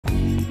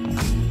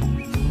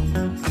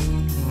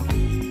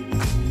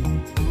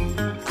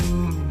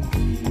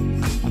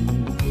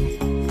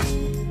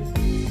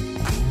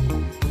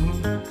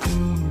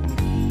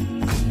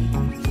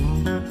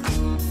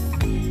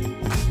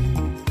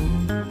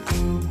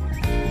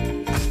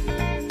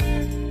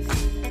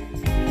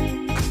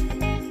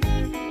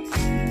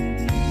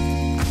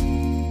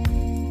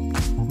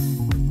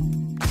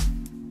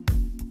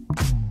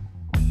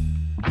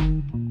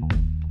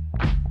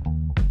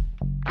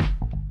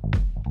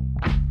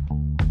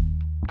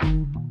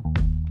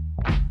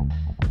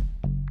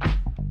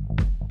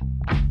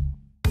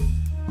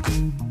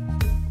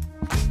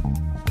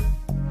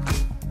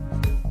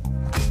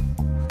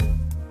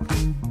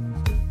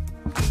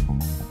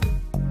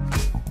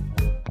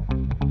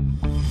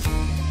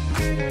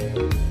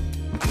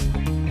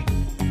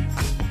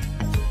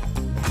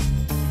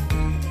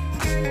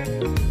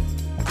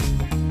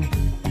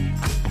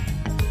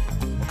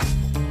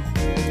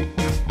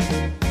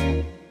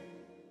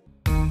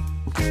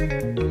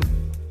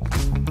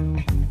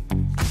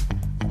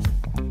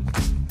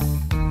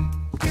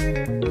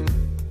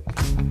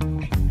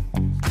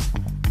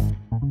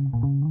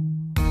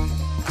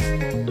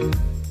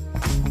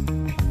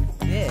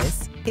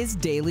This is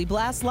Daily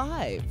Blast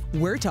Live.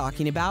 We're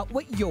talking about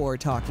what you're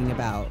talking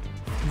about.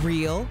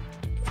 Real,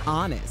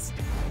 honest,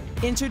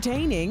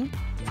 entertaining,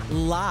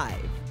 live.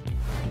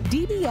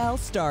 DBL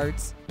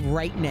starts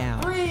right now.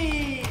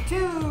 3,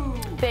 2.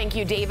 Thank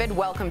you, David.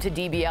 Welcome to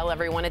DBL,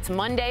 everyone. It's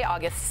Monday,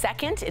 August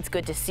 2nd. It's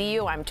good to see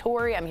you. I'm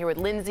Tori. I'm here with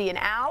Lindsay and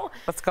Al.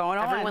 What's going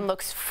on? Everyone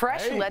looks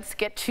fresh. Hey. Let's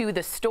get to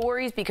the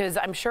stories because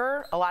I'm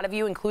sure a lot of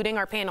you, including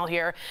our panel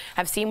here,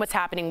 have seen what's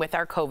happening with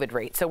our COVID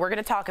rate. So we're going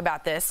to talk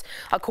about this.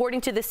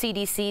 According to the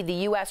CDC, the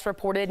U.S.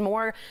 reported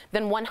more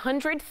than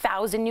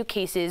 100,000 new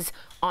cases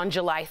on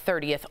July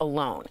 30th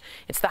alone.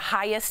 It's the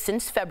highest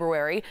since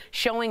February,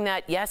 showing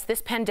that, yes,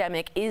 this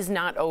pandemic is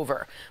not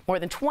over. More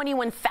than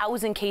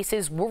 21,000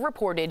 cases were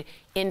reported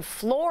in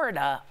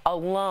Florida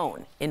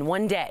alone in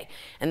one day.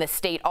 And the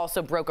state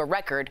also broke a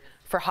record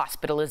for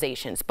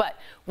hospitalizations. But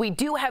we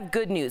do have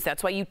good news.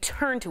 That's why you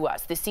turn to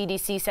us. The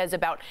CDC says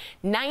about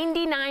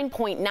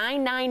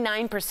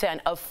 99.999%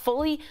 of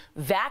fully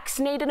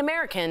vaccinated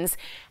Americans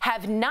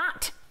have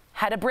not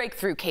had a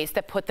breakthrough case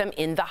that put them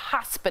in the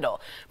hospital,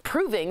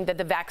 proving that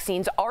the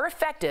vaccines are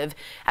effective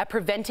at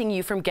preventing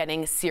you from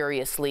getting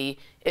seriously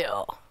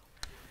ill.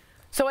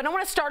 So I don't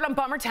want to start on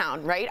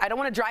Bummertown, right? I don't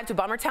want to drive to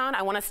Bummertown.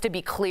 I want us to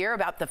be clear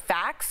about the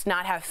facts,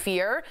 not have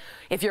fear.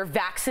 If you're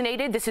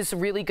vaccinated, this is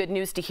really good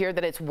news to hear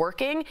that it's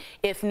working.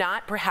 If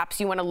not, perhaps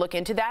you want to look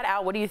into that.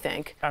 Al, what do you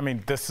think? I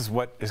mean, this is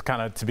what is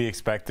kind of to be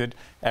expected.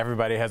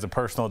 Everybody has a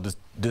personal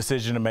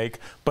decision to make,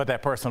 but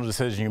that personal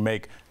decision you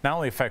make not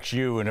only affects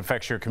you and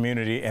affects your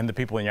community and the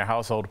people in your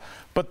household,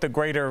 but the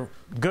greater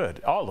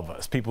good, all of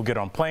us. People get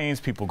on planes,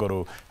 people go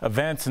to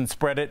events and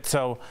spread it.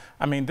 So,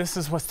 I mean, this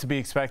is what's to be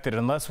expected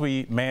unless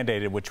we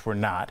mandate it, which we're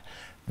not.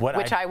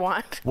 Which I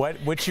want.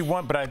 Which you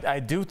want, but I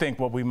do think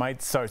what we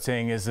might start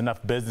seeing is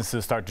enough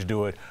businesses start to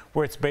do it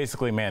where it's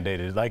basically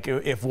mandated. Like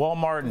if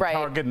Walmart and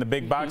Target and the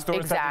big box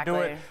stores start to do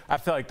it, I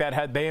feel like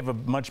they have a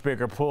much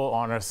bigger pull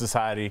on our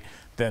society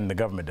than the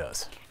government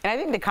does. And I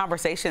think the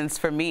conversations,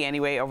 for me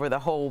anyway, over the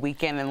whole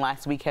weekend and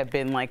last week have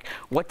been like,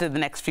 what do the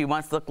next few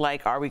months look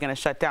like? Are we going to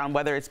shut down?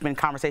 Whether it's been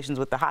conversations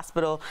with the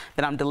hospital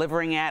that I'm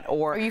delivering at,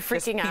 or are you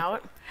freaking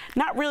out?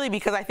 Not really,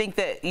 because I think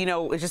that, you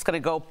know, it's just going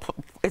to go,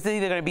 it's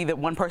either going to be the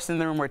one person in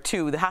the room or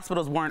two. The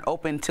hospitals weren't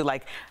open to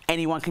like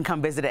anyone can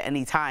come visit at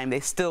any time. They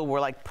still were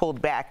like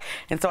pulled back.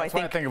 And so I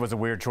think it was a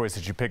weird choice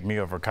that you picked me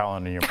over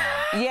Colin and your mom.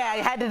 Yeah, I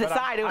had to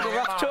decide. It was a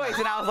rough choice.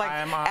 And I was like,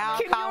 Al,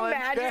 Colin,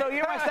 so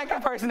you're my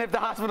second person if the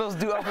hospitals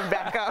do open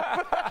back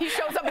up. He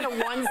shows up in a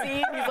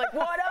onesie. He's like,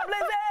 what up,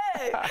 Lizzie?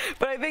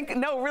 But I think,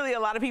 no, really, a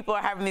lot of people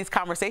are having these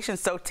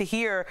conversations. So to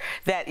hear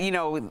that, you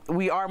know,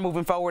 we are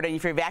moving forward and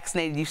if you're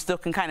vaccinated, you still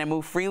can kind of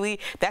move freely,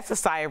 that's a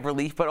sigh of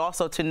relief. But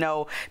also to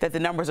know that the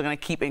numbers are going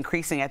to keep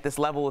increasing at this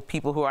level with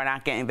people who are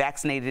not getting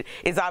vaccinated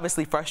is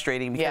obviously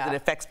frustrating because it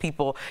affects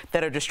people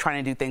that are just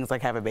trying to do things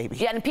like have a baby.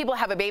 Yeah, and people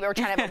have a baby or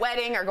trying to have a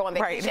wedding or go on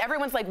vacation. Right.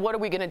 Everyone's like, what are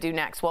we going to do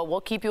next? Well,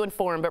 we'll keep you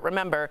informed. But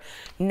remember,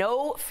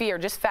 no fear,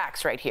 just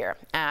facts right here.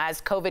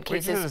 As COVID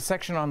cases. There's a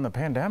section on the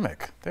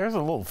pandemic. There's a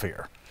little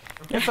fear.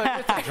 It's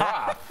a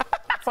drop.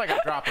 It's like a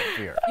drop of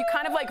fear. You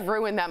kind of like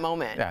ruined that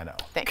moment. Yeah, I know.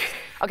 Thanks.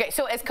 Okay,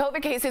 so as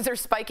COVID cases are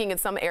spiking in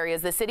some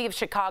areas, the city of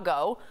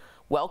Chicago,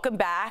 welcome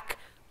back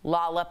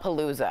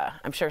Lollapalooza.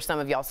 I'm sure some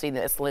of y'all seen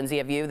this. Lindsay,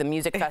 have you? The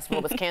music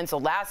festival was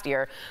canceled last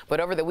year, but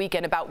over the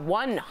weekend, about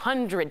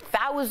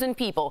 100,000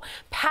 people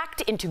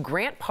packed into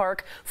Grant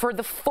Park for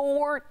the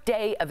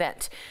 4-day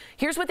event.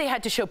 Here's what they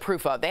had to show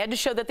proof of. They had to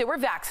show that they were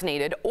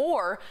vaccinated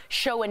or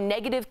show a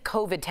negative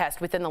COVID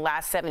test within the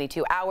last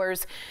 72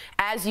 hours.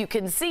 As you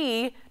can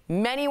see,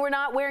 many were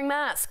not wearing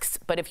masks,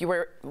 but if you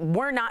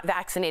were not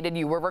vaccinated,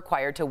 you were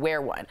required to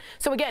wear one.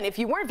 So again, if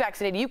you weren't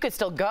vaccinated, you could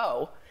still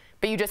go,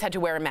 but you just had to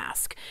wear a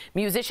mask.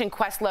 Musician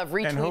Questlove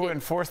retweeted. And who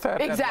enforced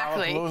that?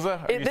 Exactly.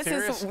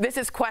 This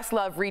is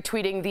Questlove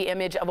retweeting the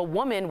image of a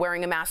woman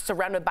wearing a mask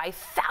surrounded by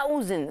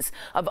thousands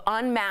of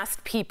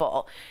unmasked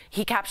people.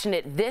 He captioned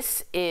it,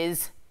 "This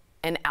is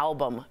an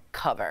album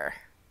cover."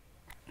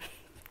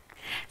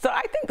 So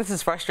I think this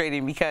is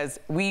frustrating because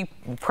we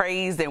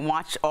praised and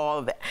watched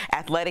all the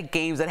athletic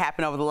games that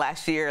happened over the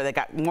last year that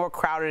got more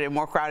crowded and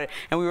more crowded,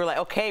 and we were like,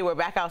 okay, we're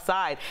back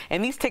outside.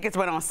 And these tickets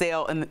went on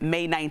sale on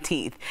May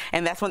 19th,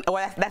 and that's when the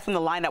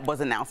lineup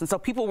was announced. And so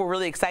people were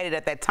really excited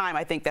at that time.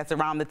 I think that's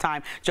around the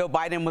time Joe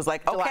Biden was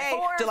like,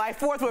 okay, July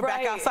 4th, we're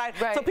back outside.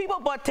 Right. So people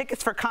bought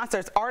tickets for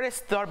concerts.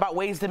 Artists thought about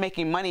ways to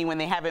making money when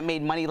they haven't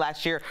made money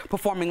last year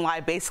performing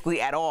live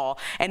basically at all.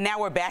 And now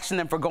we're bashing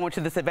them for going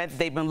to this event that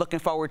they've been looking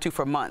forward to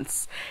for months.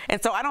 months.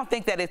 And so I don't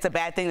think that it's a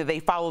bad thing that they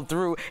followed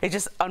through. It's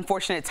just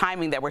unfortunate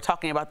timing that we're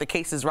talking about the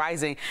cases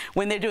rising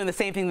when they're doing the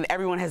same thing that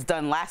everyone has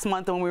done last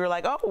month when we were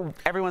like, oh,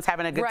 everyone's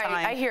having a good time.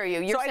 Right, I hear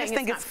you. You're saying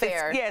it's not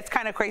fair. Yeah, it's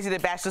kind of crazy to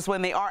bash this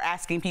when they are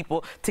asking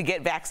people to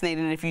get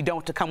vaccinated, and if you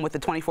don't, to come with a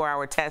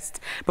 24-hour test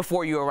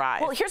before you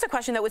arrive. Well, here's a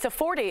question, though. It's a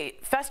 4-day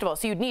festival,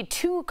 so you'd need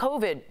 2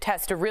 COVID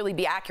tests to really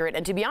be accurate.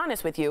 And to be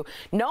honest with you,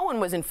 no one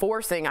was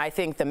enforcing, I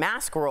think, the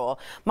mask rule.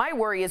 My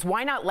worry is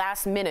why not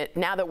last minute,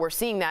 now that we're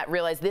seeing that,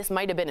 realize this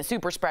might have been a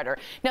super spreader.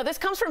 Now, this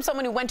comes from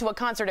someone who went to a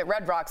concert at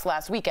Red Rocks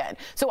last weekend.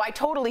 So I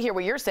totally hear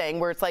what you're saying,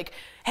 where it's like,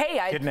 hey,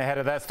 getting ahead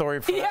of that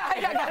story. For yeah,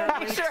 I gotta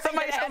make sure.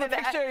 Somebody sent a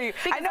picture of you.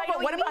 I know,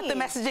 but what about the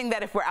messaging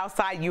that if we're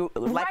outside, you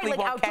likely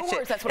won't catch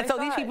it? That's what and so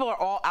these people are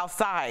all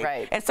outside.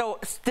 Right. And so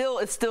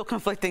it's still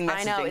conflicting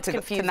messaging. I know, it's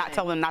to not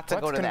tell them not to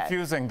go to that. What's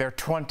confusing? They're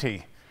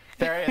 20.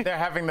 They're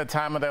having the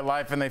time of their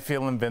life and they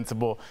feel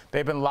invincible.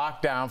 They've been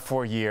locked down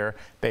for a year.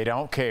 They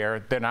don't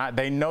care.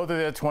 They know that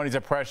their 20s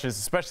are precious,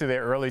 especially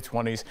their early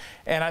 20s.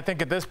 And I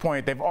think at this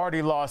point, they've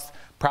already lost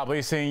probably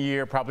a senior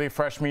year, probably a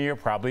freshman year,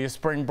 probably a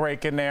spring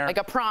break in there. Like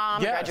a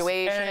prom, yes.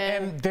 graduation.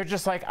 And they're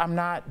just like, I'm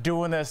not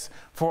doing this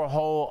for a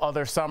whole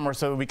other summer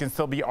so that we can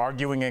still be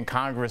arguing in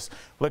Congress,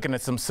 looking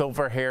at some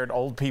silver-haired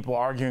old people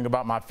arguing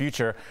about my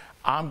future.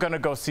 I'm going to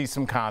go see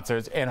some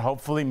concerts and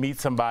hopefully meet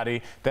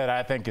somebody that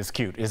I think is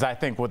cute, is I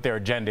think what their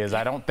agenda is.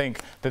 I don't think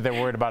that they're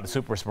worried about a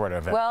super spreader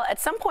event. Well, at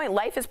some point,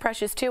 life is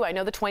precious, too. I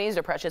know the 20s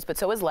are precious, but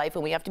so is life,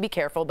 and we have to be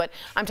careful. But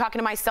I'm talking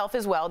to myself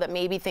as well that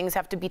maybe things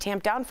have to be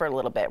tamped down for a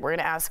little bit. We're going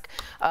to ask,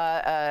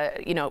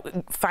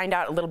 find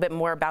out a little bit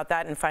more about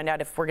that and find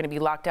out if we're going to be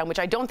locked down, which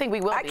I don't think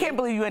we will be. I can't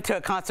believe you went to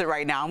a concert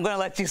right now. I'm going to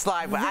let you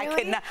slide, but really? I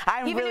cannot.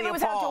 I'm Even really if it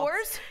was appalled.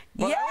 outdoors?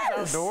 Well, yes. that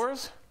was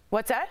outdoors.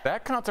 What's that?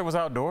 That concert was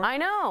outdoors. I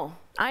know.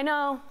 I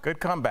know.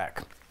 Good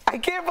comeback. I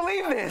can't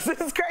believe this.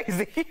 This is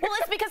crazy. Well,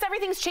 it's because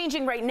everything's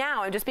changing right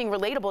now. I'm just being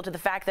relatable to the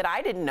fact that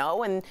I didn't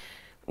know, and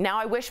now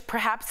I wish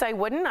perhaps I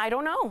wouldn't. I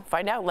don't know.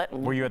 Find out.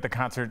 Were you at the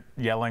concert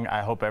yelling,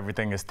 I hope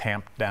everything is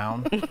tamped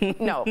down?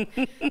 No,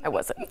 I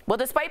wasn't. Well,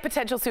 despite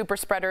potential super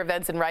spreader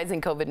events and rising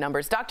COVID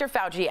numbers, Dr.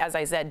 Fauci, as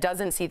I said,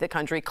 doesn't see the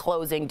country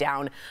closing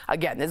down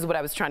again. This is what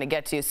I was trying to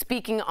get to.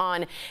 Speaking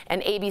on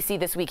an ABC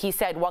this week, he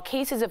said while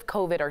cases of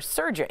COVID are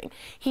surging,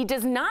 he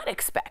does not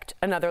expect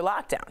another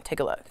lockdown. Take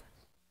a look.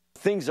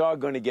 Things are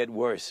going to get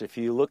worse. If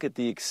you look at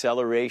the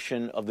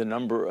acceleration of the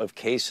number of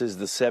cases,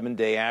 the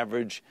 7-day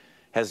average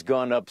has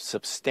gone up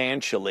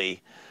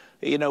substantially.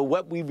 You know,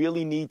 what we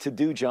really need to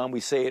do, John, we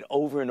say it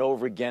over and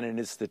over again, and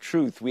it's the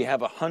truth. We have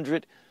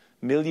 100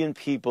 million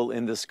people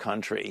in this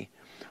country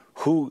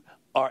who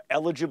are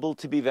eligible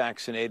to be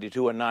vaccinated,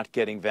 who are not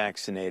getting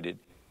vaccinated.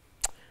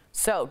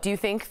 So, do you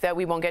think that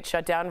we won't get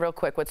shut down? Real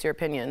quick, what's your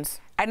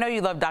opinions? I know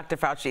you love Dr.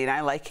 Fauci, and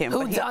I like him.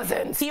 Who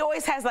doesn't? He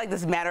always has like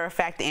this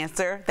matter-of-fact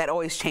answer that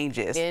always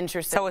changes.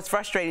 Interesting. So it's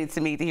frustrating to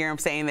me to hear him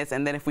saying this,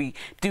 and then if we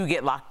do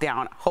get locked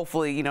down,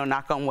 hopefully, you know,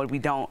 knock on wood, we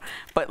don't.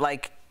 But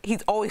like,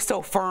 he's always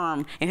so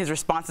firm in his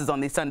responses on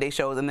these Sunday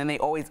shows, and then they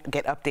always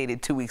get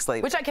updated 2 weeks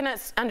later. Which I can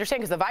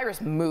understand because the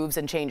virus moves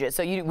and changes.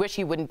 So you wish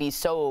he wouldn't be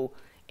so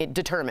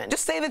determined.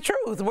 Just say the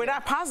truth. We're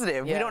not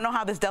positive. Yeah. We don't know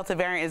how this Delta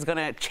variant is going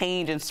to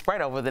change and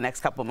spread over the next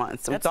couple of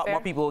months. So we thought more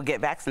people would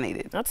get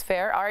vaccinated. That's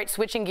fair. All right,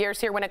 switching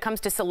gears here when it comes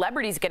to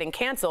celebrities getting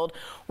canceled.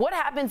 What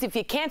happens if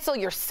you cancel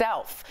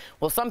yourself?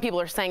 Well, some people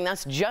are saying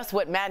that's just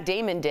what Matt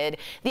Damon did.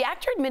 The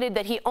actor admitted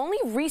that he only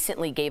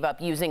recently gave up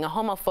using a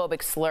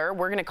homophobic slur.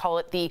 We're going to call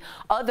it the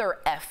other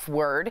F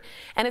word.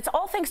 And it's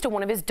all thanks to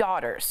one of his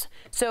daughters.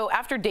 So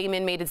after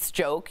Damon made his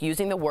joke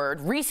using the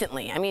word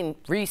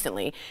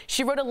recently,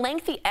 she wrote a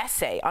lengthy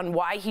essay on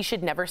why he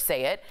should never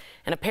say it,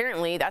 and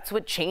apparently that's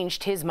what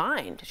changed his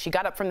mind. She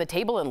got up from the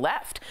table and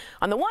left.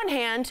 On the one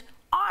hand,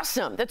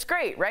 awesome, that's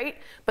great, right?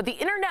 But the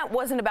internet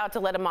wasn't about to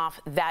let him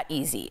off that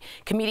easy.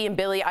 Comedian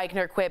Billy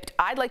Eichner quipped,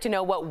 "I'd like to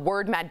know what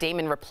word Matt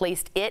Damon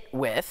replaced it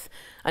with."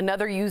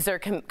 Another user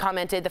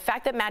commented, "The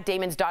fact that Matt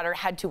Damon's daughter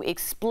had to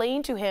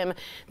explain to him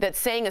that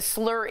saying a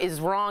slur is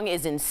wrong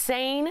is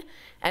insane."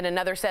 And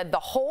another said, "The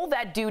hole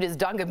that dude has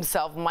dug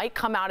himself might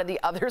come out of the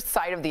other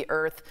side of the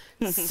earth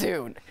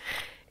soon."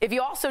 If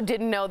you also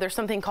didn't know, there's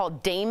something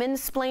called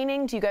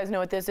Damon-splaining. Do you guys know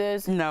what this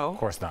is? No. Of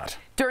course not.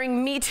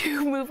 During Me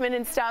Too movement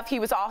and stuff,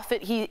 he was off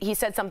it. He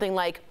said something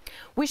like,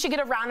 "We should get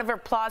a round of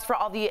applause for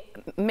all the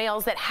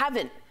males that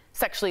haven't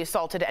sexually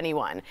assaulted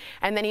anyone."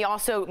 And then he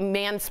also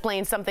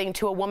mansplained something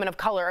to a woman of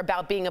color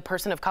about being a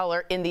person of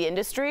color in the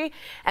industry,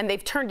 and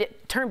they've termed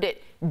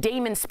it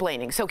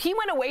Damon-splaining. So he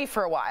went away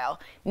for a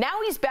while.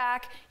 Now he's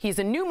back. He's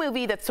a new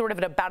movie that's sort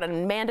of about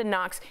Amanda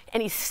Knox,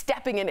 and he's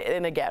stepping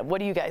in again. What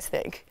do you guys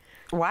think?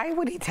 Why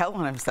would he tell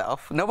on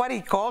himself?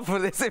 Nobody called for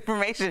this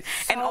information.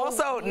 So and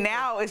also weird.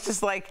 Now it's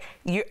just like,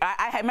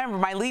 I remember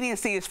my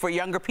leniency is for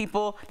younger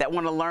people that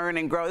want to learn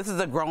and grow. This is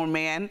a grown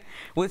man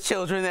with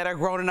children that are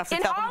grown enough to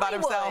In tell him about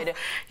Hollywood. himself.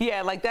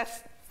 Yeah, like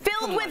that's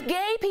filled with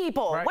gay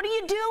people. Right. What are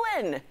you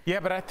doing? Yeah,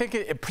 but I think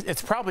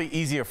it's probably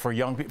easier for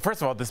young people.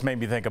 First of all, this made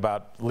me think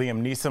about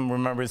Liam Neeson.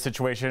 Remember his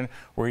situation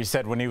where he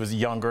said when he was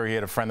younger, he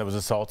had a friend that was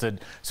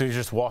assaulted. So he was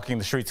just walking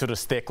the streets with a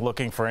stick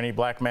looking for any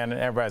black man.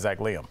 And everybody's like,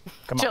 Liam,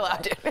 come on. Chill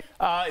out, dude.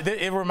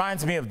 It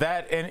reminds me of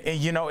that. And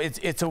you know,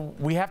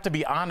 we have to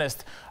be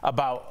honest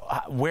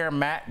about where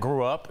Matt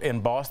grew up in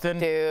Boston.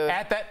 Dude,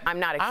 I'm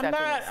not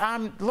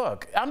accepting this.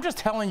 Look, I'm just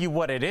telling you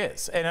what it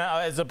is. And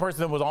as a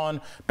person that was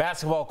on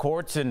basketball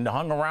courts and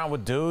hung around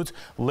with dudes,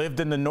 lived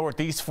in the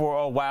Northeast for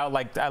a while,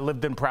 like I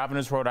lived in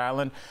Providence, Rhode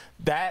Island,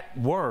 that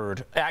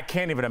word, I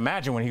can't even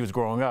imagine when he was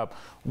growing up,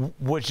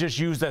 was just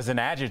used as an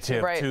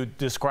adjective to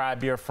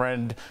describe your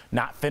friend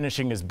not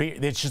finishing his beer.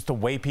 It's just the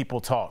way people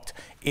talked.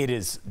 It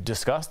is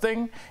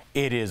disgusting.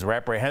 It is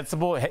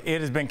reprehensible.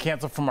 It has been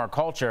canceled from our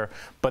culture,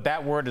 but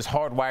that word is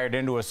hardwired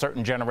into a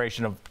certain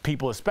generation of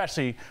people,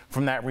 especially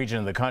from that region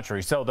of the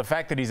country. So the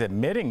fact that he's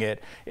admitting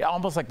it,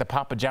 almost like the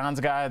Papa John's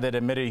guy that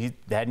admitted he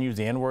hadn't used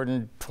the N-word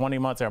in 20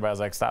 months, everybody was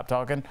like, stop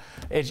talking.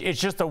 It's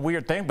just a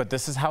weird thing, but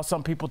this is how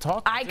some people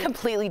talk. I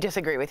completely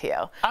disagree with you.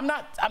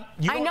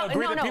 You don't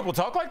agree that people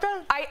talk like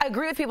that? I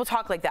agree with people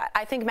talk like that.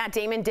 I think Matt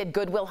Damon did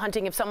Good Will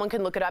Hunting, if someone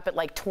can look it up, at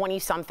like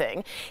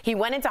 20-something. He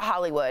went into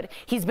Hollywood.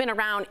 He's been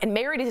around and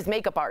married his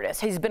makeup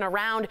artist. He's been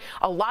around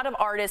a lot of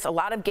artists, a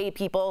lot of gay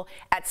people.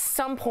 At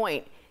some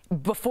point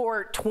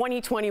before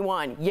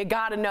 2021, you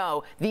gotta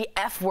know the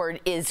F word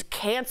is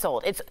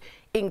canceled. It's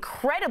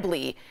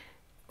incredibly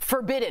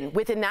forbidden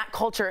within that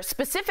culture,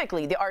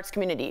 specifically the arts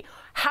community.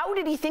 How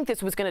did he think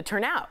this was gonna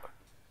turn out?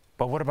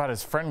 But what about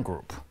his friend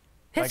group?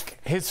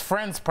 His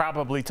friends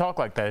probably talk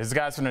like that. His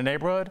guys from the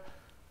neighborhood?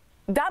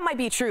 That might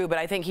be true, but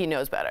I think he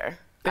knows better.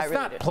 It's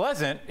not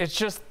pleasant. It's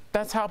just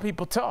that's how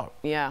people talk.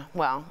 Yeah,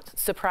 well,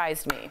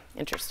 surprised me.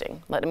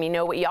 Interesting. Letting me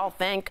know what y'all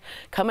think.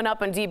 Coming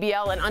up on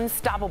DBL, an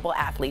unstoppable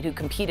athlete who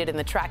competed in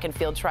the track and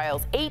field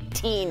trials,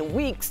 18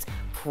 weeks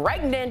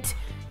pregnant.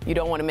 You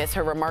don't want to miss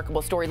her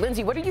remarkable story.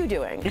 Lindsay, what are you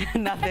doing?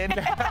 Nothing.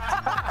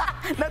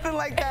 Nothing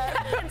like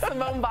that.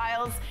 Simone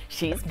Biles,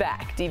 she's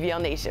back.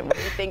 DBL Nation, what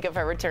do you think of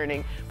her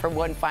returning for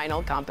one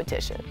final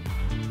competition?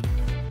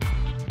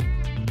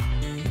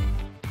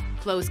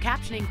 Closed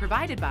captioning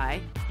provided by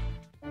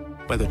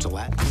Whether it's a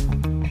Latin.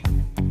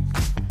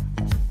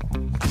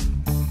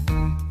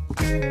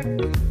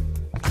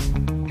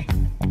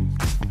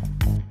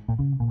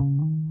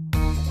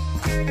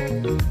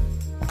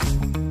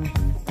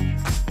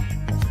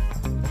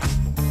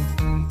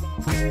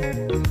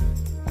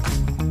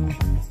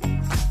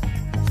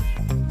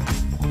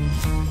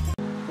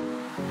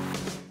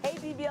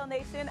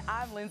 Nation,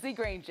 I'm Lindsay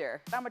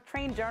Granger. I'm a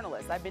trained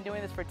journalist. I've been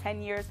doing this for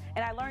 10 years,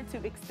 and I learned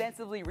to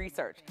extensively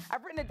research.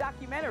 I've written a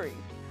documentary.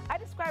 I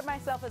describe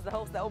myself as the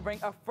host that will bring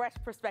a fresh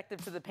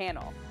perspective to the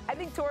panel. I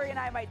think Tori and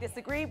I might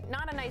disagree.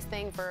 Not a nice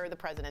thing for the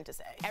president to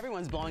say.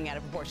 Everyone's blowing out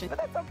of proportion, but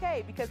that's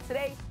okay, because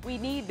today we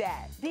need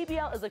that.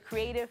 DBL is a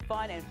creative,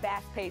 fun, and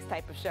fast-paced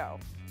type of show.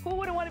 Who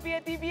wouldn't want to be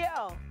at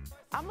DBL?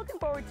 I'm looking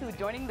forward to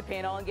joining the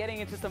panel and getting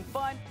into some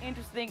fun,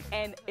 interesting,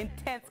 and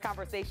intense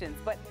conversations.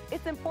 But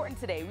it's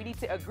important today. We need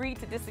to agree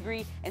to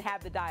disagree and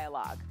have the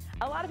dialogue.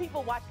 A lot of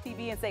people watch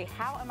TV and say,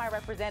 how am I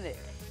represented?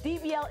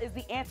 DBL is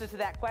the answer to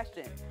that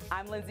question.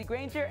 I'm Lindsay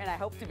Granger, and I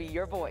hope to be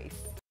your voice.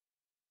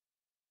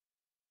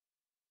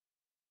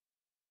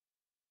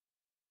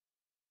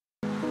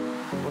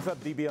 What's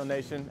up, DBL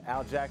Nation?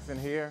 Al Jackson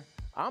here.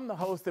 I'm the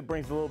host that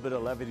brings a little bit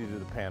of levity to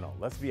the panel.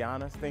 Let's be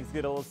honest, things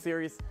get a little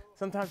serious.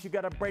 Sometimes you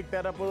gotta break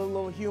that up with a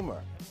little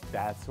humor.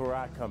 That's where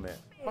I come in.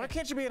 Why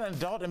can't you be an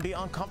adult and be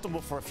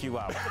uncomfortable for a few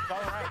hours? It's all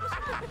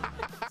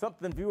right.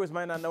 Something viewers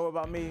might not know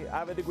about me, I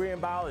have a degree in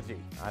biology.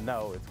 I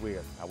know, it's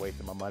weird. I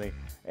wasted my money.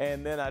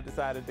 And then I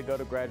decided to go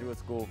to graduate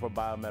school for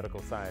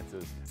biomedical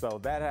sciences. So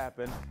that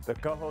happened. The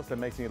co-host that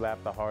makes me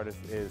laugh the hardest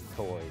is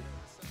Tori.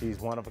 She's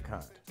one of a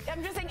kind.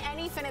 I'm just saying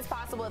anything is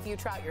possible if you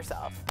trout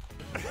yourself.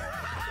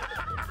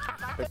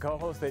 The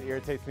co-host that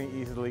irritates me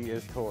easily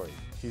is Tori.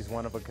 She's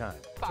one of a kind.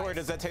 Tori,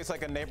 does that taste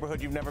like a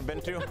neighborhood you've never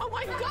been to? Oh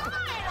my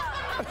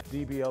God!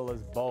 DBL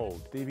is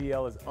bold.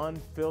 DBL is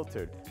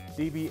unfiltered.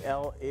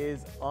 DBL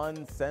is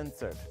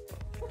uncensored.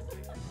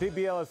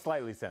 DBL is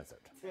slightly censored.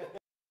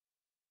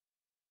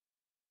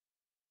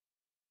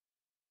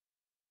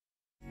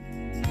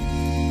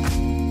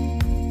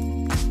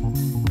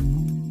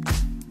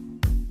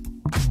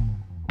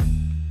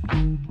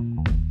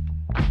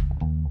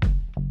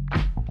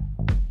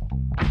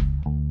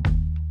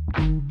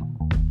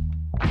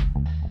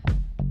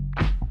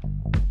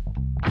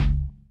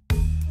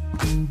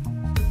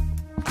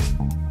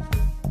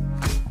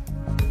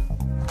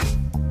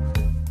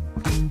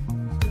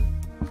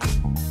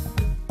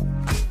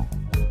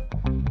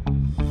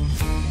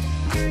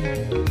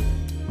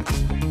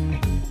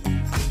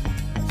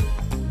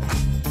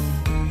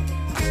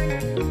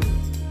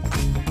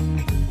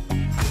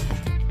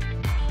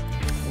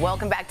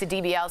 Welcome back to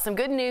DBL. Some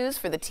good news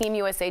for the Team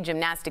USA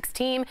gymnastics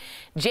team.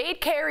 Jade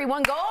Carey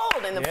won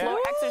gold in the floor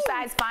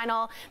exercise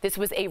final. This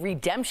was a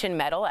redemption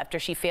medal after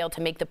she failed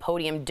to make the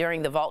podium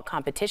during the vault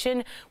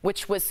competition,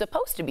 which was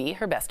supposed to be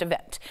her best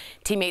event.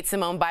 Teammate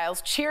Simone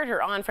Biles cheered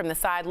her on from the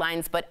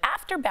sidelines, but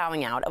after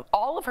bowing out of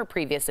all of her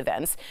previous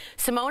events,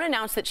 Simone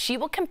announced that she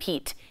will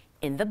compete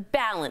in the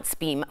balance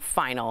beam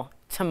final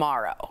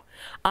tomorrow.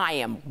 I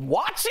am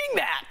watching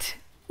that.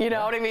 You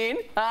know what I mean?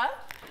 Huh?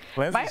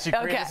 Lindsay, she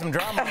created some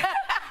drama.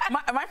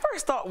 My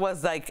first thought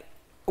was like,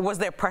 was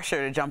there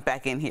pressure to jump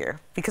back in here?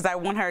 Because I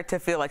want her to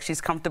feel like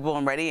she's comfortable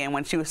and ready. And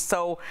when she was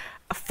so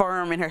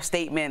firm in her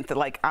statement that,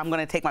 like, I'm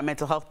going to take my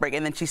mental health break,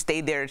 and then she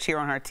stayed there to cheer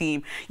on her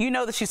team, you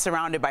know that she's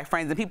surrounded by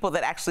friends and people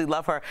that actually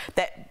love her,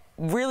 that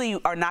really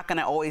are not going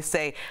to always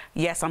say,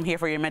 yes, I'm here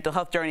for your mental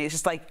health journey. It's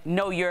just like,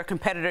 no, you're a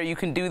competitor, you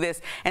can do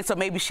this. And so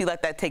maybe she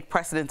let that take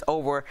precedence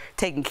over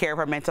taking care of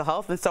her mental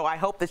health. And so I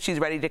hope that she's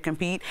ready to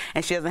compete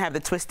and she doesn't have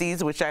the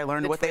twisties, which I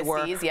learned what they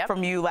were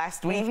from you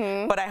last week.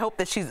 But I hope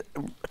that she's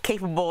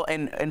capable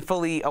and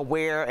fully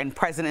aware and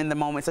present in the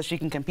moment so she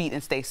can compete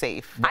and stay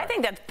safe. I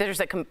think that there's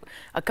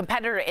a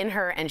competitor in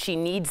her and she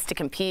needs to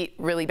compete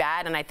really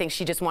bad. And I think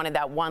she just wanted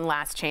that one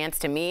last chance.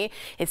 To me,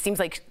 it seems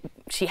like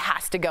she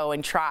has to go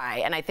and try.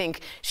 And I think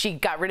she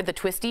got rid of the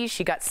twisties,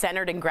 she got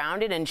centered and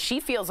grounded, and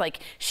she feels like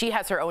she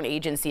has her own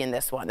agency in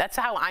this one. That's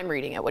how I'm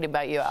reading it. What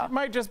about you, Al? She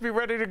might just be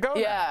ready to go.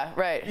 Yeah, now.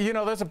 right. You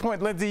know, there's a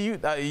point, Lindsay,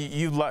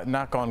 you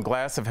knock on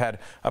glass, have had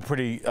a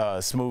pretty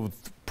smooth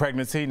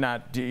pregnancy,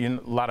 not a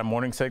lot of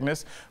morning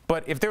sickness.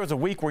 But if there was a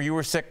week where you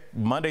were sick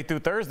Monday through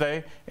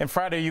Thursday and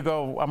Friday you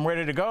go, I'm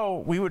ready to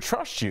go, we would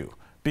trust you.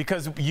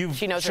 Because you've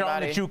shown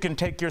that you can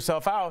take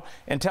yourself out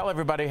and tell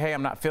everybody, hey,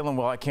 I'm not feeling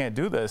well, I can't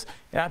do this.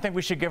 And I think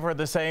we should give her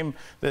the same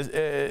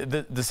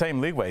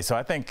leeway. So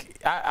I think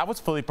I was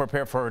fully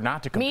prepared for her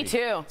not to compete. Me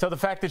too. So the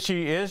fact that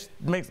she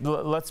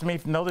lets me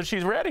know that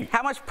she's ready.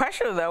 How much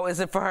pressure, though, is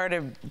it for her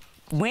to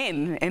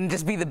win and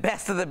just be the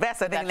best of the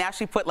best? I think now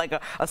she put like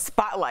a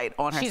spotlight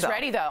on herself. She's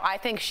ready, though. I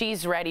think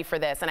she's ready for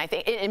this. And I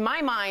think, in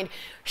my mind,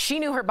 she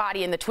knew her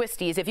body in the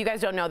twisties. If you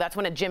guys don't know, that's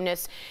when a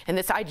gymnast, and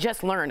this I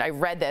just learned, I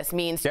read this,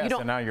 means you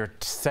don't. And now you're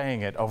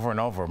saying it over and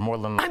over, more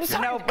than I'm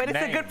sorry. No, but it's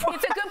a good point.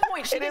 It's a good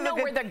point. She didn't know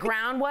where the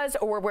ground was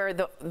or where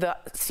the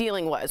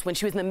ceiling was when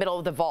she was in the middle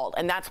of the vault,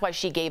 and that's why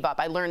she gave up.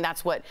 I learned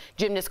that's what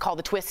gymnasts call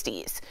the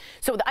twisties.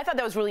 So I thought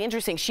that was really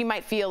interesting. She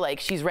might feel like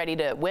she's ready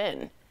to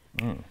win.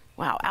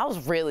 Wow,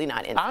 Al's really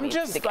not into I'm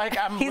just like,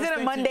 he's in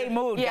a Monday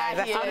mood, guys.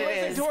 That's what it is.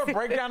 I'm listening to a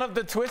breakdown of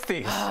the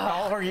twisties.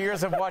 All her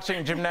years of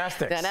watching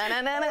gymnastics.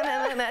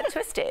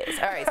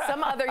 Twisties. All right,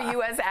 some other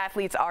U.S.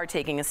 athletes are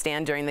taking a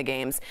stand during the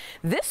games.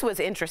 This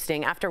was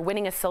interesting. After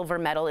winning a silver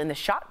medal in the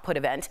shot put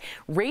event,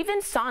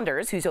 Raven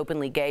Saunders, who's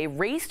openly gay,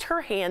 raised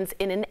her hands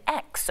in an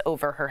X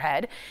over her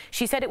head.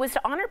 She said it was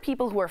to honor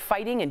people who are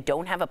fighting and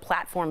don't have a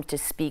platform to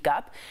speak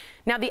up.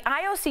 Now, the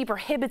IOC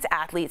prohibits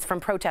athletes from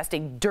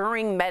protesting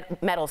during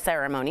medal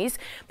ceremonies,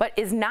 but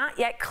is not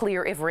yet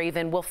clear if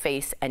Raven will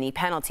face any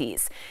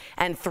penalties.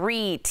 And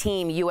 3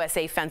 Team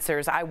USA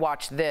fencers, I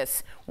watched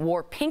this,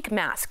 wore pink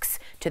masks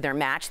to their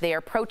match. They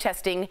are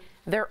protesting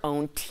their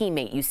own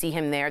teammate. You see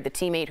him there. The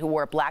teammate who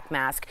wore a black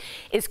mask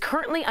is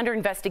currently under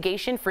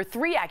investigation for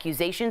 3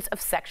 accusations of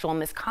sexual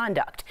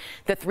misconduct.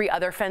 The 3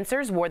 other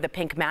fencers wore the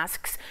pink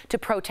masks to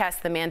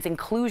protest the man's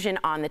inclusion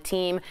on the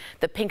team.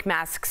 The pink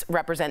masks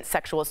represent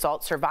sexual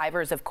assault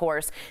survivors, of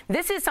course.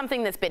 This is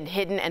something that's been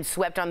hidden and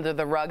swept under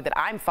the rug that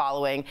I'm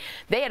following.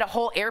 They had a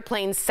whole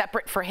airplane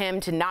separate for him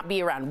to not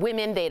be around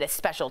women. They had a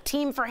special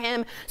team for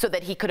him so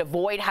that he could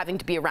avoid having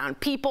to be around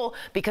people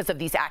because of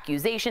these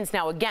accusations.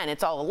 Now, again,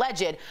 it's all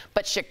alleged,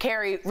 but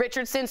Sha'Carri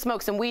Richardson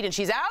smoked some weed and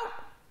she's out.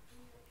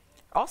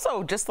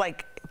 Also, just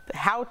like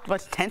how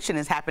much tension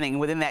is happening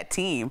within that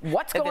team.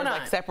 What's going on?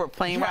 Like separate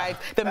plane rides,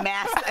 the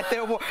masks that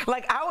they wore.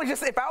 Like, I would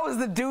just, if I was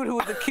the dude who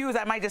was accused,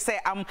 I might just say,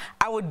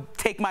 I would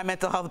take my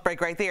mental health break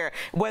right there.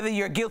 Whether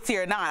you're guilty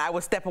or not, I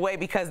would step away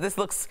because this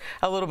looks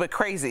a little bit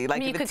crazy.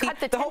 Like, you could cut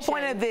the whole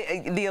point of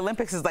the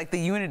Olympics is like the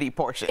unity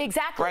portion.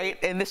 Exactly.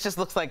 Right? And this just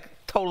looks like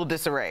total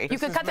disarray. You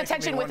could cut the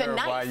tension with a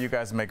knife. Why you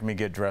guys make me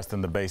get dressed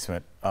in the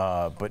basement?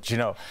 But you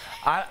know,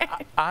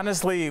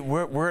 honestly,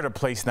 we're at a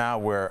place now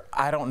where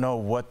I don't know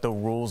what the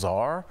rules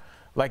are.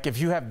 Like, if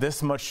you have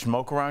this much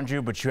smoke around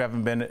you, but you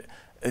haven't been,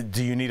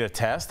 do you need a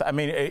test? I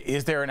mean,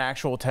 is there an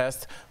actual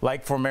test,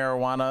 like for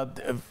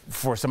marijuana,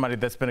 for somebody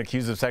that's been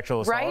accused of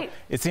sexual assault? Right.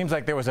 It seems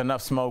like there was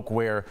enough smoke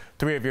where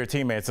 3 of your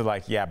teammates are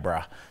like, yeah,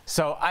 bruh.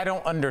 So I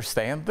don't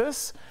understand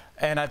this.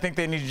 And I think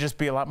they need to just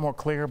be a lot more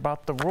clear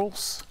about the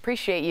rules.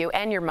 Appreciate you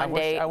and your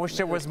Monday. I wish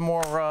there was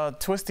more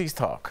twisties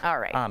talk. All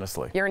right.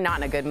 Honestly. You're not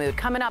in a good mood.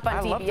 Coming up on I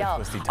love the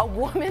twisty DBL, talk. a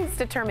woman's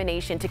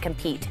determination to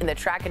compete in the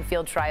track and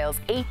field trials,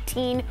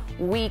 18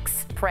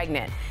 weeks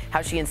pregnant.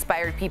 How she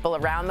inspired people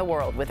around the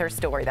world with her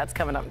story. That's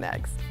coming up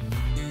next.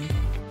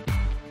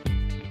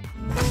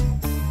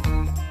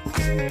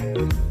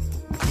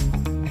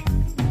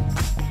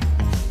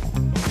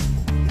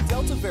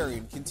 Delta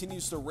variant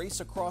continues to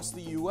race across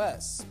the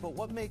U.S., but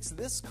what makes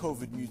this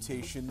COVID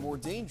mutation more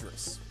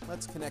dangerous?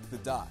 Let's connect the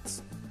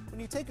dots. When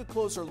you take a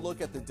closer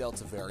look at the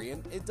Delta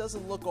variant, it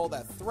doesn't look all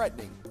that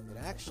threatening.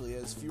 It actually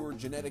has fewer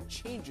genetic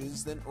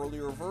changes than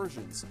earlier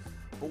versions.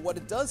 But what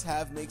it does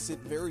have makes it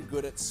very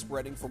good at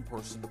spreading from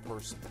person to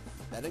person.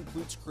 That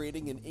includes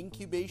creating an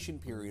incubation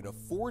period of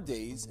 4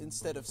 days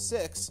instead of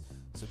 6,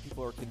 so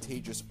people are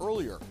contagious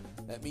earlier.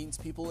 That means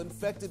people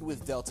infected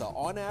with Delta,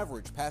 on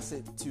average, pass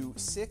it to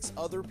 6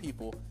 other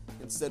people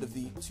instead of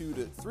the 2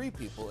 to 3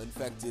 people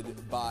infected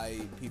by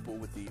people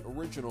with the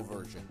original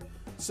version.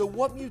 So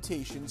what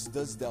mutations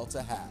does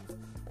Delta have?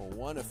 Well,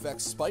 one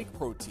affects spike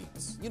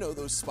proteins. You know,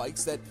 those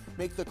spikes that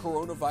make the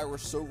coronavirus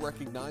so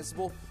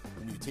recognizable.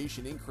 The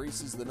mutation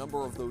increases the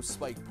number of those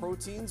spike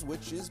proteins,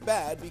 which is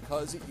bad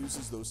because it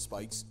uses those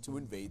spikes to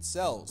invade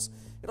cells.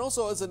 It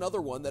also has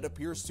another one that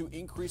appears to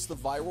increase the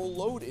viral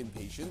load in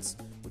patients,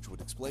 which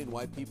would explain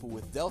why people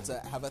with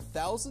Delta have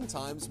 1,000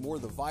 times more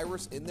of the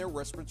virus in their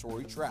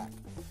respiratory tract.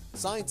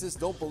 Scientists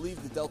don't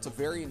believe the Delta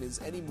variant is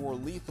any more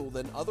lethal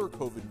than other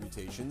COVID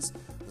mutations.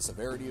 The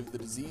severity of the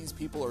disease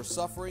people are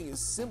suffering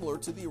is similar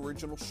to the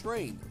original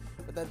strain,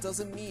 but that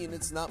doesn't mean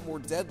it's not more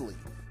deadly,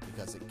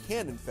 because it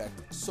can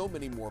infect so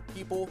many more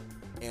people,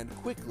 and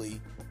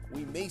quickly,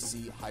 we may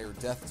see higher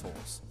death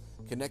tolls.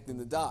 Connecting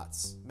the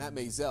dots, Matt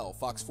Maisel,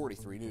 Fox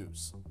 43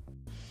 News.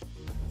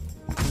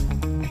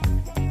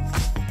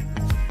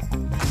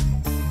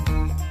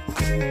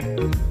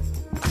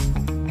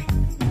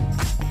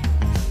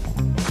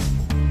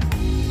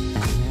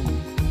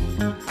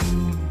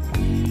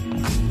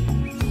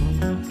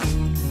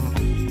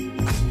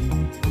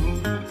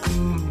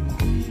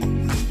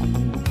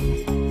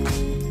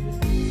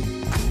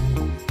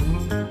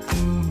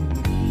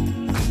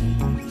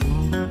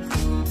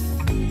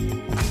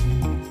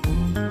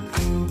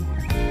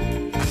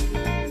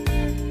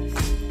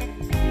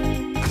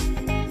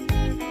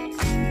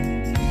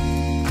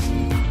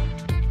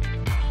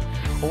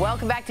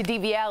 Welcome back to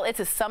DBL. It's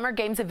a summer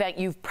games event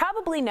you've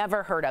probably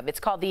never heard of. It's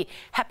called the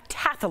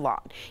heptathlon.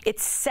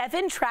 It's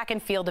 7 track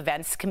and field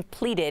events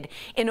completed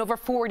in over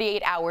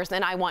 48 hours,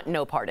 and I want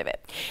no part of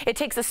it. It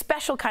takes a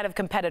special kind of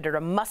competitor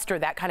to muster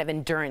that kind of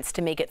endurance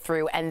to make it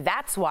through, and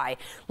that's why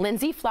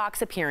Lindsay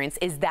Flock's appearance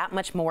is that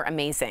much more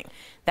amazing.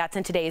 That's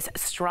in today's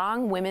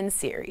Strong Women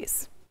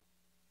series.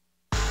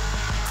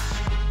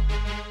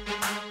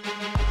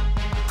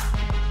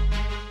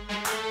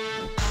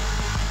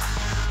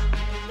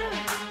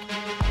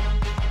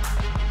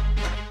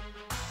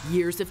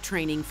 Years of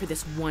training for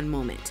this one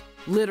moment.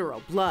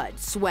 Literal blood,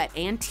 sweat,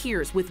 and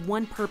tears with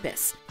one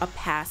purpose: a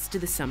pass to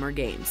the Summer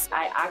Games.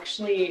 I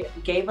actually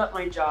gave up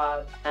my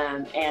job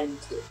and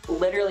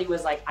literally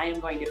was like, I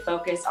am going to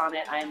focus on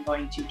it. I am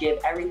going to give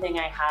everything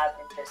I have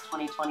in this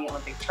 2020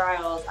 Olympic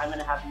trials. I'm going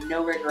to have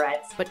no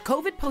regrets. But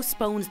COVID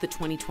postpones the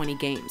 2020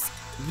 Games,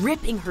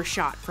 ripping her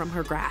shot from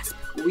her grasp.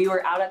 We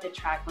were out at the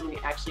track when we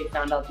actually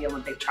found out the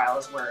Olympic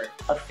trials were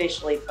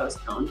officially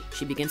postponed.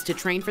 She begins to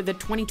train for the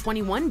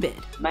 2021 bid.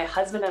 My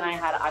husband and I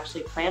had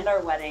actually planned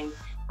our wedding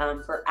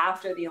for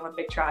after the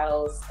Olympic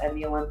trials and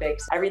the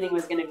Olympics. Everything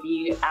was going to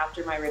be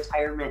after my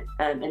retirement.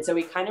 And so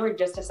we kind of were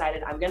just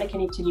decided, I'm going to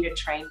continue to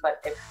train, but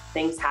if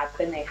things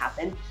happen, they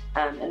happen.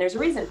 And there's a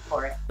reason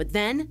for it. But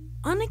then,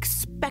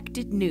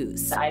 unexpected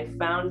news. I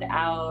found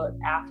out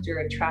after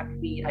a track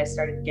meet, I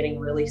started getting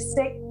really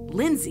sick.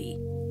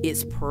 Lindsay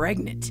is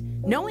pregnant.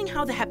 Knowing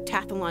how the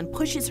heptathlon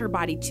pushes her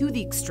body to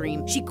the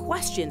extreme, she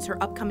questions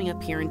her upcoming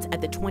appearance at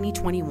the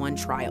 2021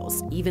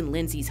 trials. Even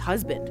Lindsay's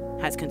husband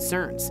has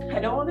concerns. I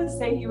don't want to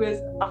say he was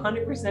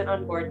 100%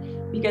 on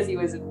board because he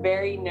was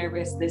very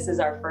nervous. This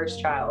is our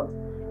first child,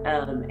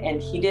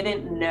 and he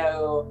didn't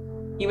know.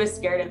 He was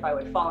scared if I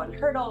would fall in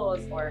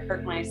hurdles or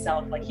hurt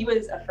myself. Like, he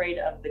was afraid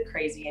of the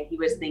crazy, and he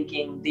was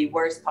thinking the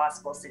worst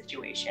possible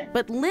situation.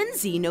 But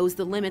Lindsay knows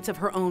the limits of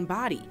her own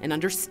body and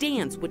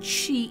understands what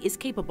she is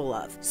capable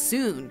of.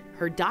 Soon,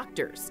 her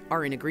doctors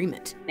are in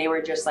agreement. They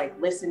were just like,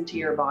 listen to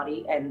your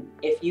body, and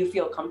if you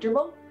feel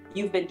comfortable,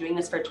 you've been doing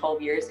this for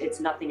 12 years. It's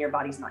nothing your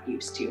body's not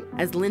used to.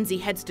 As Lindsay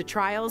heads to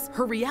trials,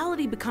 her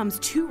reality becomes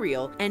too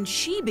real, and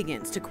she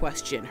begins to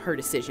question her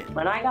decision.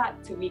 When I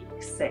got to week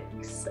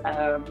 6,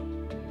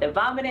 the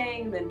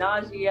vomiting, the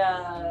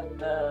nausea,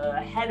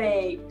 the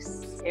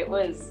headaches, it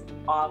was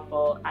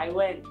awful. I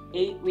went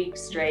 8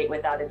 weeks straight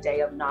without a day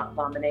of not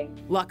vomiting.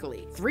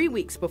 Luckily, 3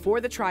 weeks before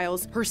the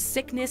trials, her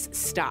sickness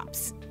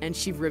stops, and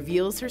she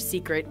reveals her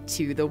secret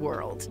to the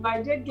world.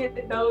 I did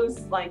get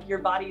those, like, your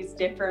body's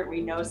different, we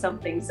know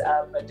something's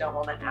up, but don't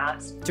want to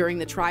ask. During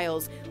the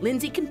trials,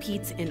 Lindsay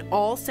competes in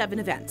all 7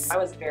 events. I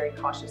was very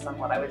cautious on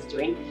what I was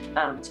doing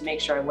to make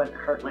sure I wouldn't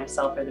hurt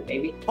myself or the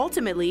baby.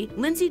 Ultimately,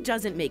 Lindsay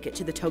doesn't make it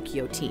to the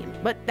Tokyo team,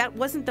 but that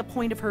wasn't the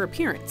point of her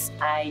appearance.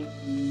 I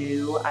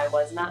knew I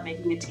was not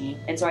making the team,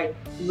 and so I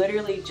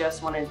literally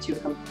just wanted to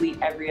complete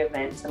every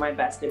event to my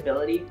best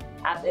ability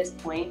at this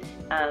point,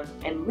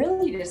 and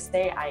really just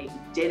say I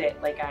did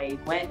it. Like, I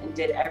went and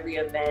did every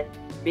event,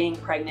 being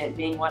pregnant,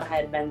 being what I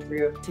had been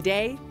through.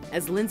 Today,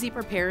 as Lindsay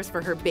prepares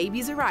for her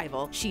baby's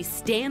arrival, she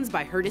stands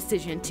by her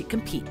decision to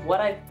compete.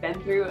 What I've been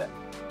through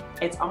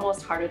it's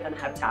almost harder than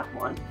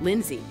heptathlon.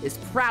 Lindsay is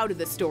proud of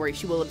the story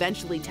she will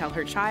eventually tell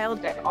her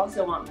child. I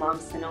also want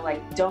moms to know,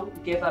 like,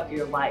 don't give up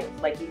your life.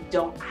 Like, you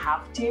don't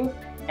have to.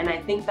 And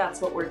I think that's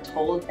what we're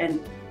told,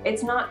 and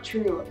it's not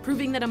true.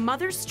 Proving that a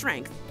mother's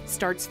strength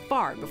starts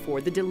far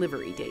before the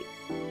delivery date.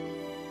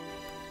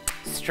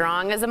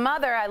 Strong as a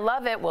mother. I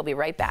love it. We'll be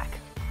right back.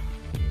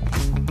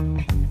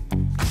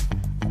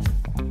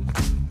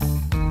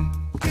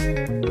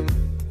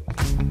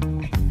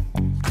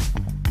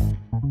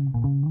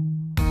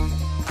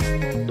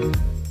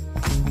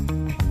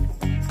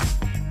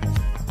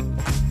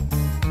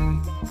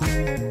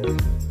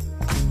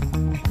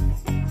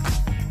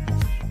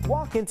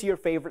 Walk into your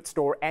favorite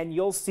store and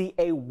you'll see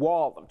a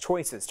wall of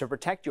choices to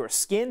protect your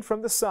skin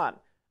from the sun.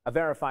 A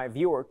Verify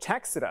viewer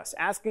texted us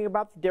asking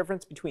about the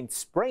difference between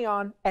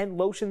spray-on and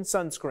lotion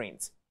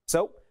sunscreens.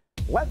 So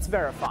let's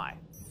verify.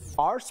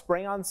 Are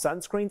spray-on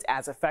sunscreens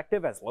as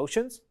effective as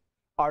lotions?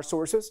 Our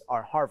sources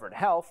are Harvard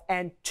Health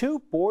and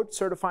 2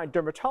 board-certified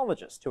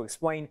dermatologists to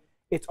explain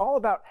it's all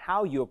about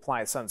how you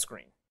apply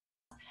sunscreen.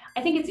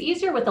 I think it's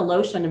easier with a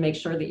lotion to make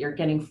sure that you're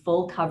getting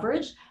full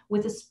coverage.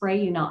 With a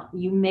spray,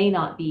 you may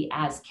not be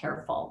as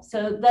careful.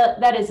 So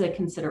that is a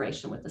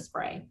consideration with the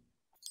spray.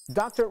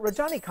 Dr.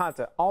 Rajani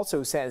Kanta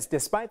also says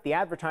despite the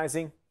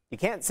advertising, you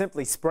can't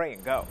simply spray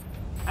and go.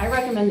 I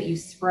recommend that you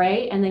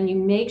spray and then you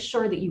make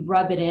sure that you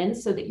rub it in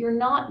so that you're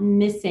not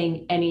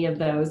missing any of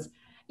those,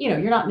 you're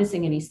not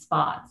missing any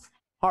spots.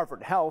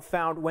 Harvard Health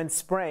found when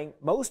spraying,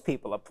 most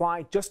people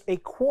apply just a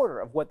quarter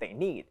of what they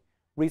need.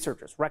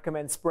 Researchers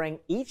recommend spraying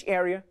each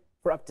area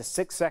for up to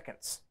 6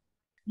 seconds.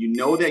 You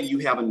know that you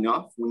have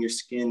enough when your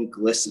skin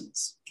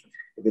glistens.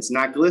 If it's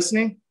not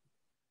glistening,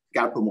 you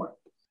gotta put more.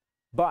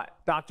 But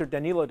Dr.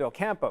 Danilo Del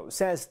Campo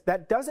says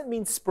that doesn't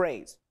mean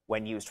sprays,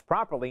 when used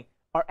properly,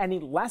 are any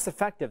less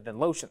effective than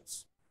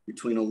lotions.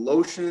 Between a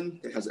lotion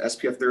that has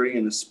SPF 30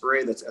 and a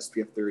spray that's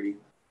SPF 30,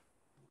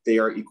 they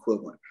are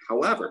equivalent.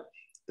 However,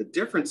 the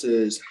difference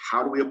is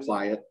how do we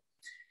apply it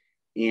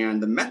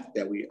and the method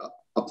that we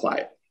apply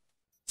it.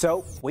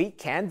 So we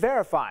can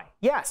verify,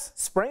 yes,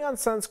 spray-on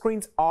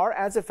sunscreens are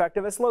as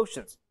effective as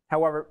lotions.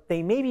 However,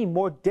 they may be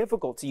more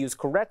difficult to use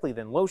correctly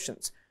than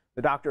lotions.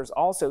 The doctors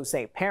also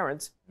say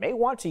parents may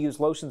want to use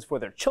lotions for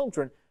their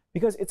children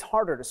because it's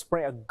harder to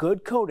spray a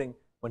good coating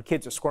when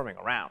kids are squirming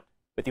around.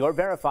 With your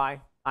Verify,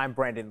 I'm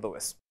Brandon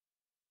Lewis.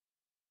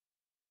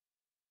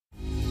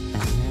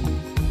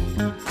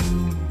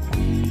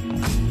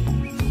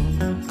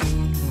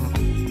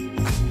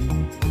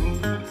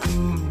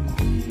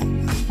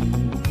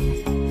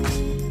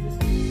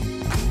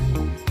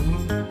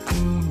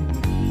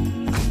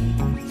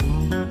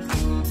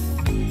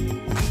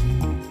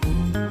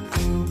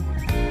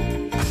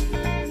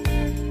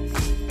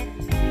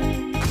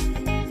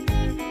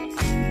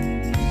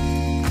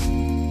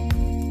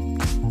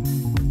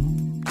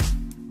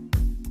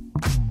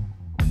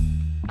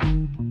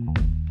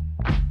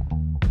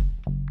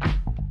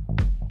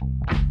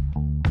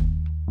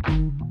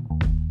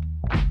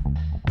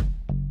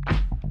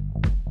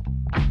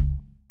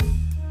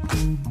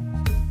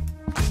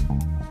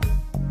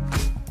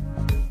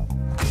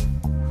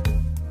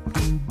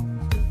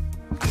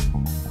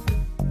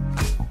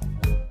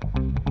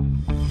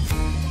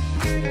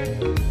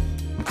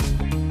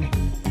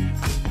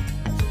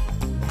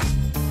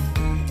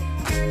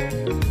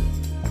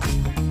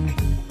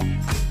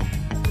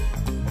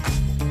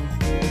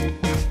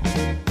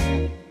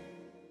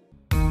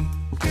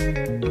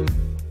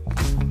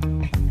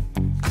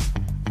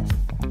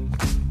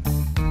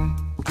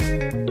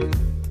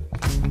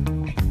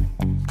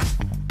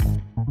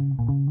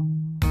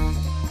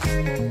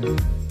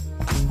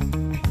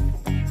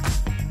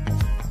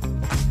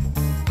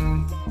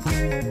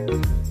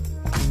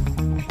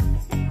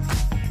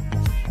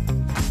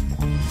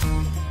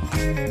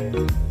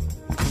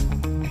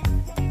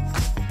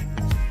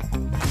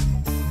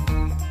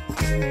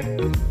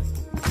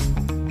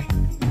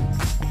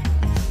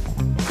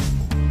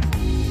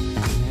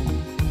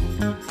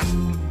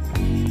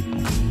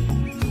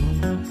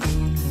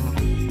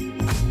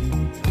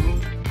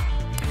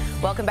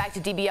 Welcome back to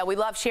DBL. We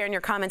love sharing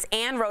your comments.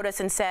 Ann wrote us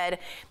and said,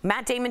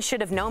 Matt Damon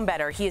should have known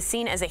better. He is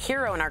seen as a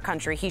hero in our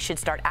country. He should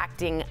start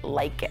acting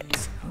like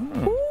it.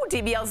 Ooh,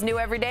 DBL's new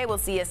every day. We'll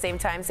see you same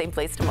time, same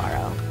place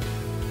tomorrow.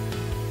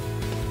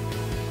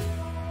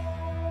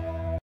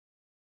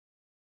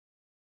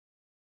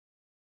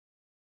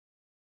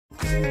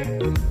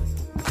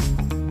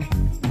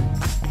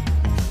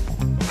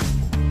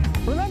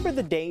 Remember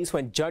the days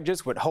when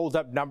judges would hold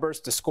up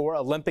numbers to score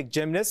Olympic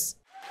gymnasts?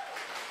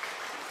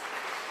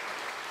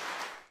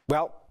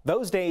 Well,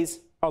 those days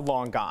are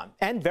long gone.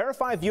 And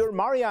Verify viewer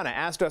Mariana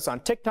asked us on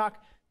TikTok,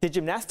 did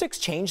gymnastics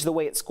change the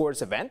way it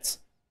scores events?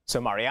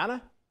 So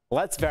Mariana,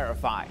 let's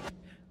verify.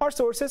 Our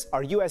sources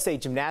are USA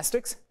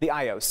Gymnastics, the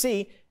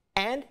IOC,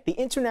 and the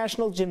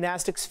International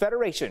Gymnastics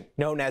Federation,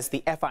 known as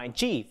the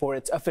FIG for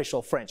its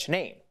official French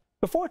name.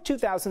 Before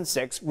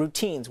 2006,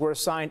 routines were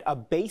assigned a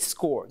base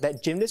score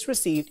that gymnasts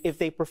received if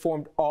they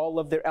performed all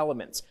of their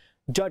elements.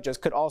 Judges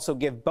could also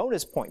give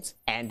bonus points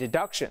and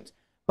deductions.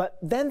 But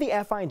then the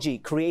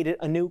FIG created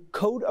a new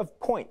code of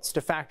points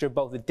to factor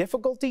both the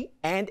difficulty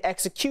and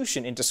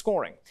execution into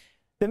scoring.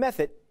 The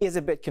method is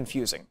a bit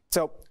confusing,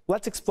 so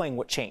let's explain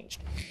what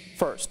changed.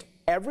 First,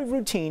 every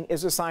routine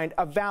is assigned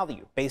a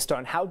value based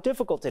on how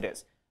difficult it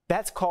is.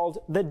 That's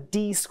called the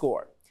D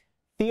score.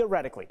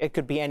 Theoretically, it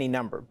could be any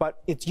number,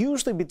 but it's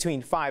usually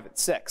between 5 and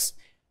 6.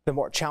 The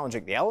more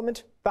challenging the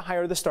element, the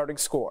higher the starting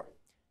score.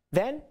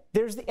 Then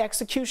there's the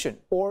execution,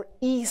 or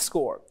E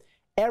score.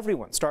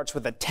 Everyone starts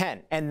with a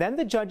 10, and then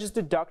the judges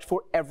deduct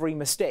for every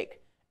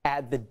mistake.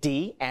 Add the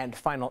D and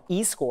final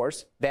E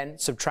scores, then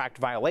subtract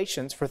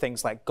violations for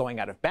things like going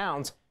out of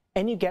bounds,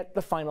 and you get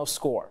the final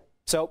score.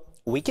 So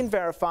we can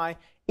verify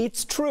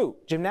it's true.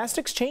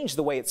 Gymnastics changed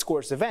the way it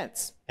scores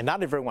events, and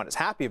not everyone is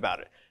happy about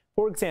it.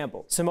 For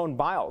example, Simone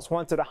Biles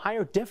wanted a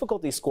higher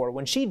difficulty score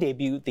when she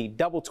debuted the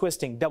double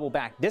twisting double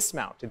back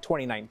dismount in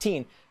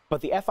 2019,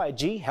 but the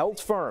FIG held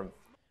firm.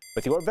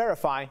 With your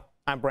Verify,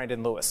 I'm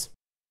Brandon Lewis.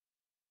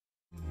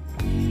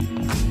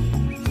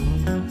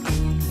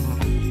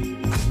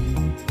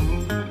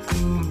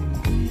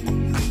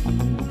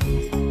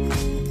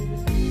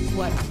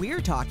 What we're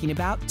talking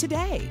about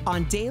today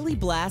on Daily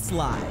Blast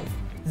Live.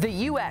 The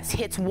U.S.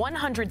 hits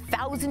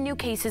 100,000 new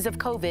cases of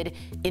COVID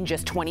in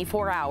just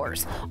 24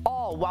 hours,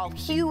 all while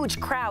huge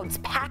crowds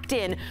packed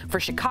in for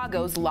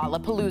Chicago's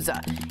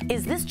Lollapalooza.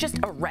 Is this just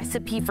a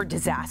recipe for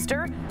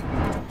disaster?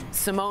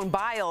 Simone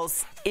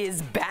Biles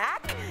is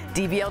back?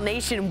 DBL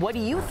Nation, what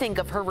do you think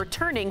of her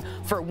returning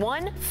for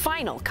one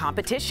final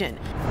competition?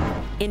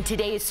 In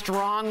today's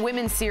Strong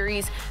Women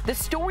series, the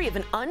story of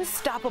an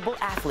unstoppable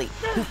athlete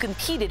who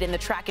competed in the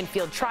track and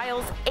field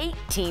trials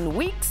 18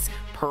 weeks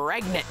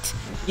pregnant.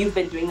 You've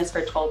been doing this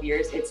for 12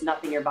 years. It's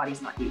nothing your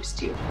body's not used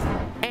to.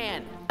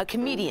 And a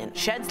comedian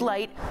sheds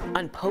light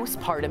on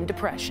postpartum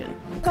depression.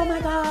 Oh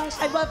my gosh,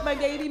 I love my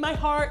baby. My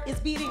heart is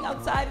beating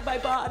outside of my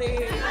body.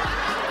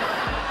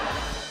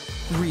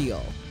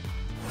 Real,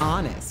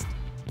 honest,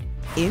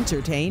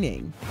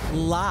 entertaining,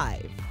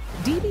 live.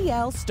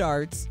 DBL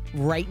starts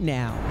right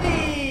now.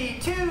 3,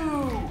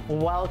 2.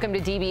 Welcome to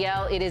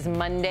DBL. It is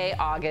Monday,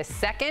 August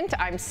 2nd.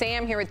 I'm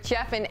Sam here with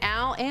Jeff and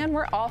Al, and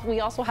we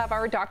also have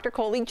our Dr.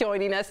 Coley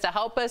joining us to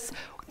help us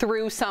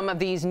through some of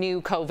these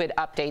new COVID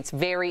updates.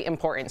 Very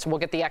important, so we'll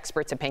get the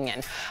expert's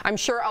opinion. I'm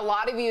sure a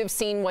lot of you have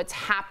seen what's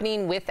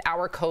happening with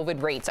our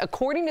COVID rates.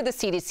 According to the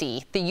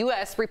CDC, the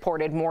U.S.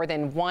 reported more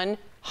than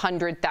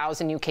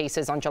 100,000 new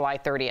cases on July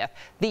 30th,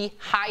 the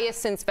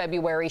highest since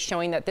February,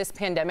 showing that this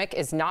pandemic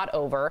is not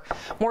over.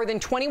 More than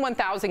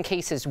 21,000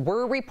 cases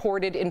were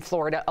reported in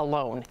Florida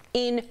alone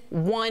in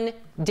one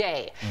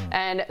day.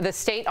 And the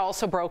state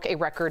also broke a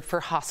record for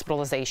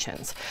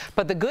hospitalizations.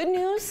 But the good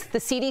news, the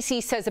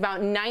CDC says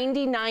about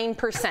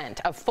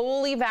 99% of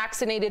fully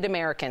vaccinated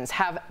Americans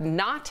have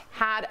not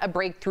had a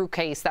breakthrough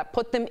case that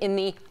put them in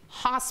the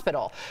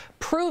hospital,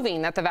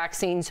 proving that the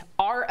vaccines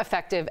are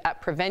effective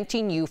at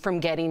preventing you from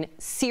getting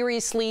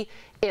seriously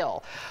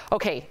ill.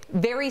 Okay,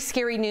 very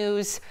scary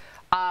news.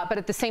 But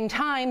at the same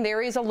time,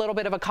 there is a little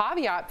bit of a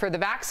caveat for the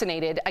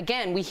vaccinated.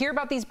 Again, we hear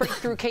about these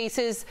breakthrough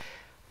cases,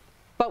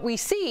 but we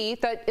see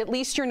that at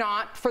least you're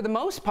not, for the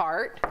most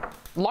part,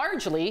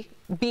 largely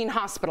being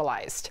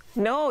hospitalized.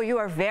 No, you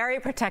are very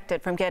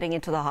protected from getting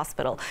into the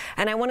hospital.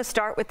 And I want to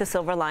start with the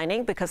silver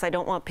lining because I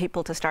don't want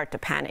people to start to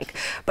panic.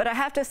 But I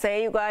have to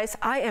say, you guys,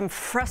 I am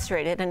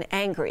frustrated and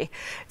angry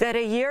that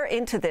a year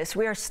into this,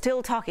 we are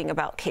still talking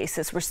about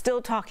cases. We're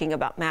still talking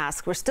about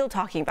masks. We're still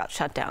talking about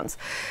shutdowns.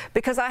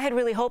 Because I had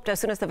really hoped as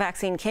soon as the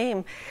vaccine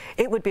came,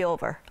 it would be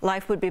over.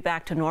 Life would be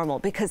back to normal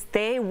because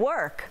they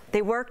work.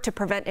 They work to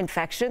prevent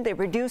infection. They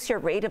reduce your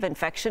rate of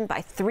infection by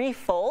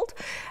 3-fold,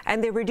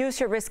 and they reduce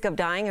your risk of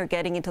dying or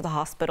getting into the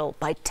hospital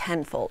by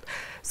 10-fold.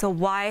 So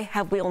why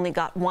have we only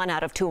got 1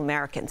 out of 2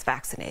 Americans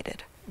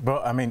vaccinated?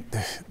 Well, I mean,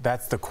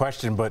 that's the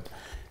question, but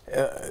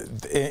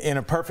in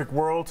a perfect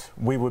world,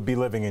 we would be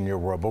living in your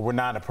world, but we're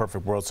not in a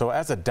perfect world. So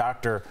as a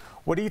doctor,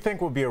 what do you think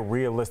would be a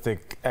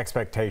realistic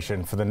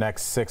expectation for the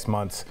next 6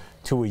 months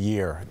to a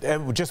year,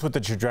 just with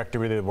the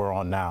trajectory that we're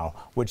on now,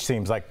 which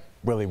seems like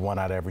really 1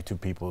 out of every 2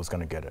 people is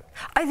going to get it?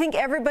 I think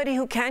everybody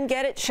who can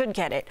get it should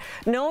get it,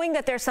 knowing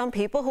that there's some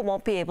people who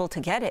won't be able to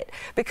get it.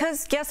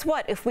 Because guess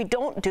what? If we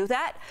don't do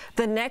that,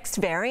 the next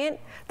variant,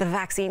 the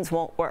vaccines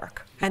won't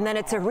work. And then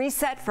it's a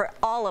reset for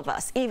all of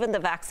us, even the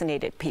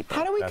vaccinated people.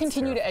 How do we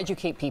continue to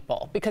educate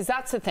people? Because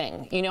that's the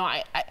thing. You know,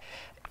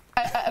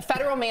 a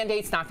federal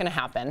mandate's not going to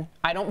happen.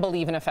 I don't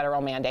believe in a federal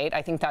mandate.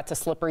 I think that's a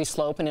slippery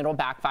slope and it'll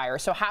backfire.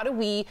 So how do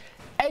we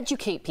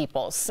educate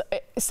people?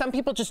 Some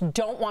people just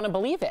don't want to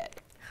believe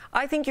it.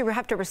 I think you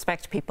have to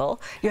respect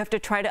people. You have to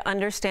try to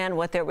understand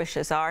what their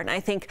wishes are. And I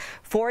think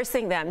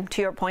forcing them,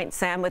 to your point,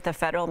 Sam, with the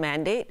federal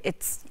mandate,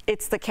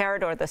 it's the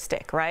carrot or the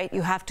stick, right?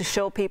 You have to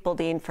show people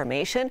the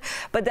information.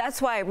 But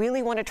that's why I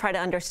really want to try to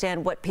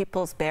understand what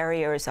people's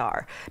barriers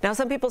are. Now,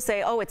 some people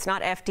say, oh, it's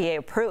not FDA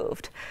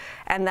approved.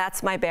 And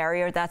that's my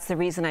barrier. That's the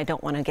reason I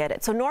don't want to get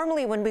it. So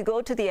normally when we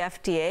go to the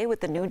FDA with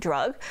the new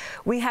drug,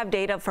 we have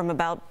data from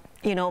about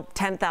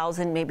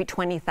 10,000, maybe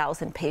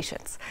 20,000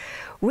 patients.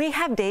 We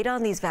have data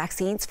on these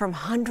vaccines from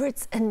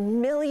hundreds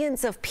and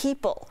millions of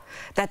people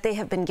that they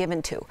have been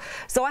given to.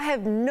 So I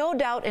have no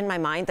doubt in my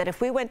mind that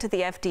if we went to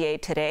the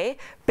FDA today,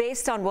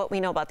 based on what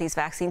we know about these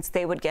vaccines,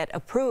 they would get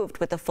approved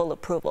with a full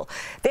approval.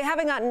 They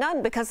haven't gotten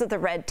none because of the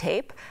red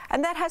tape,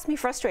 and that has me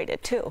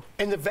frustrated too.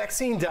 And the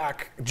vaccine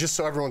doc, just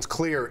so everyone's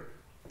clear,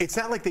 it's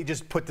not like they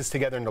just put this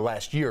together in the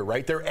last year,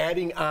 right? They're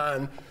adding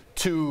on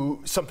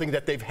to something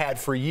that they've had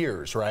for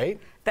years, right?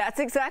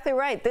 That's exactly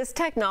right. This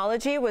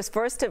technology was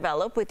first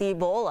developed with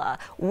Ebola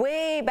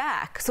way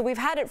back. So we've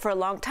had it for a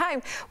long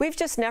time. We've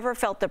just never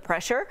felt the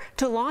pressure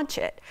to launch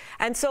it.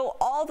 And so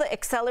all the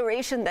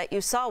acceleration that you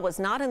saw was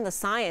not in the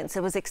science.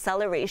 It was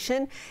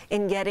acceleration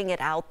in getting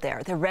it out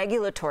there, the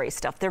regulatory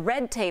stuff, the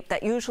red tape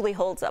that usually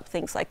holds up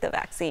things like the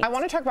vaccine. I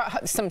want to talk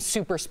about some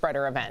super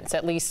spreader events,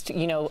 at least,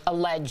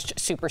 alleged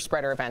super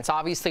spreader events.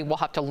 Obviously, we'll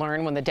have to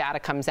learn when the data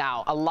comes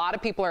out. A lot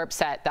of people are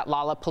upset that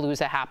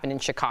Lollapalooza happened in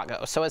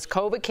Chicago. So as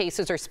COVID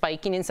cases are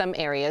spiking in some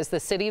areas, the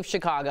city of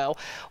Chicago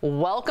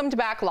welcomed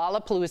back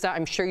Lollapalooza.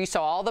 I'm sure you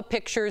saw all the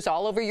pictures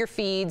all over your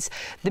feeds.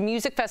 The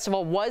music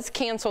festival was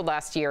canceled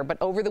last year, but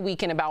over the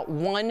weekend, about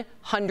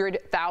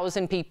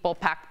 100,000 people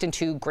packed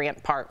into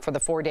Grant Park for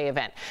the 4-day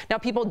event. Now,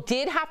 people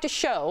did have to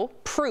show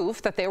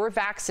proof that they were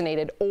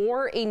vaccinated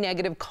or a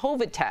negative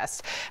COVID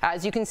test.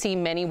 As you can see,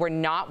 many were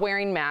not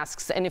wearing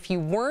masks, and if you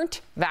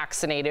weren't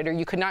vaccinated or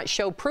you could not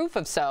show proof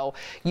of so,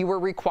 you were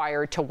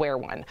required to wear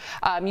one.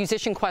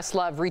 Musician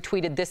Questlove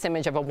retweeted this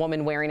image of a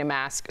woman wearing a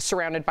mask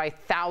surrounded by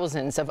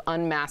thousands of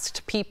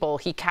unmasked people.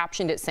 He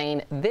captioned it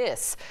saying,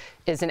 "This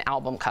is an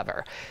album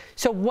cover."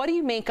 So what do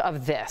you make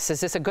of this?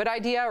 Is this a good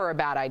idea or a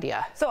bad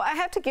idea? So I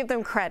have to give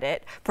them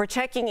credit for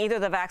checking either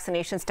the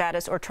vaccination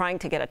status or trying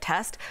to get a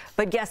test.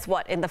 But guess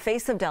what? In the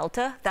face of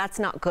Delta, that's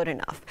not good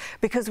enough,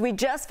 because we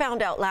just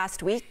found out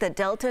last week that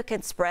Delta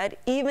can spread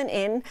even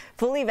in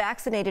fully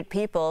vaccinated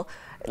people.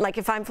 Like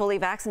if I'm fully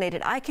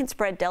vaccinated, I can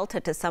spread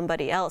Delta to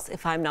somebody else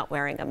if I'm not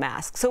wearing a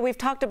mask. So we've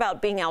talked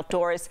about being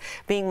outdoors,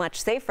 being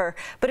much safer.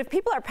 But if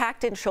people are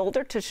packed in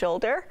shoulder to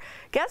shoulder,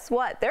 guess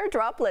what? Their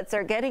droplets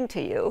are getting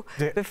to you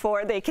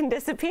before they can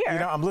disappear.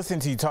 I'm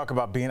listening to you talk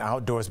about being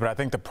outdoors, but I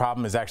think the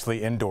problem is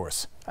actually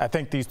indoors. I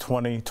think these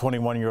 20,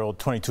 21-year-old,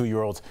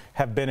 22-year-olds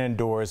have been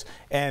indoors,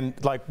 and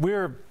like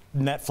we're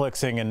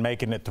Netflixing and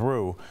making it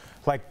through.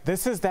 Like,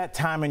 this is that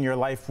time in your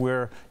life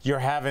where you're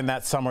having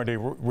that summer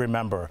to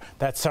remember.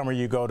 That summer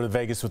you go to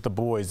Vegas with the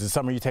boys. The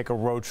summer you take a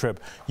road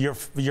trip.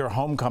 Your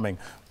homecoming.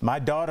 My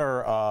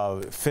daughter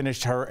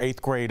finished her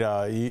 8th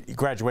grade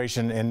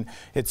graduation, and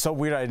it's so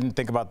weird I didn't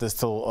think about this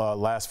till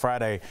last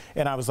Friday.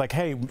 And I was like,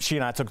 hey, she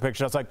and I took a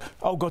picture. I was like,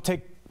 oh, go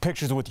take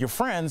pictures with your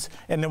friends,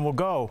 and then we'll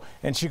go.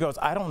 And she goes,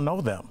 I don't know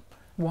them.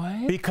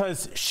 Why?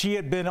 Because she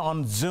had been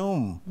on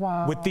Zoom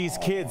with these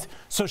kids.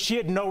 So she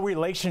had no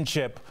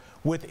relationship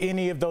with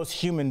any of those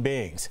human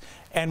beings.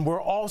 And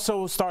we're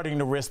also starting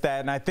to risk that.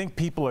 And I think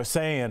people are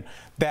saying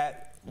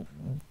that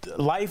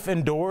life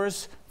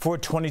indoors for a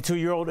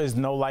 22-year-old is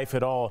no life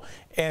at all.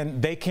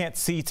 And they can't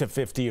see to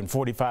 50 and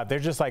 45. They're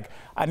just like,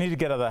 I need to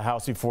get out of the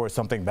house before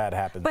something bad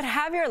happens. But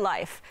have your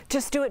life.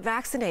 Just do it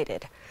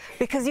vaccinated,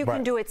 because you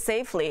can do it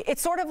safely.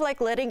 It's sort of like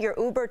letting your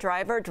Uber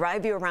driver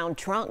drive you around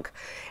drunk.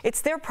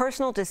 It's their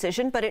personal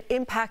decision, but it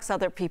impacts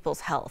other people's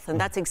health. And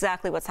that's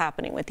exactly what's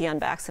happening with the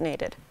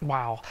unvaccinated.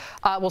 Wow.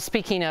 Well,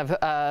 speaking of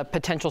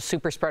potential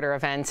super spreader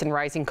events and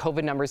rising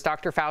COVID numbers,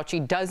 Dr.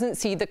 Fauci doesn't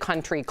see the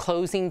country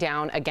closing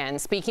down again.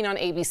 Speaking on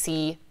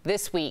ABC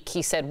this week,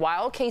 he said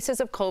while cases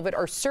of COVID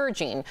are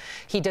surging,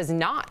 he does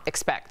not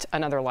expect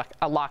another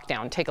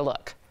lockdown. Take a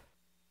look.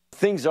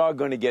 Things are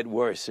going to get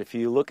worse. If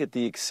you look at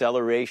the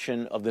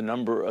acceleration of the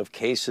number of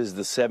cases,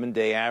 the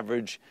 7-day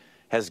average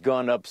has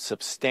gone up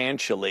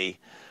substantially.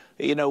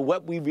 You know,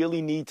 what we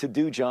really need to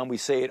do, John, we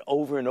say it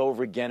over and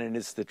over again, and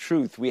it's the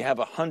truth. We have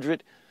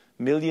 100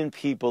 million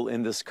people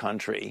in this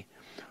country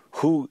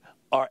who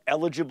are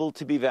eligible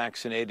to be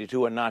vaccinated,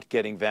 who are not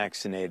getting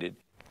vaccinated.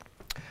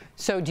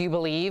 So do you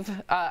believe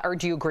or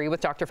do you agree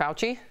with Dr.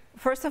 Fauci?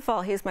 First of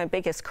all, he's my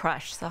biggest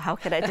crush, so how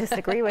could I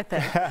disagree with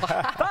him?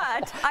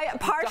 But I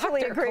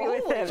partially agree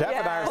with him. Jeff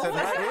and I are sitting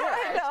right here.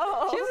 I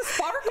know. She has a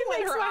sparkle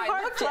in her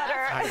eye. Look,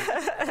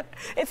 Jeff.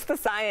 It's the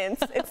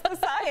science. It's the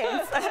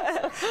science.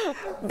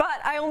 But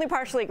I only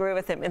partially agree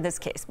with him in this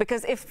case,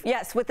 because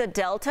yes, with the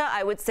Delta,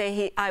 I would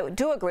say I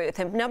do agree with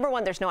him. Number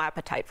one, there's no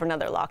appetite for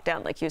another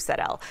lockdown, like you said,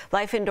 Al.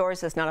 Life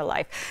indoors is not a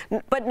life.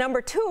 But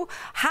number two,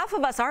 half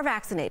of us are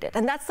vaccinated,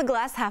 and that's the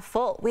glass half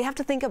full. We have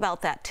to think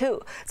about that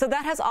too. So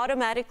that has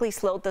automatically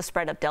slowed the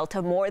spread of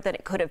Delta more than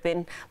it could have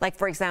been, like,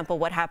 for example,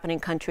 what happened in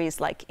countries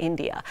like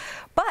India.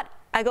 But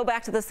I go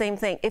back to the same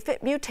thing. If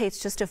it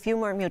mutates just a few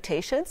more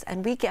mutations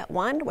and we get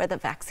one where the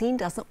vaccine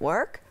doesn't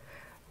work,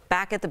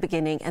 back at the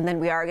beginning, and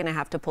then we are going to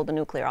have to pull the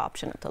nuclear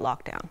option of the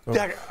lockdown.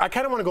 Yeah, I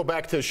kind of want to go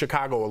back to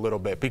Chicago a little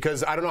bit,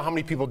 because I don't know how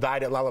many people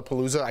died at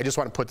Lollapalooza. I just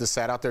want to put this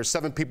stat out there.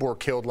 7 people were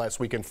killed last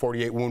weekend,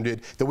 48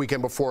 wounded. The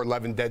weekend before,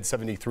 11 dead,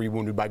 73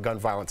 wounded by gun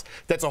violence.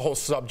 That's a whole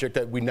subject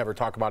that we never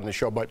talk about in the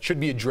show, but should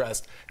be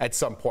addressed at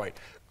some point.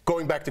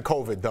 going back to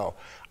COVID, though,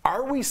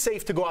 are we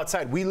safe to go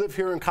outside? We live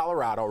here in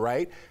Colorado,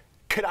 right?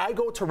 Could I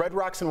go to Red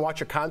Rocks and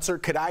watch a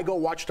concert? Could I go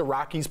watch the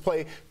Rockies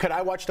play? Could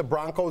I watch the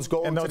Broncos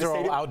go into the stadium?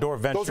 And those are all outdoor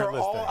venues. Those are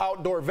all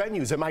outdoor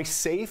venues. Am I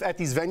safe at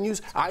these venues?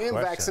 I am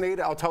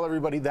vaccinated. I'll tell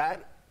everybody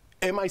that.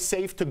 Am I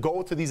safe to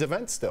go to these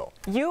events still?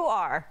 You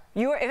are.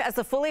 As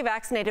a fully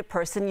vaccinated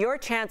person, your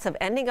chance of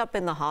ending up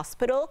in the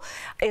hospital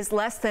is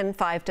less than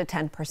 5 to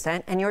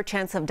 10%, and your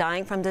chance of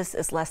dying from this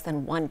is less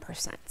than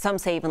 1%. Some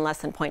say even less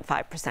than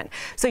 0.5%.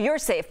 So you're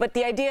safe. But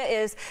the idea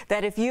is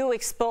that if you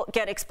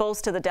get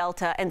exposed to the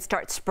Delta and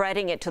start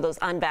spreading it to those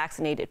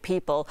unvaccinated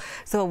people,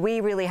 so we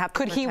really have to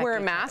Could he wear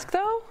a mask,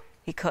 though?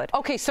 He could.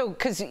 Okay, so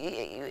because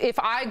if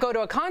I go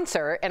to a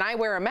concert and I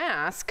wear a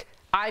mask,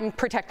 I'm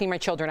protecting my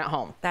children at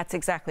home. That's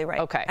exactly right.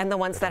 Okay. And the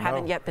ones that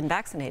haven't yet been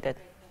vaccinated.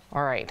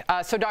 All right.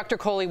 So, Dr.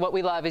 Coley, what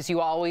we love is you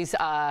always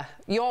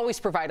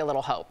provide a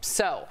little hope.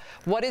 So,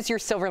 what is your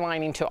silver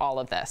lining to all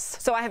of this?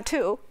 So I have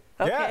two.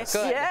 Okay. Yes.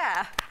 Good.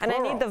 Yeah. And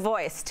Plural. I need the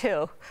voice,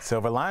 too.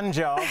 Silver lining,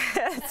 y'all.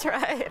 That's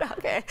right.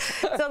 Okay.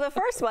 So the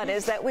first one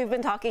is that we've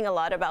been talking a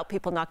lot about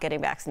people not getting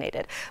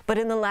vaccinated. But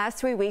in the last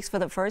 3 weeks, for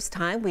the first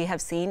time, we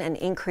have seen an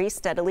increase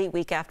steadily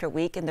week after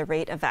week in the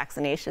rate of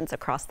vaccinations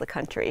across the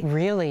country.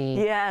 Really?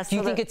 Yes. Do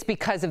you think it's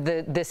because of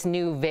this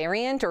new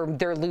variant, or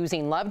they're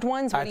losing loved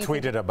ones? I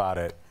tweeted about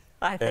it.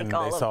 I think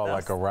all of and they saw those.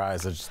 like a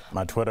rise of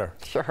my Twitter.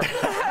 Sure.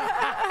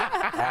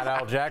 At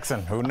Al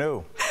Jackson, who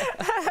knew?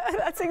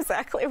 That's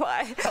exactly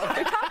why.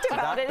 We talked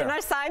about it in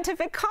our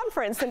scientific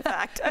conference, in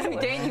fact.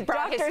 Dan, you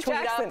brought his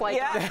tweet up like,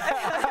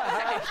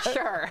 yeah.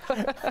 Sure.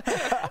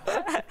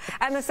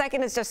 And the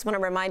second is just want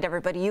to remind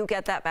everybody, you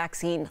get that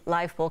vaccine,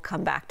 life will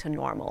come back to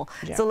normal.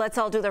 Yeah. So let's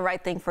all do the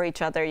right thing for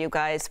each other, you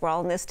guys. We're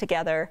all in this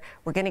together.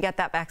 We're going to get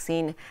that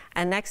vaccine.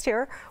 And next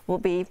year, we'll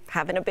be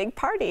having a big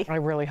party. I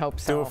really hope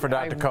so. Do it for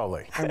Dr.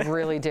 Coley. I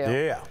really do.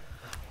 Yeah.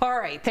 All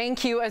right.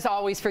 Thank you, as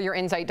always, for your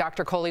insight,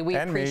 Dr. Coley. We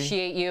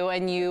appreciate you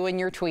and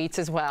your tweets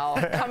as well.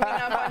 Coming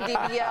up on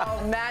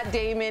DBL, Matt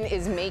Damon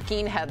is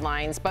making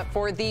headlines, but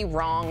for the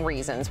wrong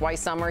reasons. Why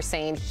some are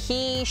saying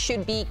he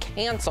should be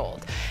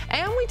canceled.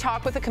 And we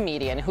talk with a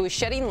comedian who is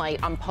shedding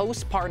light on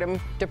postpartum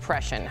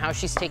depression, how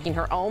she's taking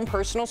her own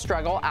personal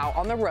struggle out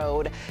on the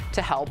road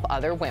to help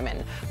other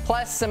women.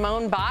 Plus,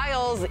 Simone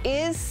Biles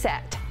is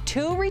set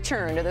to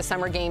return to the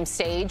Summer Games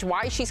stage,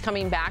 why she's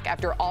coming back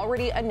after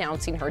already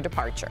announcing her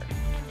departure.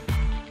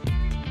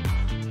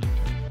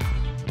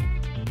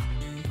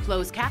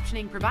 Closed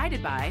captioning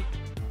provided by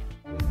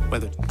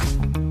Whether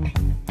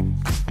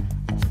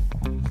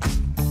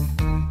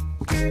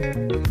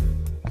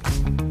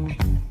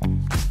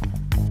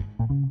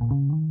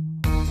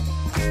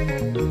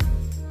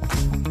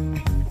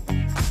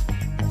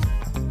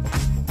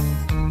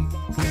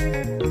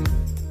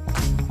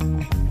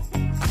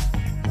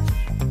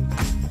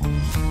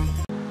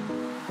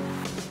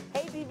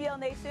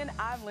Nation,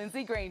 I'm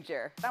Lindsay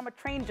Granger. I'm a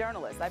trained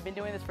journalist. I've been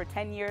doing this for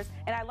 10 years,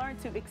 and I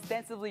learned to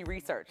extensively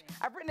research.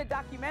 I've written a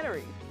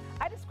documentary.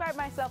 I describe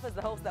myself as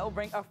the host that will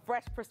bring a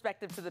fresh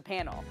perspective to the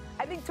panel.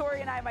 I think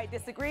Tori and I might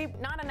disagree.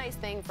 Not a nice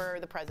thing for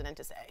the president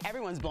to say.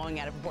 Everyone's blowing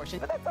out of proportion,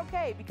 but that's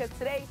okay, because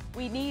today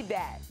we need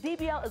that.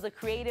 DBL is a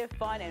creative,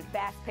 fun, and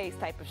fast-paced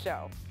type of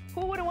show.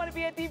 Who wouldn't want to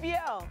be at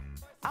DBL?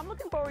 I'm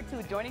looking forward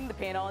to joining the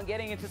panel and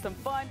getting into some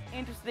fun,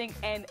 interesting,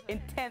 and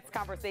intense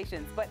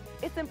conversations. But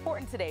it's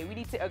important today. We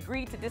need to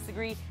agree to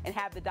disagree and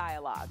have the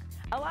dialogue.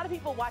 A lot of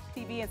people watch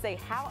TV and say,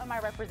 how am I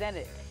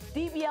represented?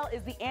 DBL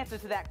is the answer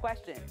to that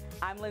question.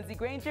 I'm Lindsay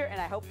Granger,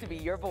 and I hope to be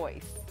your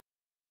voice.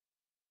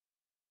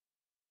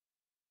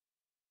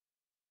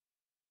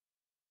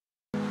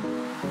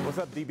 What's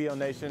up, DBL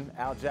Nation?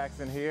 Al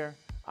Jackson here.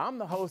 I'm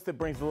the host that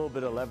brings a little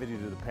bit of levity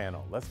to the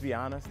panel. Let's be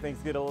honest,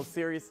 things get a little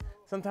serious.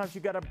 Sometimes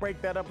you gotta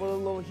break that up with a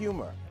little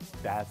humor.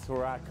 That's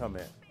where I come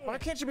in. Why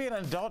can't you be an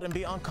adult and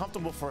be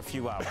uncomfortable for a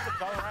few hours?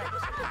 It's all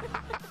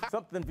right.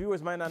 Something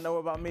viewers might not know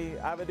about me,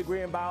 I have a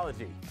degree in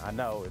biology. I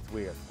know, it's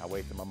weird. I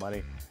wasted my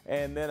money.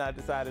 And then I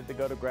decided to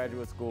go to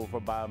graduate school for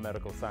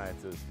biomedical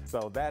sciences.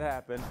 So that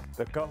happened.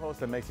 The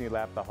co-host that makes me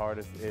laugh the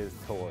hardest is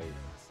Tori.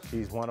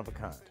 She's one of a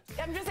kind.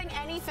 I'm just saying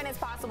anything is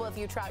possible if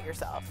you trout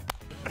yourself.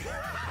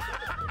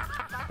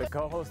 The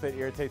co-host that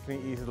irritates me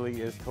easily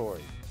is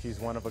Tori. She's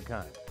one of a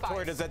kind.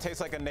 Tori, does that taste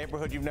like a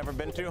neighborhood you've never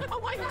been to? Oh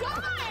my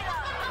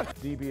God!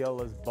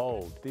 DBL is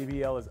bold.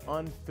 DBL is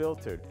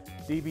unfiltered.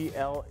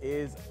 DBL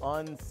is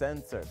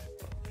uncensored.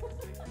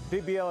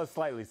 DBL is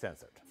slightly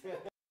censored.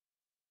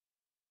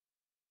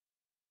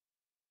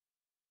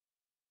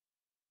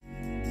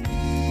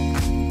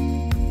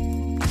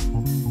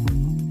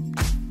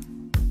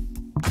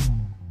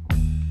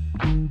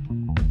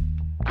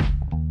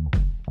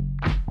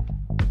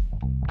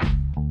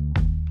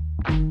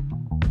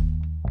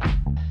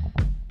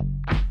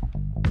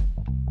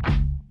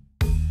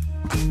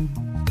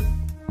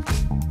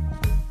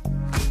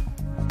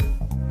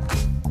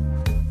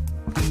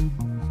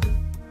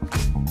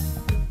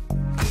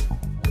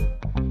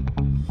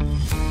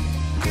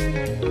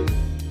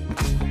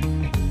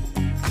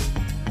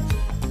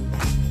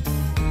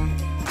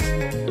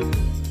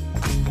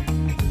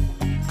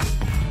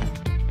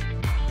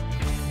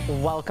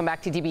 Welcome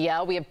back to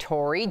DBL. We have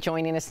Tori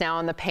joining us now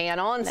on the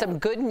panel, and some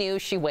good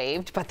news. She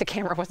waved, but the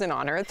camera wasn't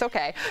on her. It's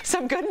okay.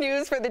 Some good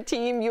news for the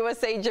Team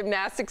USA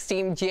gymnastics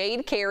team.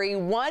 Jade Carey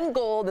won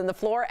gold in the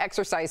floor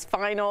exercise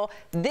final.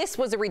 This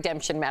was a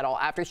redemption medal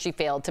after she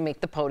failed to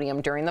make the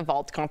podium during the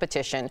vault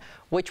competition,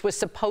 which was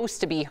supposed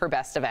to be her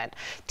best event.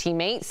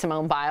 Teammate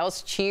Simone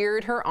Biles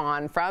cheered her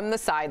on from the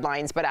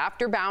sidelines, but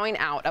after bowing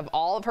out of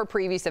all of her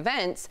previous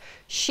events,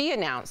 she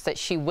announced that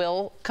she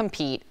will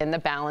compete in the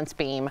balance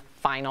beam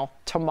final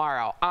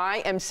tomorrow. I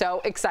am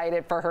so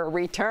excited for her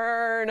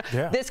return.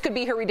 Yeah. This could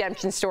be her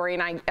redemption story,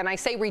 and I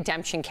say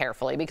redemption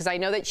carefully because I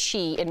know that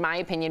she, in my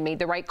opinion, made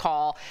the right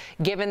call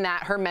given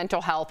that her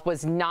mental health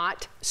was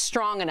not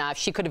strong enough.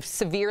 She could have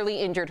severely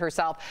injured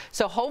herself.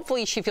 So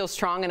hopefully she feels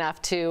strong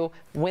enough to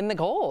win the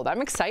gold.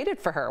 I'm excited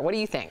for her. What do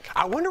you think?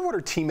 I wonder what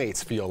her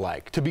teammates feel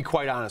like, to be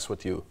quite honest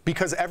with you,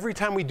 because every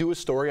time we do a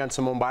story on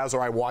Simone Biles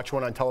or I watch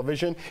one on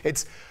television,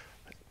 it's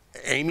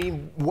Amy,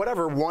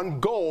 whatever, won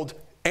gold.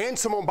 And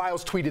Simone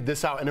Biles tweeted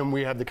this out, and then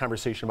we had the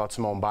conversation about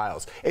Simone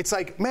Biles. It's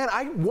like, man,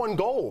 I won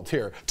gold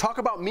here. Talk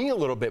about me a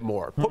little bit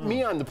more. Put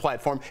me on the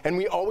platform, and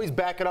we always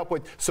back it up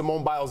with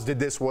Simone Biles did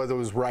this, whether it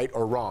was right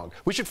or wrong.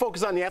 We should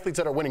focus on the athletes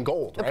that are winning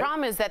gold, The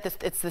problem is that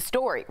it's the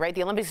story, right?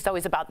 The Olympics is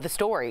always about the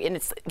story, and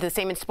it's the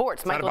same in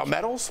sports. It's not about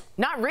medals?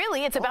 Not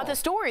really. It's about the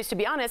stories, to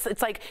be honest.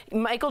 It's like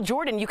Michael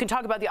Jordan. You can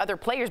talk about the other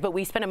players, but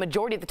we spend a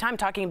majority of the time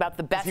talking about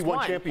the best one. He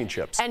won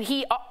championships. And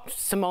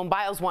Simone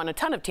Biles won a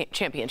ton of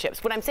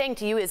championships. What I'm saying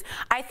to you is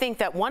I think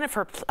that one of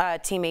her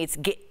teammates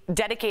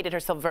dedicated her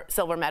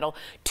silver medal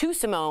to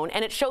Simone,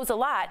 and it shows a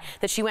lot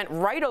that she went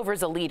right over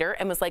as a leader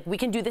and was like, we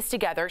can do this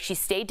together. She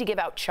stayed to give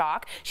out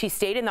chalk. She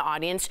stayed in the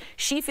audience.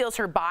 She feels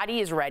her body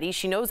is ready.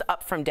 She knows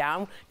up from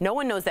down. No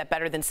one knows that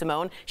better than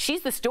Simone.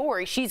 She's the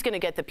story. She's going to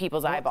get the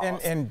people's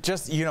eyeballs. And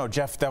just, you know,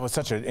 Jeff, that was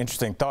such an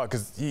interesting thought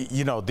because,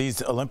 you know,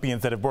 these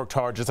Olympians that have worked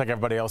hard just like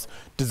everybody else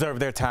deserve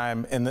their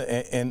time in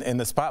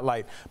the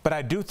spotlight. But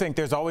I do think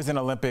there's always an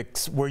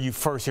Olympics where you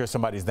first hear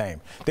somebody's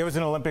name. There was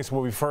an Olympics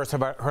where we first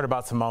heard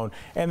about Simone,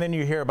 and then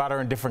you hear about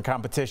her in different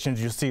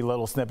competitions. You see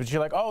little snippets.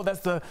 You're like, oh,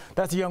 that's the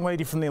young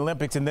lady from the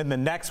Olympics, and then the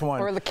next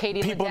one, or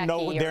people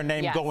know their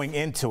name going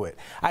into it.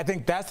 I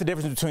think that's the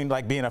difference between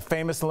like being a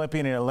famous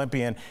Olympian and an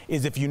Olympian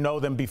is if you know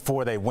them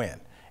before they win.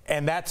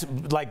 And that's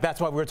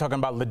why we were talking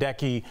about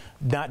Ledecky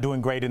not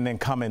doing great and then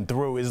coming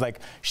through. Is like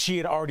she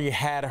had already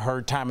had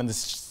her time in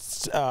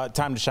this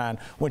time to shine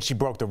when she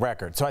broke the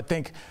record. So I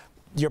think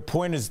your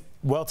point is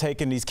well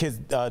taken. These kids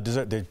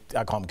deserve.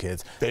 I call them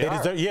kids. They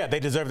deserve. Yeah,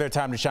 they deserve their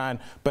time to shine.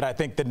 But I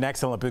think the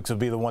next Olympics will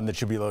be the one that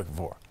you'll be looking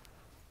for.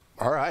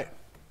 All right.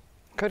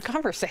 Good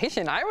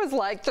conversation. I was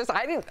like,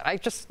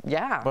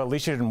 yeah. Well, at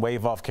least you didn't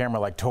wave off camera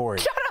like Tori.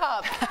 Shut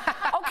up.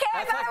 Okay,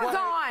 I thought I was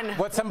on.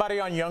 What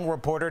somebody on Young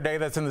Reporter Day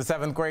that's in the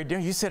 7th grade do?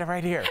 You sit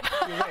right here.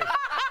 You wait.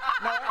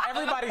 No,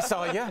 everybody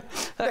saw you.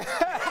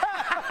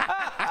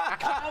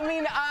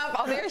 Coming up,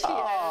 oh, there she is.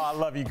 Oh, I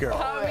love you, girl.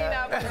 Coming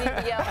up on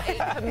DBL,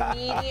 a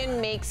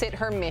comedian makes it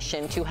her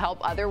mission to help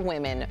other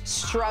women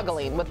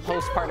struggling with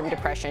postpartum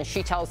depression.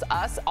 She tells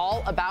us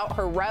all about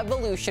her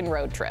Revolution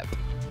road trip.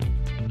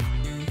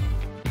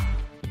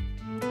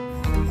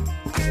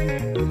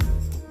 The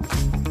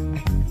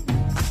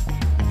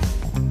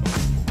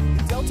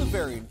Delta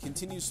variant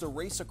continues to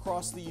race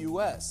across the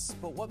U.S.,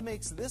 but what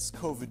makes this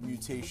COVID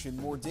mutation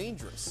more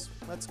dangerous?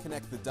 Let's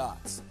connect the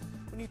dots.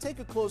 When you take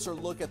a closer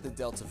look at the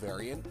Delta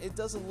variant, it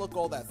doesn't look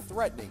all that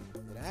threatening.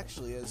 It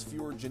actually has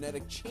fewer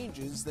genetic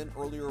changes than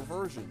earlier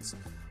versions.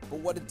 But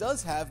what it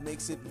does have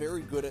makes it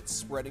very good at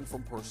spreading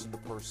from person to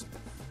person.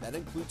 That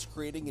includes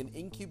creating an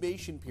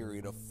incubation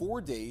period of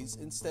 4 days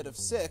instead of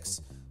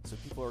 6, so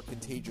people are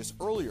contagious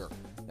earlier.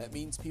 That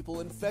means people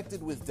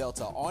infected with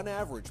Delta on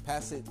average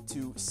pass it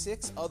to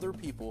 6 other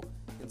people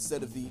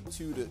instead of the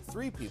 2 to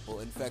 3 people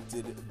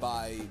infected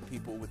by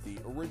people with the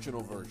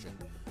original version.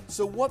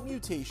 So what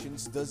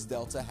mutations does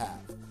Delta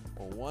have?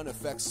 Well, one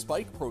affects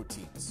spike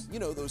proteins. You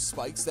know, those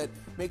spikes that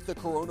make the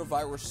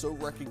coronavirus so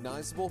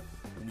recognizable.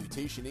 The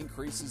mutation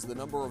increases the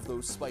number of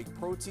those spike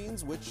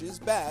proteins, which is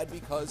bad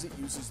because it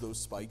uses those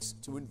spikes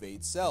to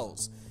invade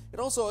cells. It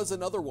also has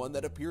another one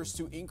that appears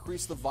to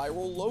increase the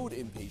viral load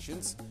in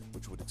patients,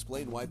 which would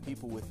explain why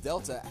people with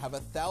Delta have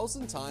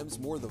 1,000 times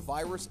more of the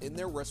virus in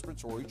their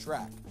respiratory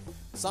tract.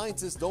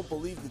 Scientists don't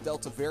believe the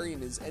Delta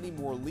variant is any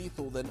more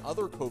lethal than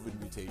other COVID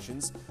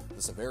mutations.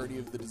 The severity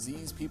of the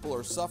disease people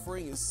are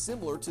suffering is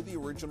similar to the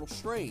original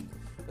strain,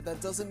 but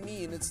that doesn't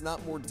mean it's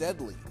not more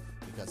deadly,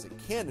 because it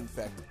can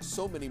infect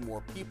so many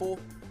more people,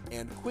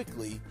 and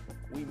quickly,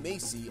 we may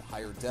see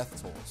higher death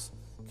tolls.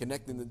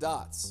 Connecting the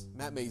dots,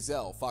 Matt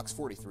Maisel, Fox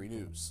 43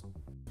 News.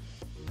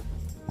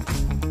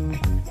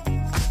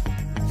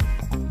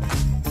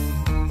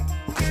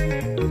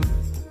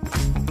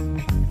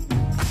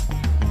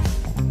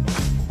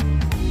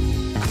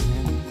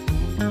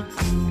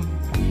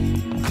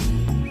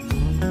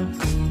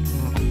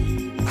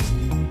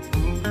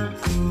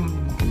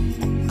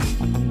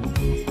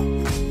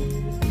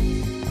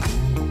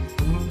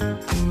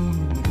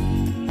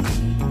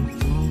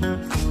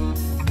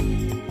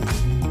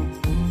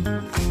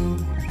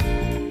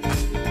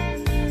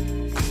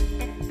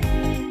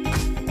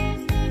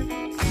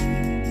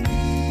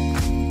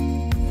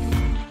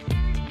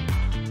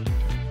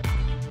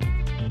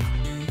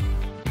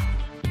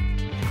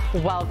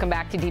 Welcome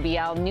back to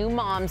DBL. New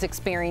moms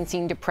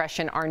experiencing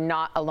depression are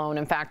not alone.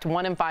 In fact,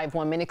 1 in 5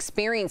 women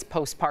experience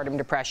postpartum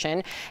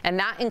depression, and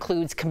that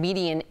includes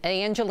comedian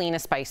Angelina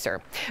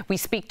Spicer. We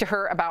speak to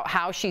her about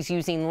how she's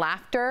using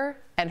laughter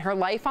and her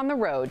life on the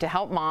road to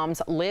help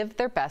moms live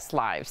their best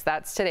lives.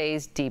 That's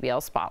today's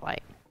DBL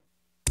Spotlight.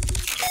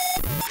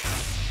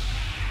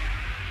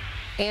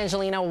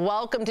 Angelina,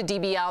 welcome to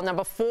DBL. Now,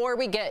 before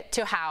we get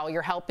to how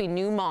you're helping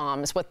new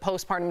moms with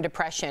postpartum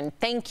depression,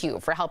 thank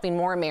you for helping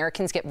more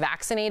Americans get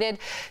vaccinated.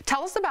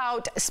 Tell us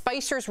about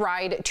Spicer's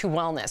Ride to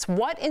Wellness.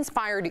 What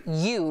inspired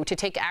you to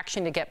take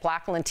action to get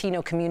Black and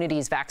Latino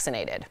communities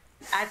vaccinated?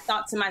 I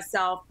thought to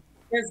myself,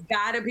 there's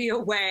got to be a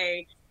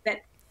way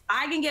that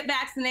I can get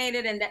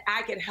vaccinated and that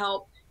I could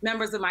help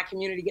members of my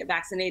community get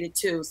vaccinated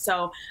too.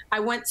 So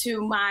I went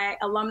to my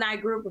alumni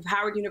group of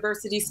Howard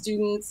University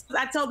students.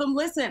 I told them,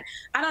 listen,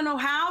 I don't know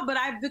how, but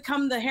I've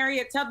become the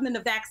Harriet Tubman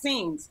of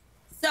vaccines.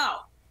 So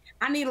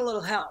I need a little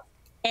help.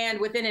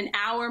 And within an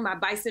hour, my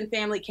Bison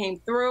family came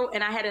through,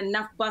 and I had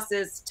enough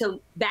buses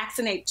to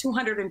vaccinate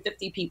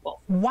 250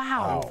 people.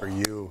 Wow. For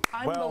you.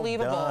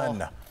 Unbelievable. Well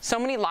done. So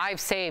many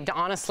lives saved,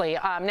 honestly.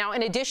 Now,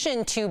 in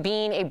addition to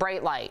being a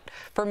bright light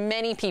for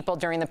many people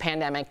during the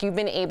pandemic, you've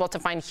been able to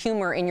find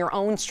humor in your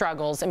own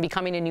struggles and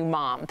becoming a new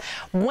mom.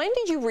 When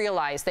did you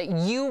realize that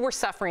you were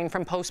suffering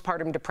from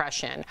postpartum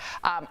depression?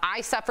 I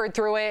suffered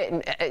through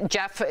it, and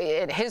Jeff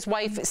and his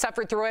wife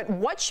suffered through it.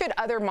 What should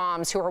other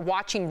moms who are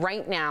watching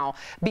right now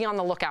be on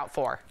the lookout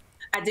for?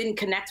 I didn't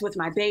connect with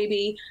my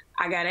baby.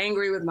 I got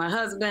angry with my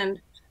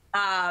husband.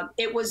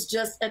 It was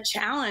just a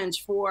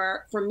challenge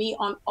for me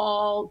on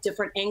all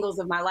different angles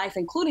of my life,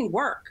 including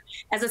work.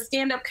 As a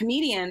stand-up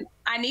comedian,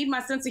 I need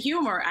my sense of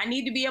humor. I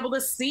need to be able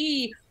to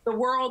see the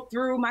world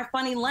through my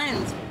funny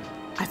lens.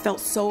 I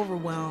felt so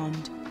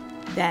overwhelmed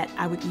that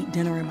I would eat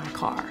dinner in my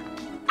car.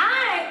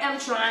 I am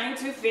trying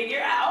to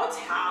figure out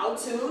how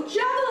to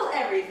juggle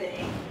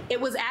everything.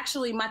 It was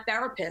actually my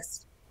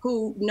therapist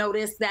who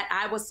noticed that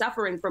I was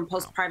suffering from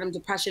postpartum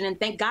depression, and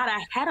thank God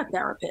I had a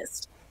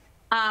therapist.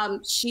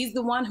 She's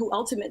the one who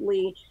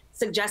ultimately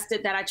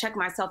suggested that I check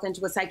myself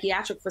into a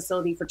psychiatric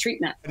facility for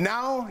treatment.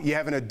 Now you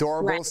have an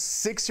adorable Right.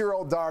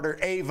 6-year-old daughter,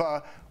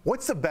 Ava.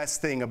 What's the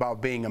best thing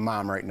about being a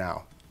mom right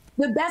now?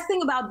 The best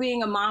thing about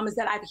being a mom is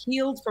that I've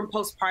healed from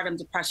postpartum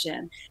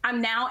depression.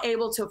 I'm now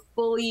able to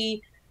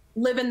fully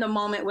live in the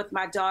moment with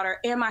my daughter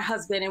and my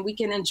husband, and we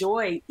can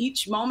enjoy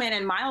each moment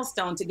and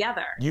milestone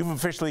together. You've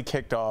officially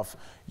kicked off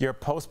your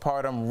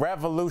postpartum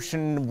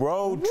revolution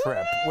road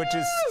trip, which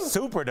is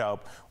super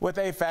dope, with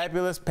a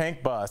fabulous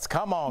pink bus.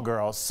 Come on,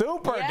 girl,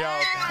 super dope.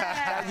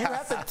 Now, you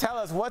have to tell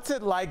us, what's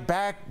it like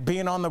back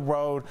being on the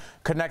road,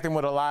 connecting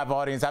with a live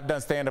audience? I've done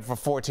stand-up for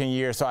 14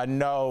 years, so I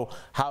know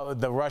how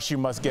the rush you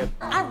must get.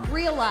 I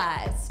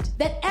realized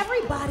that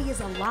everybody is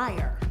a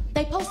liar.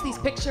 They post these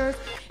pictures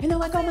and they're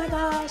like, oh my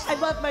gosh, I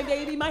love my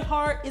baby. My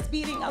heart is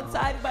beating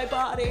outside of my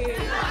body.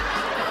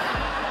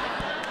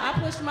 I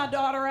pushed my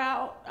daughter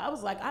out. I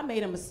was like, I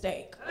made a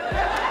mistake.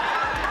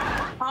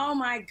 Oh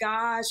my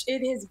gosh,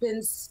 it has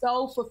been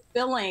so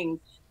fulfilling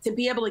to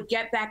be able to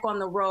get back on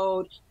the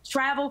road,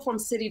 travel from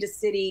city to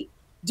city,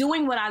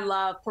 doing what I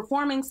love,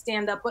 performing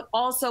stand-up, but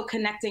also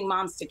connecting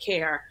moms to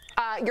care.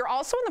 You're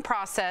also in the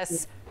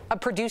process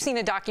of producing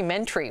a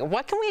documentary.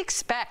 What can we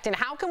expect and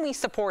how can we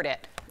support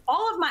it?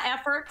 All of my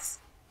efforts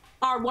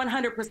are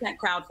 100%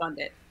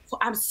 crowdfunded. So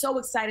I'm so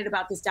excited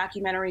about this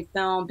documentary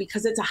film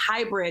because it's a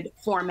hybrid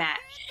format.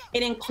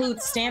 It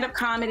includes stand-up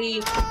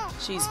comedy.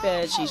 She's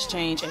fed, she's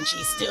changed, and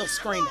she's still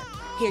screaming.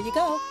 Here you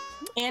go.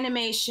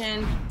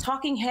 Animation,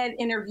 talking head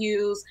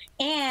interviews,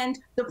 and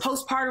the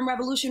postpartum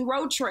revolution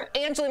road trip.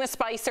 Angelina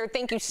Spicer,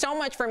 thank you so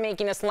much for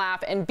making us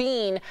laugh and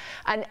being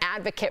an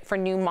advocate for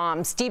new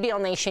moms. DBL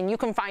Nation, you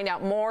can find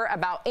out more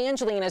about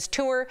Angelina's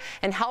tour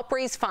and help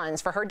raise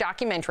funds for her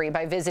documentary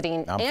by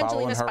visiting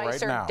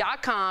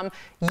angelinaspicer.com.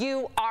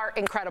 You are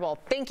incredible.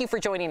 Thank you for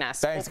joining us.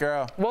 Thanks,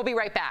 girl. We'll be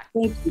right back.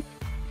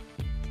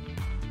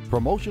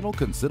 Promotional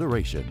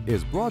consideration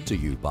is brought to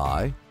you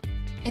by...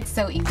 It's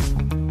so easy.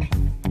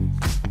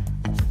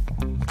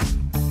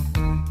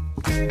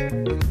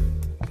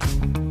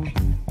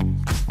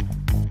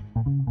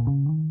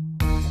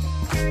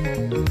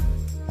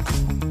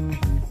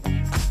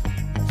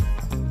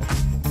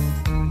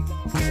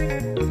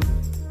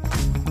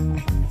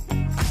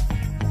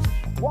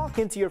 Walk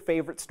into your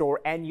favorite store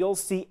and you'll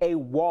see a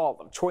wall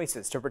of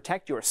choices to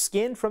protect your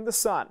skin from the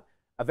sun.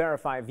 A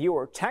verified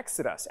viewer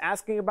texted us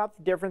asking about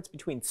the difference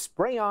between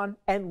spray-on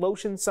and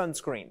lotion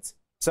sunscreens.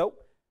 So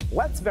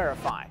let's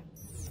verify.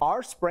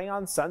 Are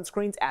spray-on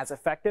sunscreens as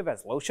effective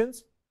as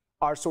lotions?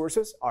 Our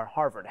sources are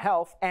Harvard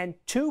Health and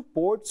 2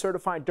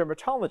 board-certified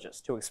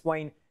dermatologists to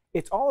explain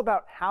it's all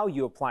about how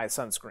you apply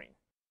sunscreen.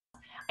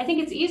 I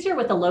think it's easier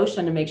with a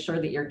lotion to make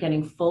sure that you're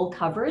getting full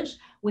coverage.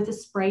 With a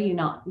spray,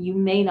 you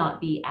may not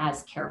be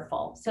as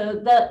careful.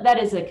 So that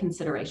is a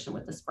consideration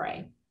with the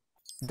spray.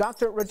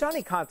 Dr.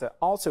 Rajani Kanta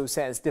also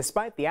says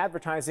despite the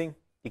advertising,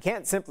 you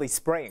can't simply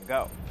spray and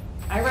go.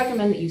 I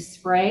recommend that you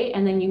spray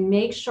and then you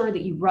make sure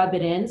that you rub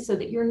it in so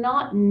that you're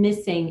not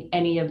missing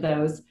any of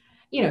those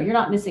you're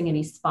not missing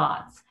any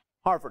spots.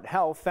 Harvard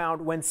Health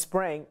found when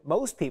spraying,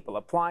 most people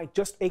apply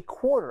just a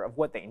quarter of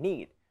what they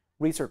need.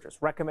 Researchers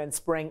recommend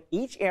spraying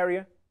each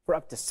area for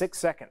up to 6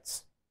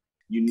 seconds.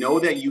 You know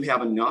that you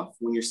have enough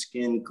when your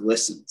skin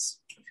glistens.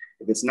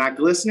 If it's not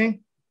glistening,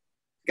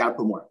 you gotta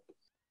put more.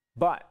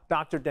 But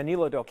Dr.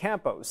 Danilo Del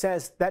Campo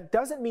says that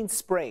doesn't mean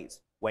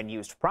sprays, when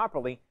used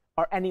properly,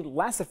 are any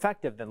less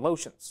effective than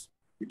lotions.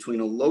 Between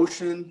a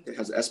lotion that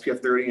has SPF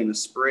 30 and a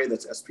spray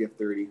that's SPF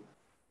 30,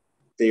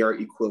 they are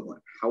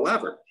equivalent.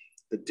 However,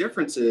 the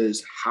difference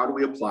is how do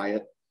we apply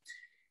it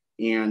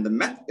and the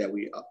method that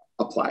we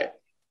apply it.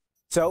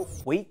 So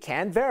we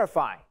can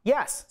verify,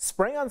 yes,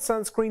 spraying on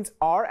sunscreens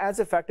are as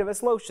effective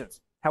as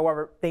lotions.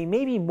 However, they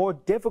may be more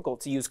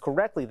difficult to use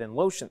correctly than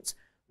lotions.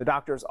 The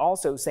doctors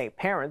also say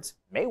parents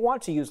may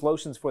want to use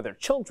lotions for their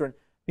children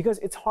because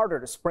it's harder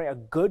to spray a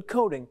good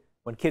coating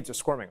when kids are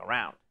squirming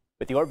around.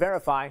 With your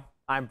Verify,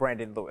 I'm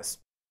Brandon Lewis.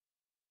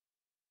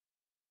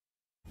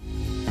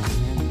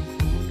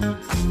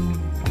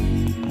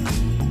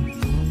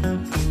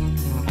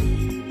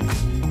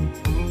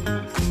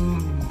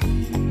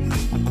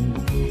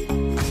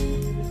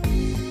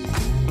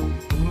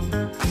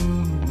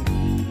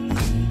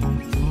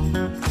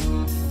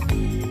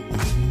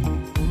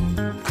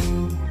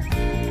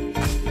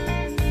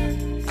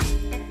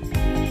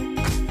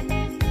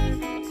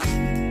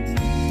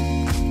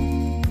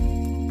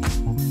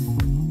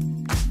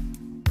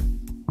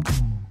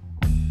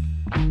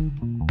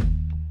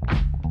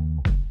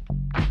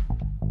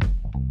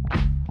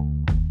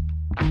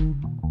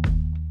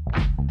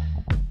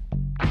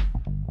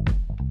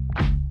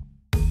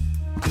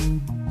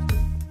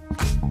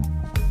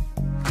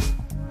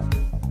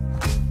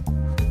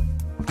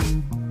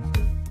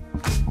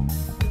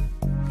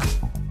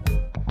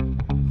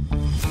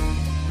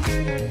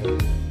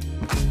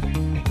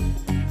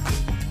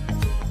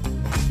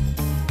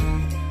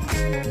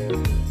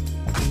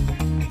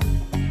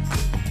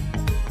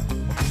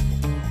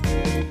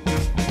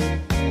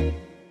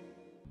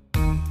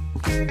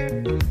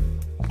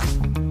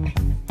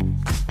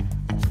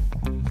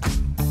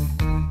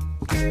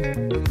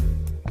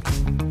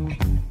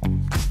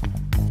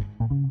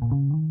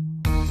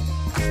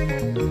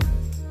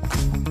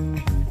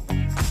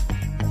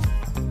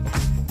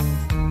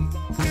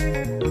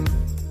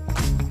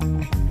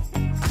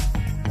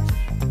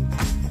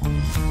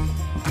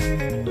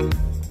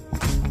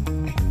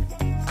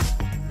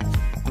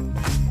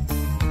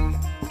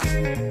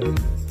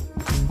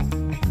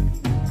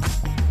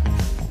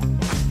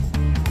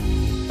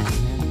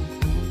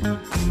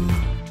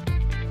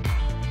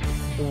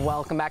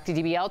 Welcome back to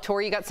DBL.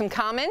 Tori, you got some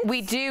comments?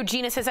 We do.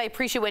 Gina says, I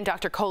appreciate when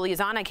Dr. Coley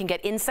is on. I can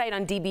get insight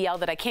on DBL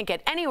that I can't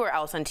get anywhere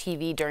else on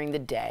TV during the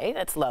day.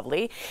 That's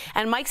lovely.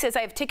 And Mike says,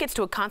 I have tickets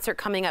to a concert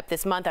coming up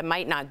this month. I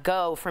might not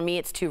go. For me,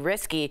 it's too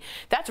risky.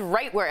 That's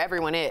right where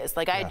everyone is.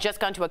 Like, I had just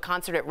gone to a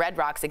concert at Red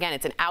Rocks. Again,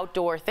 it's an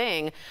outdoor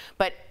thing,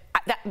 but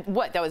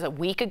that was a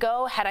week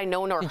ago. Had I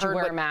known or Did heard, you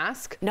wear a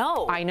mask?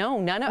 No. I know,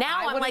 none of.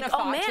 Now I'm like,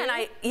 oh man,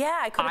 I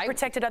could have I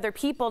protected other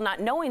people,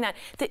 not knowing that.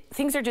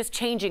 Things are just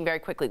changing very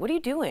quickly. What are you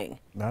doing?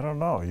 I don't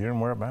know. You didn't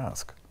wear a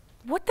mask.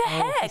 What the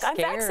heck? I'm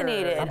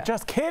vaccinated. I'm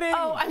just kidding.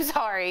 Oh, I'm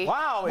sorry.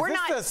 Wow, is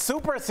this a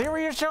super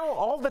serious show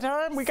all the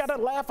time? We gotta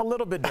laugh a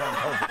little bit during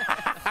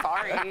COVID.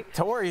 Sorry.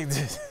 Tori,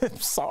 I'm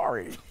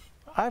sorry.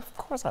 Of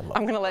course I love it.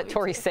 I'm going to let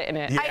Tori sit in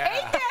it. Yeah. I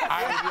hate this.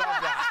 I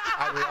love that.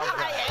 I love that.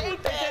 I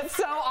hate this. It's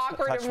so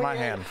awkward. Touch my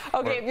hand.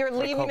 Okay, if you're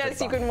leaving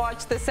us, you can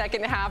watch the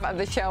second half of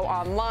the show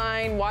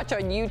online. Watch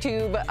on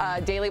YouTube,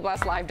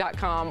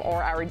 dailyblastlive.com,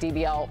 or our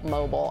DBL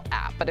mobile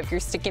app. But if you're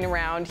sticking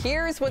around,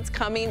 here's what's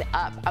coming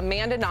up.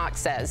 Amanda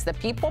Knox says the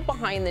people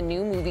behind the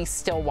new movie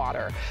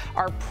Stillwater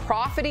are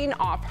profiting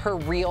off her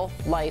real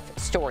life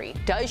story.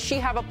 Does she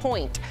have a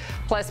point?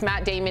 Plus,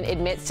 Matt Damon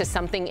admits to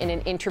something in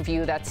an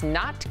interview that's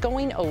not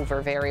going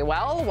over very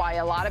well, why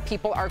a lot of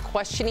people are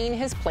questioning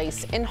his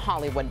place in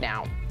Hollywood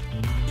now.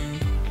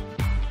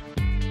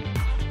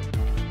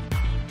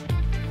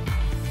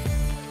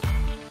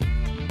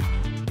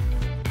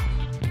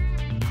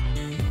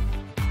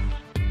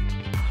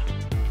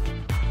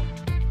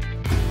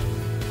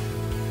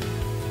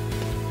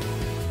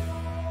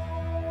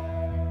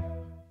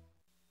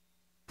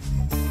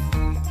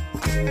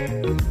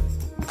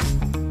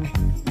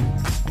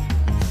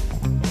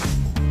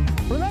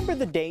 Remember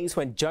the days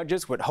when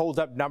judges would hold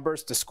up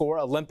numbers to score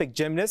Olympic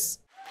gymnasts?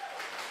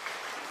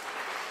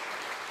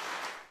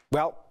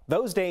 Well,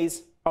 those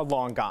days are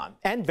long gone.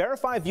 And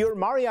Verify viewer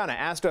Mariana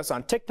asked us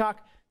on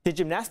TikTok, did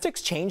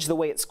gymnastics change the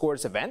way it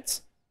scores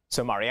events?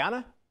 So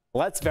Mariana,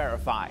 let's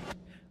verify.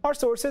 Our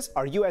sources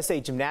are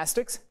USA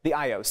Gymnastics, the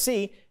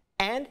IOC,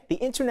 and the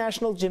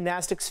International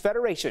Gymnastics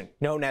Federation,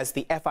 known as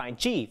the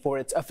FIG for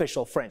its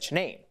official French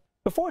name.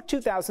 Before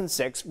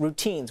 2006,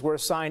 routines were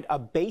assigned a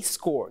base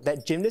score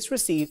that gymnasts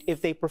received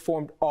if they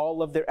performed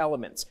all of their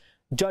elements.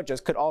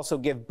 Judges could also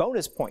give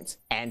bonus points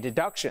and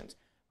deductions.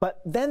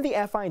 But then the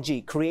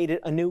FIG created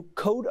a new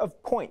code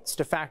of points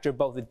to factor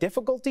both the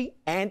difficulty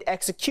and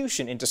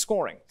execution into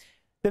scoring.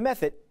 The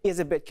method is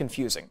a bit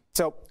confusing,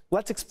 so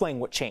let's explain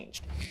what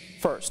changed.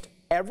 First,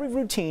 every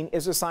routine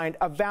is assigned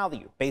a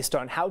value based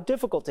on how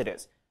difficult it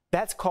is.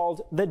 That's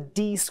called the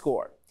D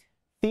score.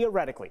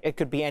 Theoretically, it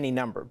could be any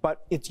number,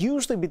 but it's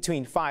usually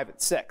between 5 and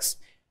 6.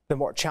 The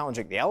more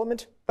challenging the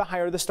element, the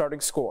higher the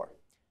starting score.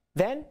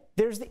 Then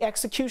there's the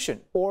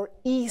execution, or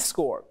E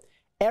score.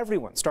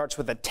 Everyone starts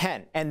with a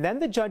 10, and then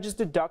the judges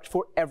deduct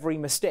for every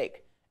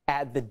mistake.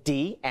 Add the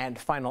D and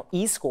final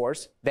E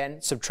scores,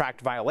 then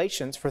subtract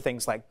violations for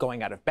things like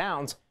going out of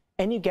bounds,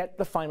 and you get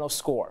the final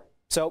score.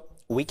 So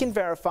we can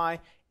verify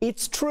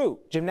it's true.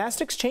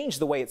 Gymnastics changed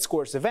the way it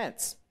scores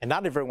events, and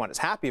not everyone is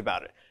happy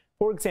about it.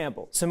 For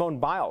example, Simone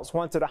Biles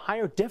wanted a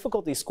higher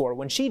difficulty score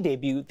when she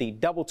debuted the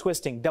double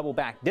twisting double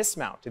back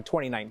dismount in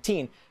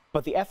 2019,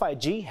 but the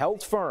FIG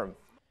held firm.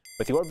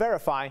 With your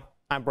Verify,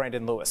 I'm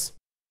Brandon Lewis.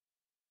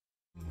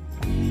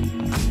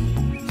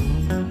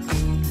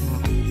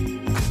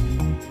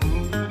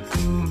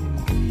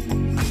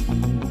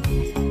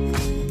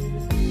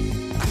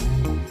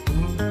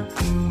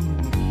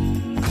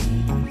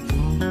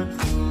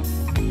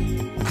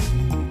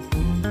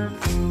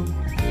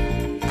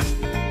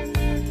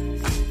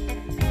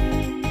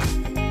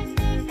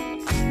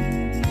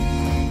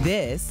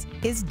 This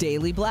is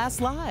Daily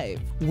Blast Live.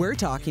 We're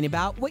talking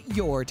about what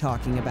you're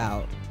talking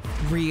about.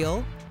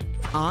 Real,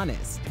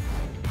 honest,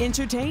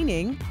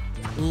 entertaining,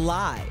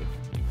 live.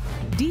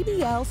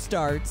 DBL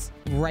starts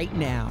right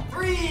now.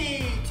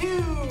 3,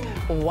 2.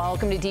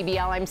 Welcome to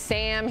DBL. I'm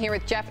Sam here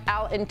with Jeff,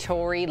 Al, and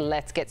Tori.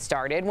 Let's get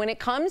started. When it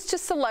comes to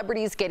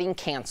celebrities getting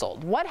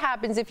canceled, what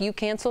happens if you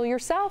cancel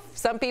yourself?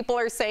 Some people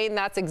are saying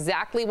that's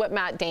exactly what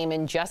Matt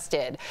Damon just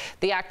did.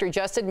 The actor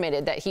just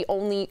admitted that he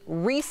only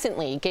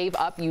recently gave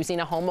up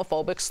using a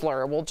homophobic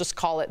slur. We'll just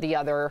call it the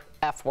other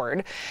F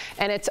word.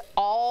 And it's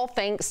all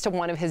thanks to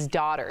one of his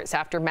daughters.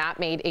 After Matt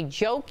made a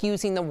joke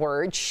using the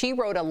word, she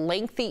wrote a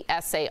lengthy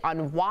essay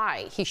on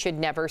why he should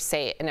never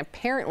say it. And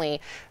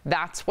apparently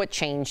that's what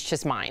changed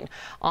his mind.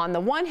 On the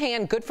one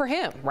hand, good for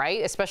him,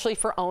 right? Especially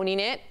for owning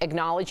it,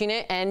 acknowledging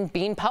it, and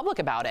being public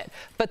about it.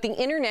 But the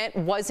internet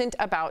wasn't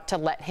about to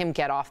let him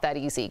get off that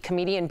easy.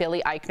 Comedian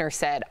Billy Eichner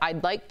said,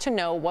 "I'd like to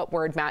know what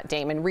word Matt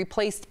Damon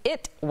replaced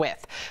it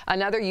with."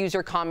 Another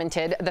user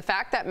commented, "The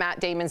fact that Matt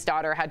Damon's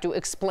daughter had to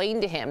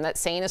explain to him that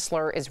saying a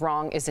slur is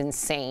wrong is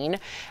insane."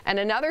 And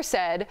another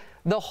said,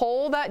 "The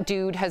hole that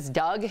dude has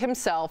dug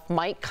himself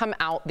might come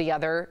out the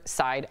other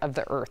side of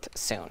the earth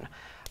soon."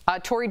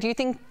 Tori, do you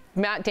think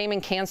Matt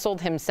Damon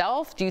canceled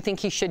himself? Do you think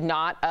he should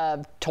not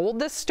have told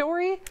this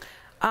story?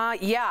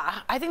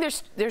 Yeah, I think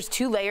there's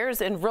two layers,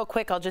 and real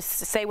quick, I'll just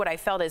say what I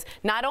felt is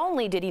not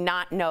only did he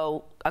not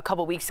know a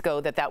couple weeks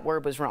ago that that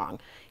word was wrong,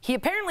 he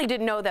apparently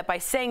didn't know that by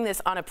saying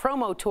this on a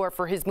promo tour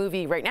for his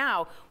movie right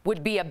now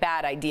would be a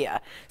bad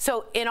idea.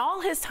 So in all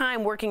his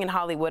time working in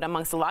Hollywood,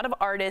 amongst a lot of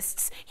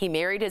artists, he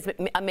married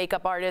a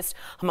makeup artist,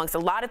 amongst a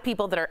lot of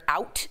people that are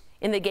out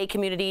in the gay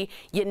community,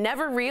 you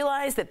never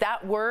realized that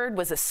that word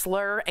was a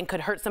slur and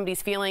could hurt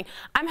somebody's feeling.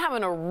 I'm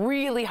having a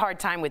really hard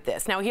time with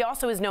this. Now, he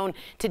also is known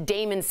to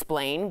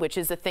Damon-splain, which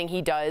is a thing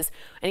he does,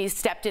 and he's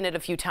stepped in it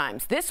a few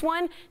times. This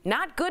one,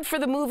 not good for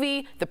the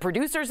movie. The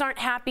producers aren't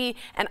happy,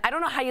 and I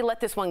don't know how you let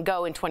this one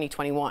go in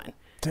 2021.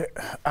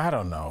 I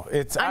don't know.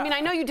 I mean, I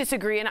know you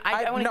disagree, and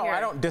I want to hear. No, I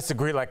don't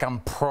disagree like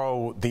I'm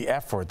pro the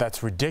F word.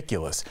 That's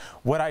ridiculous.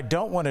 What I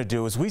don't want to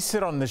do is we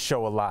sit on this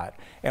show a lot,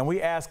 and we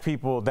ask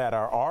people that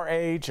are our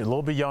age, a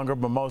little bit younger,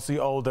 but mostly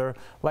older,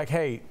 like,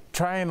 hey,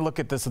 try and look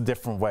at this a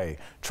different way.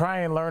 Try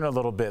and learn a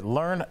little bit.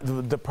 Learn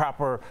the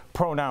proper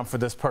pronoun for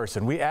this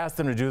person. We ask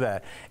them to do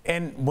that.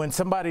 And when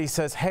somebody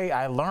says, hey,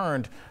 I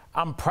learned,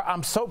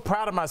 I'm so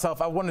proud of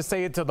myself, I want to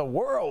say it to the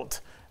world.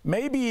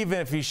 Maybe even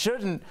if you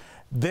shouldn't,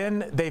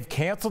 then they've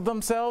canceled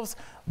themselves.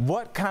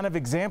 What kind of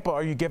example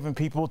are you giving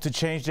people to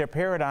change their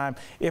paradigm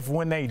if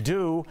when they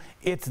do,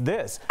 it's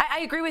this? I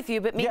agree with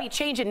you, but maybe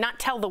change and not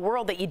tell the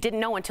world that you didn't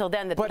know until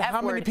then that the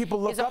F word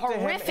is a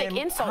horrific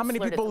insult. How many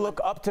people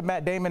look up to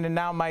Matt Damon and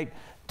now might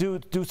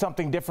do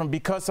something different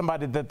because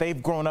somebody that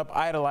they've grown up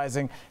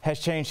idolizing has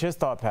changed his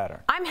thought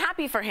pattern? I'm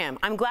happy for him.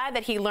 I'm glad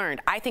that he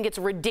learned. I think it's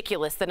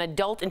ridiculous that an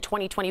adult in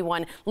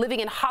 2021 living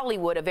in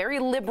Hollywood, a very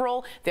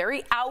liberal,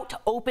 very out,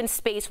 open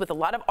space with a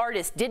lot of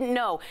artists, didn't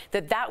know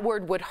that that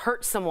word would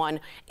hurt someone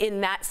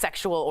in that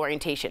sexual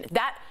orientation.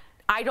 That,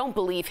 I don't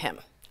believe him.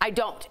 I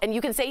don't. And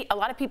you can say, a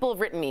lot of people have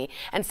written me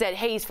and said,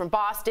 hey, he's from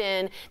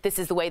Boston. This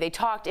is the way they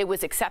talked. It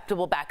was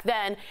acceptable back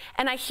then.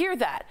 And I hear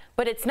that,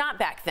 but it's not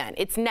back then.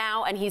 It's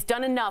now, and he's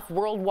done enough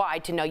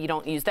worldwide to know you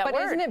don't use that word.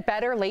 But isn't it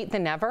better late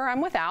than never?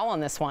 I'm with Al on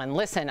this one.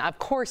 Listen, of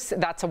course,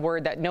 that's a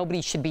word that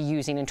nobody should be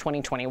using in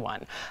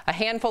 2021. A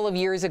handful of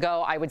years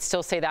ago, I would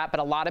still say that, but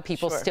a lot of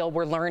people still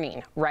were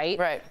learning, right?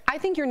 Right. I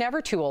think you're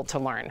never too old to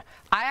learn.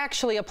 I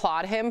actually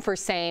applaud him for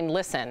saying,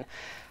 listen,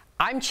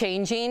 I'm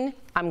changing.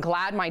 I'm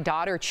glad my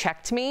daughter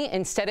checked me,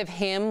 instead of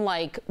him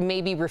like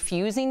maybe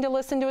refusing to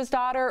listen to his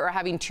daughter or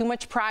having too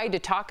much pride to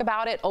talk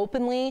about it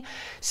openly.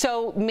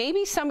 So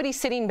maybe somebody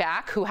sitting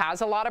back who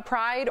has a lot of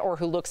pride or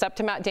who looks up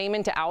to Matt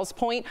Damon, to Al's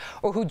point,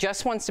 or who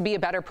just wants to be a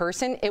better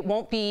person, it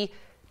won't be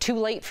too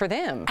late for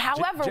them.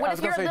 However, what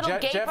if you're a little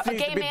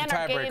gay man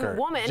or gay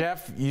woman?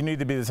 Jeff, you need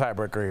to be the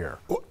tiebreaker here.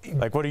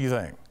 Like, what do you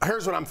think?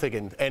 Here's what I'm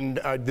thinking, and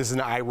this is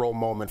an eye roll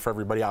moment for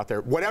everybody out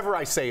there. Whatever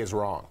I say is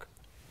wrong.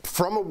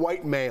 From a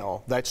white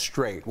male that's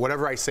straight,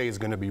 whatever I say is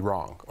going to be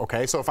wrong,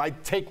 okay? So if I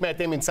take Matt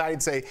Damon inside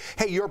and say,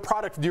 hey, you're a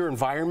product of your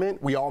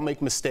environment, we all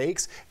make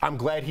mistakes, I'm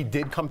glad he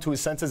did come to his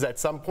senses at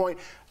some point.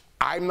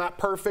 I'm not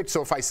perfect,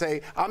 so if I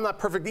say I'm not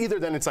perfect either,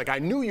 then it's like I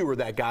knew you were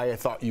that guy I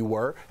thought you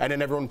were, and then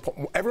everyone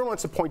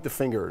wants to point the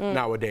finger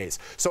nowadays.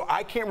 So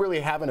I can't really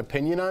have an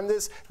opinion on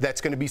this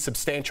that's going to be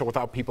substantial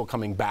without people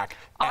coming back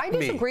at me. I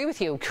disagree with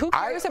you. Who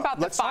cares about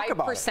the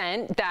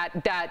 5%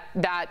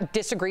 that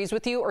disagrees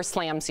with you or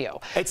slams you?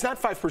 It's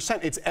not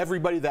 5%. It's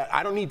everybody that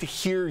I don't need to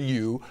hear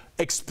you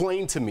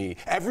explain to me.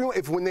 Everyone,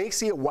 when they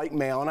see a white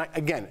male, and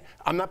again,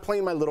 I'm not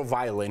playing my little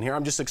violin here.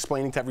 I'm just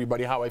explaining to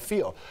everybody how I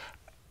feel.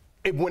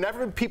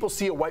 Whenever people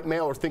see a white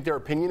male or think their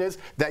opinion is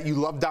that you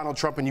love Donald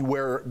Trump and you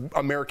wear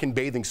American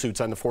bathing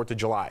suits on the 4th of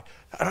July,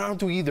 I don't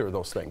do either of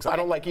those things. I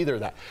don't like either of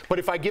that. But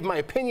if I give my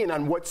opinion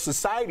on what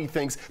society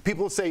thinks,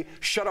 people say,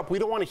 shut up, we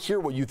don't want to hear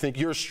what you think.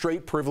 You're a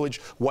straight,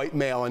 privileged white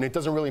male, and it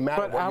doesn't really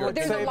matter what you're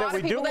There's a lot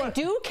of people that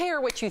do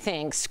care what you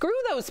think. Screw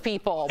those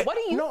people. What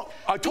do you No,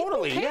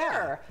 totally,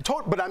 yeah.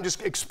 But I'm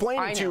just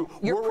explaining to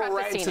you where we're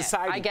at in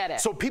society. I get it.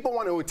 So people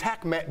want to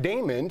attack Matt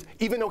Damon,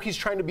 even though he's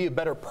trying to be a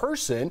better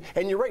person,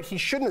 and you're right, he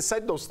shouldn't have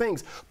said those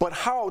things. But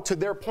how, to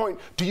their point,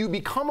 do you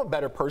become a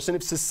better person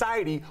if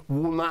society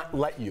will not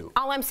let you?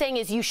 All I'm saying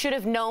is you should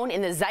have known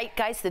in the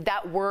zeitgeist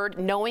that word,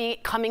 knowing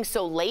it coming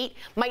so late,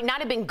 might not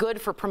have been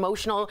good for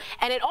promotional,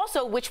 and it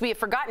also, which we have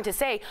forgotten to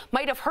say,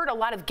 might have hurt a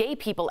lot of gay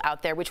people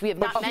out there, which we have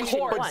not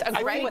mentioned once.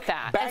 Agree with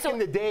that. Back in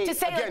the day, to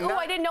say again, like, oh,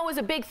 I didn't know it was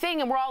a big thing,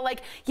 and we're all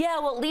like, yeah,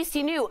 well, at least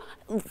he knew.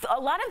 A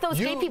lot of those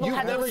gay people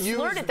have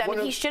slurred at them,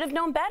 and he should have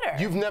known better.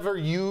 You've never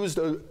used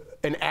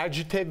an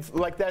adjective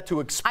like that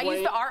to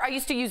explain? I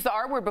used to use the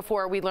R word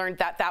before we learned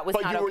that was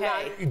not okay. But you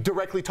were not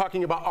directly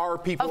talking about R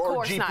people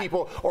or G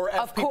people or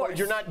F people.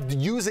 You're not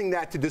using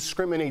that to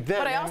discriminate them.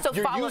 But I also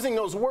You're using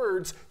those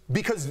words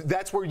because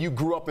that's where you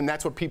grew up and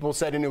that's what people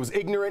said, and it was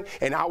ignorant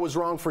and I was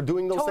wrong for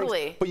doing those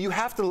things. But you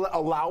have to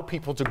allow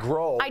people to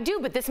grow. I do,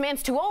 but this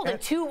man's too old and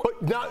too...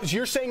 But now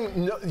you're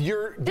saying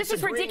you're This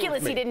is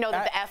ridiculous. He didn't know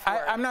that the F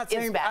word I'm not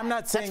saying, is bad. I'm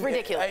not saying... That's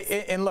ridiculous.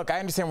 And look, I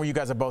understand where you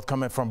guys are both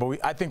coming from, but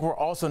I think we're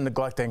also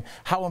neglecting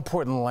how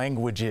important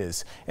language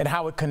is and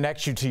how it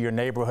connects you to your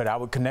neighborhood,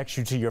 how it connects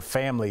you to your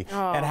family,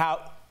 and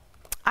how...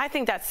 I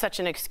think that's such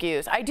an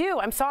excuse. I do.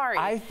 I'm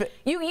sorry.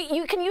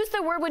 You can use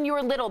the word when you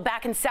were little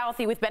back in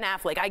Southie with Ben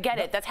Affleck. I get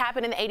it. That's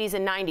happened in the 80s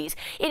and 90s.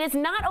 It is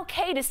not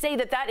okay to say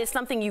that is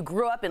something you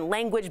grew up in,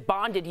 language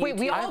bonded you to. Wait,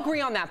 we all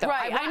agree on that, though.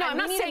 Right. I know. I'm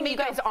not saying you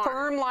guys aren't.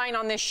 Firm line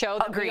on this show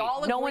that we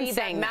all agree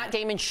that Matt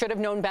Damon should have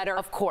known better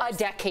a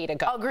decade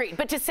ago. Agreed.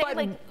 But to say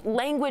like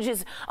language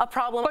is a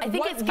problem, I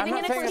think it's giving an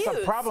excuse. I'm not saying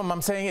it's a problem.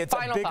 I'm saying it's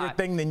a bigger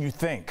thing than you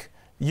think.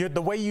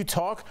 The way you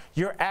talk,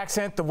 your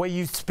accent, the way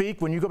you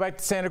speak, when you go back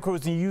to Santa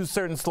Cruz and you use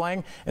certain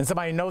slang and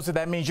somebody knows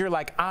that means you're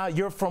like,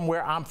 you're from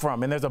where I'm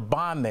from, and there's a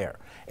bond there.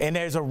 And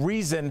there's a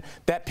reason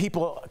that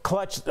people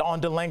clutch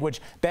onto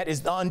language that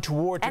is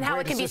untoward to and how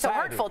it can be so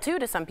hurtful, too,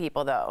 to some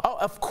people, though. Oh,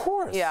 of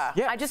course. Yeah.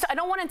 Yes. I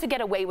don't want him to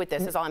get away with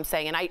this, is all I'm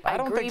saying. And I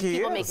don't agree think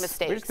people make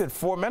mistakes. We just did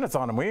 4 minutes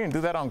on him. We didn't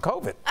do that on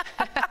COVID.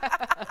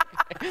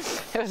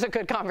 It was a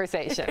good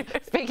conversation.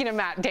 Speaking of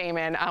Matt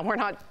Damon, we're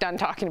not done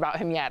talking about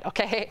him yet,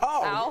 okay?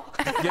 Oh,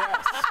 Al?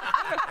 Yes.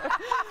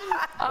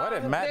 What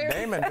did Matt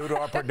Damon do to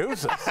our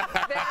producers?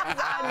 There's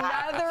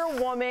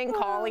another woman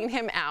calling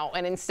him out,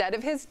 and instead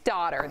of his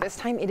daughter, this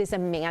time it is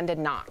Amanda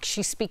Knox.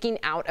 She's speaking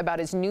out about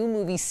his new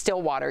movie,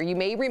 Stillwater. You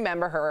may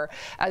remember her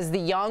as the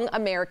young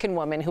American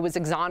woman who was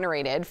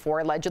exonerated for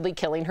allegedly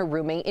killing her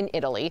roommate in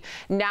Italy.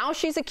 Now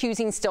she's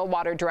accusing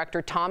Stillwater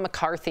director Tom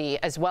McCarthy,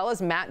 as well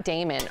as Matt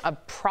Damon,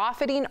 of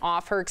profiting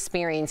off her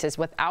experiences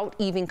without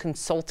even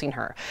consulting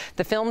her.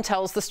 The film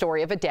tells the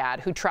story of a dad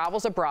who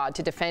travels abroad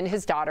to defend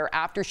his daughter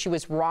after she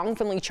was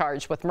wrongfully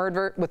charged with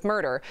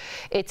murder.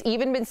 It's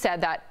even been said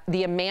that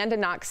the Amanda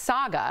Knox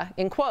saga,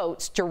 in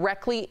quotes,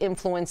 directly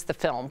influenced the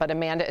film, but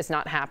Amanda is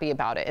not happy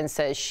about it and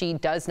says she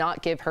does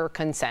not give her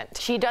consent.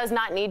 She does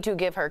not need to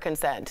give her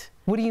consent.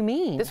 What do you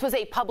mean? This was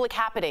a public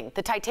happening.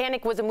 The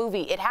Titanic was a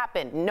movie. It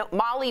happened. No,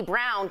 Molly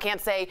Brown can't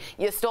say,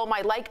 you stole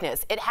my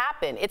likeness. It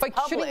happened. It's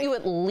public. Shouldn't you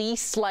at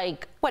least,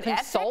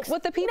 consult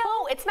with the people?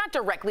 No, it's not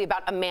directly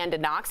about Amanda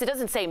Knox. It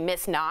doesn't say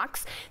Miss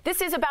Knox.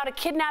 This is about a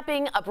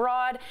kidnapping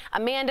abroad.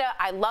 Amanda,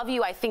 I love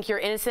you. I think you're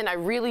innocent. I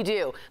really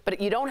do. But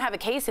you don't have a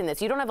case in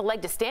this. You don't have a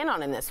leg to stand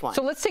on in this one.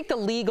 So let's take the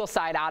legal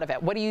side out of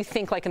it. What do you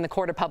think, in the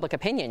court of public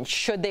opinion?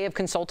 Should they have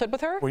consulted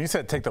with her? When you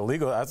said take the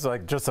legal, that's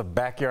like just a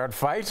backyard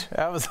fight.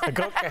 I was like,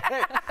 okay.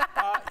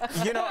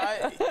 You know,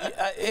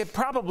 it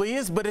probably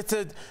is, but it's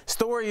a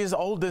story as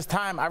old as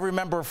time. I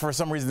remember for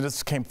some reason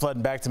this came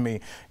flooding back to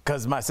me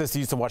because my sister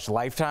used to watch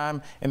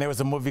Lifetime, and there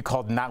was a movie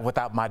called Not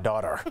Without My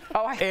Daughter.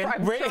 Oh, I'm sure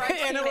I've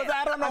and it was,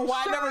 I don't know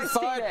why I never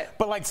saw it,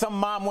 but like some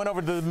mom went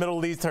over to the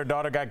Middle East, her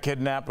daughter got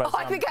kidnapped by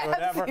I think I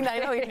have seen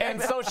that.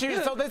 And so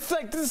it's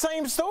like the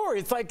same story.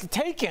 It's like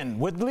Taken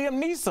with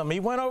Liam Neeson. He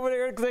went over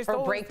there because they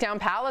stole. Or Breakdown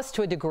Palace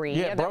to a degree.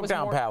 Yeah,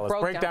 Breakdown Palace.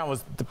 Breakdown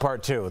was the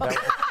part 2.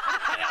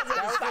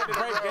 That was the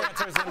break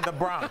dancers in the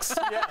Bronx.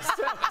 Yes,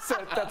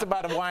 that's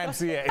about a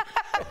YMCA.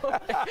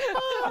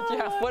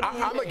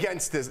 I'm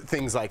against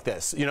things like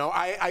this. You know,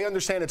 I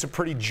understand it's a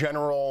pretty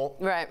general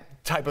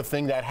type of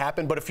thing that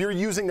happened, but if you're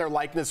using their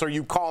likeness or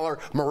you call her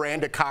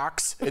Miranda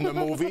Cox in the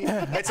movie,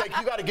 it's like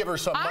you got to give her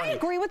some money. I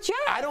agree with Jeff.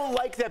 I don't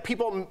like that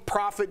people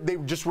profit. They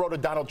just wrote a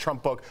Donald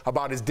Trump book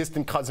about his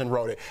distant cousin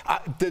wrote it.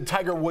 The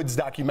Tiger Woods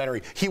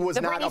documentary, he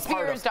was not a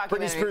part of.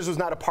 Britney Spears was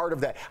not a part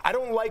of that. I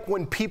don't like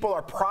when people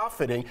are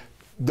profiting.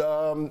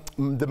 The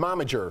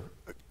momager.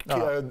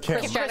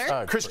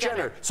 Kris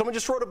Jenner. Someone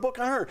just wrote a book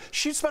on her.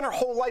 She spent her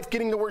whole life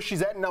getting to where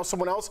she's at, and now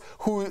someone else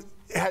who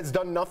has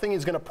done nothing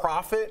is going to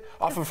profit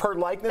off of her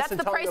likeness.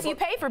 That's the price you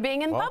pay for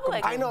being in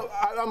public. I know.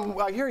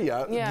 I hear you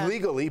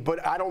legally,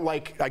 but I don't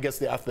like, I guess,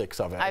 the ethics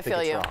of it. I think feel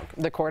it's you. wrong.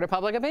 The court of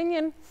public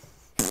opinion.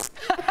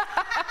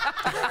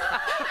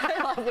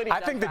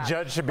 I think the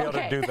judge should be able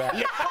to do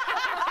that.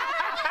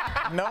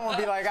 No one would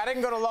be like, I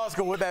didn't go to law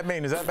school. What that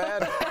mean? Is that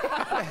bad?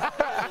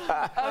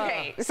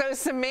 Okay, so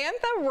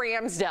Samantha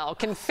Ramsdell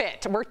can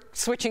fit. We're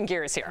switching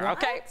gears here,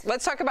 okay?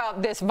 Let's talk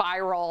about this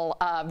viral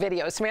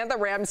video. Samantha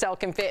Ramsdell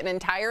can fit an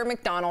entire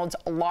McDonald's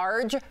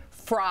large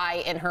fry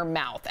in her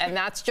mouth, and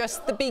that's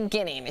just the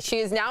beginning. She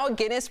is now a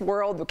Guinness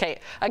World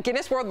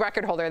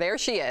Record holder. There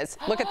she is.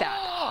 Look at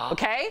that.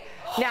 Okay?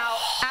 Now,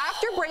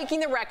 after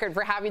breaking the record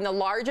for having the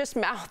largest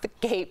mouth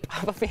gape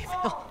of a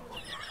female.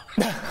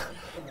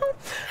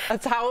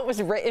 That's how it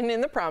was written in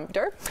the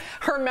prompter.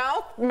 Her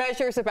mouth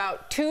measures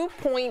about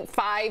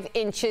 2.5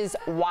 inches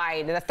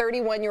wide. And a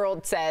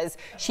 31-year-old says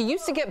she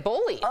used to get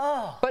bullied.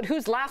 But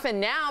who's laughing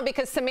now?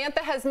 Because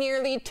Samantha has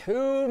nearly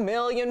 2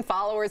 million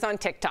followers on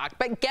TikTok.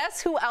 But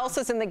guess who else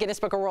is in the Guinness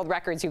Book of World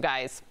Records, you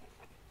guys?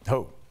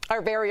 Who?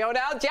 Our very own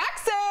Al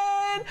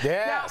Jackson.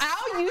 Yes. Now,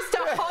 Al used to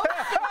host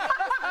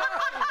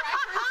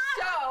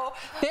the show.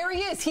 There he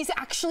is. He's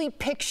actually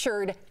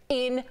pictured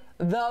in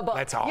the book.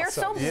 That's awesome. You're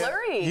so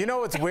blurry. You know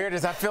what's weird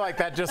is I feel like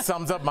that just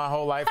sums up my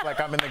whole life. Like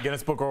I'm in the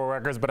Guinness Book of World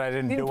Records, but I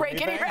didn't do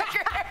break anything. any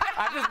record.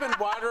 I've just been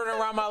wandering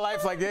around my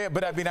life like, yeah,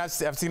 but I mean, I've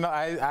seen,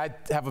 I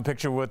have a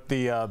picture with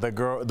the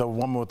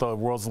woman with the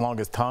world's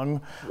longest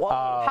tongue. Whoa.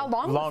 How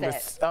long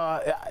was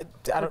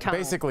it?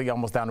 Basically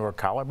almost down to her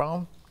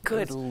collarbone.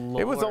 Good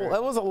Lord. It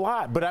was a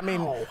lot, but I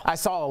mean, I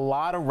saw a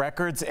lot of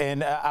records,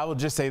 and I will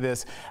just say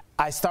this.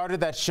 I started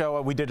that show,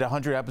 we did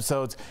 100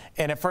 episodes,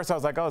 and at first I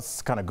was like, oh,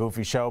 it's kind of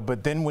goofy show,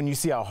 but then when you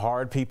see how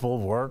hard people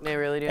work they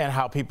really do. and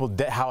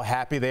how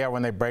happy they are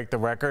when they break the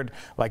record,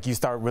 like you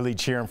start really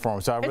cheering for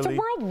them. So it's a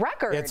world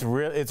record. It's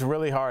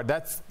really hard.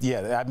 I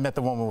met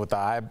the woman with the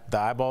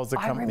eyeballs that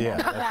come. I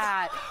remember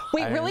that.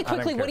 Wait, really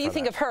quickly, what do you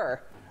think of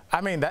her? I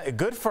mean,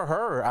 good for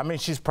her. I mean,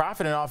 she's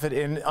profiting off it,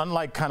 and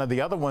unlike kind of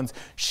the other ones,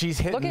 she's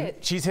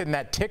hitting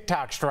that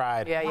TikTok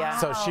stride. Yeah.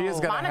 So she is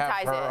going to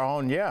have her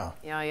own. Yeah.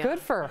 Good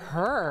for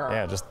her.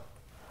 Yeah, just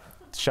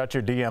shut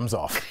your DMs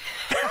off.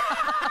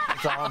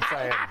 That's all I'm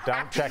saying.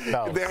 Don't check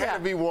those. There had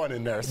to be one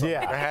in there.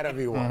 Yeah, there had to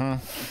be one.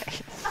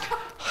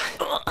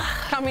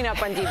 Coming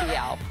up on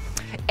DBL.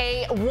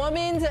 A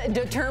woman's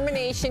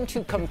determination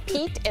to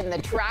compete in the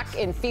track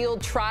and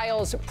field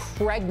trials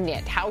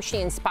pregnant. How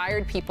she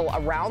inspired people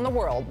around the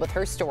world with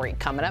her story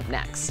coming up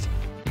next.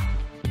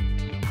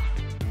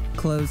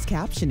 Closed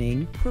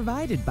captioning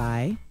provided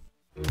by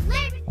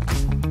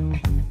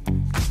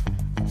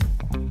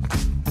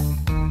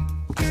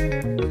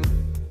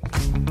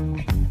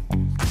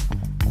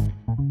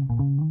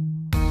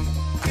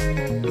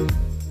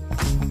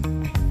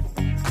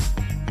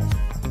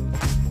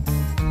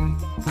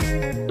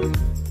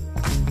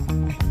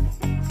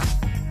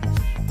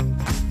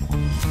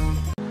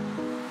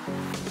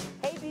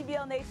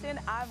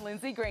I'm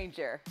Lindsay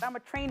Granger. I'm a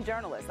trained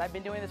journalist. I've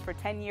been doing this for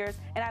 10 years,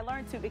 and I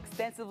learned to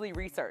extensively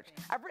research.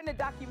 I've written a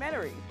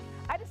documentary.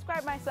 I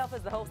describe myself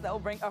as the host that will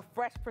bring a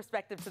fresh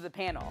perspective to the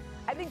panel.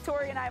 I think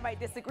Tori and I might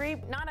disagree.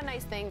 Not a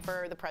nice thing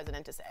for the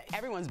president to say.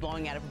 Everyone's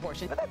blowing out of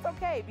proportion, but that's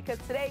okay, because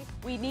today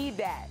we need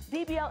that.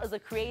 DBL is a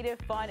creative,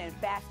 fun, and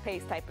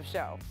fast-paced type of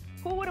show.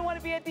 Who wouldn't want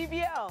to be at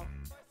DBL?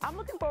 I'm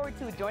looking forward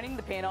to joining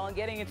the panel and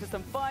getting into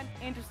some fun,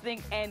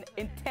 interesting, and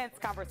intense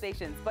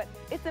conversations. But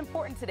it's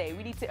important today.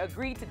 We need to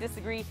agree to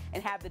disagree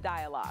and have the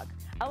dialogue.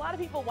 A lot of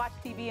people watch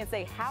TV and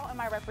say, how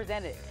am I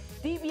represented?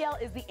 DBL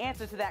is the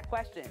answer to that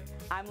question.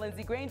 I'm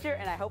Lindsay Granger,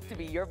 and I hope to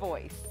be your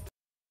voice.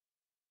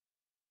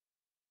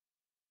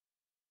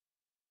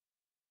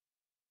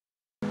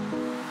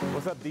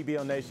 What's up,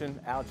 DBL Nation?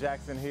 Al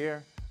Jackson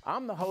here.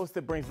 I'm the host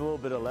that brings a little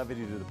bit of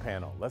levity to the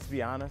panel. Let's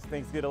be honest,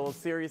 things get a little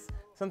serious.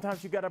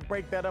 Sometimes you gotta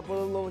break that up with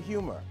a little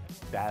humor.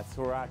 That's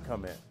where I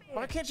come in.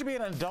 Why can't you be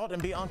an adult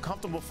and be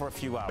uncomfortable for a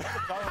few hours?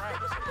 It's all right.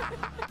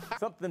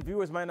 Something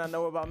viewers might not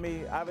know about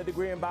me, I have a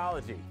degree in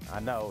biology.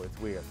 I know, it's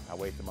weird. I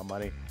wasted my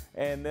money.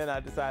 And then I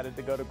decided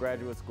to go to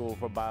graduate school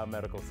for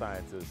biomedical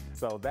sciences.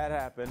 So that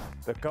happened.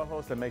 The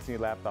co-host that makes me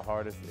laugh the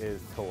hardest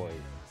is Tori.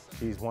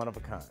 She's one of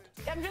a kind.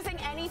 I'm just saying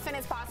anything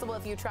is possible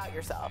if you trout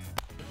yourself.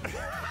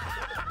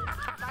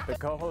 The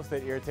co-host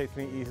that irritates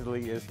me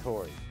easily is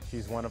Tori.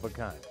 She's one of a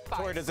kind.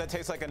 Tori, does that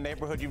taste like a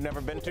neighborhood you've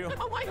never been to?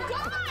 Oh my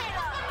God!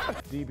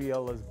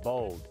 DBL is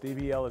bold.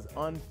 DBL is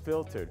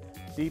unfiltered.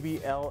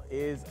 DBL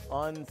is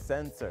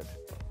uncensored.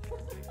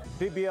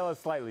 DBL is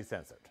slightly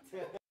censored.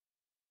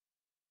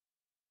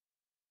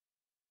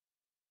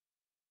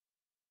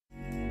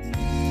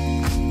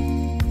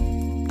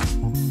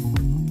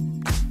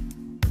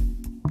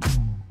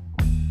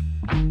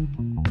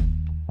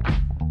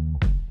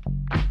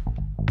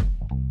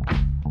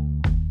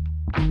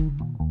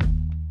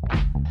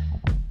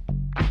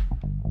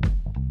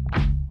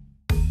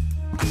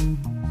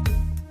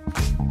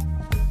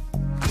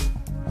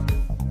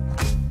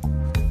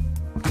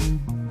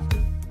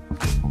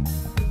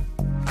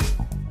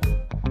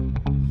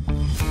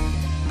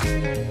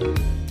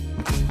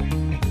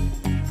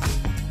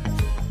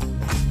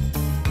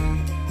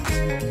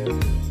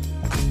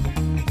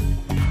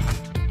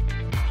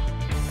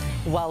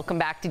 Welcome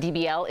back to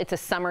DBL. It's a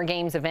summer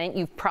games event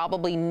you've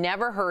probably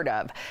never heard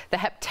of. The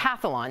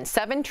heptathlon,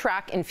 7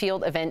 track and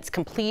field events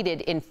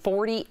completed in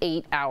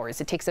 48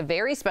 hours. It takes a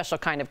very special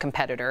kind of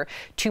competitor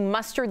to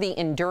muster the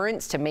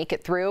endurance to make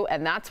it through,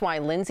 and that's why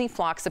Lindsay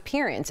Flock's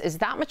appearance is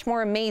that much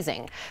more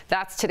amazing.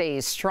 That's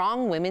today's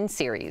Strong Women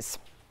series.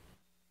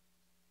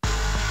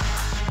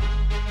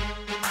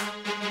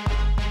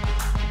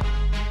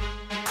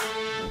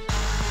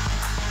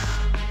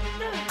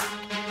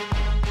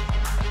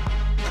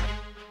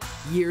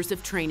 Years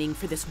of training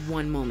for this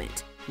one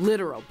moment.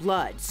 Literal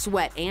blood,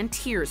 sweat, and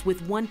tears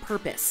with one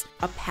purpose,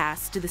 a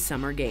pass to the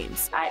Summer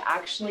Games. I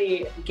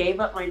actually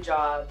gave up my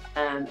job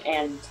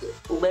and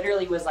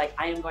literally was like,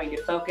 I am going to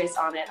focus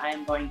on it. I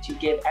am going to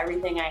give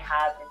everything I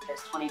have in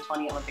this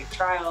 2020 Olympic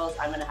trials.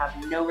 I'm going to have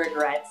no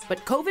regrets.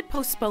 But COVID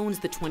postpones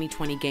the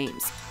 2020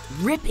 Games,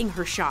 ripping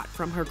her shot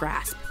from her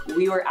grasp.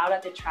 We were out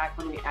at the track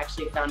when we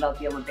actually found out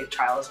the Olympic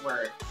trials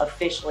were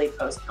officially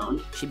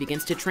postponed. She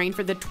begins to train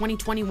for the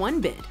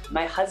 2021 bid.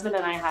 My husband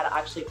and I had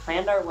actually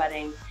planned our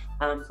wedding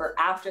for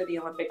after the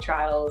Olympic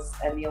trials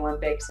and the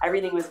Olympics.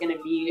 Everything was going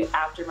to be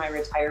after my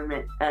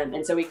retirement.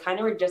 And so we kind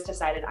of were just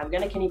decided, I'm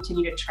going to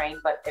continue to train,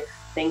 but if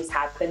things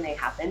happen, they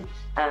happen.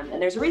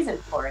 And there's a reason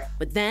for it.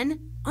 But then,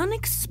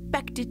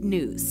 unexpected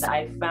news.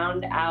 I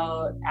found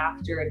out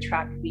after a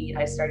track meet,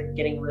 I started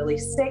getting really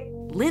sick.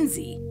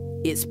 Lindsay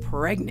is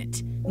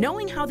pregnant.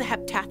 Knowing how the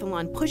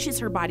heptathlon pushes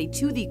her body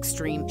to the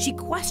extreme, she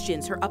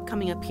questions her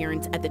upcoming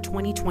appearance at the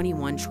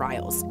 2021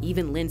 trials.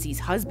 Even Lindsay's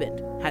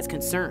husband has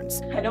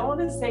concerns. I don't want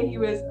to say he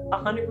was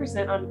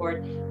 100% on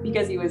board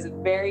because he was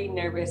very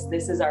nervous.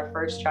 This is our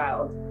first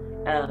child.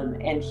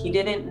 And he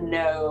didn't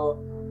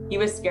know, he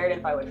was scared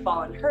if I would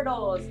fall in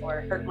hurdles or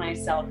hurt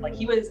myself. Like,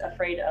 he was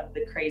afraid of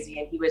the crazy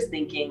and he was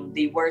thinking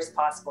the worst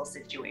possible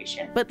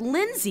situation. But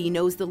Lindsay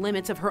knows the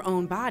limits of her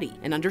own body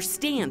and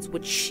understands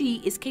what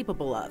she is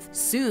capable of.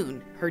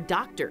 Soon, her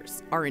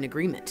doctors are in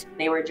agreement.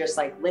 They were just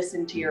like,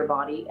 listen to your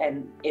body,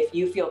 and if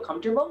you feel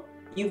comfortable,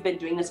 you've been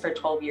doing this for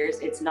 12 years,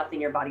 it's nothing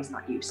your body's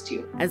not used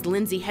to. As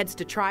Lindsay heads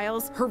to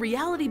trials, her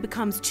reality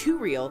becomes too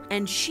real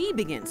and she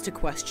begins to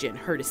question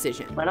her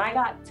decision. When I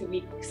got to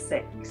week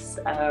 6,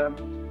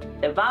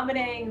 the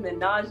vomiting, the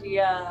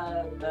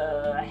nausea,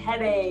 the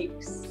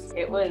headaches,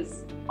 it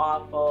was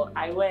awful.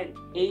 I went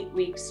 8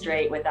 weeks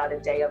straight without a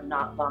day of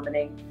not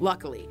vomiting.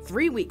 Luckily,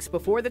 3 weeks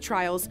before the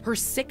trials, her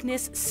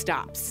sickness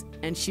stops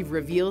and she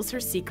reveals her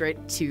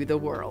secret to the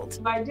world.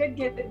 I did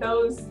get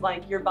those,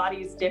 like, your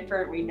body's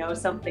different, we know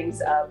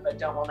something's up, but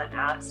don't want to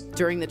ask.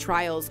 During the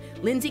trials,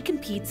 Lindsay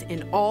competes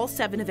in all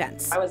 7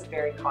 events. I was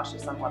very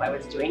cautious on what I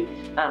was doing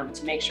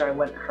to make sure I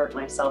wouldn't hurt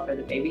myself or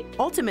the baby.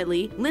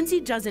 Ultimately, Lindsay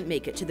doesn't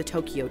make it to the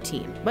Tokyo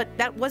team, but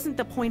that wasn't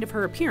the point of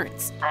her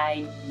appearance.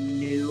 I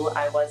knew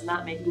I was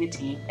not making the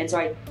team, and so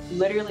I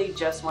literally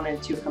just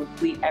wanted to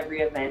complete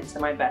every event to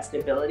my best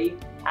ability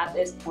at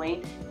this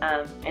point,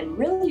 and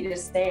really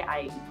just say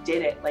I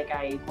did it. Like,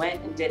 I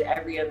went and did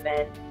every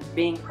event,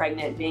 being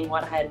pregnant, being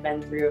what I had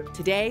been through.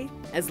 Today,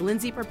 as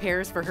Lindsay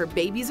prepares for her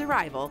baby's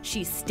arrival,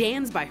 she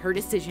stands by her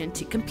decision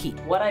to compete.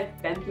 What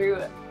I've been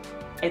through,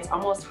 it's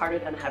almost harder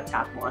than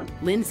heptathlon.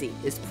 Lindsay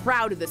is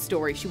proud of the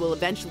story she will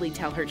eventually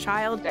tell her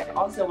child. I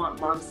also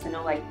want moms to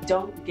know, like,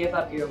 don't give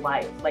up your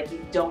life. Like,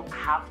 you don't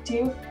have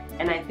to.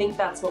 And I think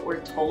that's what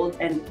we're told,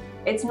 and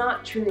it's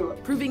not true.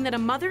 Proving that a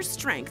mother's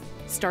strength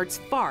starts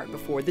far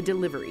before the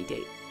delivery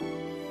date.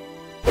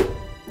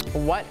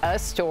 What a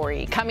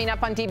story. Coming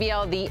up on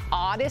DBL, the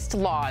oddest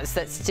laws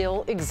that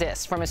still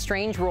exist, from a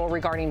strange rule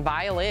regarding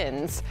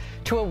violins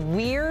to a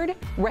weird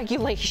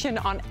regulation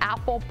on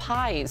apple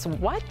pies.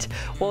 What?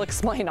 We'll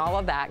explain all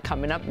of that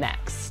coming up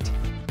next.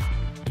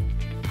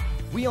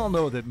 We all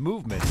know that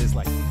movement is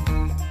like...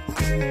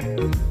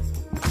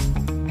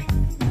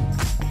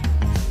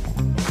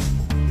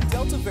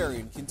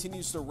 variant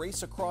continues to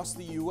race across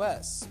the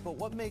U.S., but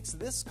what makes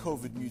this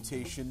COVID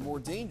mutation more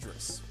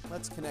dangerous?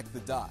 Let's connect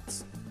the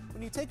dots.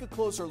 When you take a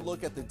closer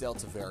look at the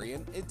Delta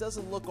variant, it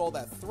doesn't look all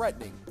that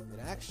threatening. It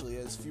actually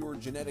has fewer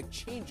genetic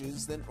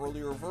changes than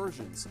earlier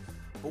versions.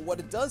 But what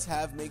it does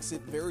have makes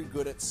it very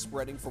good at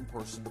spreading from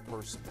person to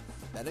person.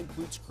 That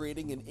includes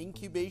creating an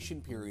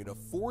incubation period of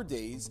 4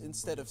 days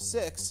instead of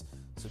 6,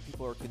 so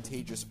people are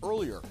contagious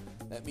earlier.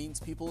 That means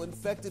people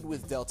infected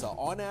with Delta,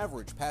 on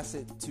average, pass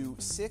it to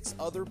 6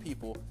 other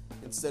people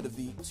instead of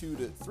the 2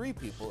 to 3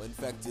 people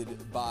infected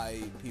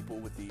by people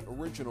with the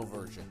original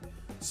version.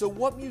 So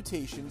what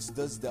mutations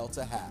does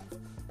Delta have?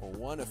 Well,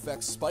 one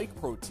affects spike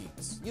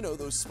proteins. You know,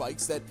 those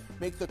spikes that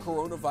make the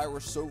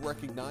coronavirus so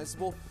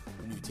recognizable.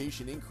 The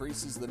mutation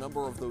increases the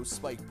number of those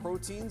spike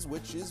proteins,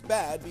 which is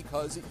bad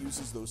because it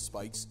uses those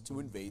spikes to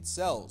invade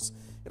cells.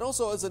 It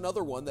also has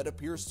another one that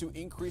appears to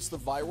increase the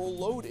viral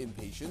load in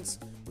patients,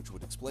 which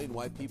would explain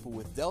why people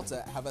with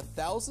Delta have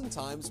 1,000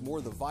 times more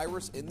of the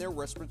virus in their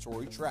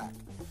respiratory tract.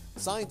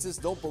 Scientists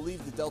don't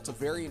believe the Delta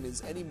variant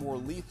is any more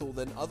lethal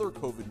than other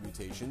COVID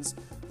mutations.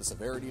 The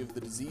severity of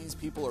the disease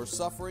people are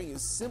suffering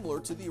is similar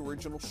to the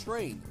original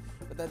strain,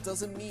 but that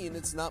doesn't mean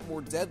it's not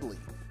more deadly,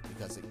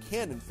 because it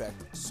can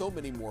infect so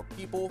many more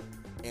people,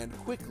 and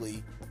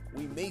quickly,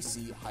 we may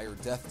see higher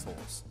death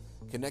tolls.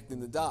 Connecting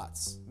the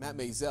dots, Matt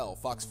Maisel,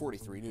 Fox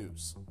 43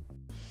 News.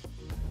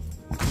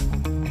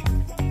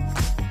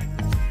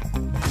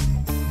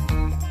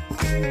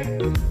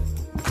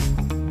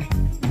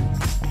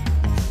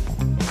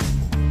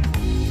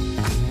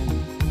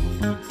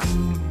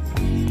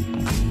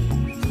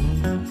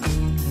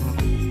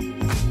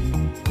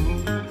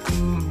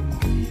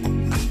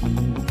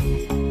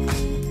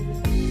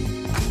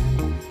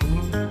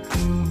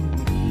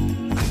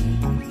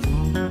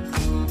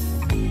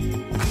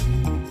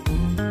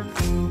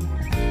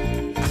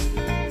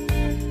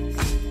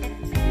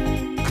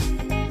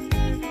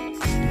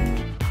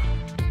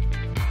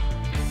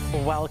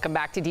 Welcome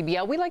back to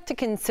DBL. We like to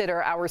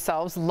consider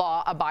ourselves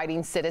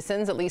law-abiding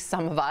citizens, at least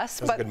some of us.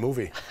 That's a good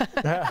movie.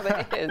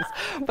 It is.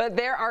 But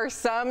there are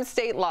some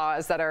state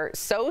laws that are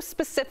so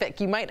specific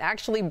you might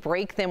actually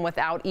break them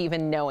without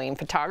even knowing.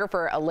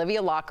 Photographer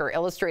Olivia Locker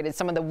illustrated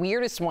some of the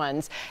weirdest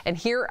ones, and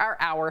here are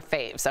our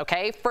faves,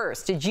 okay?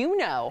 First, did you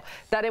know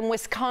that in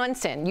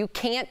Wisconsin you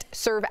can't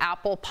serve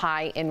apple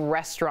pie in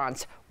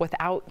restaurants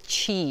without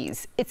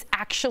cheese? It's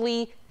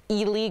actually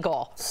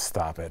illegal.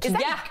 Stop it. Is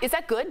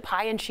that good,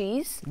 pie and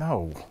cheese?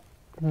 No.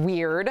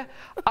 Weird.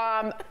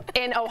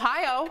 In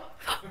Ohio,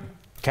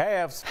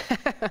 calves.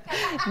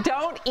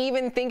 Don't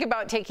even think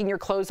about taking your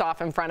clothes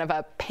off in front of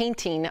a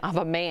painting of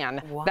a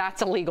man. What?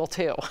 That's illegal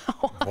too.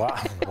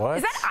 Wow. What?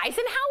 Is that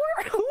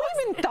Eisenhower? Who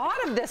even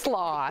thought of this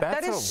law?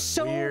 That is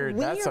so weird.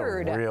 That's a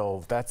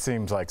real, that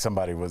seems like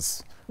somebody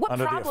was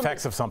under the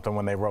effects of something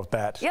when they wrote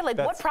that. Yeah, like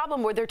what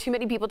problem? Were there too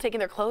many people taking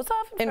their clothes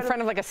off? In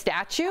front of like a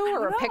statue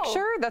or a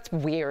picture? That's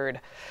weird.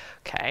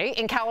 Okay.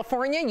 In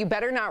California, you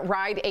better not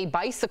ride a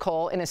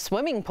bicycle in a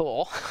swimming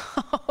pool.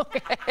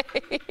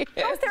 Okay.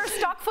 How is there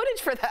stock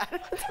footage for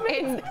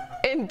that?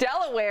 In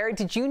Delaware,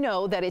 did you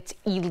know that it's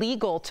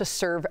illegal to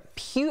serve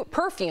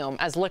perfume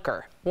as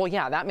liquor? Well,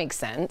 yeah, that makes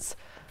sense.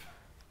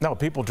 No,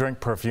 people drink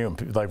perfume,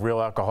 like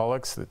real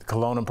alcoholics.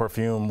 Cologne and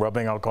perfume,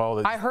 rubbing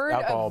alcohol. I heard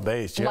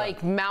alcohol-based, yeah.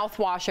 Like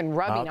mouthwash and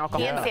rubbing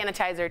alcohol. Hand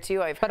sanitizer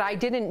too, But I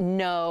didn't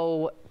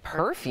know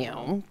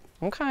perfume.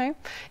 Okay.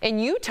 In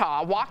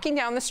Utah, walking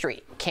down the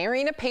street,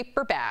 carrying a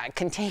paper bag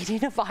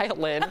containing a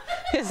violin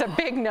is a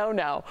big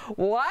no-no.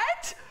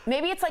 What?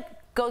 Maybe it's like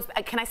goes,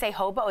 can I say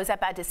hobo? Is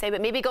that bad to say? But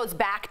maybe it goes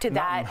back to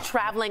that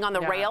traveling on the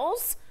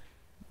rails.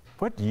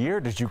 What year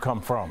did you come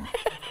from?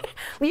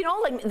 You know,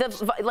 like the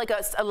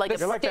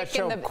stick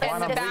in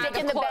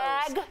the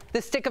bag.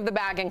 The stick of the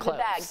bag and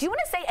clothes. Do you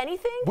want to say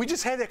anything? We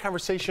just had that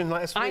conversation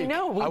last week. I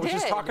know, we did. I was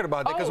just talking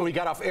about that because when we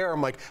got off air,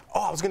 I'm like,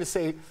 oh, I was going to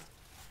say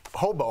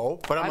hobo,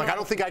 but I'm like, I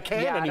don't think I can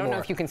anymore. I don't know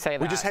if you can say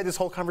that. We just had this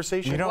whole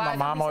conversation. You know, my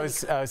mom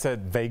always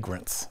said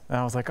vagrants. And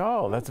I was like,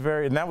 oh, that's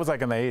very, and that was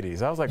like in the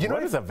 80s. I was like,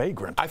 what is a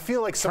vagrant? I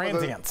feel like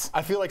transients.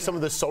 I feel like some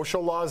of the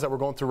social laws that we're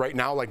going through right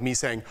now, like me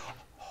saying,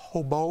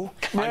 hobo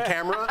on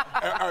camera,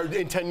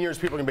 in 10 years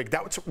people are going to be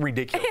like, that's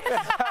ridiculous.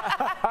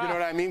 You know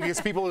what I mean?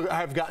 Because people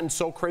have gotten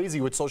so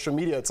crazy with social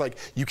media. It's like,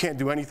 you can't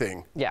do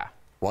anything. Yeah.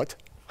 What?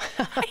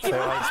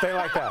 Stay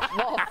like that.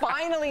 Well,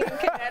 finally in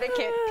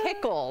Connecticut,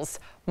 pickles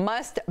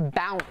must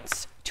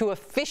bounce to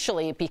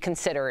officially be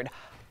considered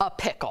a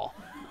pickle.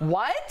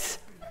 What?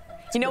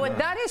 You know what?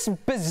 That is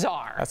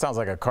bizarre. That sounds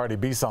like a Cardi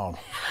B song.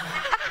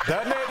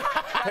 Doesn't it?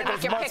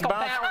 Pickles must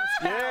bounce.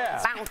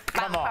 Yeah.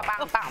 Come on.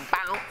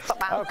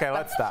 Okay,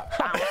 let's stop.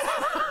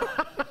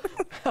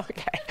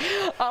 Okay.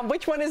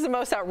 Which one is the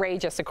most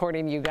outrageous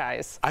according to you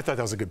guys? I thought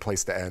that was a good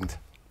place to end.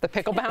 The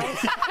pickle bounce? All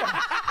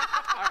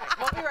right,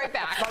 we'll be right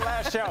back. My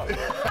last show.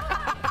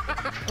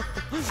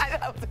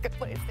 That was a good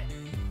place to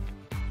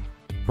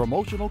end.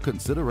 Promotional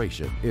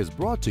consideration is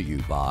brought to you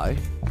by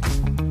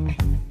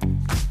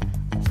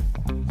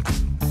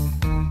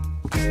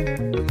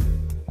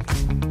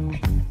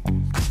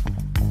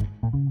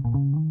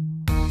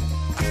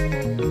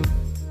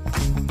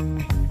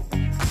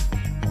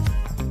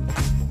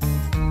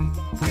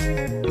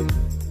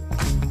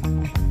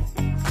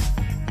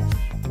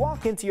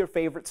into your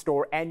favorite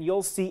store and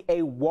you'll see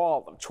a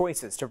wall of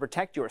choices to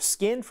protect your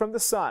skin from the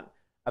sun.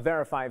 A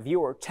verified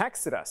viewer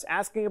texted us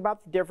asking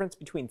about the difference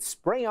between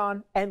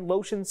spray-on and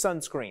lotion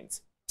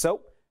sunscreens. So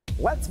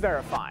let's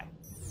verify.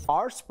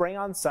 Are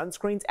spray-on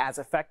sunscreens as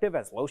effective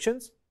as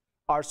lotions?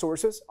 Our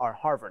sources are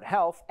Harvard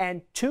Health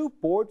and 2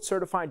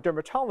 board-certified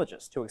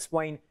dermatologists to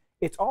explain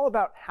it's all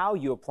about how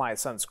you apply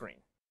sunscreen.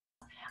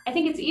 I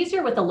think it's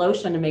easier with a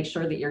lotion to make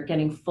sure that you're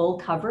getting full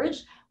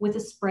coverage. With a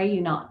spray,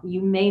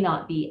 you may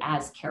not be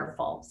as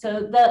careful.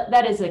 So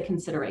that is a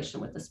consideration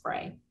with the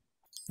spray.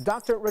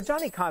 Dr.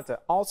 Rajani Kanta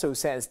also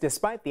says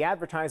despite the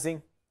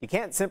advertising, you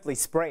can't simply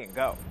spray and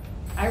go.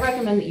 I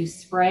recommend that you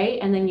spray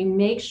and then you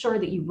make sure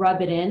that you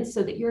rub it in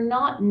so that you're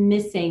not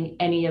missing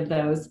any of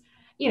those,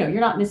 you're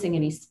not missing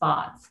any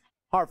spots.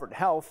 Harvard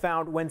Health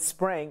found when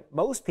spraying,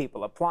 most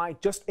people apply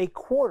just a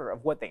quarter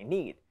of what they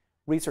need.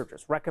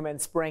 Researchers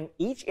recommend spraying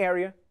each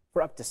area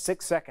for up to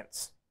 6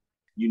 seconds.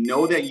 You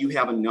know that you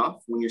have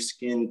enough when your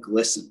skin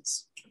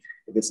glistens.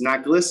 If it's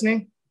not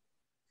glistening,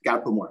 you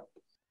gotta put more.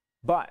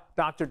 But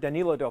Dr.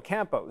 Danilo Del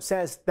Campo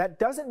says that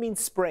doesn't mean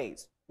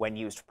sprays, when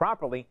used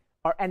properly,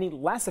 are any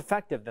less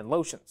effective than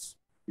lotions.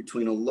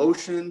 Between a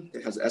lotion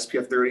that has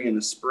SPF 30 and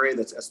a spray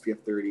that's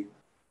SPF 30,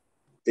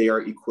 they are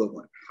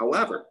equivalent.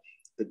 However,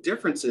 the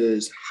difference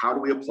is how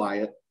do we apply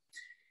it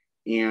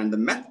and the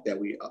method that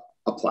we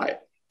apply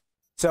it.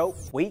 So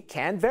we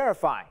can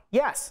verify,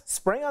 yes,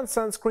 spray-on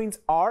sunscreens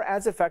are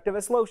as effective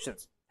as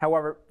lotions.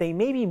 However, they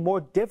may be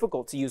more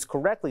difficult to use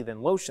correctly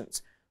than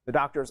lotions. The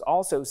doctors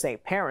also say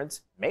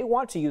parents may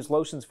want to use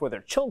lotions for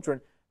their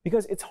children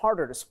because it's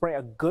harder to spray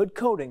a good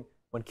coating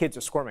when kids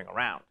are squirming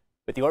around.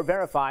 With your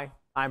Verify,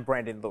 I'm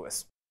Brandon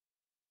Lewis.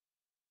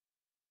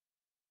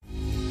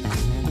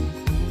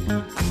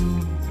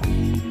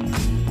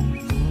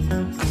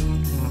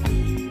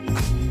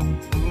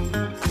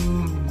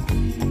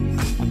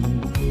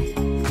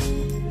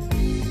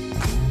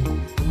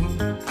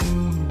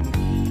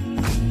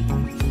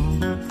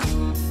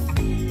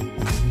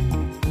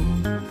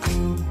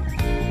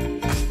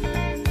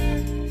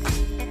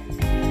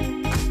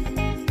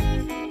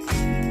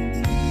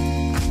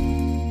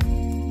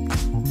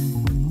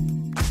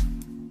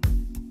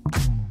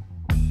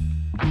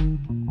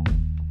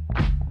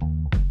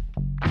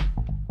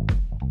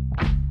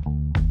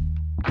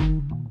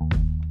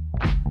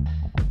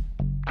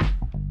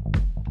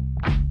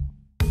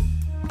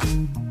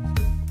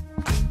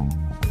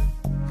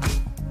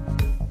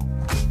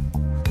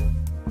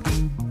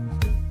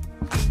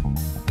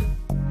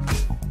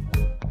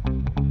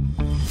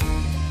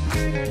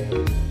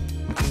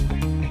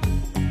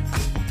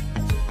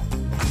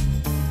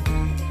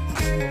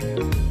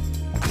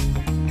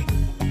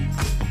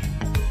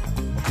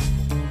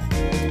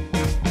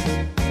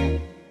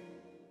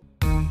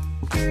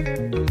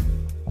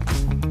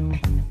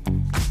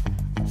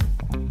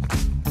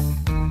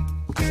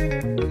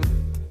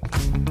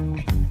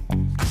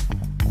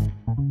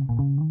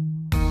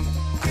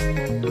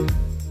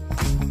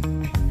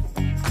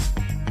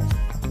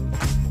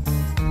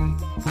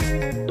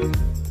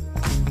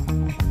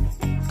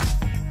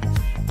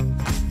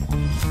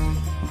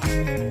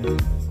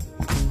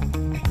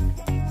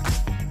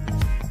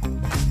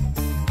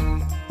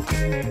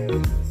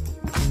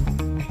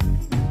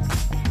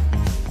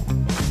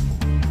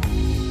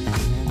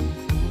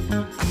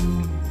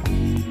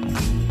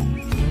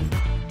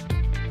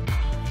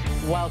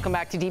 Welcome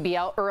back to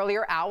DBL.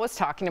 Earlier, Al was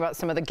talking about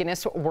some of the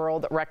Guinness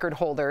World Record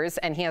holders,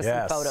 and he has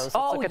some photos. Let's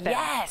look at them.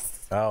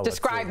 Yes. Oh,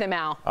 Describe them,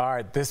 Al. All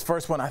right, this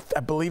first one, I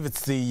believe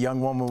it's the young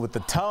woman with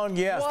the tongue.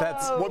 Yes,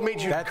 that's what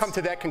made you come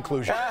to that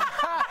conclusion.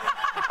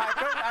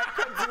 I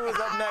couldn't see who was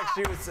up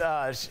next.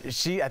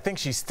 I think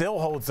she still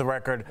holds the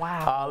record.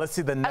 Wow. Let's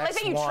see the next one. I like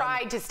that you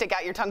tried to stick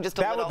out your tongue just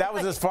a little. That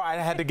was as far. I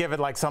had to give it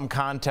like some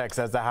context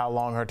as to how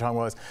long her tongue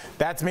was.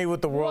 That's me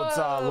with the world's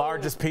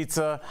largest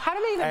pizza. How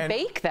do they even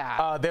bake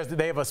that?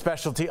 They have a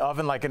specialty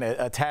oven, like an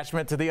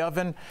attachment to the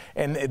oven,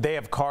 and they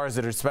have cars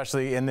that are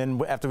especially. And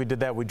then after we did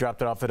that, we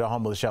dropped it off at a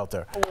homeless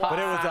shelter. Wow. But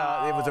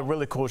it was a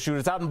really cool shoot.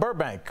 It's out in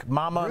Burbank.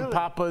 Mama and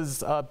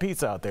Papa's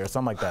Pizza out there,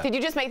 something like that. Did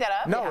you just make that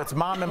up? No, it's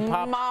Mom and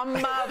Papa.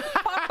 Mama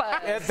Papa.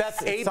 That's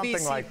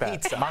something like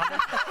that. Pizza.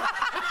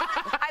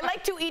 I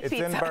like to eat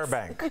pizza. It's in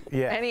Burbank.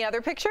 Yeah. Any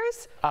other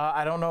pictures?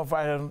 I don't know if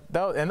I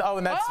don't. And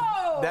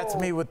that's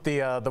me with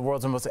the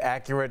world's most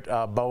accurate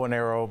bow and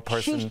arrow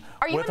person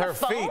with her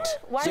feet.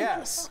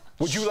 Yes.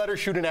 Would you let her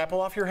shoot an apple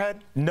off your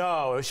head?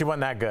 No, she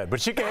wasn't that good, but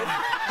she can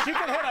hit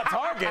a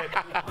target.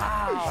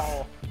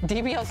 Wow.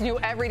 DBL's new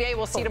every day.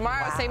 We'll see you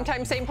tomorrow, same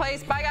time, same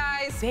place. Bye,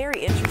 guys. Very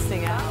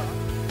interesting, Al.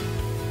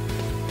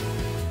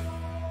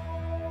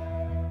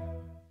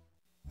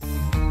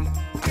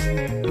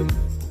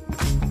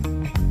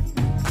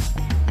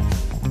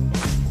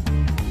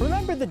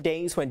 Remember the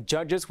days when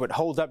judges would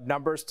hold up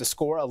numbers to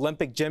score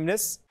Olympic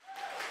gymnasts?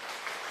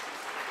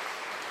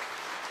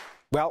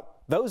 Well,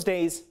 those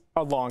days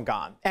are long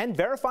gone. And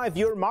Verified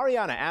viewer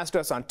Mariana asked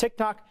us on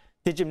TikTok,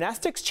 did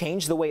gymnastics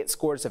change the way it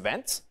scores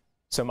events?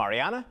 So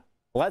Mariana,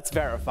 let's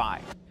verify.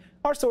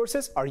 Our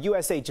sources are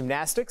USA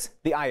Gymnastics,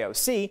 the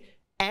IOC,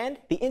 and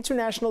the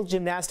International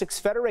Gymnastics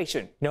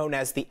Federation, known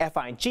as the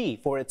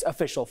FIG for its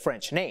official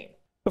French name.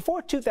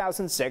 Before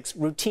 2006,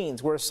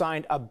 routines were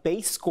assigned a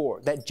base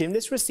score that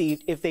gymnasts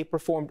received if they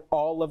performed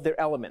all of their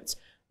elements.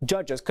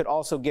 Judges could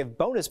also give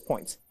bonus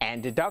points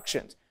and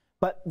deductions.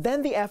 But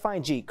then the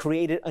FIG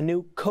created a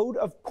new code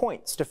of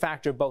points to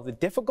factor both the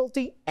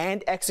difficulty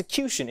and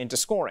execution into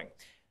scoring.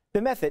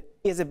 The method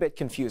is a bit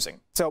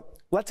confusing, so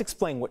let's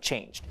explain what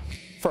changed.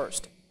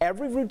 First,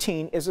 every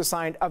routine is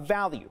assigned a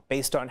value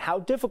based on how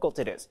difficult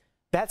it is.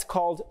 That's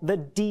called the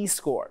D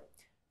score.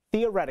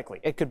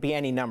 Theoretically, it could be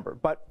any number,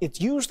 but it's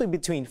usually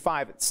between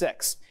 5 and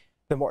 6.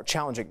 The more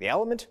challenging the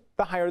element,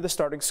 the higher the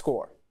starting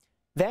score.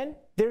 Then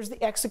there's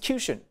the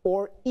execution,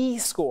 or E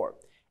score.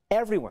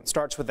 Everyone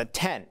starts with a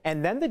 10,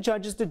 and then the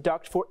judges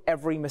deduct for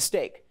every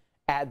mistake.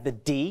 Add the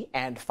D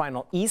and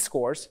final E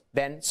scores,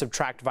 then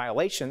subtract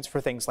violations for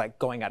things like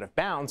going out of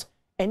bounds,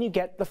 and you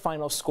get the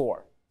final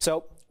score.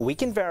 So we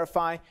can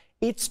verify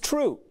it's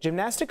true.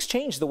 Gymnastics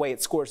changed the way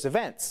it scores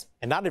events,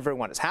 and not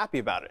everyone is happy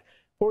about it.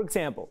 For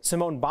example,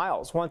 Simone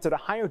Biles wanted a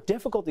higher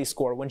difficulty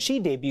score when she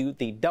debuted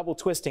the double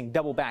twisting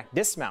double back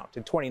dismount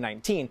in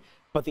 2019,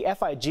 but the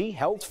FIG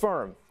held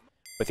firm.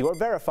 With your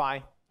Verify,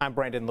 I'm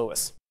Brandon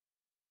Lewis.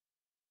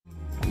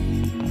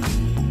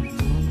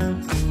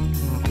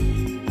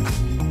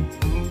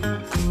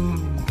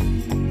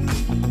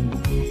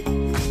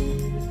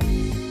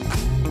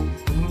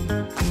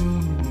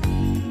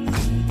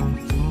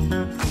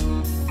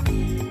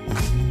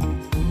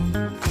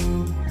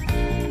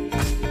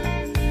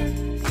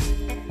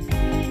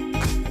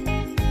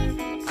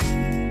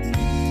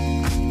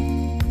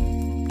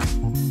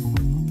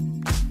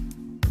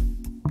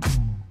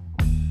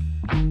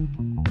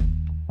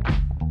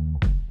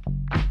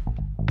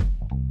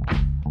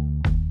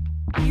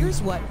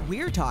 Here's what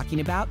we're talking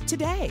about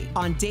today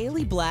on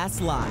Daily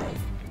Blast Live.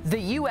 The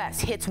U.S.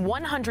 hits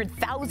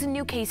 100,000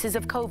 new cases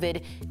of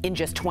COVID in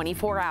just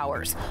 24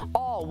 hours,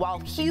 all while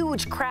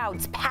huge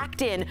crowds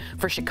packed in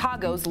for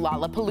Chicago's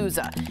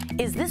Lollapalooza.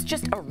 Is this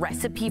just a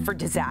recipe for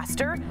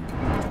disaster?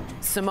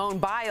 Simone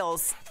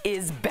Biles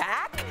is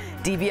back?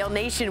 DBL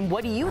Nation,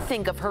 what do you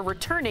think of her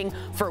returning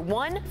for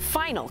one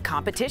final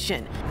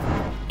competition?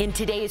 In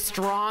today's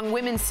Strong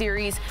Women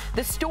series,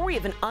 the story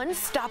of an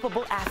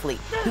unstoppable athlete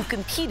who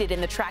competed in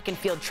the track and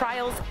field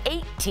trials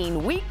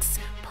 18 weeks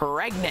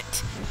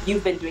pregnant.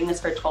 You've been doing this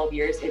for 12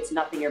 years. It's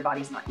nothing your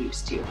body's not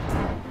used to.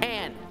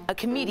 And a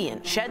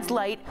comedian sheds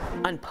light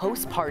on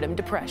postpartum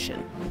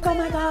depression. Oh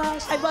my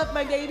gosh, I love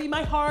my baby.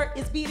 My heart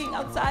is beating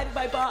outside of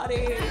my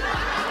body.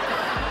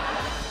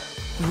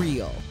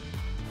 Real,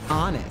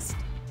 honest,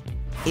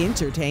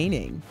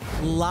 entertaining,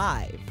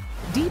 live.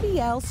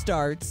 DBL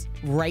starts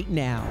right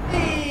now.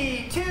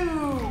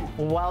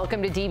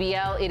 Welcome to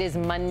DBL. It is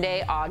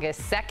Monday,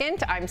 August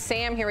 2nd. I'm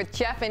Sam here with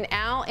Jeff and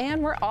Al,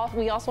 and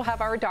we also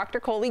have our Dr.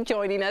 Coley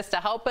joining us to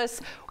help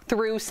us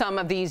through some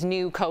of these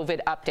new COVID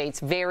updates.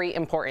 Very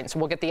important, so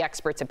we'll get the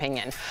expert's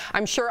opinion.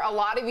 I'm sure a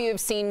lot of you have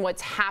seen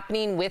what's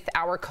happening with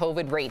our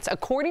COVID rates.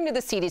 According to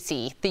the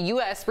CDC, the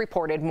U.S.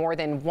 reported more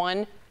than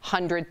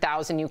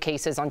 100,000 new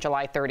cases on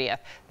July 30th,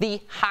 the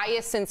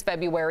highest since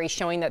February,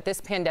 showing that this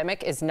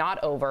pandemic is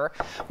not over.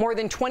 More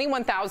than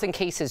 21,000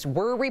 cases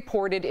were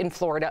reported in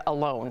Florida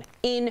alone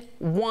in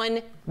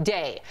one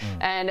day.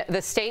 And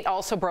the state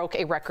also broke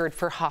a record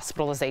for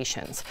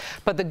hospitalizations.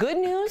 But the good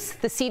news,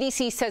 the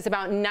CDC says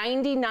about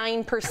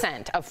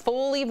 99% of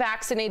fully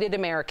vaccinated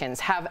Americans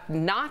have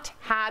not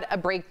had a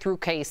breakthrough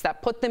case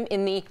that put them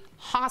in the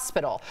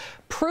hospital,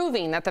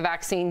 proving that the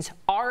vaccines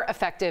are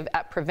effective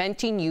at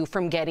preventing you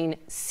from getting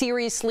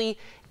seriously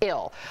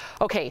ill.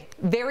 Okay,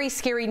 very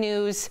scary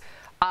news.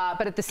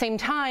 But at the same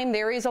time,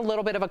 there is a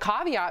little bit of a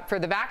caveat for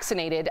the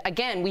vaccinated.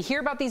 Again, we hear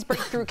about these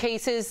breakthrough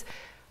cases,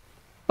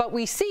 but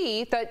we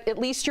see that at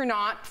least you're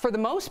not, for the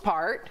most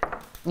part,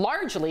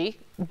 largely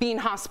being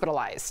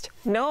hospitalized.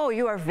 No,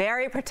 you are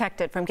very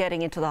protected from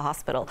getting into the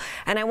hospital.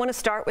 And I want to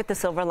start with the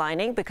silver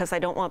lining because I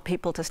don't want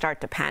people to start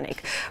to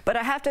panic. But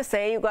I have to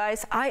say, you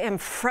guys, I am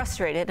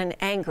frustrated and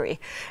angry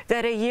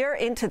that a year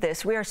into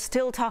this, we are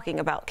still talking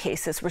about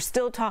cases. We're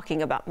still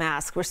talking about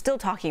masks. We're still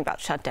talking about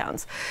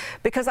shutdowns.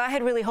 Because I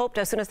had really hoped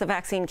as soon as the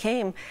vaccine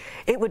came,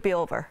 it would be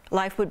over.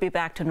 Life would be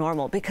back to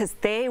normal because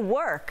they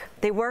work.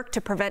 They work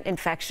to prevent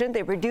infection.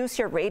 They reduce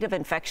your rate of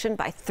infection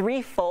by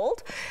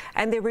 3-fold,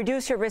 and they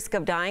reduce your risk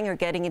of dying or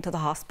getting into the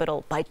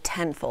hospital by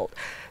 10-fold.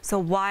 So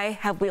why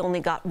have we only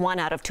got 1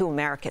 out of 2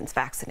 Americans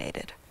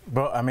vaccinated?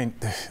 Well, I mean,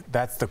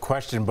 that's the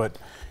question, but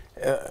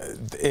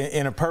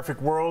in a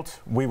perfect world,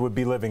 we would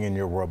be living in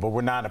your world, but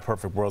we're not in a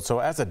perfect world. So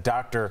as a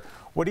doctor,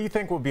 what do you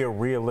think would be a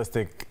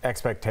realistic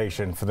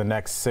expectation for the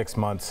next 6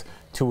 months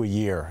to a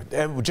year,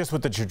 just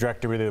with the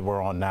trajectory that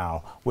we're on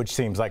now, which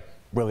seems like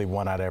really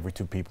 1 out of every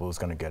 2 people is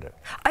going to get it?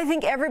 I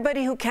think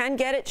everybody who can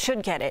get it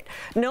should get it,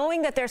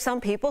 knowing that there's some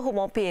people who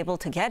won't be able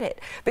to get it.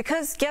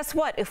 Because guess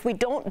what? If we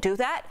don't do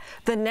that,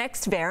 the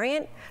next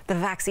variant, the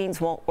vaccines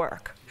won't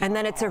work. And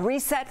then it's a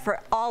reset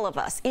for all of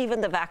us,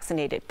 even the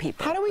vaccinated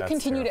people. How do we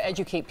continue to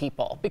educate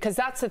people? Because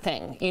that's the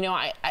thing. You know,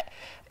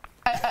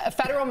 A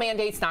federal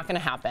mandate's not going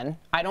to happen.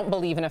 I don't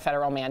believe in a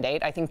federal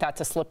mandate. I think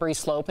that's a slippery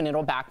slope and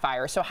it'll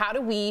backfire. So how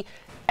do we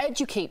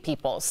educate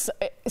people?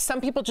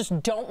 Some people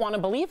just don't want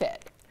to believe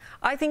it.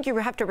 I think you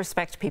have to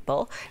respect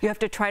people. You have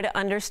to try to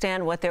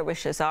understand what their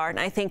wishes are. And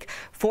I think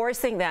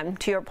forcing them,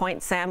 to your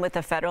point, Sam, with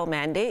a federal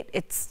mandate,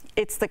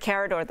 it's the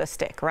carrot or the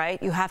stick,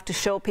 right? You have to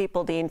show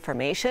people the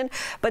information.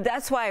 But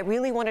that's why I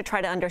really want to try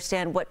to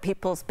understand what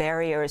people's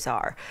barriers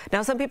are.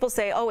 Now, some people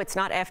say, oh, it's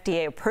not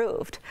FDA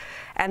approved.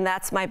 And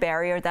that's my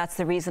barrier. That's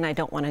the reason I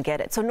don't want to get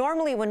it. So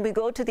normally when we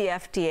go to the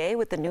FDA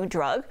with the new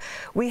drug,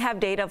 we have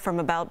data from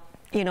about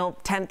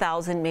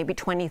 10,000, maybe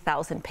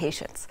 20,000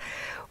 patients.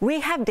 We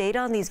have data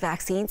on these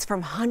vaccines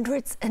from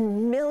hundreds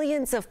and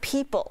millions of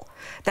people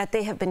that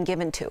they have been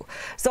given to.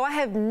 So I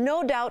have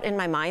no doubt in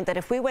my mind that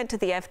if we went to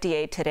the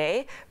FDA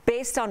today,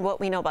 based on what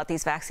we know about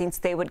these vaccines,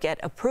 they would get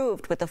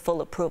approved with a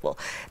full approval.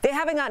 They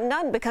haven't gotten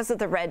none because of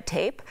the red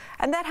tape,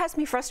 and that has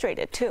me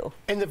frustrated too.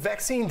 And the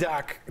vaccine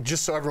doc,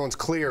 just so everyone's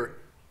clear,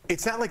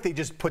 it's not like they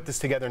just put this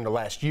together in the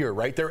last year,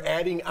 right? They're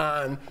adding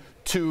on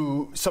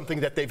to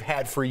something that they've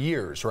had for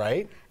years,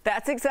 right?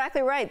 That's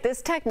exactly right.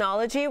 This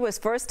technology was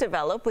first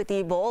developed with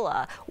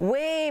Ebola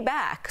way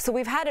back. So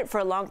we've had it for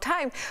a long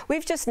time.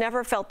 We've just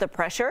never felt the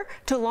pressure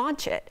to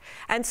launch it.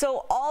 And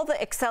so all the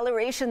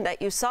acceleration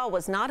that you saw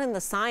was not in the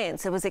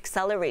science. It was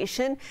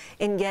acceleration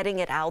in getting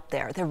it out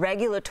there, the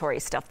regulatory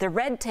stuff, the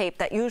red tape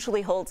that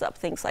usually holds up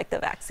things like the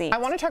vaccine. I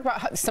want to talk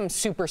about some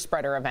super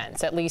spreader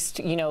events, at least,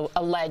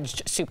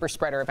 alleged super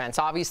spreader events.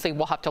 Obviously,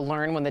 we'll have to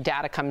learn when the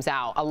data comes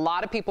out. A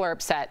lot of people are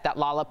upset that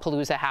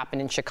Lollapalooza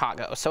happened in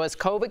Chicago. So as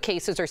COVID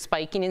cases are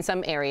spiking in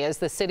some areas,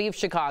 the city of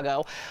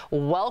Chicago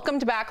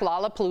welcomed back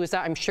Lollapalooza.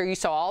 I'm sure you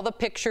saw all the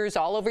pictures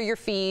all over your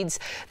feeds.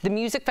 The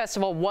music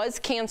festival was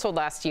canceled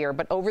last year,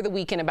 but over the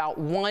weekend, about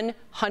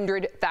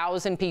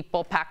 100,000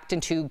 people packed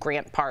into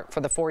Grant Park for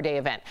the 4-day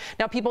event.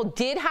 Now, people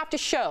did have to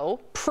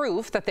show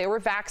proof that they were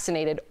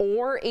vaccinated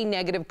or a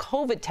negative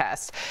COVID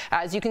test.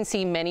 As you can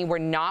see, many were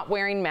not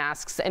wearing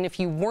masks, and if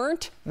you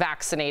weren't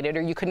vaccinated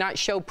or you could not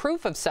show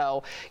proof of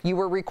so, you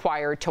were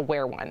required to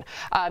wear one.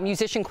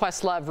 Musician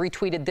Questlove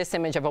retweeted this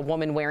image of a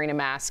woman wearing a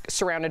mask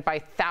surrounded by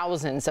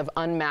thousands of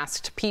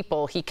unmasked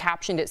people. He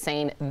captioned it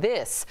saying,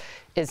 "This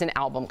is an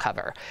album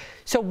cover."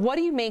 So what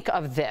do you make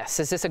of this?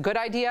 Is this a good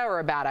idea or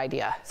a bad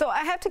idea? So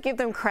I have to give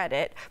them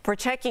credit for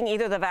checking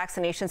either the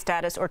vaccination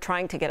status or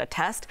trying to get a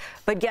test.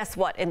 But guess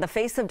what? In the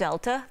face of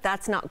Delta,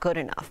 that's not good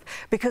enough,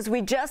 because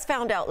we just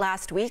found out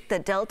last week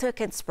that Delta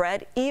can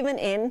spread even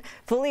in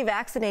fully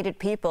vaccinated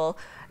people.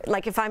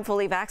 Like if I'm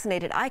fully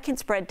vaccinated, I can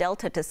spread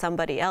Delta to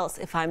somebody else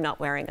if I'm not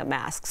wearing a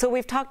mask. So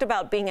we've talked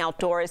about being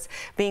outdoors,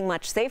 being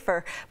much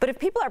safer. But if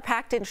people are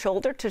packed in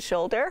shoulder to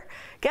shoulder,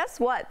 guess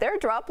what? Their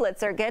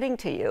droplets are getting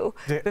to you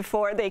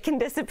before they can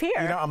disappear.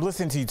 I'm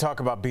listening to you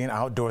talk about being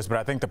outdoors, but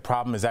I think the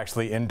problem is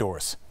actually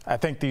indoors. I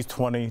think these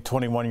 20,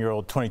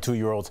 21-year-old,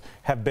 22-year-olds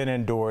have been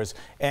indoors,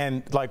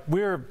 and like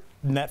we're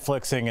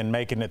Netflixing and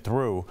making it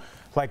through.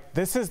 Like,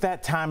 this is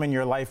that time in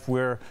your life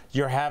where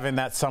you're having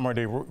that summer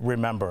to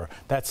remember.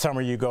 That summer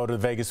you go to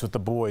Vegas with the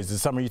boys. The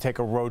summer you take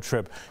a road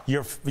trip.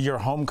 Your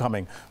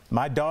homecoming.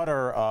 My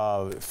daughter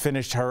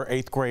finished her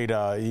 8th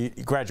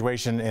grade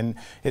graduation, and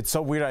it's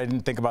so weird I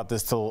didn't think about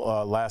this till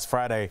last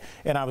Friday.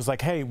 And I was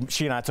like, hey,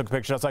 she and I took a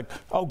picture. I was like,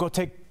 oh, go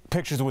take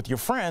pictures with your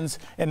friends,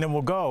 and then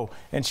we'll go.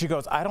 And she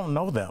goes, I don't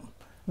know them.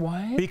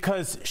 What?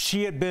 Because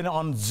she had been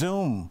on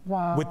Zoom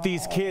with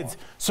these kids.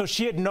 So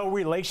she had no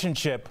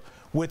relationship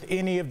with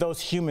any of those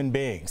human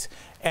beings.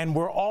 And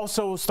we're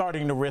also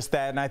starting to risk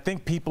that. And I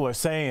think people are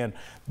saying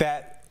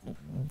that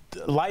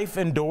life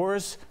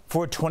indoors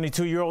for a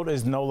 22-year-old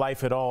is no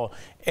life at all.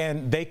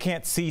 And they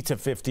can't see to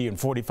 50 and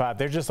 45.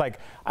 They're just like,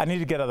 I need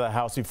to get out of the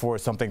house before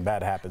something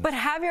bad happens. But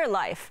have your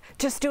life.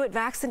 Just do it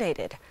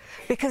vaccinated,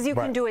 because you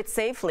can do it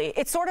safely.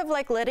 It's sort of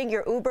like letting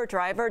your Uber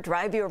driver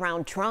drive you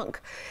around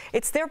drunk.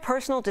 It's their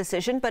personal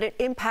decision, but it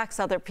impacts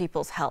other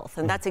people's health.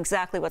 And that's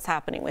exactly what's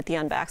happening with the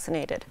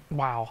unvaccinated.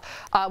 Wow.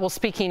 Well,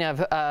 speaking of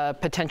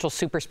potential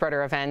super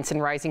spreader events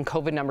and rising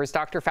COVID numbers,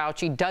 Dr.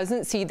 Fauci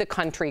doesn't see the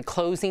country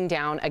closing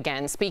down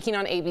again. Speaking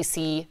on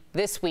ABC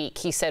this week,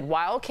 he said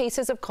while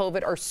cases of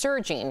COVID are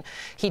surging,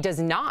 he does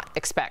not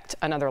expect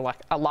another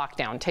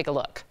lockdown. Take a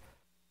look.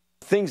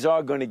 Things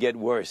are going to get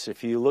worse.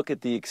 If you look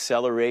at the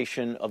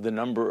acceleration of the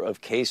number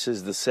of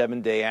cases, the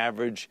 7-day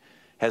average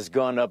has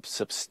gone up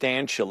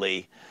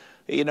substantially.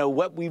 You know,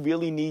 what we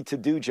really need to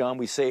do, John,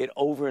 we say it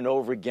over and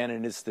over again,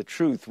 and it's the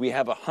truth. We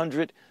have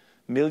 100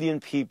 million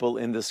people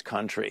in this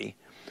country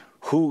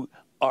who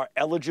are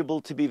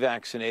eligible to be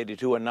vaccinated,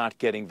 who are not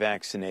getting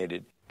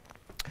vaccinated.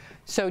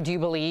 So do you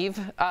believe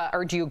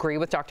or do you agree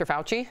with Dr.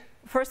 Fauci?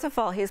 First of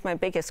all, he's my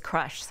biggest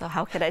crush, so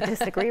how could I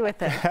disagree with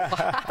him?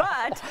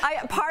 But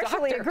I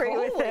partially agree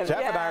with him.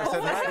 Jeff and I are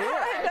sitting right here.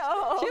 I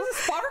know. She has a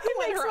sparkle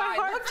in her my eye.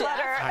 heart Look, Jeff.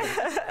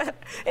 flutter.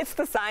 It's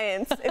the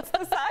science. It's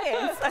the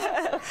science.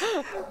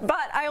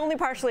 But I only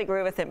partially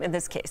agree with him in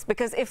this case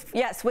because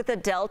yes, with the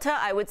Delta,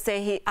 I would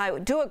say I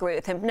do agree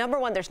with him. Number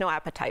one, there's no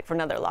appetite for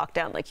another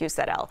lockdown, like you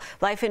said, Al.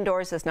 Life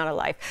indoors is not a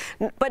life.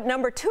 But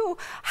number two,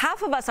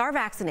 half of us are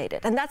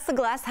vaccinated, and that's the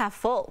glass half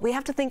full. We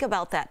have to think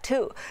about that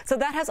too. So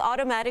that has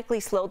automatically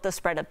slowed the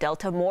spread of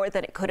Delta more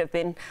than it could have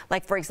been,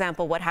 like, for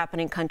example, what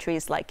happened in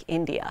countries like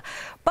India.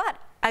 But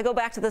I go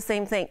back to the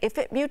same thing. If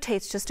it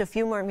mutates just a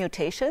few more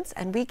mutations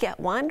and we get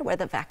one where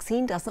the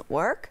vaccine doesn't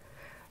work,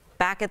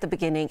 back at the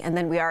beginning, and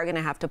then we are going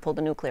to have to pull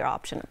the nuclear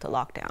option of the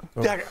lockdown.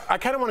 Yeah, I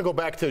kind of want to go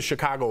back to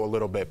Chicago a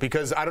little bit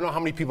because I don't know how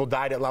many people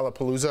died at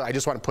Lollapalooza. I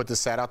just want to put this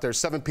stat out there.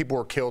 7 people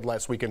were killed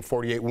last weekend,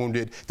 48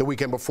 wounded. The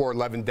weekend before,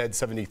 11 dead,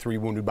 73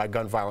 wounded by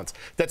gun violence.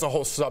 That's a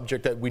whole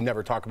subject that we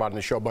never talk about in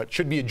the show, but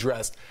should be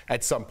addressed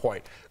at some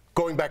point.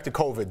 Going back to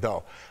COVID,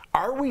 though,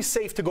 are we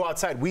safe to go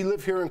outside? We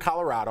live here in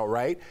Colorado,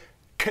 right?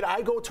 Could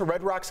I go to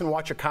Red Rocks and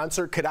watch a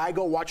concert? Could I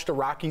go watch the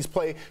Rockies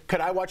play?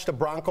 Could I watch the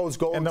Broncos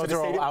go into the stadium?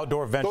 And those are all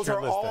outdoor venues. Those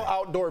are all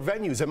outdoor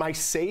venues. Am I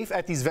safe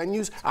at these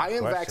venues? I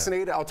am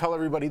vaccinated. I'll tell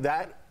everybody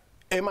that.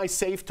 Am I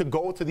safe to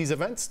go to these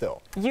events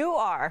still? You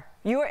are.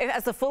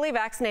 As a fully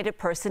vaccinated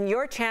person,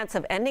 your chance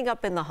of ending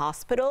up in the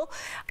hospital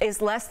is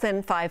less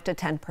than 5 to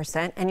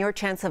 10%, and your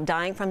chance of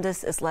dying from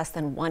this is less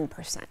than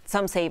 1%.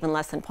 Some say even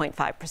less than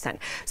 0.5%.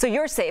 So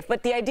you're safe.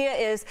 But the idea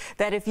is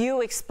that if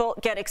you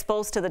get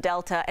exposed to the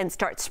Delta and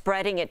start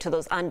spreading it to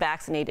those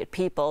unvaccinated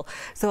people,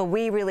 so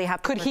we really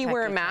have to Could he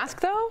wear a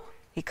mask, though?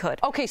 He could.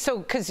 Okay, so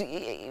because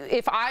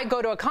if I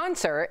go to a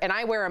concert and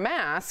I wear a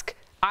mask,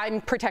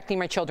 I'm protecting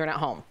my children at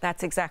home.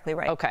 That's exactly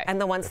right. Okay.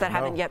 And the ones that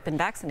haven't yet been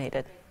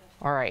vaccinated.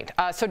 All right.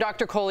 So,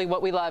 Dr. Coley,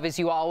 what we love is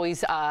you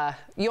always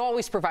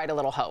provide a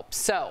little hope.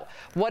 So,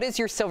 what is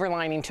your silver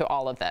lining to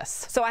all of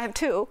this? So I have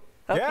two.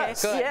 Okay.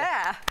 Yes. Good.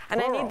 Yeah.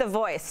 And I need the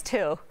voice,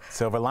 too.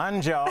 Silver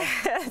lining, y'all.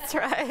 That's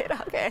right.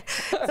 Okay.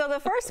 So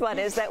the first one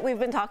is that we've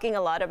been talking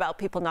a lot about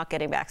people not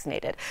getting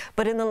vaccinated.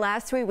 But in the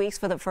last 3 weeks,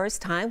 for the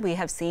first time, we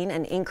have seen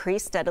an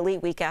increase steadily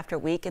week after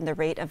week in the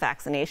rate of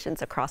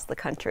vaccinations across the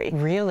country.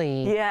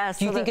 Really? Yes.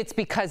 Do you think it's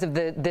because of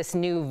this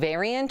new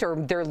variant, or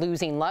they're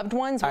losing loved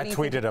ones? I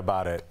tweeted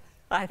about it.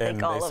 I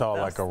think all of And they saw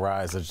those. like a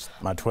rise of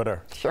my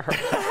Twitter. Sure.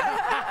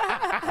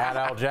 At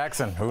Al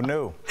Jackson, who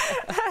knew?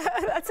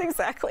 That's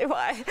exactly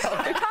why. We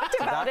talked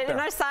about it in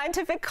our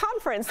scientific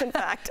conference, in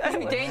fact.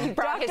 Dan, you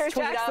brought his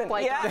tweet up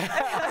like,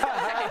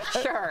 yeah.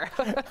 Sure.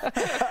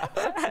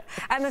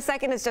 And the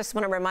second is just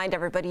want to remind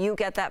everybody, you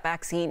get that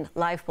vaccine,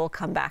 life will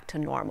come back to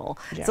normal.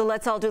 Yeah. So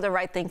let's all do the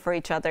right thing for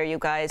each other, you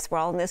guys. We're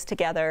all in this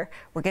together.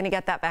 We're going to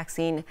get that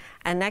vaccine.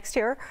 And next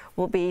year,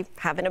 we'll be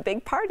having a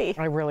big party.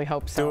 I really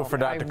hope so. Do it for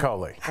Dr.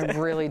 Coley. I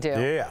really do.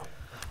 Yeah.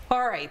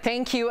 All right.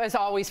 Thank you, as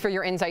always, for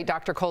your insight,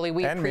 Dr. Coley.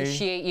 We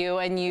appreciate you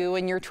and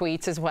your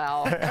tweets as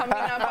well. Coming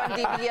up on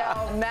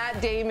DBL,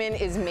 Matt Damon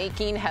is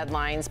making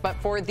headlines, but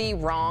for the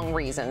wrong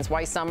reasons.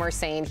 Why some are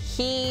saying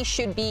he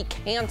should be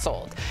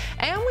canceled.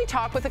 And we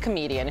talk with a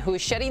comedian who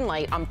is shedding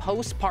light on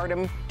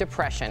postpartum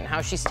depression,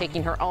 how she's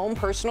taking her own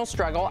personal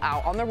struggle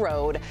out on the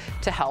road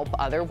to help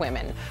other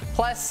women.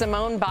 Plus,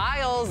 Simone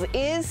Biles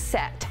is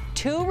set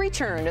to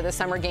return to the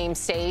Summer Games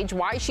stage,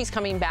 why she's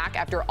coming back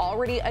after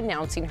already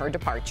announcing her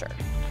departure.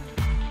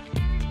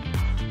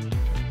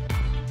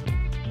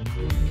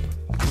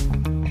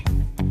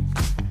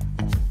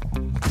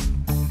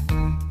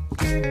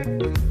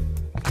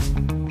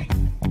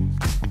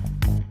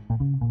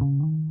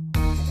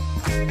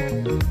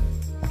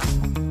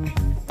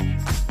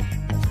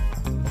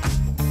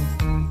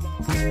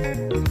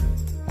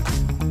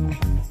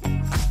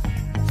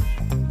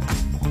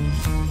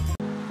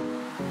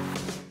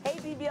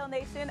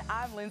 Nation,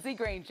 I'm Lindsay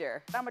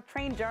Granger. I'm a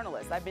trained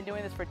journalist. I've been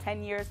doing this for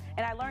 10 years,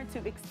 and I learned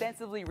to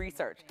extensively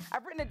research.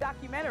 I've written a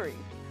documentary.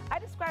 I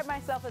describe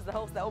myself as the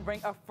host that will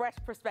bring a fresh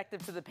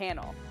perspective to the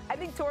panel. I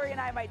think Tori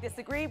and I might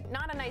disagree.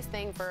 Not a nice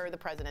thing for the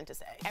president to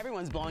say.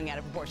 Everyone's blowing out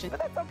of proportion, but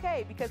that's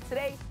okay, because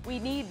today we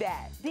need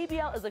that.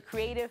 DBL is a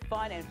creative,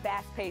 fun, and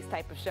fast-paced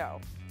type of show.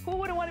 Who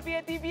wouldn't want to be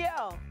at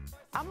DBL?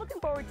 I'm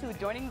looking forward to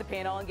joining the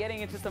panel and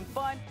getting into some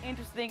fun,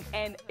 interesting,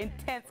 and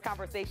intense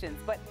conversations.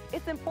 But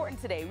it's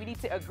important today. We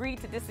need to agree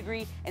to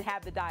disagree and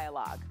have the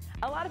dialogue.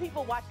 A lot of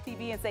people watch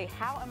TV and say,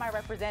 how am I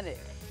represented?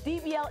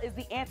 DBL is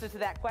the answer to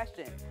that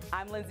question.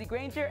 I'm Lindsay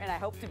Granger, and I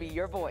hope to be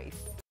your voice.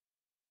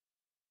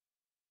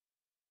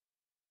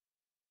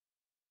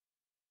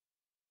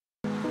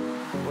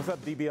 What's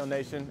up, DBL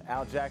Nation?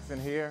 Al Jackson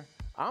here.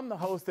 I'm the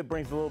host that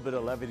brings a little bit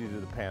of levity to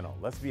the panel.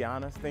 Let's be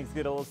honest, things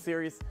get a little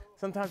serious.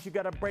 Sometimes you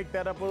gotta break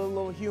that up with a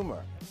little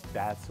humor.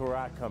 That's where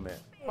I come in.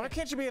 Why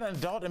can't you be an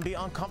adult and be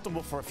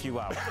uncomfortable for a few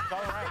hours? It's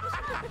all right.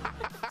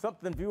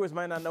 Something viewers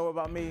might not know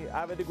about me,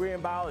 I have a degree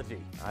in biology.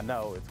 I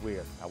know, it's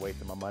weird. I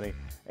wasted my money.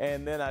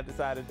 And then I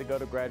decided to go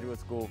to graduate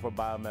school for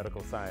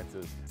biomedical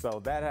sciences. So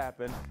that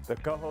happened. The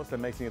co-host that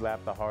makes me laugh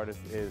the hardest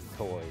is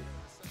Tori.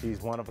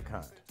 She's one of a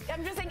kind.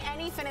 I'm just saying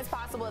anything is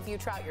possible if you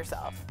trout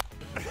yourself.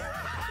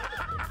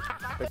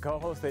 The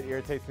co-host that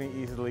irritates me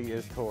easily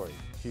is Tori.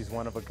 She's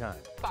one of a kind.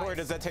 Tori,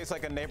 does that taste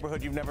like a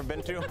neighborhood you've never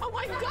been to? Oh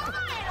my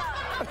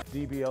God!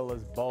 DBL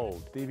is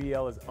bold.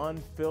 DBL is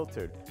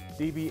unfiltered.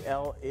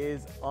 DBL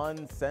is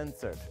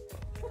uncensored.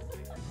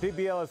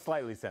 DBL is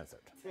slightly censored.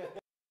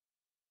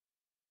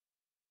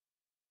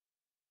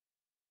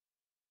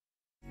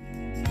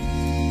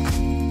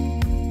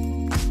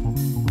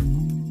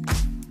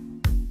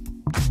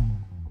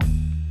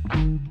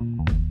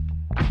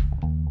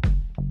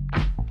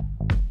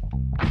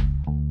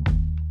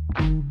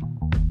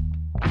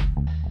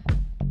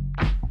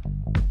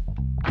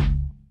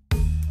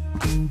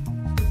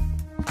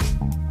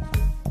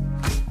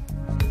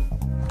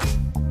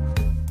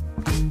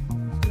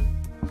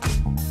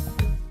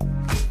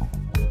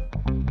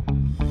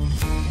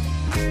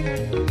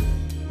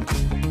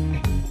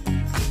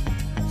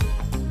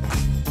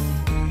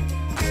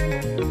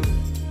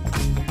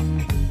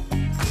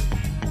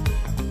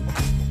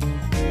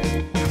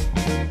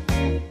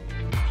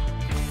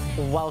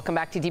 Welcome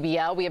back to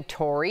DBL. We have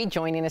Tori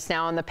joining us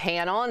now on the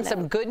panel, and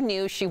some good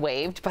news. She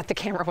waved, but the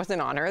camera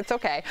wasn't on her. It's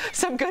okay.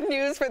 Some good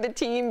news for the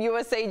Team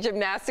USA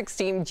gymnastics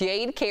team.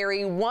 Jade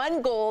Carey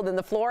won gold in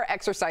the floor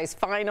exercise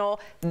final.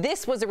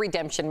 This was a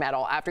redemption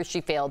medal after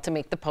she failed to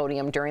make the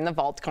podium during the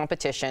vault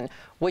competition,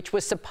 which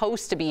was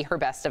supposed to be her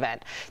best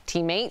event.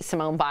 Teammate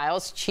Simone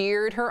Biles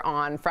cheered her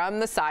on from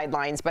the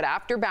sidelines, but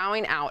after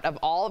bowing out of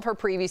all of her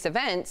previous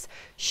events,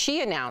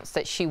 she announced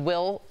that she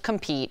will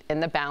compete in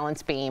the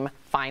balance beam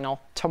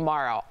final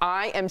tomorrow.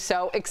 I am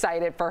so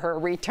excited for her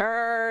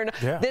return.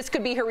 Yeah. This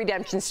could be her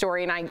redemption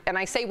story, and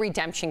I say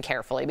redemption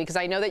carefully because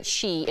I know that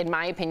she, in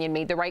my opinion,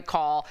 made the right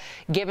call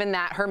given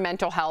that her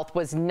mental health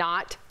was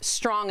not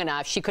strong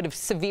enough. She could have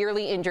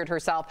severely injured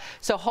herself.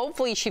 So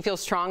hopefully she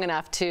feels strong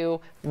enough to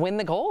win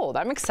the gold.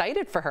 I'm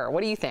excited for her.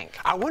 What do you think?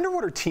 I wonder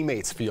what her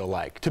teammates feel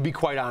like, to be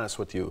quite honest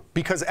with you,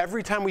 because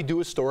every time we do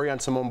a story on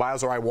Simone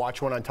Biles or I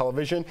watch one on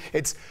television,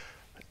 it's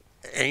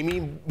Amy,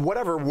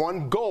 whatever,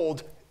 won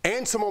gold.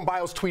 And Simone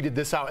Biles tweeted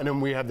this out, and then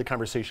we have the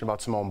conversation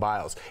about Simone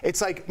Biles. It's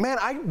like, man,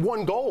 I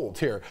won gold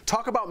here.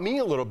 Talk about me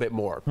a little bit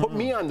more. Put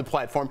me on the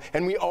platform,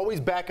 and we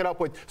always back it up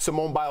with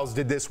Simone Biles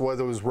did this,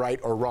 whether it was right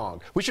or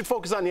wrong. We should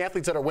focus on the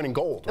athletes that are winning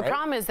gold, The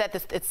problem is that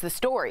it's the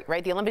story,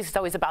 right? The Olympics is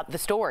always about the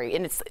story,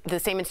 and it's the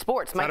same in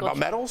sports. It's not about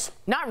medals?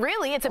 Not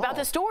really. It's about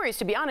the stories,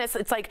 to be honest.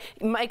 It's like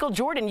Michael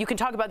Jordan. You can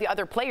talk about the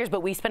other players,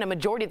 but we spend a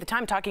majority of the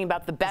time talking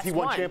about the best one. He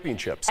won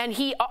championships. And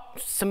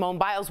Simone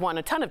Biles won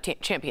a ton of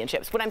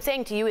championships. What I'm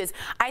saying to you is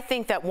I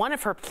think that one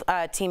of her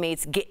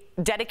teammates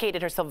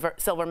dedicated her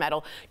silver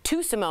medal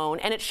to Simone,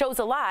 and it shows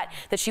a lot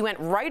that she went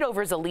right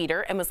over as a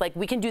leader and was like,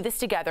 we can do this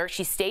together.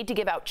 She stayed to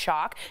give out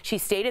chalk. She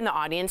stayed in the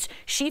audience.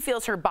 She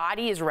feels her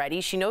body is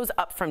ready. She knows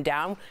up from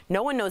down.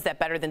 No one knows that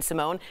better than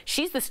Simone.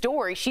 She's the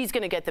story. She's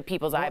going to get the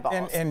people's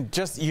eyeballs. And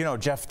just, you know,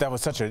 Jeff, that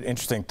was such an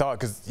interesting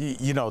thought because,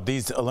 you know,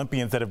 these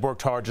Olympians that have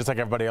worked hard just like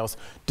everybody else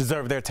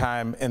deserve their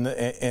time in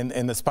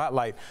the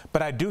spotlight.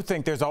 But I do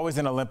think there's always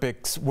an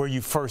Olympics where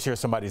you first hear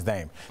somebody's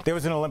name. There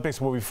was an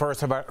Olympics where we first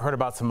heard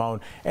about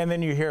Simone, and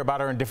then you hear about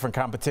her in different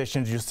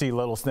competitions. You see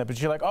little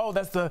snippets. You're like, oh,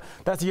 that's the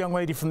young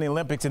lady from the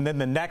Olympics. And then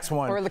the next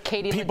one, or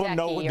people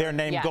know their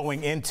name yes.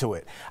 going into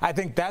it. I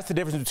think that's the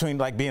difference between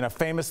like being a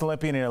famous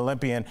Olympian and an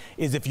Olympian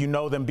is if you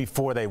know them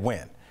before they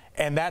win.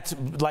 And that's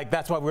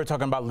why we were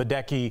talking about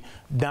Ledecky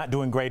not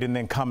doing great and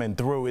then coming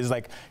through. Is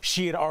like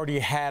she had already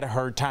had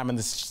her time in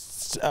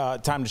this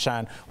time to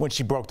shine when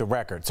she broke the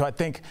record. So I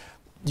think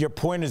your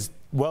point is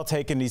well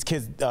taken. These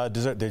kids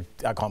deserve.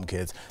 I call them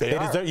kids. They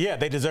deserve. Yeah,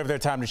 they deserve their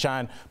time to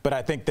shine. But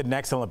I think the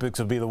next Olympics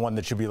will be the one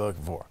that you'll be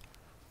looking for.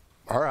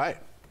 All right.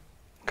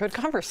 Good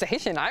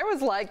conversation. I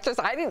was like,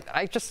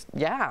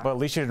 yeah. Well, at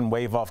least you didn't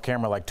wave off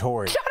camera like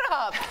Tori. Shut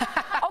up.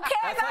 Okay,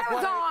 I thought I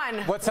was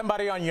on. What's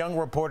somebody on Young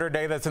Reporter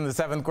Day that's in the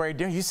 7th grade?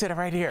 You sit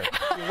right here.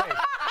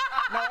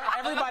 No,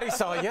 everybody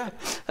saw you.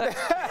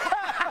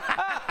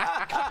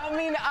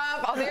 Coming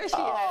up, oh, there she is.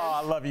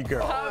 Oh, I love you,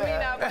 girl. Coming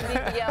up on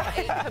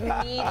DBL, a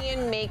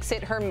comedian makes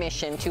it her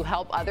mission to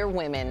help other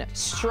women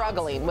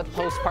struggling with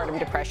postpartum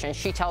depression.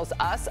 She tells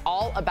us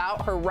all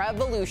about her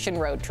Revolution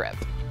road trip.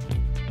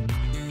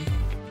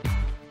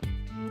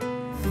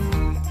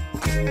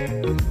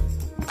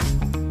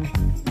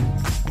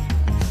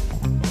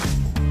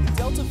 The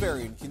Delta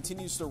variant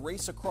continues to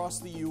race across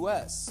the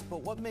U.S.,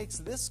 but what makes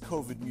this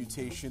COVID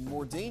mutation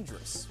more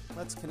dangerous?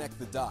 Let's connect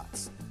the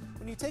dots.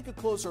 When you take a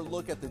closer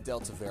look at the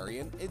Delta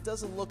variant, it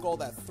doesn't look all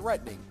that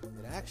threatening.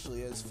 It actually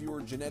has fewer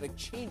genetic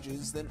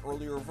changes than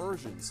earlier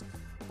versions.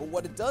 But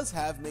what it does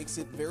have makes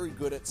it very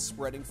good at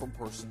spreading from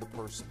person to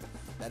person.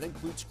 That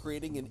includes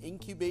creating an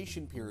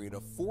incubation period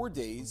of 4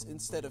 days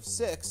instead of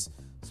 6,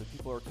 so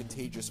people are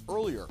contagious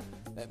earlier.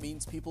 That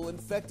means people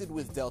infected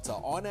with Delta,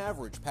 on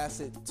average, pass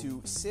it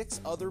to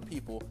 6 other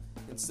people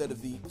instead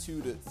of the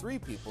 2 to 3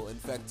 people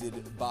infected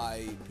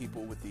by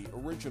people with the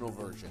original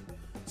version.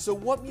 So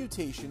what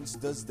mutations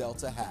does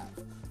Delta have?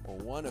 Well,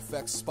 one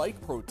affects spike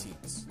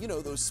proteins. You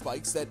know, those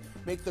spikes that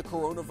make the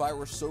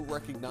coronavirus so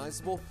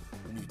recognizable.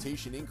 The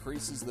mutation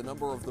increases the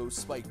number of those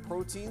spike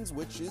proteins,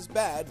 which is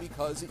bad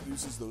because it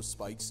uses those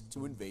spikes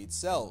to invade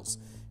cells.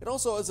 It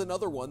also has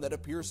another one that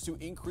appears to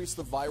increase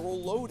the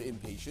viral load in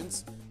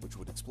patients, which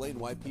would explain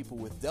why people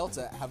with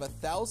Delta have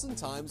 1,000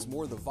 times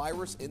more of the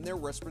virus in their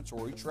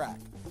respiratory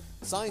tract.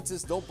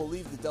 Scientists don't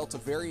believe the Delta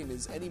variant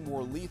is any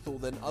more lethal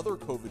than other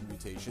COVID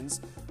mutations.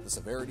 The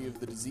severity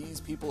of the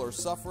disease people are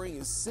suffering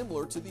is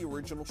similar to the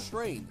original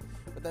strain,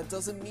 but that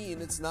doesn't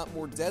mean it's not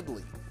more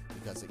deadly,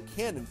 because it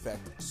can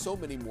infect so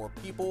many more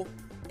people,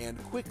 and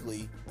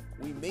quickly,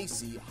 we may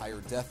see higher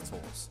death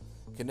tolls.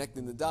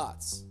 Connecting the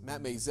dots,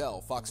 Matt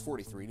Maisel, Fox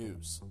 43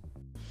 News.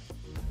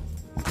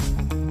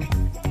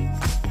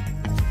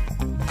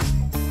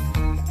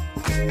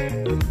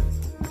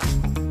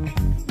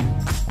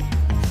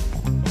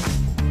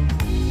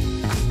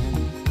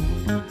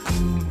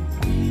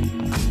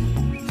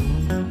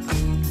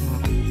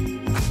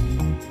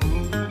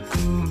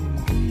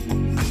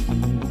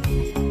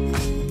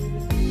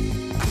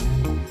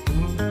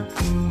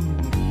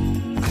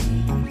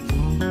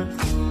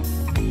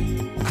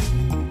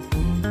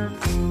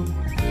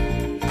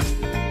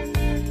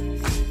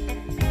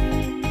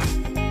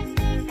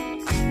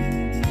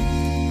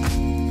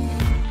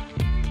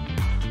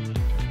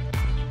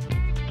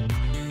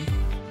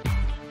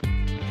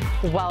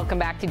 Welcome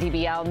back to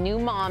DBL. New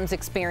moms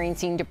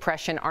experiencing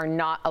depression are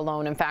not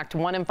alone. In fact,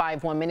 1 in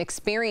 5 women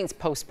experience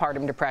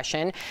postpartum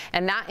depression,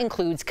 and that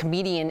includes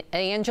comedian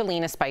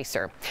Angelina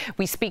Spicer.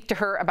 We speak to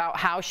her about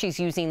how she's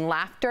using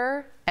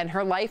laughter and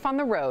her life on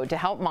the road to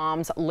help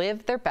moms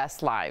live their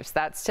best lives.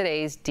 That's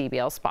today's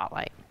DBL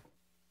Spotlight.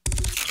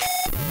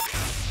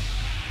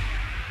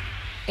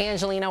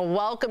 Angelina,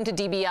 welcome to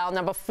DBL.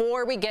 Now,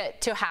 before we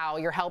get to how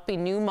you're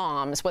helping new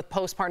moms with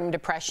postpartum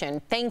depression,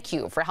 thank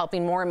you for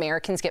helping more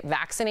Americans get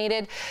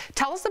vaccinated.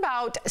 Tell us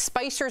about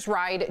Spicer's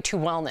Ride to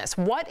Wellness.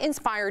 What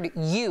inspired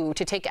you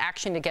to take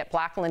action to get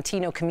Black and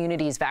Latino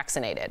communities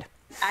vaccinated?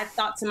 I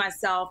thought to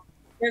myself,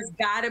 there's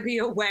got to be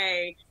a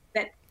way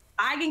that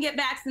I can get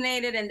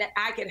vaccinated and that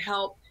I could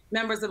help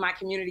members of my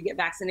community get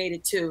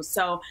vaccinated too.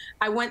 So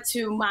I went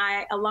to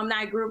my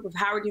alumni group of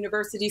Howard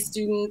University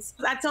students.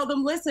 I told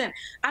them, listen,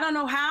 I don't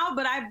know how,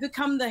 but I've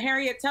become the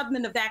Harriet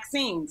Tubman of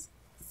vaccines.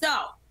 So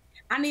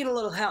I need a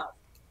little help.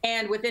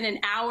 And within an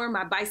hour,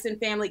 my Bison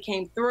family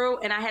came through,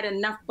 and I had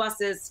enough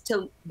buses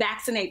to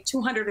vaccinate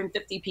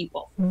 250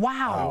 people.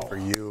 Wow. For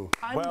you.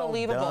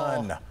 Unbelievable.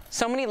 Well done.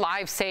 So many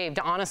lives saved,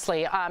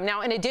 honestly.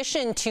 Now, in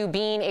addition to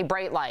being a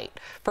bright light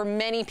for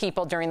many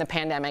people during the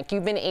pandemic,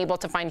 you've been able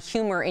to find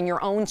humor in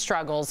your own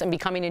struggles and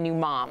becoming a new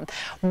mom.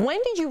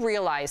 When did you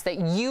realize that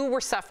you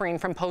were suffering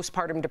from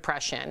postpartum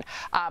depression?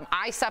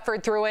 I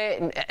suffered through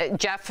it, and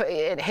Jeff,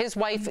 his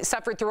wife,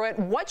 suffered through it.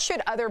 What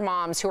should other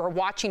moms who are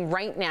watching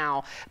right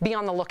now be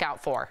on the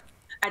lookout for?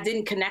 I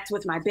didn't connect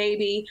with my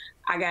baby.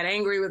 I got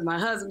angry with my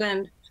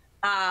husband.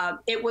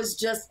 It was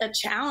just a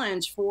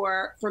challenge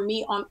for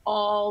me on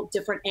all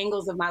different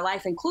angles of my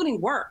life,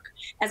 including work.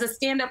 As a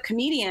stand-up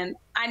comedian,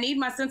 I need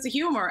my sense of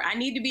humor. I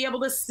need to be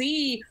able to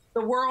see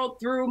the world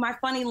through my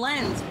funny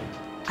lens.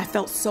 I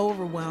felt so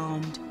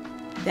overwhelmed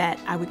that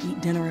I would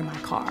eat dinner in my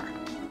car.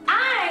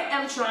 I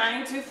am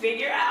trying to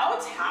figure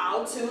out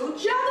how to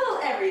juggle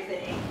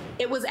everything.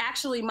 It was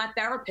actually my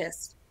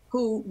therapist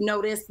who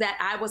noticed that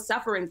I was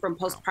suffering from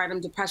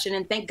postpartum depression,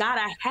 and thank God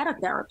I had a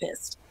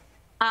therapist.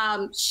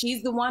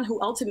 She's the one who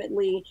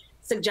ultimately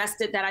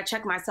suggested that I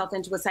check myself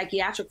into a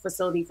psychiatric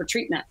facility for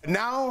treatment.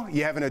 Now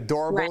you have an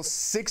adorable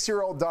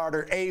 6-year-old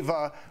daughter,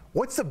 Ava.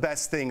 What's the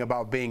best thing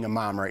about being a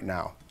mom right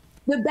now?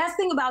 The best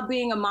thing about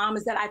being a mom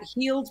is that I've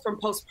healed from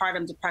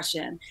postpartum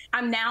depression.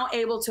 I'm now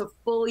able to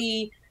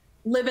fully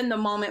live in the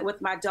moment with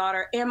my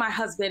daughter and my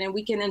husband, and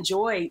we can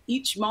enjoy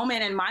each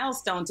moment and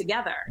milestone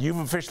together. You've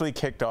officially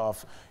kicked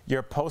off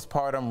your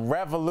postpartum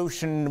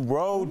revolution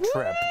road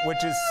trip,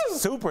 which is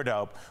super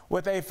dope,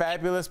 with a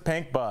fabulous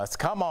pink bus.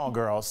 Come on,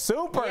 girl,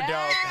 super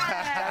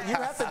dope. You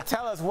have to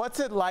tell us, what's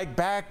it like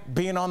back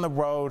being on the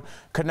road,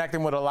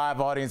 connecting with a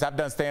live audience? I've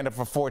done stand-up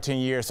for 14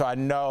 years, so I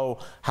know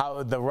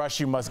how the rush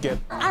you must get.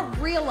 I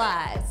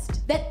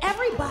realized that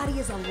everybody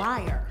is a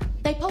liar.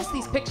 They post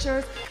these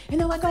pictures and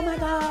they're like, oh my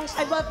gosh,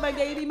 I love my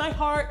baby. My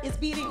heart is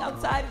beating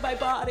outside of my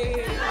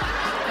body.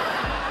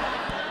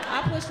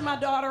 I pushed my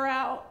daughter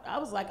out. I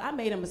was like, I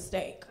made a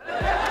mistake.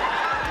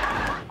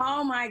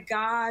 Oh my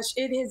gosh,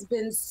 it has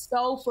been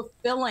so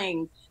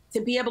fulfilling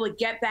to be able to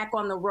get back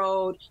on the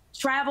road,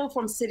 travel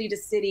from city to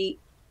city,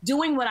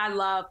 doing what I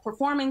love,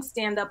 performing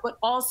stand-up, but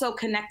also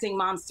connecting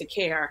moms to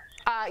care.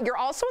 You're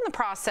also in the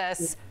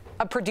process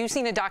of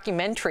producing a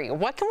documentary.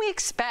 What can we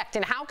expect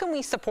and how can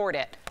we support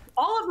it?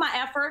 All of my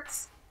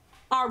efforts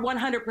are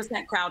 100%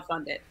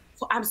 crowdfunded.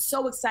 So I'm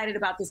so excited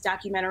about this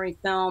documentary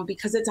film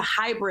because it's a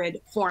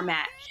hybrid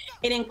format.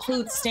 It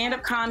includes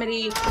stand-up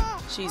comedy.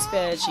 She's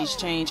fed, she's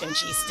changed, and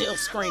she's still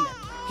screaming.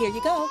 Here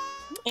you go.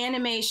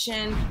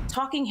 animation,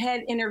 talking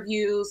head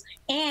interviews,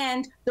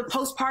 and the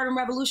Postpartum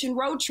Revolution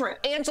road trip.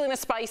 Angelina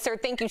Spicer,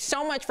 thank you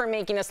so much for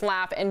making us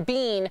laugh and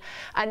being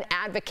an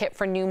advocate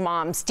for new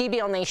moms.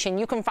 DBL Nation,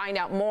 you can find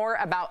out more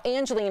about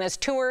Angelina's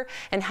tour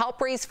and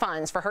help raise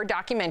funds for her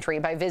documentary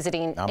by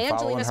visiting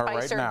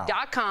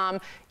angelinaspicer.com.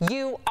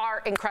 You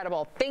are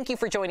incredible. Thank you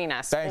for joining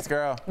us. Thanks,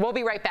 girl. We'll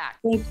be right back.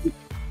 Thank you.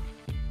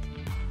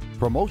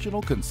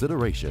 Promotional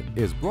consideration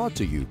is brought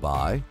to you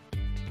by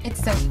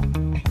It's so.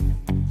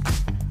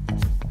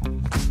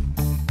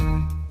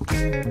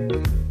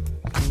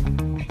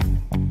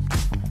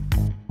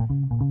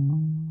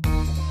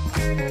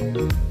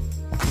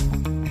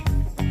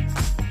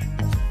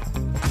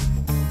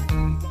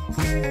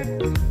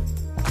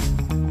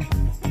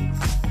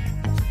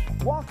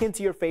 Walk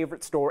into your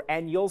favorite store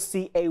and you'll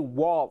see a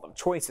wall of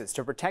choices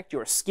to protect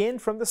your skin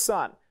from the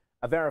sun.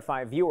 A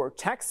Verify viewer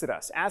texted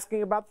us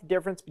asking about the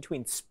difference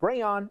between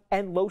spray-on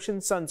and lotion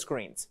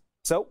sunscreens.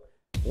 So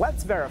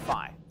let's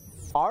verify.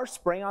 Are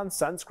spray-on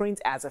sunscreens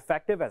as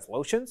effective as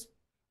lotions?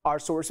 Our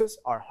sources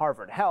are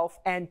Harvard Health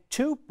and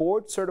 2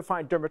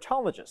 board-certified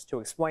dermatologists to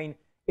explain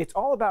it's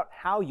all about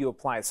how you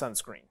apply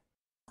sunscreen.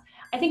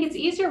 I think it's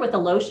easier with a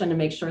lotion to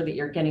make sure that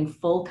you're getting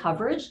full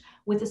coverage.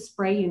 With a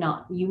spray,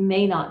 you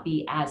may not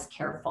be as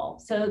careful.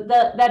 So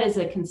that is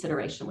a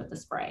consideration with the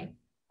spray.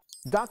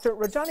 Dr.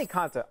 Rajani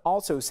Kanta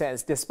also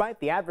says despite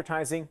the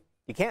advertising,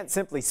 you can't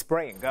simply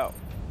spray and go.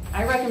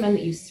 I recommend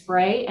that you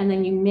spray and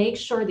then you make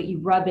sure that you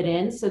rub it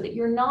in so that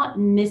you're not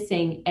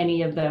missing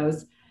any of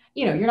those,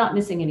 you're not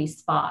missing any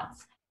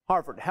spots.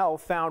 Harvard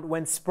Health found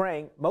when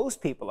spraying,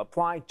 most people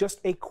apply just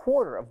a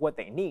quarter of what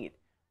they need.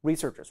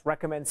 Researchers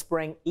recommend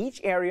spraying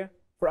each area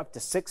for up to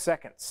 6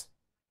 seconds.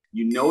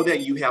 You know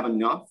that you have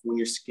enough when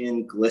your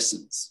skin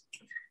glistens.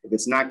 If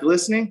it's not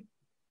glistening,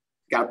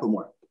 you gotta put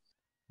more.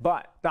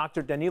 But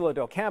Dr. Danilo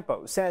Del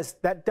Campo says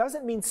that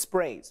doesn't mean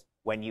sprays,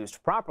 when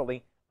used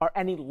properly, are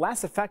any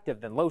less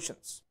effective than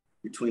lotions.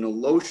 Between a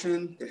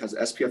lotion that has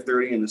SPF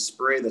 30 and a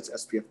spray that's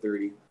SPF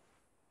 30,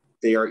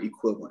 they are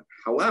equivalent.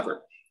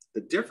 However, the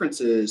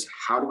difference is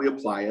how do we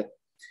apply it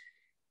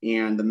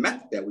and the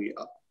method that we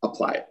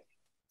apply it.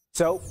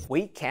 So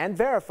we can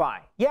verify,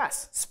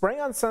 yes,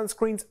 spray-on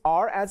sunscreens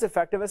are as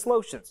effective as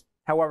lotions.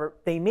 However,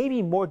 they may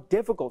be more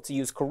difficult to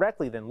use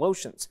correctly than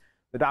lotions.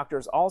 The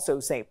doctors also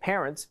say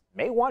parents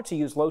may want to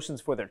use lotions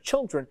for their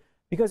children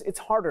because it's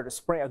harder to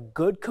spray a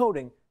good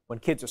coating when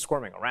kids are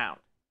squirming around.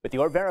 With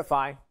your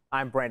Verify,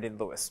 I'm Brandon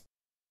Lewis.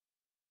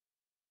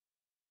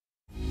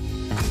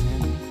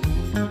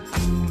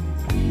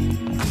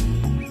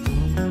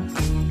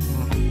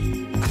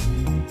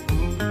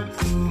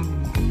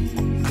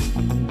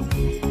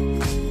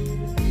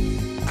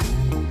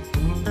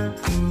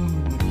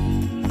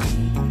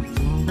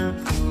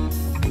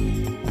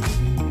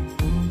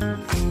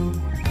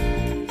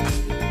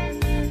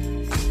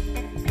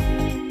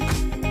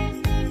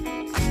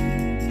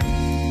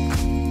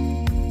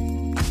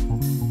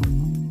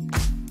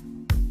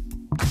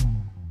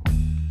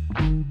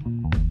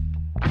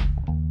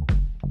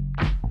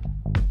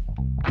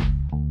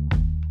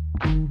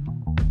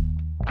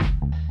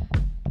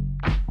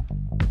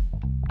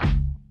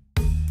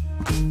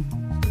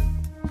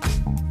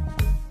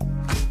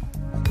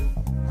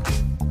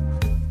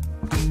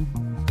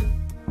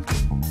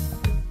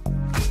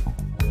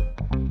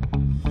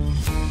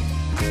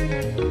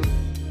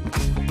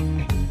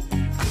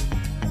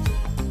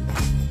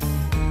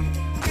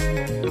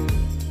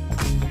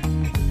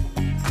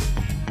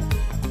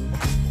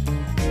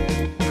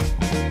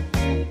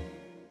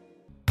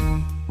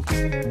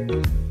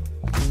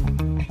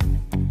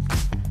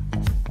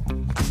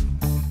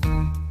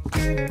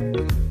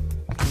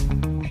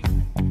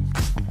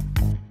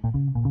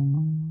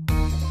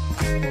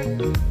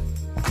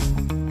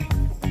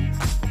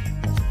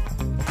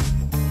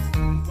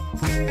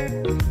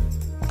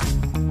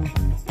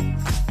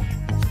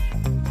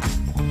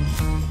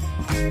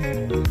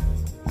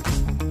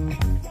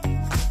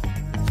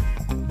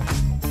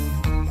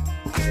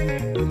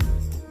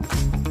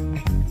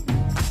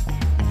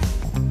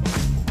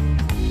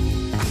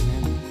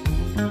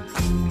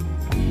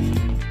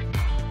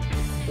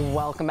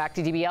 Welcome back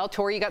to DBL.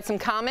 Tori, you got some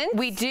comments?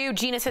 We do.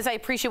 Gina says, I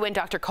appreciate when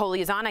Dr.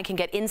 Coley is on. I can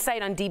get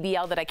insight on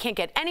DBL that I can't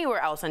get anywhere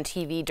else on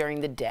TV during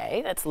the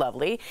day. That's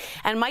lovely.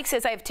 And Mike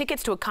says, I have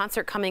tickets to a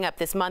concert coming up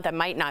this month. I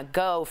might not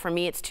go. For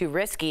me, it's too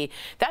risky.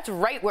 That's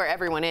right where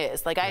everyone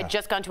is. Like, I had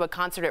just gone to a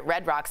concert at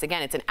Red Rocks.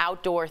 Again, it's an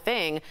outdoor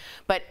thing,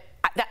 but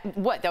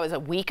that was a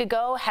week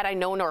ago. Had I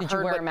known or Did heard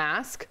you wear a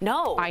mask?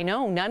 No. I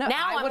know. None of.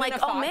 Now I'm like,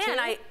 oh man,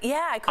 I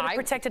could have I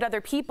protected other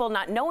people,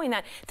 not knowing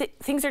that.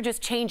 Things are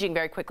just changing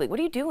very quickly. What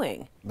are you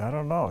doing? I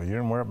don't know. You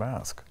didn't wear a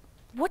mask.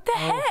 What the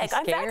heck?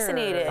 I'm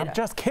vaccinated. I'm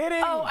just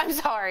kidding. Oh, I'm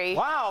sorry.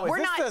 Wow,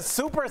 is this a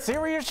super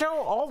serious show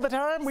all the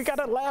time? We got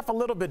to laugh a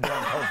little bit during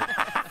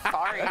COVID.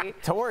 Sorry.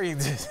 Tori,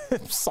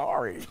 I'm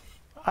sorry.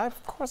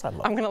 Of course I love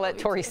it. I'm going to let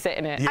Tori sit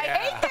in it. Yeah. I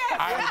hate this.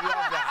 I love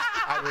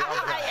that. I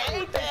love that. I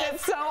hate this.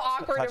 was so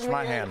awkward. Touch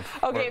my hand.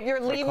 Okay, if you're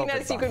leaving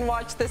us, you can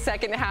watch the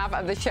second half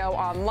of the show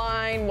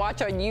online.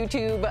 Watch on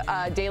YouTube,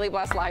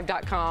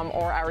 dailyblastlive.com,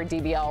 or our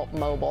DBL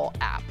mobile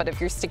app. But if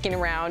you're sticking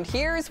around,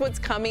 here's what's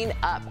coming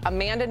up.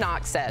 Amanda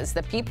Knox says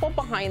the people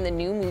behind the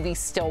new movie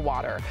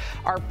Stillwater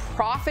are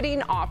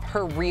profiting off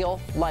her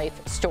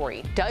real-life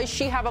story. Does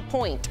she have a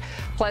point?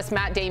 Plus,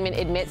 Matt Damon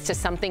admits to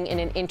something in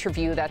an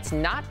interview that's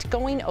not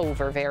going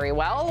over very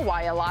well,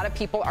 why a lot of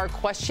people are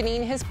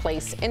questioning his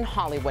place in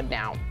Hollywood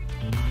now.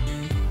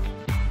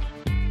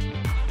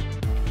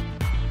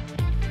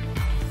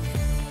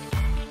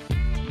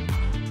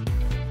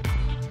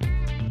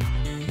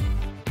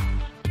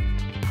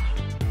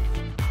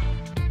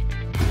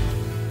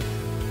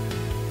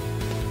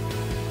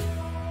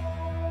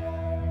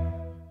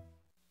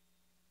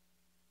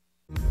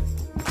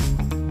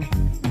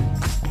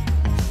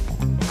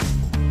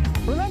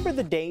 Remember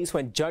the days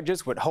when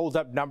judges would hold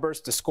up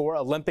numbers to score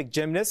Olympic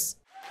gymnasts?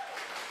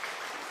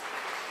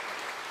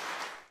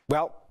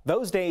 Well,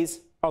 those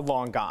days are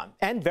long gone.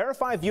 And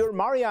Verify viewer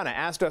Mariana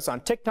asked us on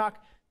TikTok,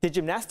 did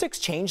gymnastics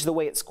change the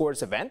way it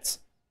scores events?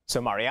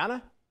 So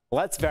Mariana,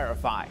 let's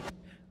verify.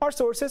 Our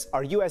sources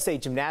are USA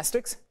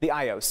Gymnastics, the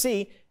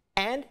IOC,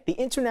 and the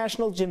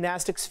International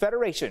Gymnastics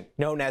Federation,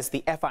 known as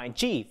the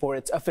FIG for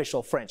its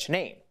official French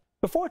name.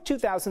 Before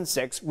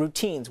 2006,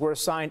 routines were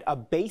assigned a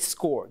base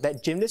score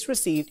that gymnasts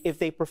received if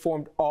they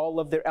performed all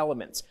of their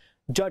elements.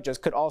 Judges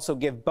could also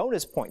give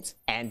bonus points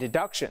and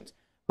deductions.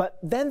 But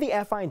then the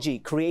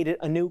FIG created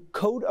a new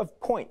code of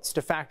points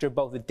to factor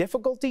both the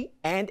difficulty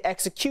and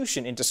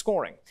execution into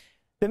scoring.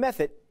 The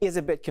method is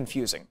a bit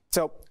confusing,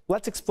 so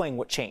let's explain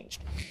what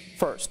changed.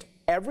 First,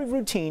 every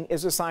routine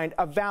is assigned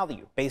a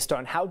value based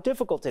on how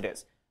difficult it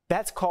is.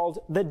 That's called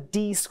the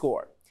D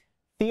score.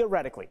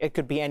 Theoretically, it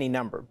could be any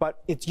number,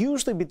 but it's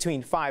usually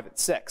between 5 and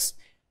 6.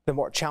 The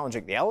more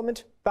challenging the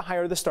element, the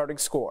higher the starting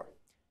score.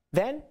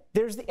 Then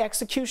there's the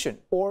execution,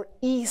 or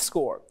E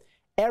score.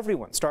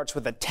 Everyone starts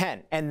with a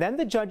 10, and then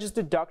the judges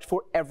deduct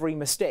for every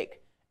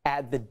mistake.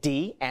 Add the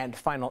D and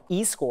final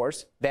E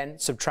scores, then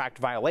subtract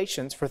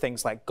violations for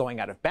things like going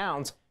out of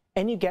bounds,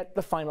 and you get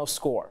the final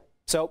score.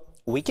 So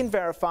we can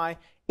verify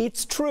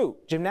it's true.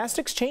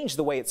 Gymnastics changed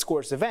the way it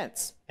scores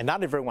events, and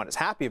not everyone is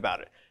happy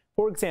about it.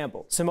 For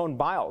example, Simone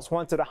Biles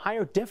wanted a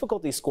higher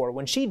difficulty score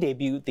when she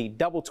debuted the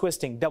double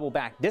twisting double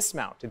back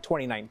dismount in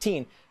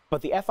 2019,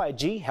 but the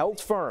FIG held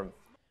firm.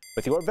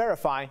 With your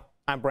Verify,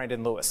 I'm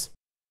Brandon Lewis.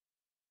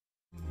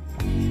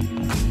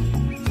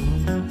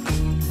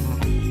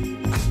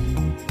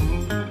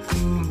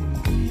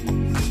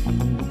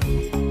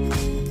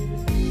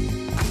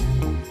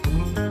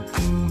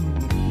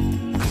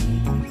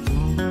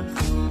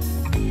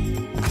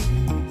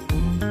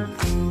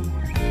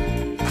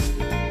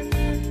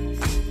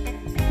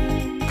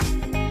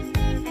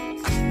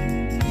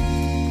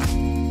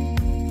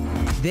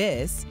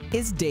 This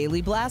is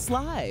Daily Blast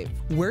Live.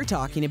 We're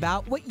talking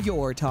about what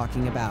you're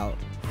talking about.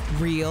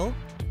 Real,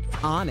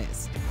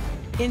 honest,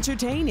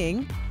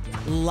 entertaining,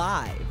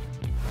 live.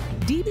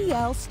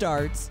 DBL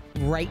starts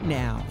right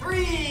now.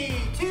 3,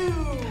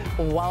 2.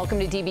 Welcome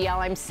to DBL.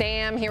 I'm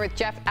Sam here with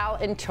Jeff, Al,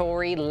 and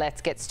Tori.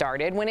 Let's get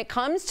started. When it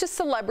comes to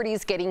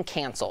celebrities getting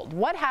canceled,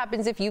 what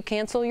happens if you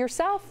cancel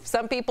yourself?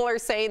 Some people are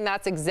saying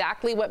that's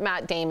exactly what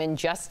Matt Damon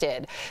just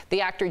did.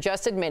 The actor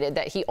just admitted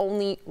that he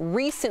only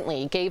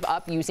recently gave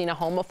up using a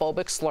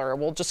homophobic slur.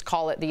 We'll just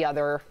call it the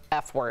other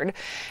F word.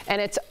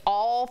 And it's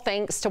all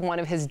thanks to one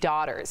of his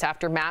daughters.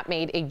 After Matt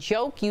made a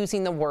joke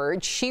using the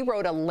word, she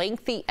wrote a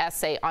lengthy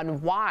essay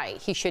on why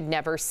he should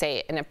never say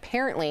it. And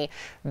apparently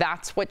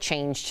that's what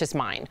changed his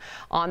mind.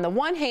 On the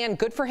one hand,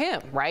 good for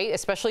him, right?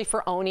 Especially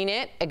for owning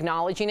it,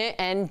 acknowledging it,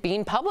 and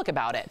being public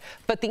about it.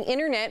 But the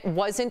internet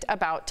wasn't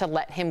about to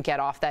let him get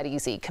off that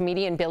easy.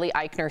 Comedian Billy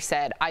Eichner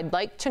said, "I'd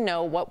like to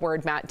know what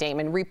word Matt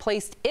Damon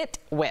replaced it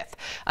with."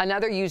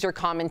 Another user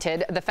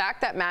commented, "The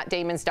fact that Matt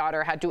Damon's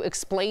daughter had to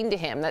explain to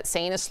him that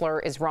saying a slur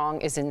is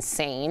wrong is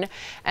insane."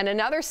 And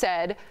another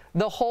said,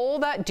 "The hole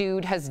that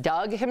dude has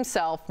dug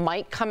himself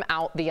might come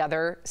out the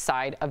other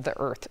side of the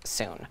earth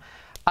soon."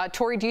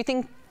 Tori, do you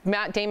think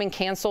Matt Damon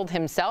canceled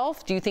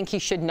himself? Do you think he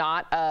should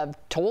not have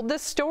told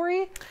this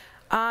story?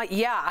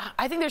 Yeah,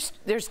 I think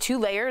there's two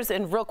layers,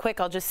 and real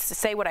quick, I'll just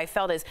say what I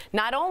felt is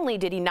not only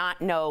did he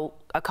not know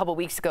a couple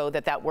weeks ago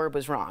that that word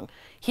was wrong,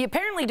 he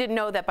apparently didn't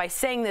know that by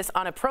saying this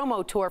on a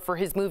promo tour for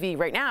his movie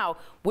right now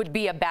would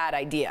be a bad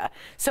idea.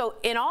 So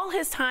in all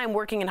his time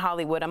working in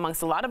Hollywood,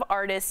 amongst a lot of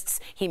artists,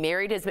 he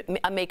married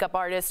a makeup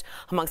artist,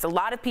 amongst a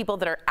lot of people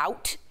that are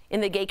out in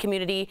the gay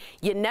community,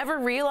 you never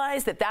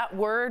realize that that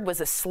word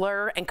was a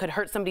slur and could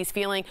hurt somebody's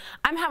feeling.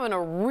 I'm having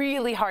a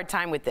really hard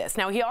time with this.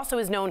 Now, he also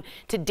is known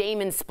to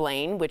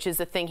Damon-splain, which is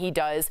a thing he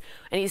does,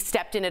 and he's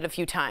stepped in it a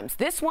few times.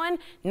 This one,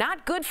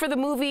 not good for the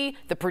movie.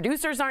 The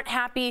producers aren't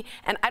happy,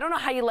 and I don't know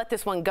how you let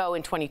this one go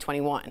in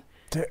 2021.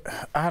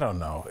 I don't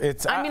know.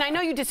 I mean, I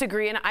know you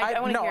disagree, and I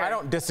want to hear. No, I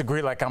don't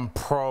disagree like I'm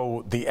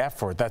pro the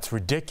F word. That's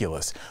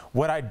ridiculous.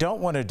 What I don't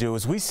want to do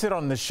is we sit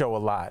on this show a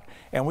lot,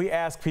 and we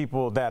ask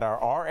people that are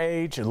our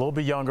age, a little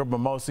bit younger, but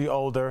mostly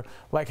older,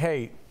 like,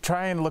 hey,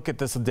 try and look at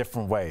this a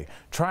different way.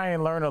 Try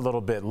and learn a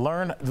little bit.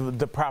 Learn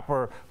the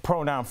proper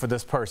pronoun for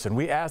this person.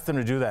 We ask them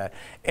to do that.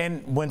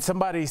 And when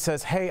somebody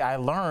says, hey, I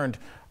learned,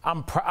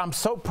 I'm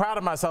so proud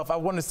of myself, I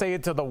want to say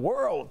it to the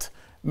world.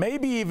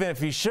 Maybe even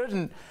if you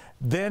shouldn't,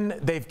 then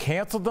they've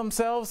canceled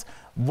themselves.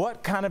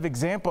 What kind of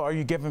example are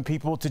you giving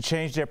people to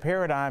change their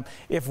paradigm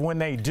if when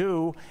they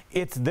do,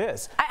 it's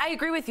this? I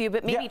agree with you,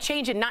 but maybe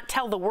change and not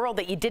tell the world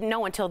that you didn't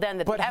know until then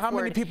that the F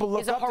word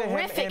is a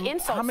horrific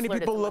insult. How many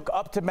people look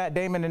up to Matt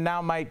Damon and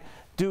now might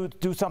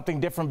do something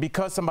different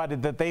because somebody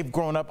that they've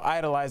grown up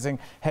idolizing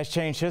has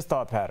changed his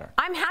thought pattern?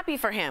 I'm happy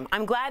for him.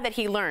 I'm glad that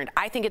he learned.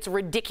 I think it's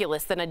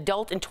ridiculous that an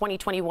adult in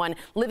 2021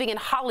 living in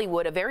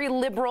Hollywood, a very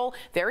liberal,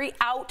 very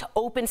out,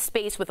 open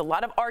space with a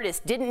lot of artists,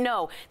 didn't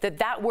know that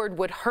that word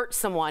would hurt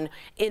someone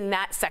in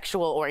that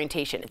sexual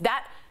orientation.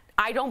 That,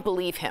 I don't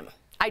believe him.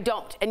 I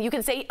don't. And you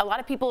can say, a lot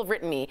of people have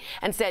written me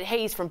and said, hey,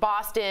 he's from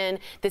Boston.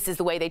 This is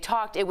the way they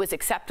talked. It was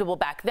acceptable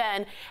back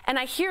then. And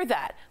I hear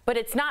that, but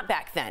it's not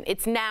back then.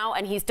 It's now,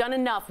 and he's done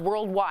enough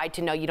worldwide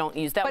to know you don't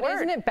use that word. But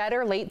isn't it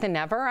better late than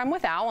never? I'm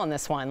with Al on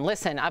this one.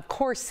 Listen, of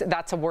course,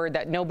 that's a word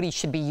that nobody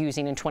should be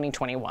using in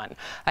 2021.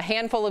 A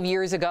handful of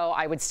years ago,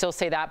 I would still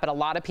say that, but a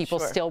lot of people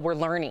still were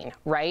learning,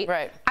 right?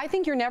 Right. I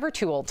think you're never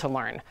too old to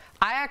learn.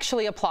 I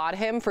actually applaud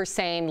him for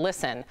saying,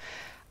 listen,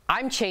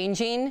 I'm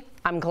changing.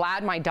 I'm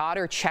glad my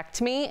daughter checked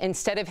me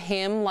instead of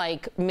him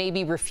like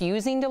maybe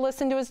refusing to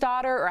listen to his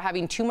daughter or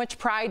having too much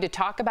pride to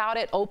talk about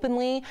it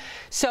openly.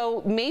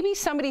 So maybe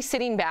somebody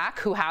sitting back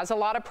who has a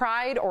lot of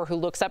pride or who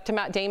looks up to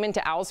Matt Damon,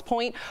 to Al's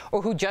point,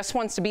 or who just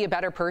wants to be a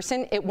better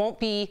person, it won't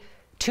be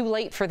too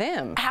late for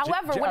them.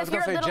 However, what if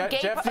you're a little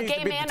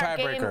gay man or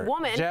gay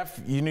woman?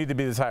 Jeff, you need to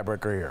be the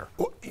tiebreaker here.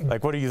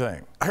 Like, what do you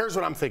think? Here's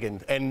what I'm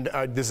thinking, and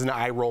this is an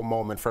eye roll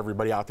moment for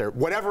everybody out there.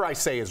 Whatever I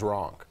say is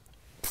wrong.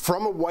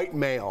 From a white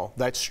male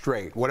that's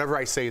straight, whatever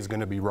I say is going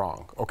to be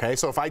wrong, okay?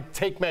 So if I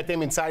take Matt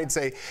Damon's side and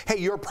say, hey,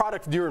 you're a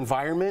product of your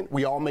environment,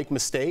 we all make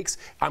mistakes,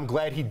 I'm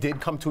glad he did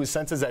come to his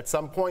senses at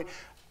some point.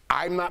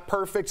 I'm not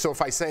perfect, so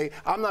if I say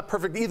I'm not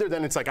perfect either,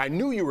 then it's like I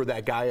knew you were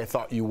that guy I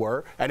thought you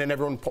were, and then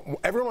everyone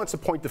wants to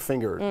point the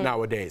finger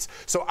nowadays.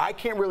 So I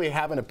can't really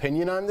have an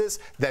opinion on this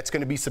that's going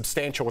to be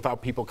substantial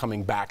without people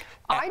coming back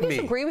at me. I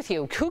disagree with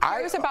you. Who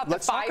cares about the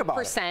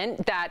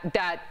 5%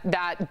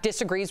 that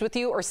disagrees with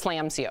you or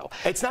slams you?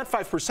 It's not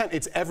 5%.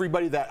 It's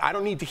everybody that I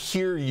don't need to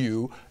hear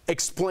you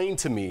explain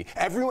to me.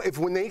 Everyone,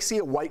 when they see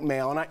a white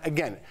male, and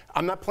again,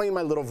 I'm not playing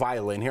my little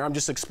violin here. I'm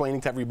just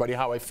explaining to everybody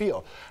how I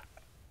feel.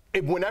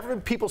 Whenever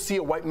people see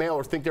a white male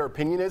or think their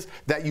opinion is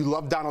that you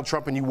love Donald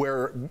Trump and you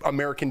wear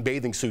American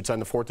bathing suits on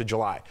the 4th of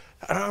July,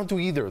 I don't do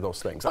either of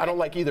those things. I don't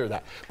like either of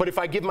that. But if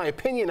I give my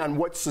opinion on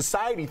what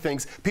society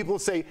thinks, people will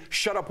say,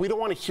 shut up, we don't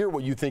want to hear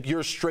what you think. You're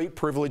a straight,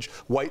 privileged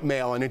white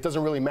male, and it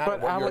doesn't really matter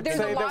what you're There's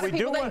a lot of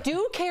people that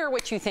do care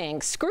what you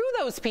think. Screw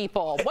those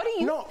people. What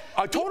do you No,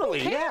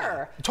 totally,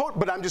 yeah.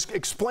 But I'm just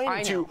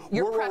explaining to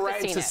you where we're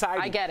at in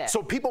society. I get it.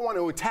 So people want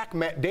to attack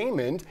Matt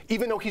Damon,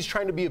 even though he's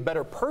trying to be a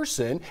better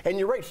person, and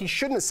you're right, he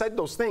shouldn't have said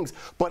those things,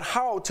 but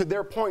how, to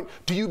their point,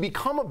 do you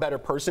become a better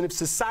person if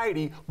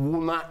society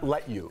will not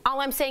let you? All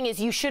I'm saying is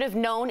you should have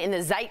known in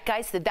the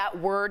zeitgeist that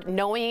word,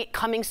 knowing it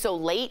coming so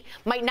late,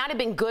 might not have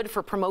been good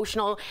for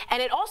promotional, and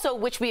it also,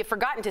 which we have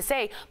forgotten to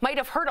say, might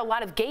have hurt a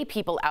lot of gay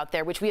people out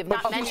there, which we have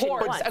not mentioned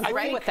once.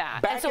 Agree with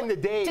that. Back in the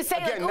day, to say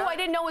again, like, oh, I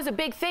didn't know it was a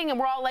big thing, and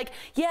we're all like,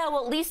 yeah,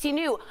 well, at least you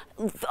knew.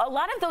 A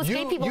lot of those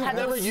gay people have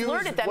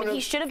slurred at them, and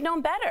he should have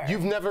known better.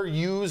 You've never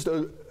used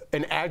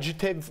an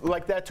adjective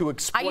like that to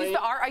explain?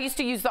 I used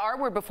to use the R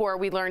word before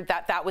we learned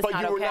that was not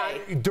okay. But you were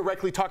not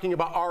directly talking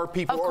about R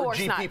people or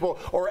G people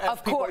or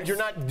F people. You're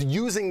not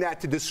using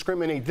that to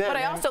discriminate them. But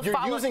I also You're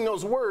using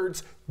those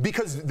words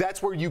because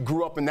that's where you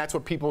grew up and that's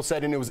what people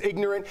said, and it was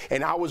ignorant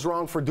and I was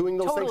wrong for doing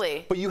those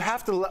things. But you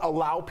have to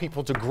allow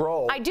people to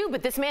grow. I do,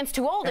 but this man's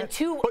too old and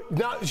too. But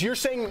now you're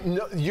saying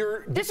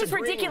you're. This is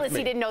ridiculous.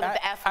 He didn't know that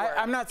the F word.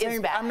 I'm not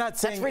saying.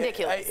 That's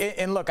ridiculous.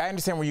 And look, I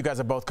understand where you guys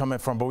are both coming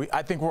from, but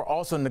I think we're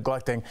also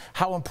neglecting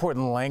how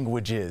important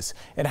language is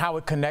and how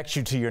it connects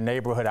you to your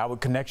neighborhood, how it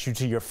connects you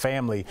to your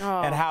family,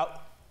 and how.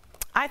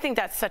 I think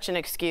that's such an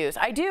excuse.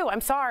 I do.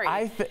 I'm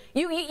sorry.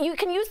 You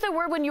can use the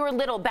word when you were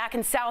little back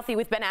in Southie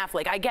with Ben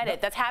Affleck. I get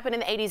it. That's happened in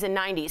the 80s and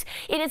 90s.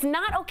 It is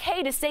not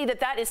okay to say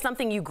that is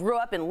something you grew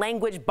up in,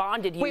 language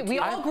bonded you to. Wait, we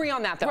all agree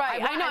on that, though.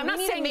 Right. I know. I'm not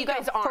saying you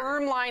guys aren't.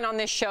 Firm line on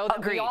this show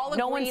that we all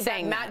agree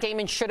that Matt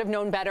Damon should have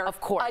known better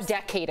a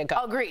decade ago.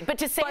 Agreed. But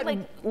to say like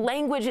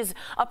language is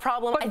a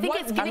problem, I think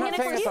it's giving an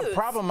excuse. I'm not saying it's a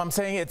problem. I'm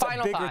saying it's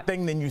a bigger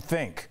thing than you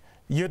think.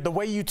 the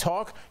way you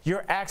talk,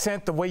 your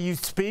accent, the way you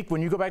speak,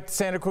 when you go back to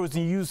Santa Cruz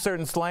and you use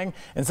certain slang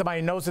and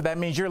somebody knows it, that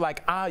means you're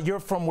like, you're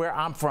from where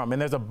I'm from,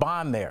 and there's a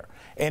bond there.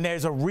 And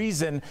there's a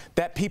reason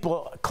that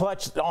people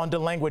clutch onto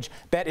language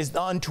that is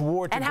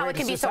untoward to and how it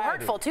can be society. so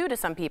hurtful too to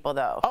some people,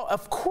 though. Oh,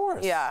 of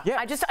course. Yeah.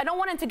 Yes. I don't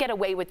want him to get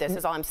away with this,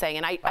 is all I'm saying.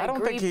 And I don't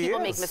agree think he people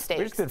is. make mistakes.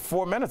 We just did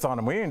 4 minutes on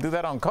him. We didn't do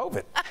that on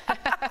COVID.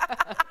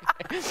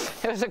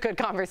 It was a good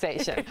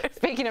conversation.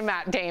 Speaking of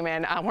Matt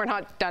Damon, we're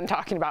not done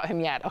talking about him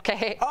yet,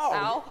 okay? Oh,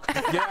 Al?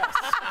 yes.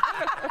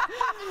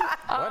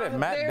 What did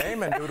Matt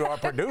Damon do to our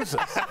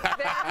producers?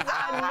 There's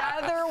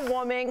another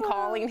woman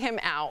calling him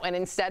out, and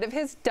instead of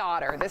his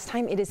daughter, this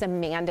time it is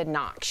Amanda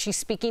Knox. She's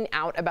speaking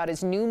out about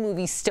his new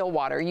movie,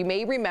 Stillwater. You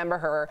may remember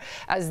her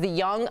as the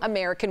young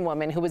American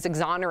woman who was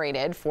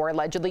exonerated for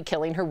allegedly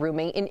killing her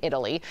roommate in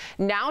Italy.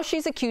 Now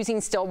she's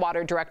accusing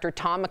Stillwater director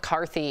Tom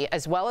McCarthy,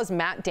 as well as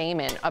Matt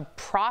Damon, of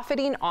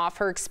profiting off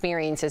her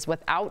experiences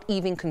without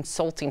even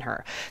consulting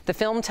her. The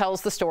film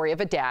tells the story of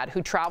a dad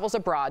who travels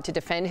abroad to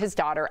defend his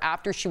daughter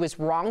after she was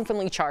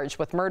wrongfully charged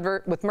with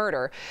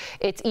murder.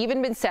 It's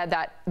even been said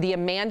that the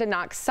Amanda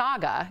Knox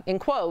saga, in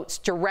quotes,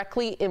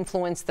 directly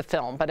influenced the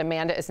film, but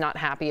Amanda is not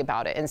happy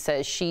about it and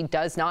says she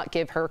does not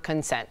give her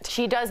consent.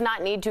 She does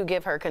not need to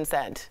give her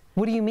consent.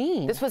 What do you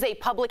mean? This was a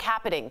public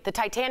happening. The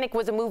Titanic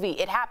was a movie.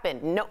 It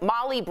happened. No,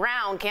 Molly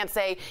Brown can't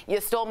say,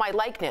 you stole my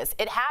likeness.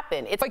 It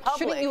happened. It's but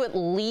public. Shouldn't you at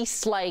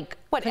least, like,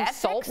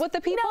 consult with the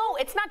people? No,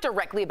 it's not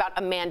directly about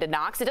Amanda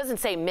Knox. It doesn't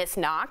say Miss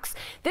Knox.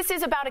 This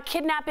is about a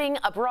kidnapping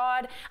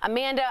abroad.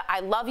 Amanda,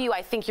 I love you.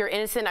 I think you're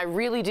innocent. I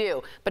really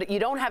do. But you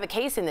don't have a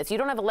case in this. You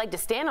don't have a leg to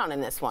stand on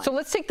in this one. So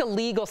let's take the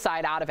legal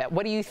side out of it.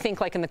 What do you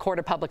think, like, in the court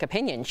of public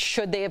opinion?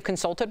 Should they have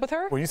consulted with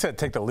her? When you said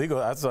take the legal,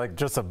 that's like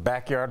just a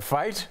backyard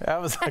fight. I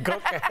was like,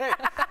 okay.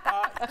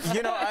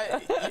 You know,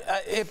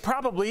 it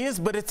probably is,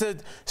 but it's a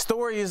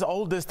story as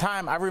old as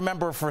time. I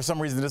remember for some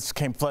reason this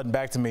came flooding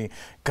back to me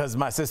because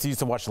my sister used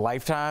to watch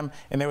Lifetime,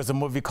 and there was a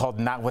movie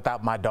called Not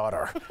Without My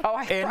Daughter. Oh,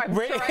 I'm sure I've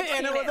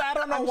and it was, I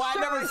don't know why I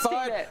never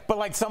saw it, but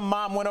like some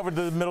mom went over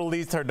to the Middle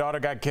East, her daughter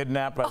got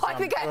kidnapped by I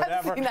think I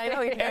have seen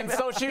that. And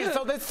so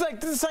it's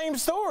like the same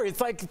story.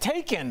 It's like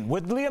Taken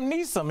with Liam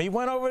Neeson. He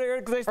went over there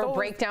because they stole. Or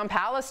Breakdown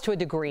Palace to a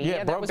degree.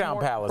 Yeah, Breakdown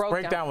Palace.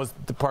 Breakdown was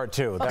the part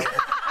 2.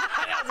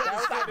 That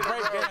was the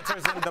great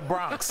dancers in the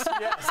Bronx.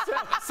 Yes,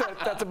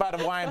 that's about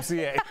a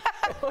YMCA.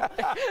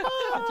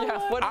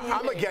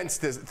 I'm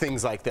against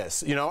things like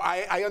this. You know,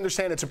 I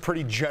understand it's a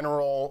pretty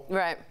general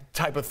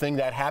type of thing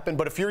that happened,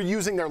 but if you're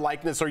using their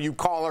likeness or you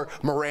call her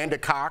Miranda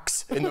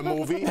Cox in the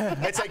movie,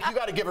 it's like you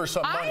got to give her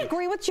some money. I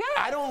agree with Jeff.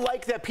 I don't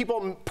like that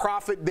people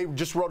profit. They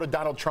just wrote a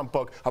Donald Trump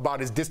book about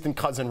his distant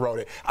cousin wrote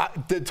it.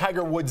 The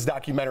Tiger Woods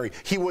documentary,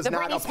 he was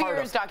not a part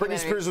of. Britney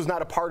Spears was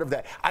not a part of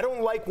that. I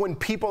don't like when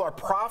people are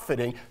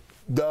profiting.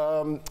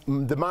 The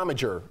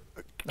momager.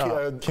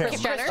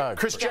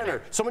 Kris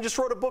Jenner. Someone just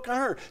wrote a book on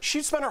her.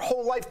 She spent her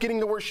whole life getting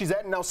to where she's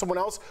at, and now someone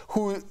else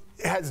who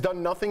has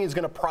done nothing is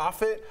going to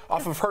profit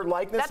off of her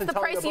likeness. That's the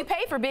price you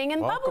pay for being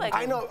in public.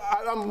 I know.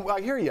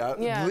 I hear you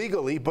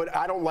legally, but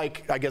I don't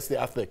like, I guess,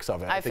 the ethics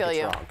of it. I think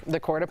it's wrong. The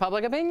court of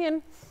public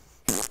opinion.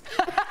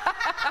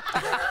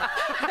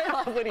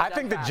 I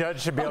think the judge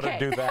should be able to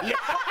do that.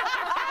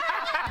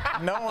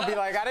 No one would be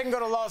like, I didn't go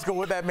to law school.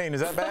 What'd that mean?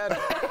 Is that bad?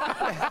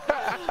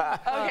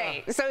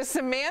 Okay, so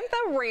Samantha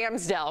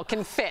Ramsdell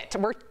can fit.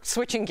 We're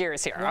switching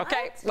gears here,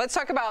 okay? Let's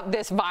talk about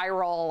this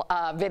viral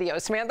video.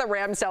 Samantha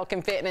Ramsdell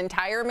can fit an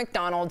entire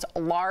McDonald's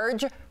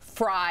large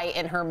fry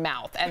in her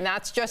mouth, and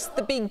that's just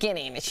the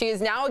beginning. She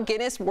is now a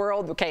Guinness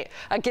World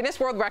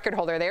Record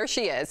holder. There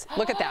she is.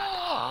 Look at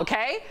that.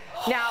 Okay?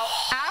 Now,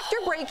 after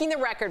breaking the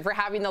record for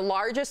having the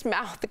largest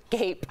mouth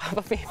gape of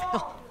a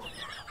female.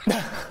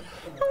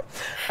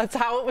 That's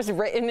how it was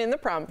written in the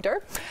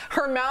prompter.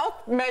 Her mouth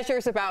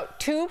measures about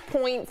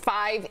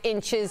 2.5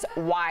 inches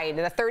wide.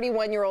 And the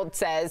 31-year-old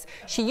says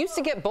she used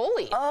to get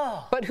bullied.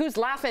 But who's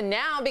laughing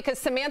now? Because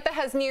Samantha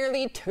has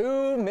nearly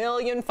 2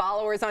 million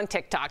followers on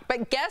TikTok.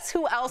 But guess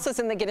who else is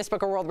in the Guinness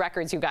Book of World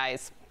Records, you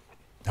guys?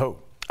 Who?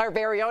 Our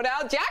very own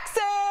Al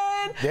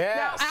Jackson.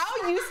 Yes. Now,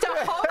 Al used to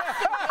host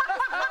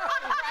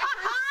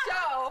the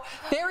show.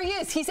 There he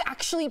is. He's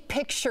actually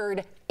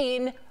pictured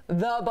in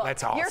the book.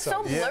 That's awesome. You're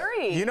so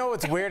blurry. You know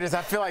what's weird is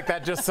I feel like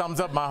that just sums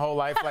up my whole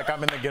life. Like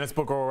I'm in the Guinness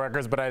Book of World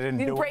Records, but I didn't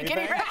do break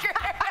anything. any record.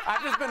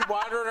 I've just been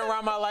wandering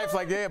around my life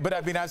like, but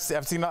I mean, I've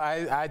seen,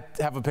 I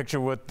have a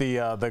picture with the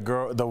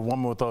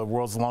woman with the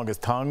world's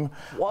longest tongue.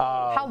 Whoa.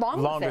 How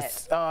long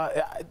was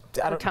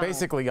it?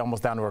 Basically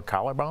almost down to her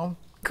collarbone.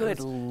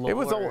 Good Lord. It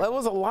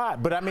was a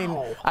lot, but I mean,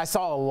 I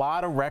saw a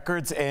lot of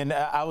records, and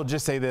I will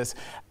just say this.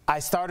 I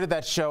started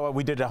that show,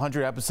 we did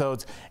 100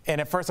 episodes,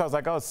 and at first I was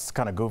like, oh, it's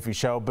kind of goofy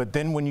show, but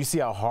then when you see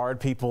how hard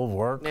people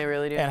work, they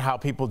really do, and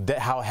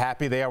how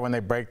happy they are when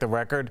they break the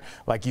record,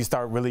 like you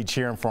start really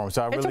cheering for them.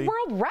 So it's a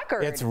world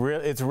record. It's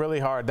really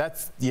hard. I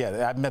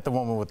met the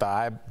woman with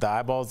the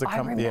eyeballs that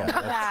come. I remember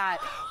that.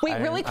 Wait,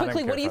 really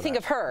quickly, what do you think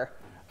of her?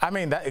 I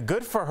mean,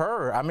 good for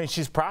her. I mean,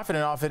 she's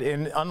profiting off it,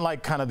 and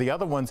unlike kind of the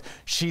other ones,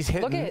 she's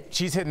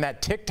hitting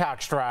that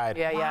TikTok stride.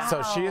 Yeah, yeah.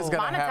 So she is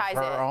going to have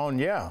her own,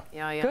 Yeah.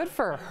 Good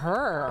for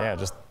her. Yeah,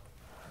 just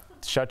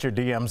shut your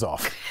DMs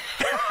off.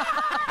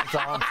 That's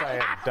all I'm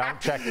saying.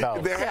 Don't check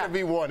those. There had to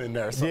be one in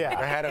there. Yeah.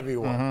 There had to be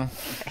one.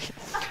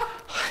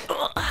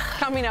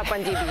 Coming up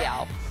on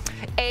DBL.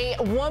 A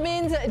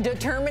woman's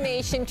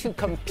determination to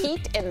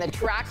compete in the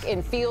track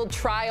and field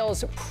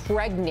trials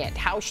pregnant.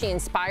 How she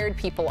inspired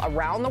people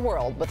around the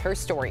world with her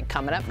story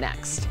coming up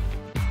next.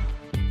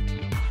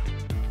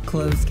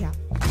 Closed cap.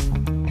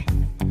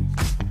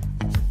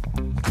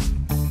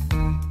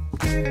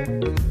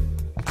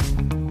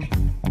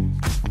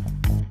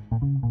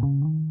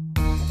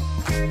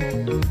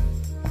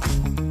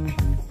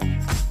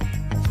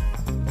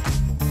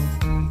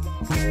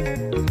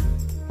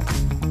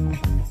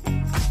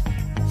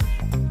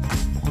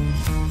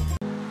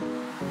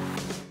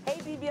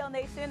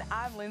 Nation,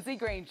 I'm Lindsay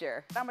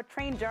Granger. I'm a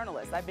trained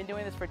journalist. I've been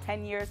doing this for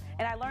 10 years,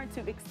 and I learned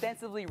to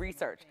extensively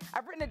research.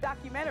 I've written a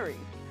documentary.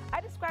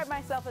 I describe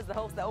myself as the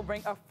host that will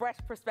bring a fresh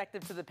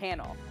perspective to the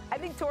panel. I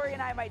think Tori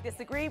and I might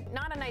disagree.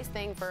 Not a nice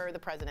thing for the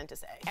president to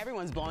say.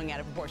 Everyone's blowing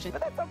out of proportion,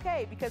 but that's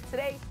okay, because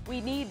today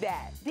we need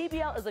that.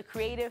 DBL is a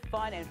creative,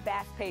 fun, and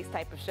fast-paced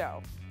type of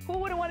show. Who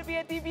wouldn't want to be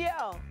at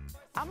DBL?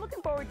 I'm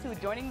looking forward to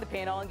joining the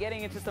panel and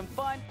getting into some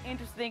fun,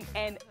 interesting,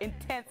 and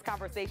intense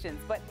conversations.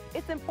 But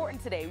it's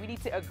important today. We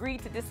need to agree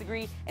to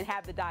disagree and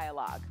have the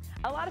dialogue.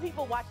 A lot of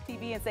people watch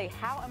TV and say,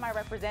 how am I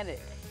represented?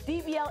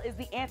 DBL is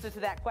the answer to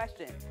that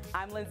question.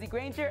 I'm Lindsay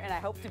Granger, and I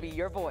hope to be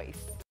your voice.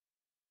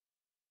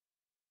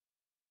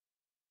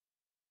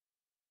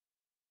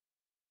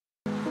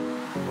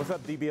 What's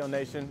up, DBL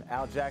Nation?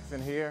 Al Jackson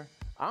here.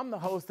 I'm the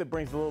host that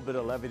brings a little bit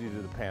of levity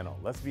to the panel.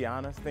 Let's be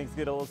honest, things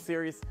get a little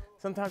serious.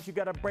 Sometimes you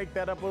gotta break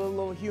that up with a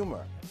little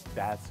humor.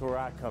 That's where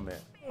I come in.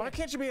 Why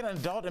can't you be an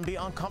adult and be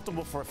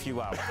uncomfortable for a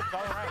few hours? It's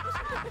all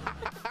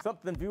right.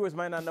 Something viewers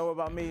might not know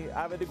about me,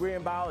 I have a degree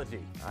in biology.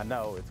 I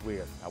know, it's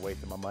weird. I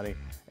wasted my money.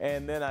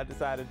 And then I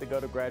decided to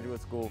go to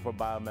graduate school for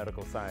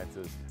biomedical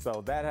sciences.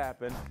 So that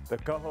happened. The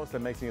co-host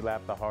that makes me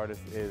laugh the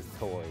hardest is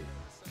Tori.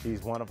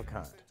 She's one of a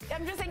kind.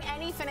 I'm just saying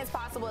anything is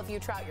possible if you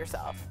trout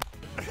yourself.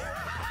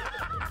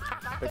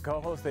 The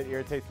co-host that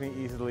irritates me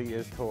easily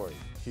is Tori.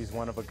 She's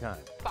one of a kind.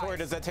 Tori,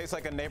 does that taste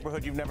like a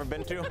neighborhood you've never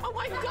been to? Oh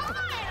my God!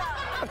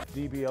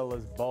 DBL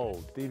is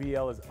bold.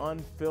 DBL is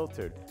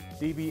unfiltered.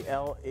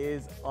 DBL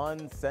is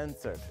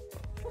uncensored.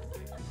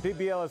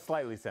 DBL is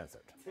slightly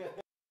censored.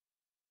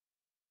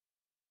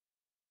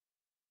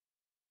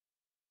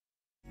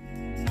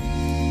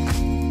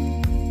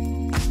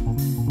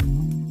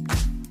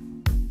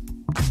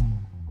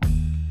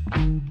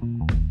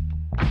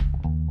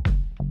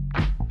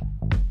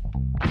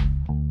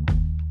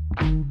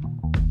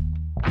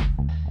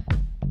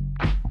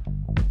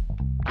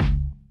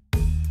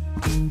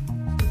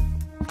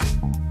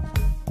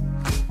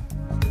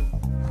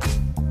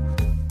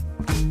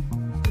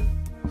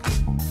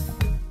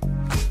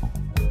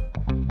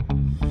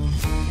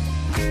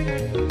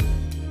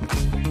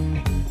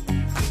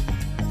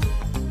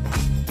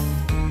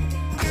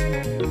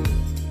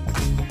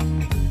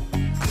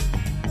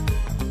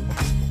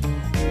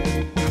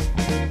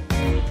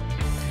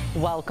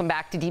 Welcome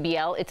back to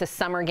DBL. It's a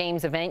summer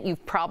games event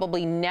you've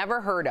probably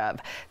never heard of.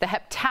 The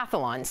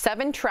heptathlon,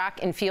 7 track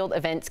and field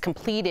events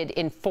completed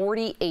in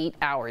 48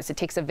 hours. It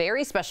takes a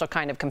very special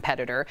kind of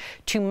competitor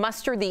to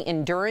muster the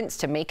endurance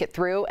to make it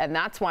through, and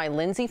that's why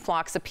Lindsay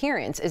Flock's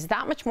appearance is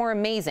that much more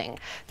amazing.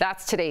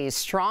 That's today's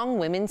Strong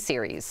Women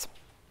series.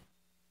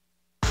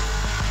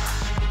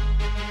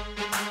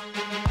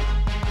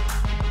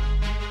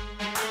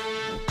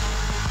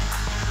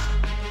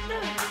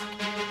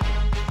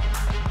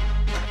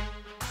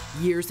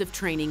 Years of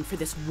training for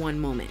this one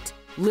moment.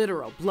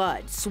 Literal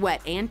blood,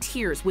 sweat, and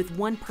tears with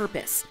one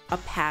purpose, a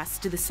pass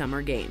to the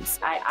Summer Games.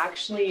 I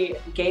actually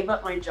gave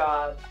up my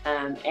job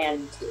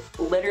and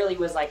literally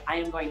was like, I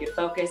am going to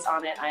focus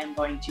on it. I am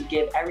going to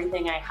give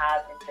everything I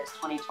have in this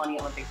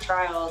 2020 Olympic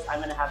trials. I'm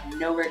going to have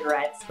no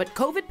regrets. But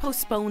COVID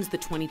postpones the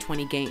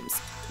 2020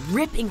 Games,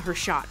 ripping her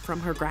shot from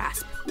her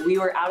grasp. We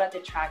were out at the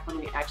track when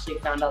we actually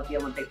found out the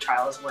Olympic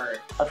trials were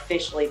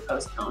officially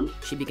postponed.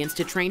 She begins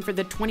to train for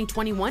the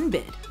 2021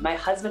 bid. My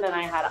husband and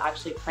I had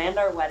actually planned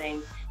our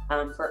wedding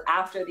for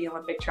after the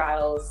Olympic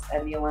trials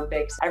and the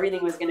Olympics.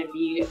 Everything was going to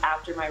be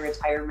after my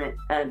retirement.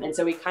 And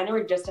so we kind of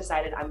were just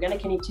decided, I'm going to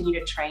continue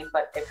to train,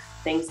 but if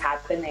things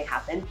happen, they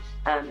happen.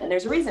 And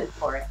there's a reason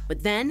for it.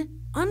 But then,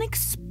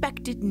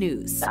 unexpected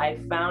news. I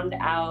found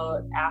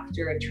out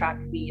after a track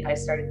meet, I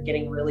started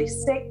getting really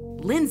sick.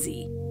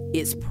 Lindsay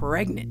is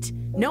pregnant.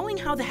 Knowing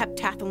how the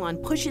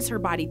heptathlon pushes her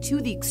body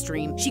to the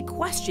extreme, she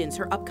questions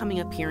her upcoming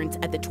appearance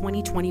at the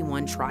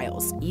 2021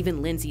 trials.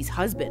 Even Lindsay's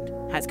husband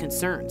has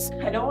concerns.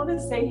 I don't want to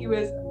say he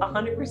was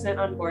 100%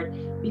 on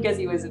board because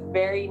he was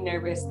very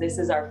nervous. This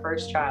is our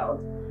first child.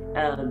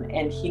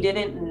 And he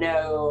didn't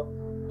know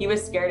he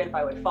was scared if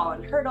I would fall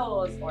on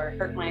hurdles or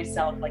hurt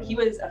myself. Like, he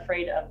was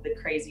afraid of the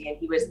crazy, and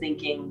he was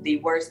thinking the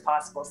worst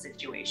possible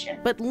situation.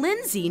 But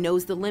Lindsay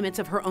knows the limits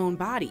of her own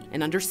body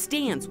and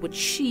understands what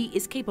she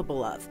is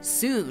capable of.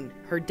 Soon,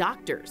 her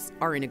doctors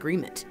are in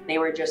agreement. They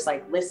were just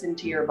like, listen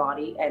to your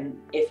body, and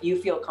if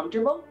you feel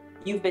comfortable,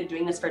 you've been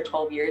doing this for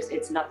 12 years,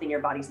 it's nothing your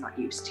body's not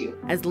used to.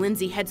 As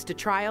Lindsay heads to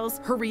trials,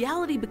 her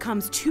reality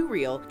becomes too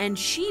real, and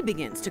she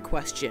begins to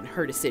question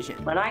her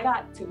decision. When I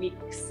got to week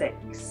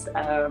 6,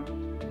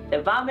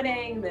 the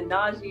vomiting, the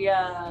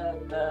nausea,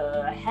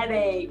 the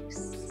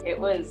headaches, it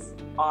was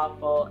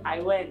awful.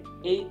 I went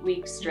 8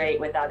 weeks straight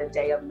without a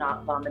day of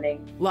not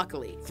vomiting.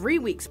 Luckily, 3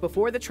 weeks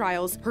before the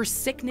trials, her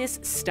sickness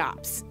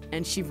stops,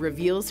 and she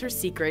reveals her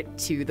secret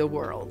to the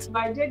world.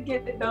 I did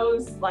get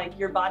those, like,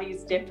 your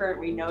body's different,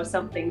 we know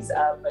something's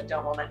up, but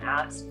don't want to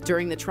ask.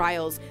 During the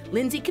trials,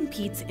 Lindsay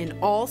competes in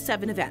all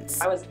 7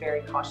 events. I was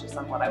very cautious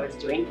on what I was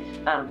doing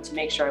to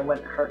make sure I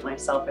wouldn't hurt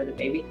myself or the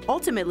baby.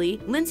 Ultimately,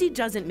 Lindsay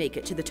doesn't make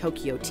it to the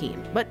Tokyo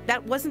team, but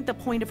that wasn't the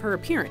point of her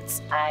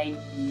appearance. I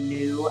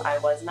knew I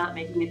was not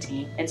making a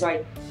team, and so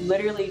I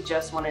literally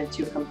just wanted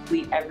to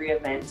complete every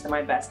event to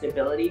my best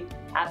ability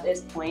at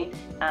this point,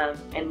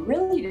 and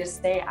really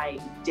just say I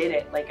did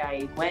it. Like,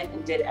 I went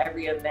and did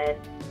every event,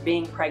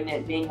 being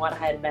pregnant, being what I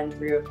had been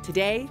through.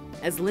 Today,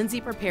 as Lindsay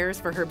prepares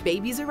for her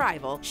baby's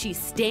arrival, she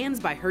stands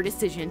by her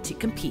decision to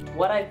compete.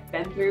 What I've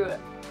been through,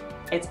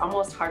 it's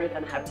almost harder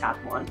than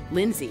heptathlon.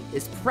 Lindsay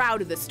is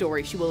proud of the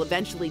story she will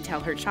eventually tell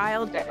her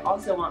child. I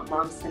also want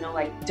moms to know,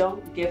 like,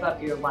 don't give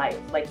up your life.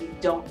 Like, you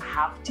don't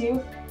have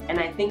to. And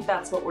I think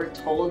that's what we're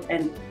told,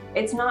 and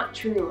it's not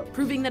true.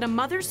 Proving that a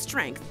mother's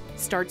strength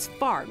starts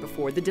far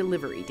before the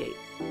delivery date.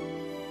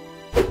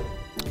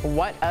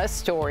 What a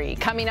story.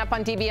 Coming up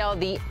on DBL,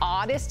 the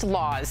oddest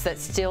laws that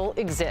still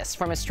exist,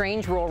 from a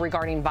strange rule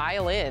regarding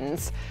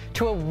violins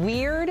to a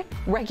weird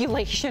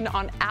regulation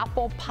on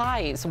apple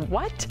pies.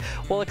 What?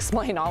 We'll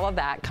explain all of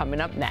that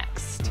coming up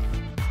next.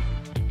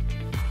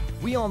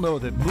 We all know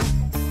that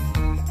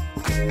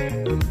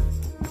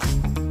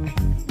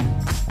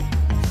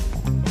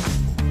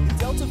The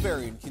Delta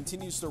variant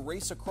continues to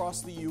race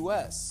across the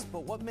U.S.,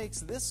 but what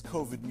makes this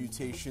COVID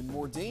mutation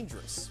more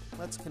dangerous?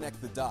 Let's connect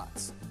the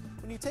dots.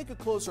 When you take a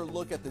closer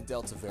look at the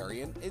Delta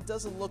variant, it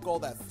doesn't look all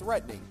that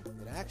threatening.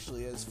 It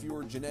actually has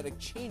fewer genetic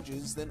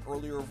changes than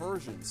earlier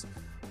versions.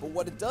 But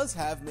what it does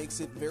have makes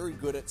it very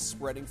good at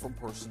spreading from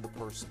person to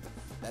person.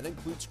 That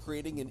includes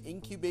creating an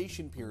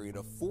incubation period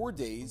of 4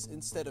 days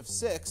instead of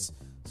 6,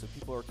 so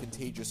people are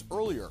contagious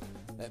earlier.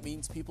 That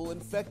means people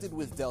infected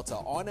with Delta,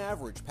 on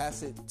average,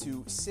 pass it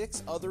to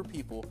 6 other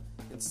people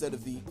instead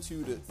of the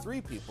 2 to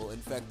 3 people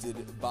infected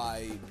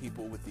by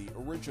people with the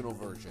original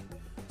version.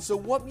 So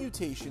what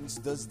mutations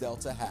does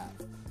Delta have?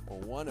 Well,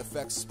 one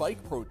affects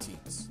spike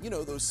proteins. You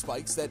know, those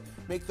spikes that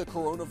make the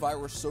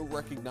coronavirus so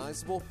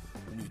recognizable.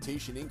 The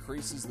mutation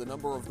increases the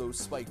number of those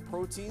spike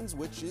proteins,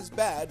 which is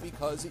bad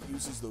because it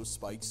uses those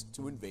spikes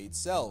to invade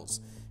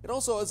cells. It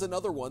also has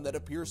another one that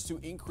appears to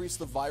increase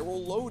the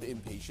viral load in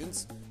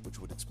patients, which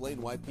would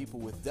explain why people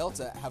with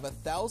Delta have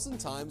 1,000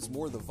 times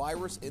more of the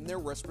virus in their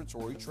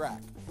respiratory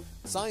tract.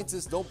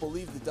 Scientists don't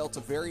believe the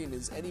Delta variant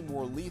is any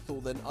more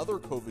lethal than other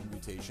COVID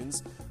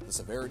mutations. The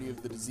severity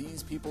of the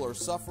disease people are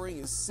suffering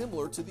is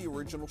similar to the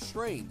original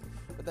strain,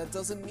 but that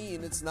doesn't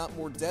mean it's not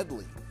more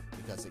deadly,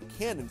 because it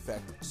can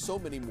infect so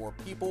many more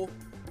people,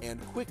 and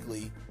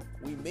quickly,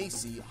 we may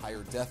see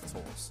higher death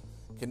tolls.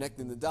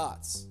 Connecting the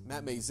dots,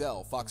 Matt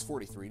Maisel, Fox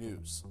 43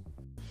 News.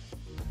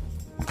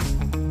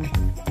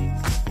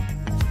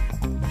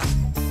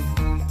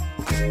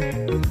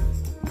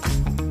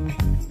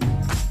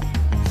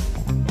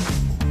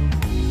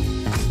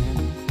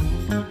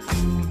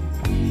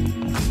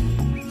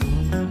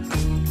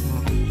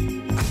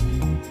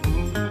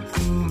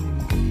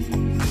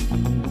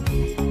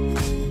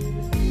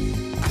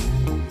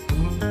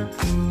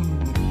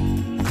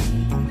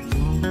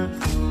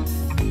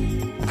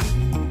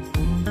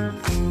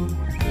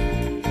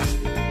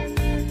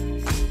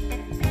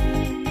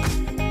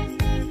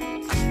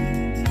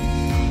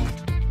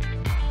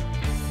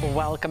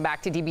 Welcome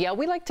back to DBL.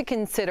 We like to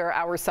consider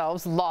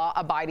ourselves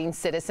law-abiding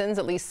citizens,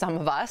 at least some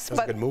of us.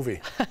 That's a good movie.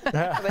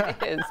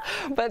 It is.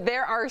 But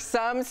there are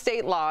some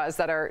state laws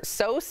that are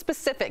so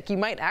specific you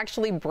might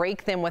actually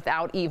break them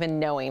without even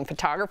knowing.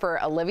 Photographer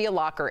Olivia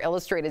Locker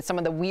illustrated some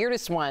of the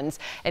weirdest ones,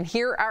 and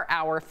here are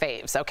our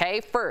faves, okay?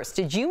 First,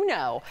 did you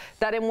know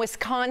that in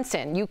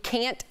Wisconsin you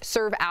can't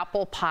serve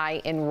apple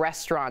pie in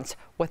restaurants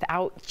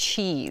without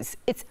cheese?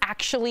 It's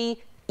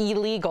actually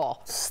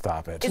illegal.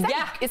 Stop it. Is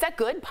that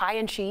good, pie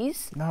and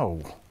cheese? No.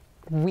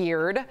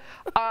 Weird.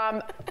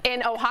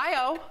 In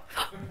Ohio,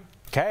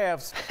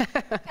 Calves.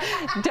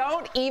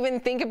 Don't even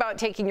think about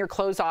taking your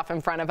clothes off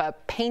in front of a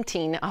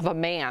painting of a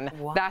man.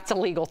 What? That's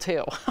illegal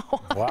too.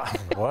 Wow.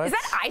 What? Is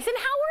that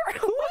Eisenhower?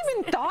 Who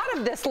even thought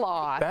of this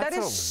law? That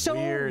is so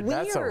weird.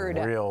 That's a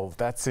real,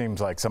 that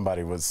seems like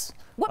somebody was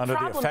under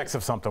the effects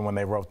of something when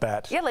they wrote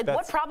that. Yeah, like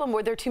what problem?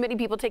 Were there too many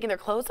people taking their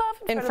clothes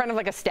off? In front of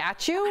like a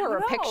statue or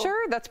a picture?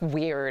 That's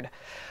weird.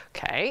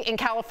 Okay. In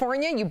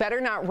California, you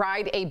better not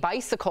ride a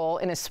bicycle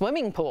in a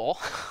swimming pool.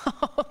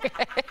 Okay.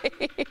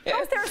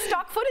 How is there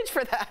stock footage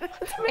for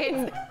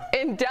that?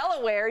 In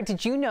Delaware,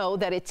 did you know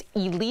that it's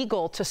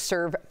illegal to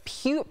serve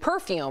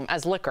perfume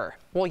as liquor?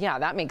 Well, yeah,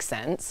 that makes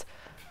sense.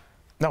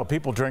 No,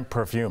 people drink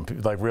perfume,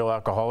 like real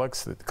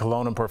alcoholics.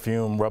 Cologne and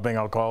perfume, rubbing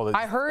alcohol.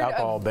 I heard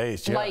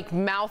alcohol-based, yeah. Like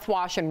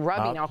mouthwash and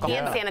rubbing alcohol.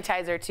 Hand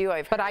sanitizer too,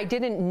 I've heard. But I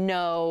didn't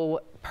know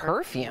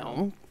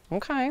perfume.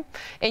 Okay.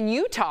 In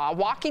Utah,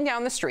 walking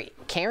down the street,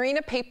 carrying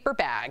a paper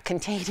bag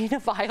containing a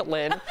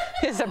violin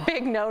is a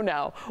big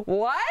no-no.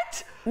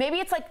 What? Maybe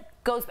it's like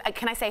goes,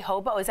 can I say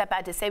hobo? Is that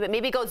bad to say? But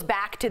maybe it goes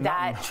back to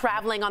that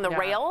traveling on the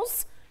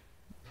rails.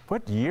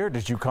 What year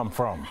did you come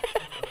from?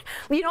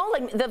 You know,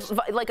 like the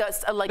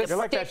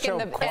stick in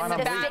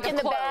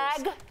the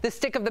bag. The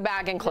stick of the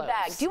bag and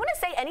clothes. Do you want to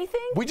say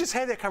anything? We just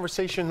had that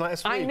conversation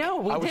last week. I know,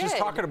 we did. I was just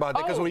talking about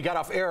that because when we got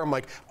off air, I'm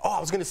like, oh,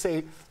 I was going to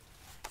say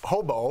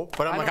hobo,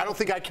 but I'm like, I don't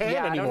think I can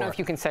anymore. I don't know if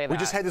you can say that. We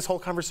just had this whole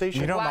conversation.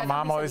 You know, my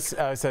mom always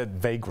said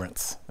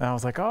vagrants. And I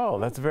was like, oh,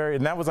 that's very,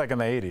 and that was like in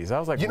the 80s. I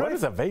was like, what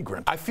is a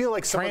vagrant? I feel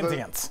like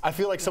transients. I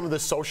feel like some of the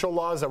social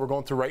laws that we're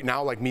going through right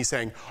now, like me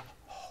saying,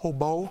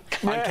 hobo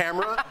on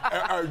camera,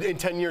 in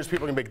 10 years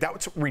people are going to be like,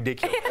 that's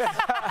ridiculous.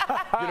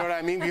 You know what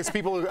I mean? Because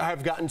people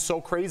have gotten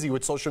so crazy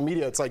with social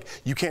media. It's like,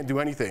 you can't do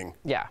anything.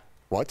 Yeah.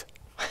 What?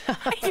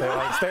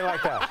 Stay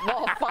like that.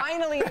 Well,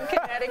 finally in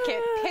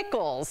Connecticut,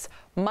 pickles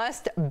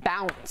must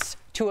bounce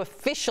to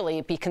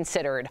officially be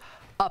considered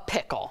a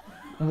pickle.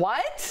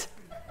 What?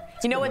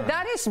 You know what?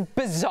 That is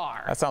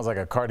bizarre. That sounds like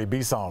a Cardi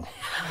B song.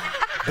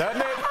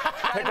 Doesn't it?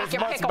 Pickles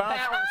must bounce.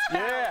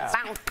 Yeah.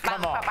 Bounce,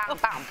 come on.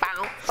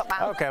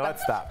 Okay,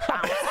 let's stop.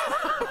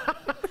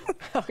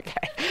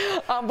 Okay.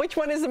 Which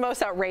one is the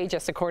most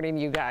outrageous according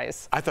to you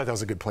guys? I thought that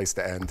was a good place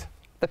to end.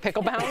 The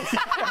pickle bounce? All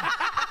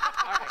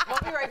right,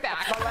 we'll be right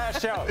back. My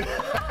last show. I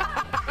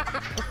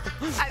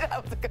know,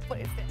 that was a good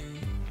place to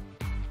end.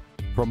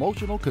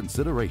 Promotional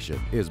consideration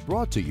is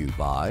brought to you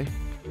by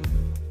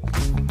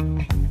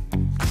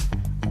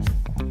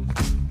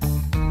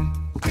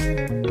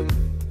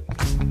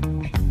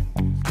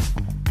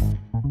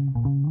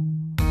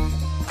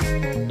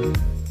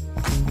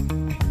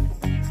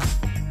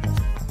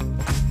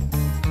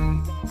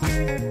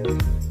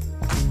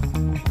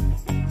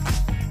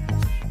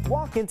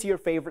Walk into your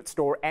favorite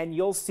store and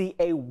you'll see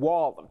a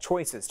wall of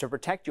choices to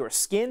protect your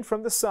skin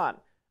from the sun.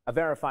 A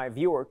verified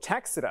viewer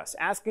texted us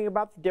asking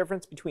about the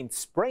difference between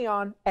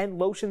spray-on and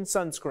lotion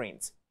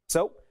sunscreens.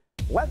 So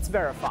let's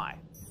verify.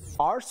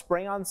 Are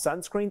spray-on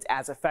sunscreens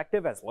as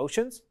effective as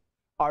lotions?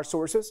 Our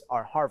sources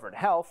are Harvard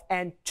Health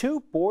and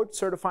 2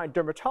 board-certified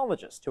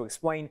dermatologists to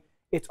explain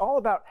it's all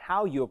about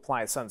how you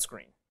apply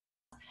sunscreen.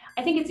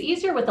 I think it's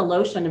easier with a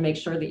lotion to make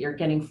sure that you're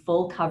getting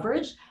full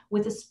coverage.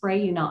 With a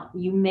spray,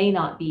 you may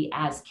not be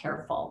as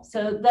careful.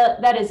 So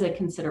that is a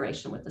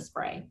consideration with the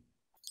spray.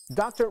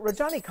 Dr.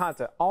 Rajani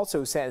Kanta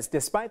also says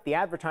despite the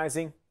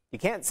advertising, you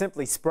can't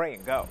simply spray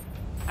and go.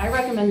 I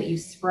recommend that you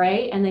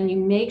spray and then you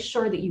make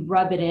sure that you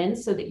rub it in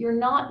so that you're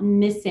not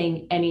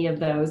missing any of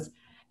those,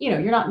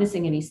 you're not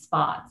missing any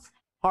spots.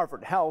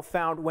 Harvard Health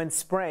found when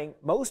spraying,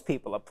 most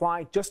people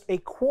apply just a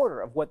quarter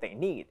of what they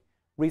need.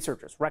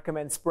 Researchers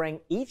recommend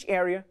spraying each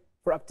area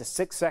for up to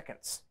 6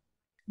 seconds.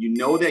 You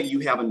know that you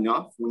have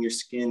enough when your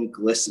skin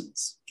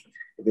glistens.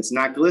 If it's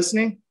not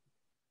glistening,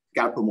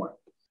 you gotta put more.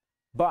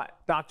 But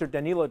Dr.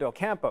 Danilo Del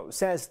Campo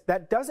says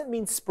that doesn't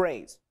mean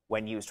sprays,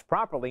 when used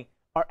properly,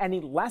 are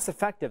any less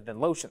effective than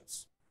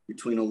lotions.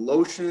 Between a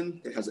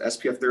lotion that has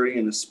SPF 30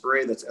 and a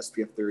spray that's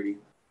SPF 30,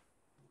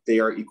 they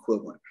are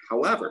equivalent.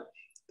 However,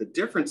 the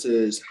difference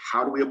is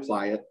how do we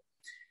apply it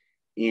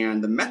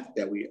and the method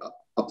that we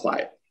apply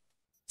it.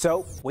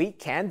 So we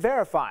can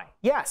verify,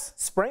 yes,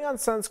 spray-on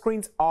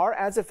sunscreens are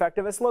as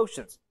effective as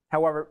lotions.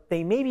 However,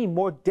 they may be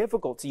more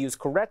difficult to use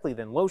correctly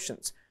than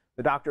lotions.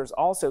 The doctors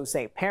also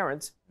say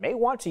parents may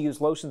want to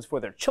use lotions for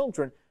their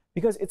children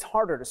because it's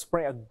harder to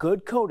spray a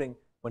good coating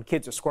when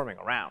kids are squirming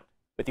around.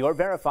 With your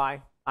Verify,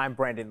 I'm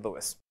Brandon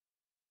Lewis.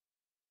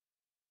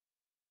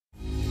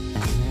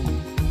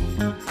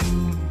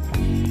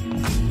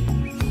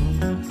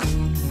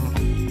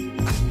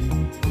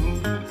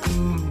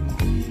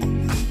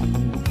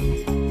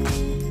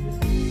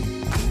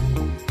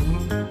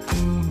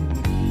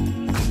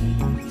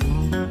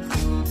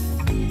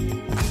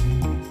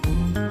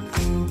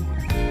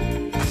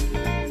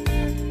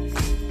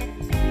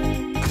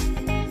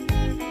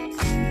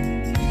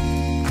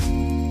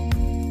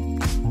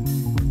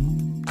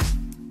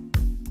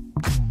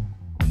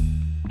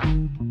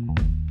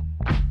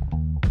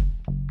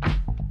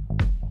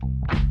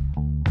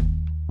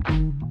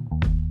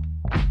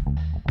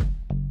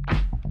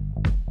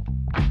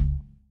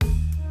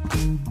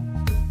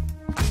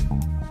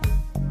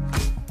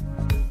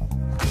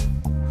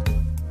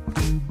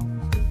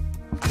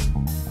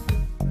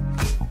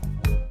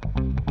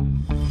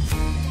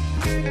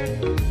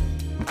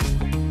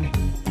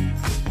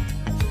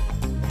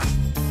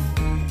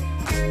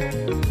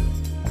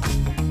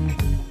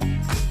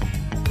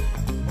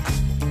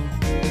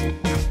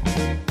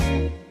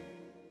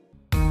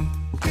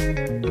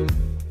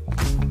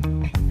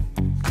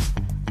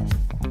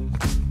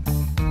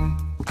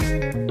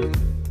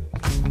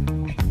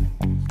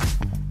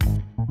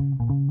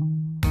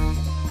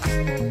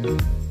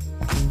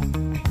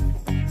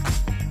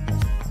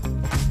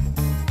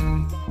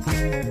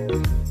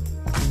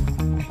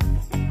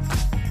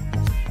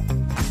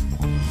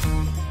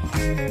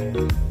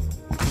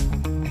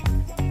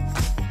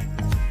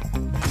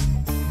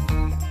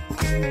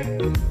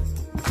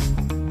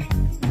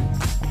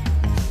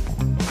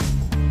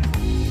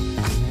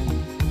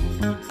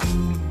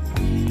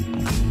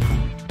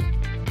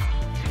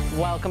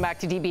 Welcome back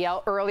to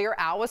DBL. Earlier,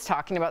 Al was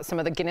talking about some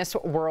of the Guinness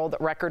World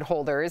Record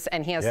holders,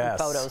 and he has some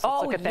photos.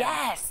 Let's look at them.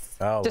 Yes.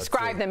 Oh,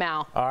 Describe them,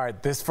 Al. All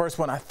right, this first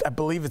one, I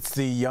believe it's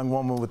the young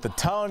woman with the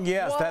tongue.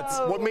 Yes, that's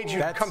what made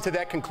you come to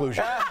that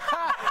conclusion.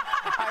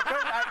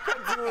 I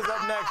couldn't see who was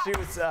up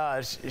next.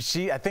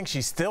 I think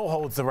she still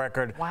holds the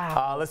record.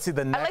 Wow. Let's see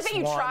the next one. I like that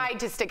you tried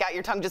to stick out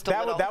your tongue just a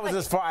little. That was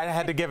as far. I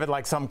had to give it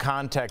like some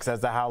context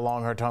as to how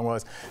long her tongue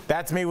was.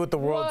 That's me with the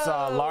world's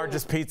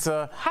largest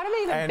pizza. How do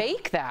they even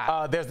bake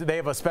that? They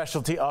have a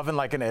specialty oven,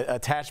 like an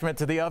attachment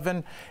to the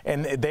oven,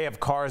 and they have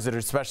cars that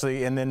are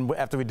specially. And then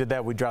after we did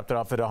that, we dropped it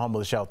off at a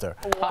homeless shelter.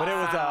 Wow. But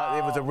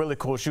it was a really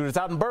cool shoot. It's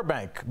out in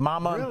Burbank.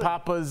 Mama and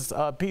Papa's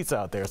Pizza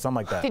out there, something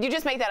like that. Did you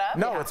just make that up?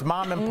 No, it's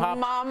Mom and Papa.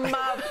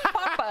 Mama,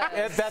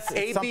 Papa. That's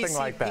something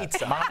like that.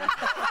 Pizza.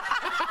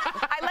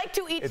 I like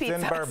to eat pizza.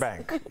 It's in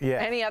Burbank. Yeah.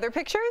 Any other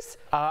pictures?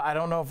 I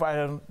don't know if I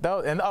don't know.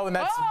 And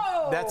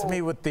that's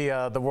me with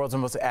the world's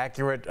most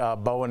accurate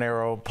bow and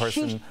arrow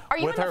person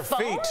with her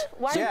feet.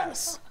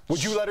 Yes.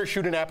 Would you let her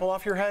shoot an apple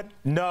off your head?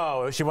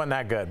 No, she wasn't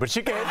that good, but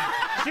she can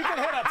hit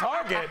a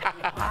target.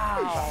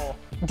 Wow.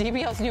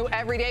 DBL's new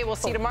every day. We'll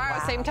see you tomorrow,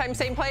 same time,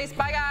 same place.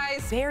 Bye,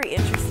 guys. Very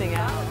interesting,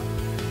 Al.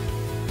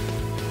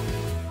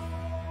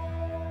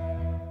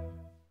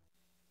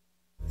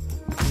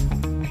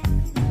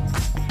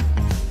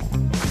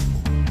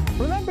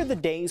 Remember the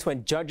days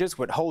when judges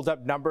would hold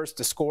up numbers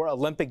to score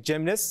Olympic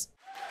gymnasts?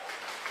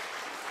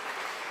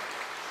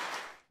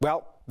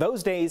 Well,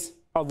 those days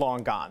are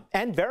long gone.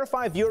 And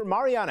Verify viewer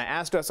Mariana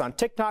asked us on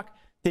TikTok,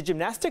 did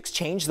gymnastics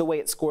change the way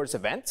it scores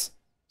events?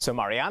 So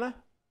Mariana,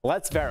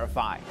 let's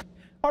verify.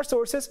 Our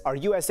sources are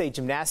USA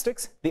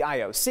Gymnastics, the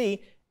IOC,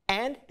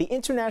 and the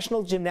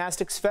International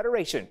Gymnastics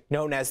Federation,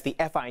 known as the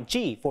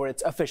FIG for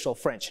its official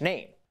French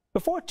name.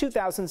 Before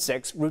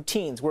 2006,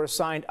 routines were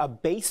assigned a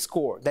base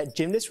score that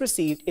gymnasts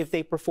received if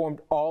they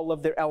performed all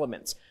of their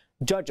elements.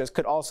 Judges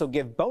could also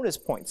give bonus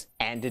points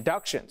and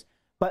deductions.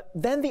 But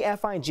then the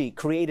FIG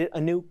created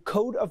a new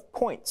code of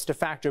points to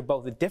factor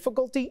both the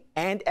difficulty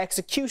and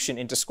execution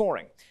into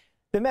scoring.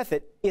 The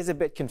method is a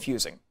bit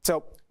confusing,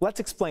 so let's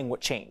explain what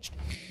changed.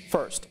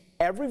 First,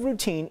 every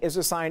routine is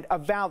assigned a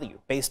value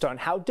based on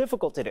how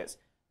difficult it is.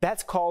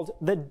 That's called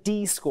the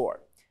D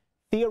score.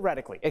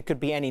 Theoretically, it could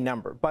be any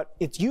number, but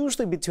it's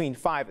usually between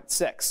 5 and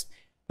 6.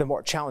 The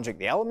more challenging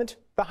the element,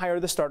 the higher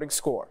the starting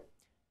score.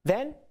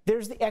 Then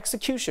there's the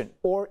execution,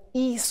 or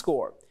E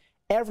score.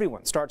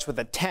 Everyone starts with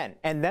a 10,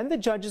 and then the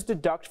judges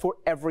deduct for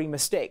every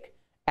mistake.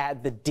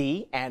 Add the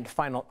D and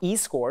final E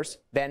scores,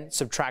 then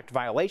subtract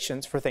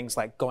violations for things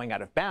like going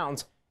out of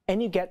bounds,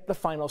 and you get the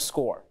final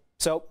score.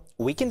 So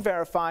we can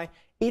verify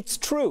it's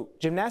true.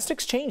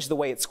 Gymnastics changed the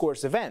way it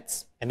scores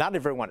events, and not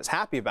everyone is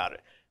happy about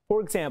it. For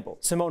example,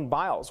 Simone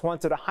Biles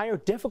wanted a higher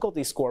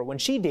difficulty score when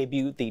she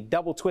debuted the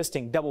double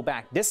twisting double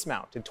back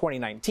dismount in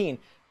 2019,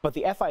 but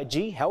the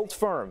FIG held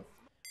firm.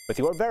 With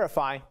your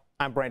Verify,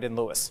 I'm Brandon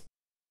Lewis.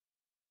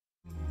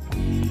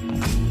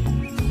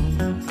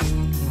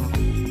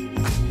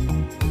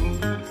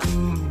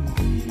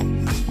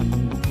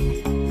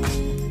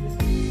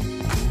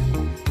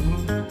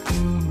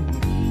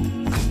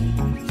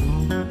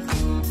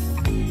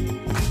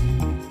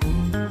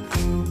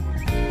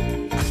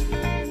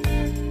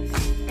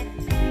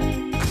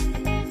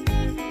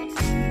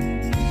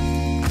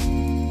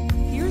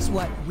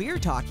 What we're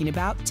talking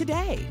about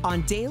today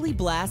on Daily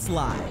Blast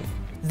Live.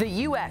 The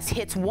U.S.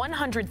 hits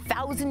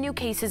 100,000 new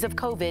cases of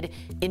COVID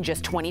in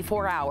just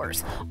 24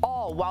 hours,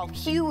 all while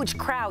huge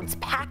crowds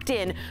packed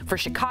in for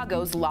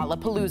Chicago's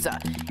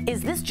Lollapalooza.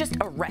 Is this just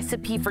a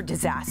recipe for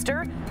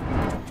disaster?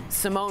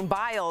 Simone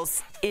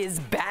Biles is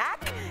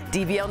back?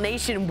 DBL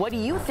Nation, what do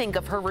you think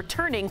of her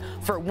returning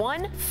for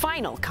one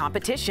final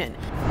competition?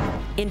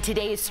 In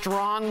today's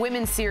Strong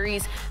Women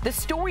series, the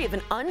story of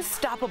an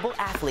unstoppable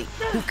athlete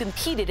who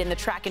competed in the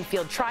track and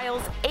field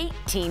trials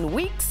 18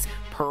 weeks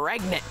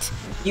pregnant.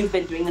 You've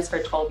been doing this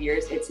for 12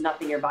 years. It's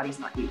nothing your body's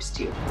not used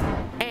to.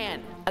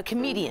 And a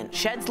comedian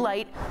sheds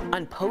light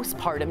on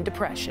postpartum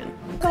depression.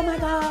 Oh my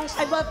gosh,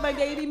 I love my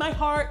baby. My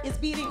heart is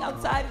beating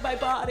outside of my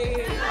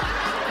body.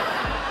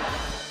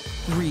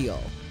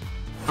 Real,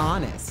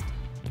 honest,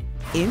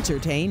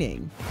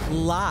 entertaining,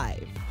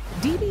 live.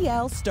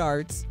 DBL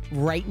starts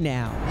right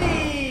now.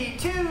 3,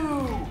 2,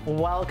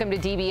 Welcome to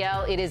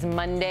DBL. It is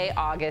Monday,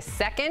 August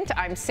 2nd.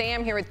 I'm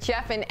Sam here with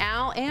Jeff and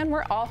Al, and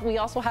we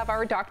also have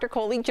our Dr.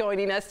 Coley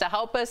joining us to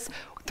help us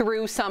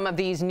through some of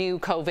these new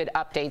COVID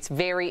updates.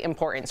 Very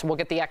important, so we'll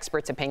get the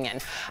expert's opinion.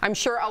 I'm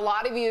sure a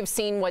lot of you have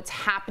seen what's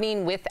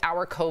happening with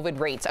our COVID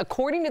rates.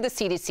 According to the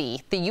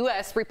CDC, the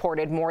U.S.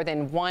 reported more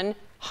than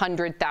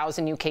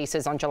 100,000 new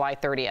cases on July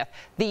 30th,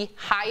 the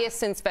highest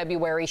since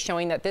February,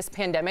 showing that this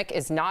pandemic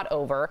is not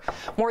over.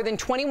 More than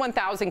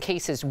 21,000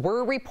 cases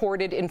were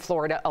reported in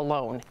Florida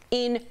alone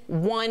in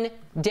one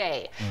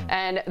day.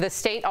 And the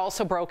state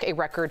also broke a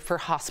record for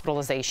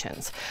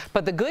hospitalizations.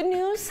 But the good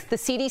news, the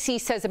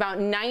CDC says about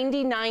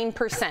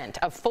 99%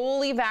 of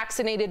fully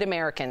vaccinated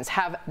Americans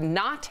have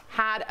not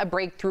had a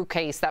breakthrough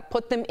case that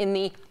put them in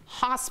the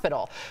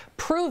hospital,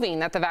 proving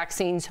that the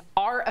vaccines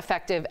are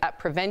effective at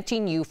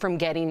preventing you from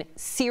getting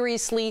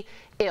seriously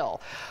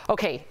ill.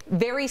 Okay,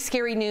 very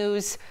scary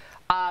news.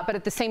 But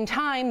at the same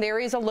time, there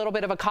is a little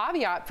bit of a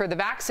caveat for the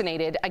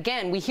vaccinated.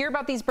 Again, we hear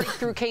about these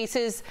breakthrough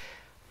cases,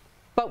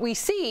 but we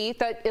see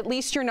that at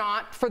least you're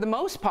not, for the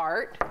most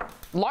part,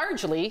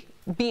 largely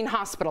being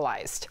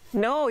hospitalized.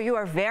 No, you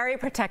are very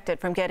protected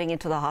from getting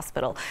into the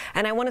hospital.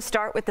 And I want to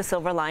start with the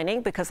silver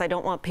lining because I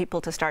don't want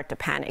people to start to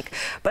panic.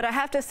 But I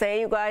have to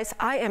say, you guys,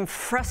 I am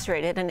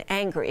frustrated and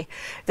angry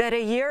that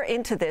a year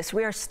into this,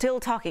 we are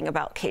still talking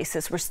about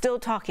cases. We're still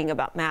talking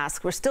about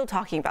masks. We're still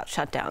talking about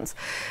shutdowns.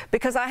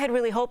 Because I had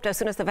really hoped as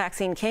soon as the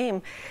vaccine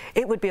came,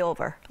 it would be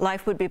over.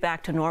 Life would be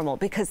back to normal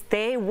because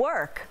they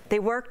work. They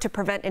work to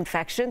prevent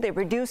infection. They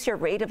reduce your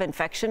rate of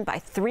infection by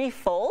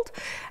 3-fold,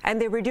 and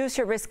they reduce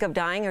your risk of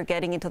dying or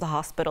getting into the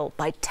hospital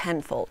by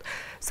 10-fold.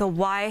 So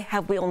why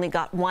have we only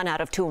got 1 out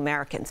of 2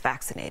 Americans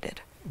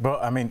vaccinated? Well,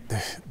 I mean,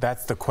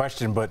 that's the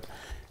question, but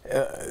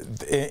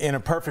in a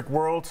perfect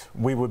world,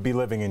 we would be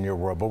living in your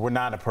world, but we're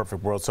not in a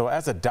perfect world. So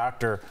as a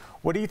doctor,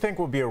 what do you think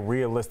would be a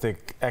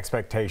realistic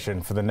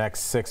expectation for the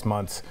next 6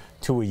 months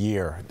to a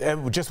year,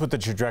 just with the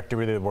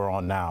trajectory that we're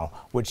on now,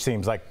 which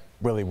seems like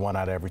really 1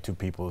 out of every 2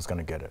 people is going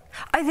to get it?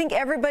 I think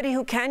everybody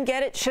who can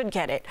get it should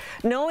get it,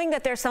 knowing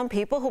that there's some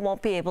people who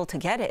won't be able to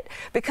get it.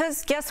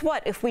 Because guess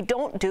what? If we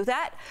don't do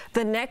that,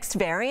 the next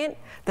variant,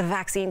 the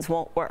vaccines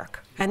won't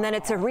work. And then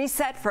it's a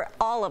reset for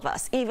all of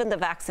us, even the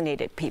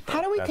vaccinated people.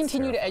 How do we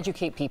continue to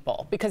educate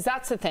people? Because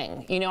that's the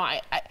thing. You know,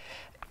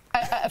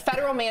 a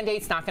federal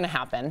mandate's not going to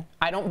happen.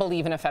 I don't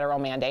believe in a federal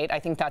mandate. I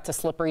think that's a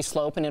slippery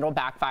slope and it'll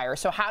backfire.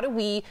 So how do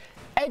we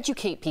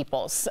educate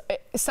people?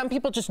 Some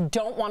people just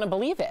don't want to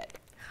believe it.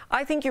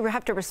 I think you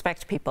have to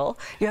respect people.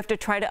 You have to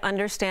try to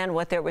understand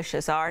what their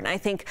wishes are. And I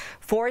think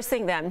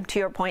forcing them, to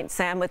your point,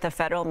 Sam, with a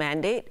federal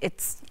mandate,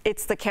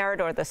 it's the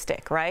carrot or the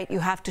stick, right? You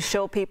have to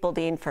show people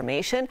the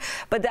information.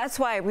 But that's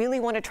why I really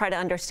want to try to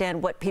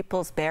understand what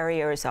people's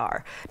barriers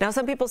are. Now,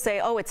 some people say,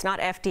 oh, it's not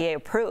FDA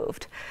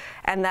approved.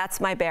 And that's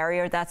my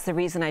barrier. That's the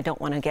reason I don't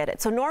want to get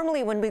it. So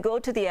normally when we go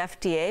to the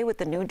FDA with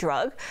the new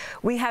drug,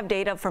 we have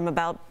data from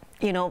about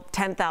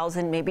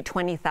 10,000, maybe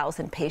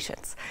 20,000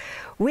 patients.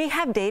 We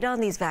have data on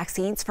these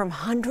vaccines from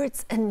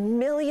hundreds and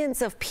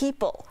millions of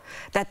people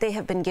that they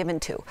have been given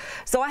to.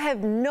 So I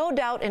have no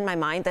doubt in my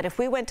mind that if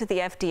we went to the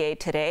FDA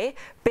today,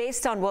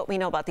 based on what we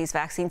know about these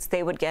vaccines,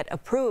 they would get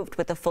approved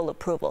with a full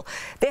approval.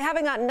 They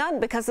haven't gotten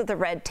none because of the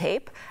red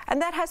tape, and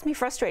that has me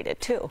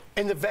frustrated too.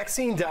 And the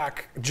vaccine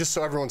doc, just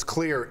so everyone's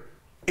clear,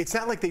 it's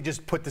not like they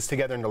just put this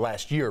together in the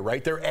last year,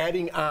 right? They're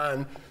adding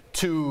on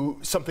to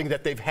something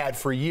that they've had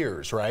for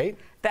years, right?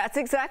 That's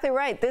exactly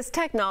right. This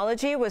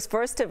technology was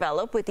first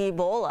developed with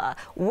Ebola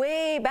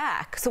way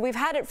back. So we've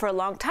had it for a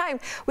long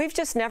time. We've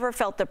just never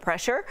felt the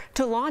pressure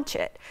to launch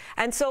it.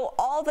 And so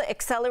all the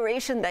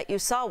acceleration that you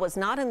saw was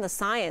not in the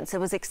science. It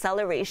was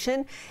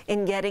acceleration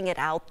in getting it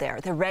out there,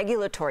 the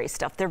regulatory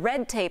stuff, the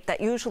red tape that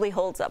usually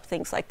holds up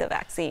things like the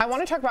vaccine. I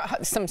want to talk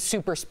about some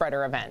super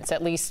spreader events,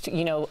 at least,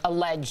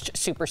 alleged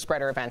super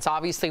spreader events.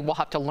 Obviously, we'll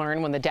have to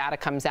learn when the data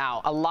comes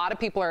out. A lot of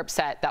people are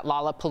upset that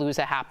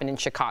Lollapalooza happened in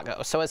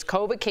Chicago. So as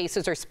COVID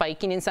cases are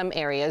spiking in some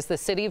areas, the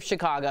city of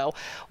Chicago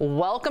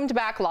welcomed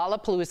back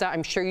Lollapalooza.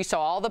 I'm sure you saw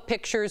all the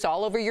pictures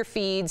all over your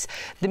feeds.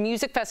 The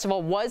music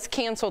festival was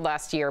canceled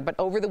last year, but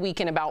over the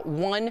weekend, about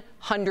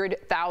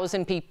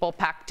 100,000 people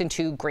packed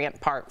into Grant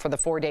Park for the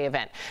 4-day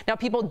event. Now,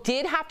 people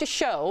did have to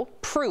show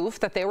proof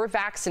that they were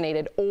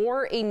vaccinated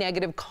or a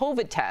negative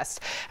COVID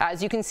test.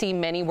 As you can see,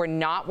 many were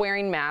not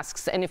wearing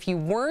masks, and if you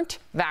weren't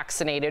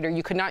vaccinated or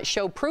you could not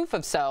show proof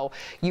of so,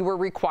 you were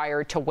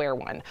required to wear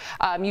one.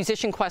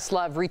 Musician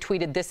Questlove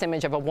retweeted this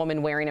image of a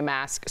woman wearing a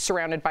mask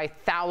surrounded by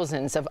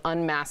thousands of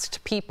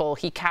unmasked people.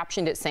 He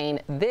captioned it saying,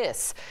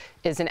 "This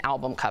is an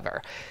album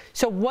cover."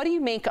 So what do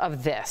you make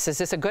of this? Is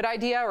this a good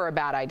idea or a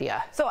bad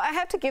idea? So I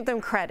have to give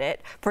them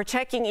credit for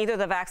checking either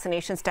the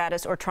vaccination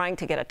status or trying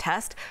to get a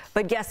test.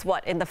 But guess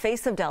what? In the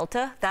face of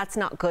Delta, that's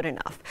not good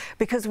enough.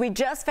 Because we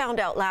just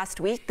found out last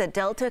week that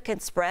Delta can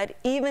spread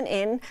even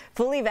in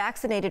fully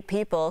vaccinated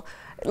people.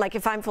 Like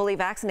if I'm fully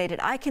vaccinated,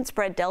 I can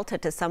spread Delta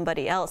to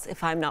somebody else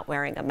if I'm not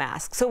wearing a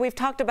mask. So we've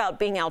talked about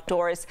being outdoors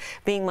outdoors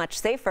being much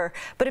safer.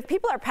 But if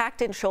people are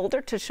packed in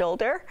shoulder to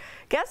shoulder,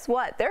 guess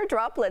what? Their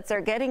droplets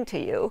are getting to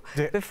you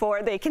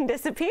before they can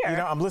disappear. You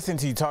know, I'm listening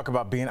to you talk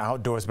about being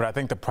outdoors, but I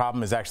think the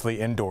problem is actually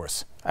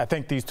indoors. I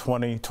think these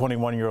 20,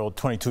 21-year-old,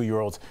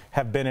 22-year-olds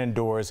have been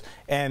indoors,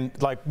 and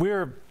like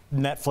we're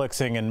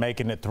Netflixing and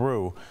making it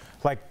through.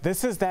 Like,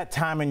 this is that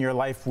time in your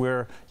life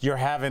where you're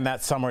having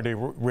that summer to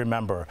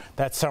remember.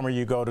 That summer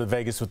you go to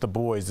Vegas with the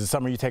boys. The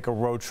summer you take a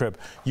road trip.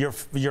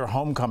 Your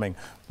homecoming.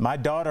 My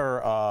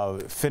daughter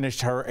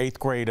finished her 8th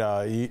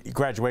grade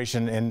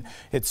graduation, and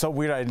it's so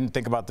weird I didn't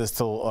think about this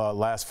till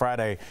last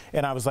Friday.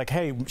 And I was like,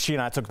 hey, she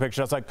and I took a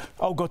picture. I was like,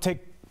 oh, go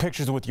take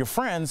pictures with your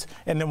friends,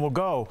 and then we'll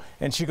go.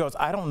 And she goes,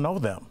 I don't know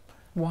them.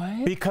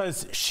 What?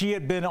 Because she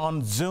had been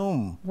on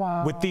Zoom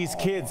with these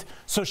kids.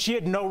 So she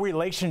had no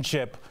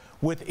relationship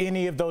with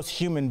any of those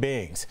human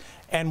beings.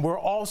 And we're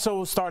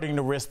also starting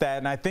to risk that.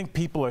 And I think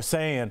people are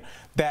saying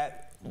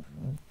that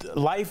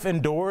life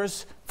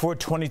indoors for a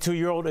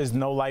 22-year-old is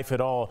no life at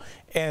all.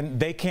 And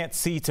they can't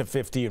see to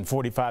 50 and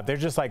 45. They're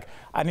just like,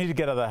 I need to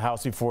get out of the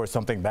house before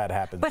something bad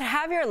happens. But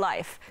have your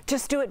life.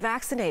 Just do it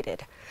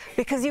vaccinated,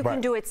 because you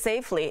can do it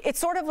safely. It's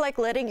sort of like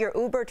letting your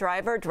Uber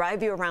driver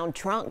drive you around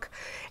drunk.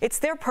 It's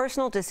their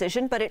personal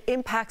decision, but it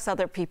impacts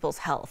other people's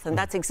health. And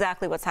that's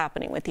exactly what's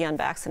happening with the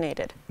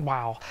unvaccinated.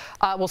 Wow.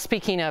 Well,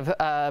 speaking of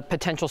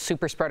potential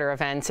super spreader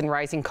events and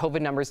rising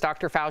COVID numbers,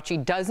 Dr.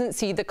 Fauci doesn't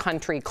see the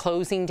country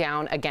closing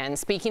down again.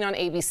 Speaking on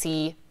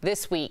ABC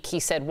this week,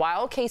 he said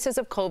while cases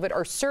of COVID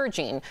are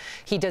surging,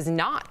 he does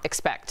not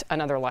expect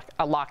another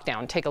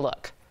lockdown. Take a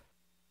look.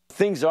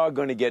 Things are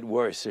going to get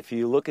worse. If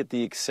you look at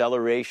the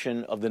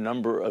acceleration of the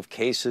number of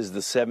cases, the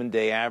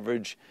 7-day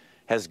average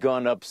has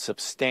gone up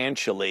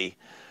substantially.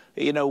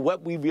 You know,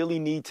 what we really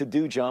need to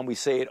do, John, we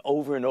say it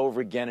over and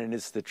over again, and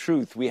it's the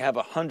truth. We have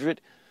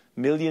 100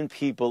 million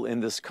people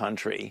in this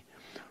country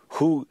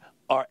who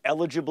are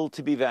eligible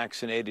to be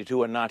vaccinated,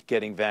 who are not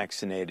getting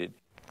vaccinated.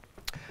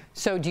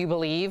 So do you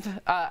believe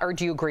or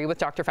do you agree with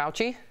Dr.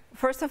 Fauci?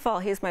 First of all,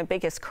 he's my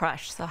biggest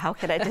crush, so how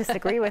could I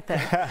disagree with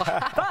him?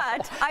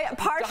 But I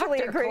partially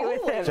agree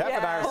with him. Jeff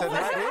and I are sitting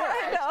right here.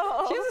 I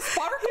know. She has a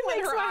sparkle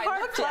in her eye.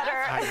 Look,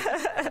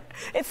 Jeff.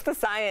 It's the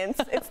science.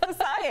 It's the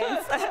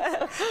science.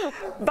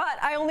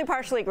 But I only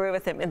partially agree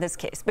with him in this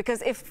case,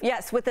 because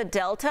yes, with the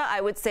Delta,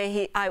 I would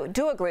say I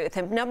do agree with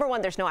him. Number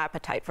one, there's no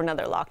appetite for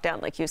another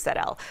lockdown, like you said,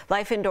 Al.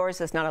 Life indoors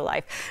is not a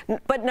life.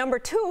 But number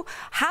two,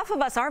 half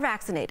of us are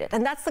vaccinated,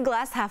 and that's the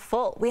glass half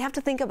full. We have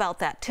to think about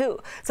that too.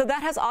 So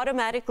that has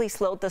automatically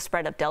slowed the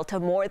spread of Delta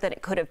more than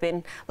it could have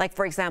been, like,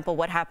 for example,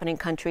 what happened in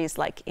countries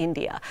like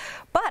India.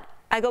 But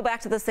I go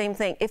back to the same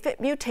thing. If it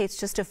mutates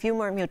just a few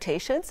more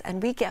mutations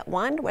and we get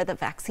one where the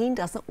vaccine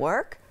doesn't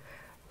work,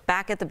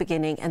 back at the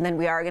beginning, and then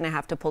we are going to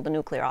have to pull the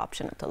nuclear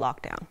option of the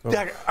lockdown.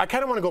 Yeah, I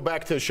kind of want to go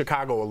back to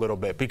Chicago a little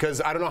bit, because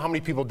I don't know how many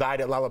people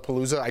died at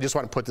Lollapalooza. I just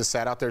want to put this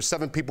stat out there.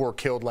 7 people were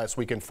killed last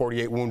weekend,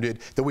 48 wounded.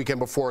 The weekend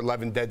before,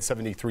 11 dead,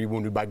 73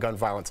 wounded by gun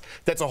violence.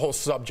 That's a whole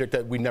subject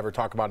that we never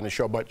talk about in the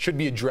show, but should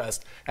be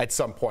addressed at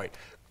some point.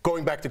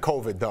 Going back to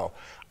COVID, though,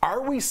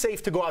 are we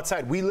safe to go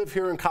outside? We live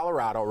here in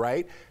Colorado,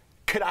 right?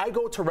 Could I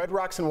go to Red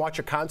Rocks and watch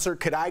a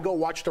concert? Could I go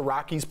watch the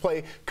Rockies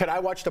play? Could I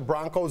watch the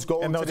Broncos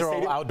go into the stadium?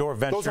 And those are all outdoor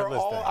venues. Those are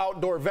all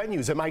outdoor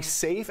venues. Am I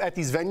safe at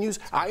these venues?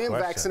 I am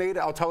vaccinated.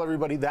 I'll tell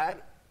everybody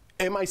that.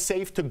 Am I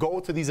safe to go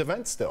to these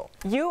events still?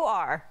 You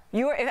are.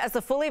 As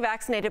a fully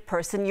vaccinated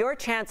person, your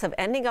chance of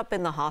ending up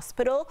in the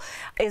hospital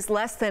is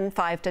less than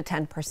 5 to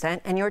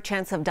 10%, and your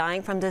chance of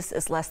dying from this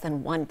is less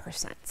than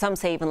 1%. Some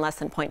say even less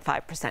than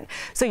 0.5%.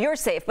 So you're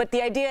safe. But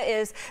the idea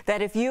is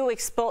that if you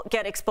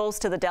get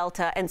exposed to the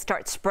Delta and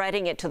start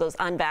spreading it to those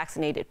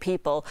unvaccinated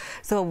people,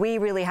 so we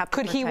really have to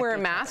Could he wear a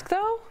mask,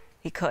 though?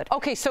 He could.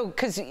 Okay, so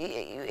because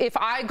if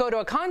I go to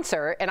a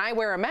concert and I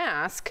wear a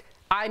mask,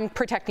 I'm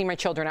protecting my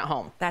children at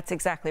home. That's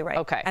exactly right.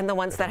 Okay. And the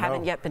ones that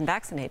haven't yet been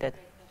vaccinated.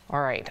 All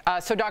right.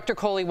 So, Dr.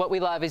 Coley, what we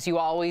love is you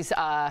always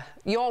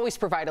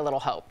provide a little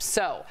hope.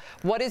 So,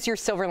 what is your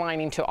silver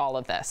lining to all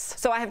of this?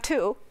 So I have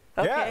two.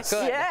 Okay. Yes.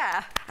 Good.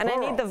 Yeah. And I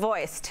need the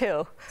voice,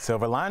 too.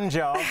 Silver lining,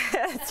 y'all.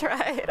 That's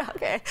right.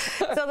 Okay.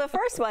 So the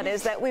first one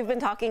is that we've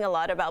been talking a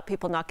lot about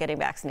people not getting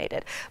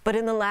vaccinated. But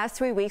in the last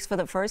 3 weeks, for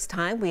the first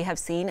time, we have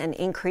seen an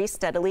increase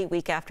steadily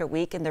week after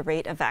week in the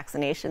rate of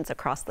vaccinations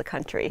across the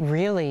country.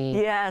 Really?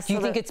 Yes. Do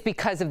you think it's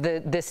because of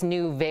this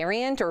new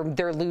variant, or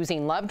they're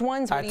losing loved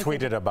ones? I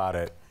tweeted about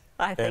it.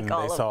 I think all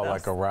of And they saw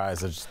like a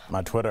rise of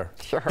my Twitter.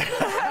 Sure.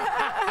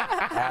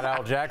 At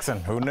Al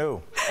Jackson. Who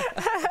knew?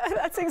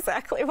 That's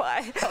exactly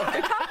why.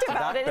 We talked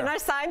about it in our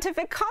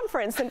scientific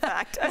conference, in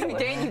fact.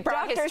 Dan, you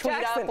brought his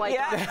tweet up like,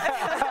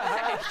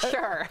 yeah.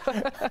 Sure.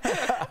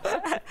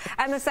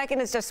 And the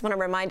second is just want to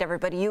remind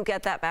everybody, you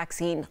get that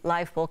vaccine,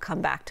 life will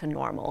come back to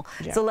normal.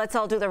 Yeah. So let's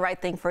all do the right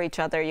thing for each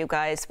other, you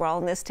guys. We're all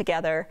in this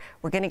together.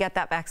 We're going to get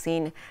that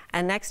vaccine.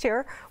 And next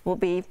year, we'll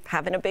be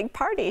having a big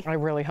party. I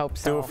really hope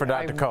so. Do it for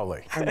Dr.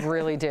 Coley. I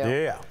really do.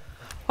 Yeah.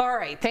 All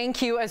right.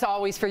 Thank you, as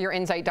always, for your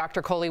insight,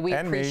 Dr. Coley. We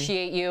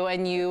appreciate you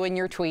and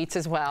your tweets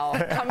as well.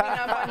 Coming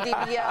up on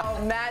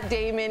DBL, Matt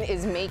Damon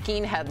is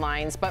making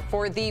headlines, but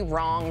for the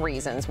wrong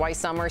reasons. Why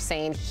some are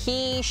saying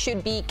he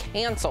should be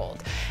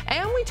canceled.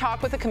 And we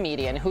talk with a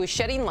comedian who is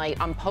shedding light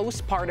on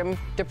postpartum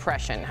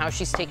depression, how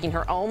she's taking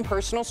her own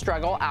personal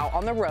struggle out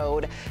on the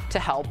road to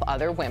help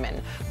other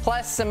women.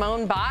 Plus,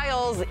 Simone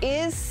Biles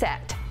is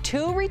set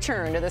to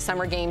return to the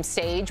Summer Games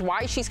stage,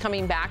 why she's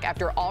coming back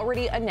after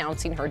already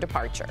announcing her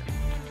departure.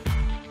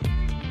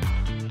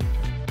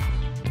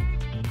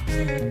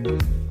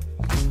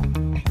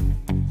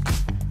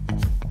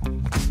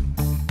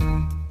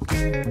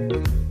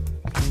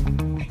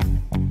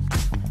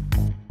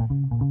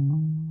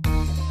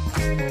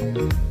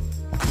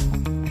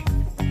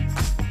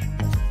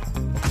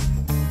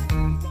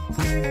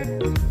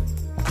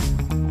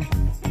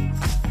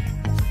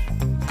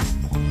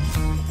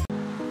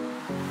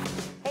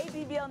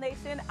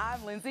 Nation,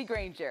 I'm Lindsay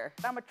Granger.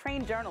 I'm a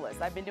trained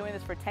journalist. I've been doing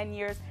this for 10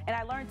 years, and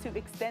I learned to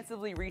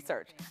extensively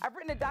research. I've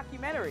written a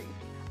documentary.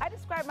 I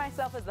describe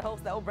myself as the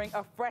host that will bring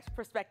a fresh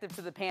perspective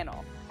to the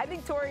panel. I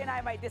think Tori and I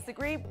might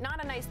disagree.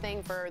 Not a nice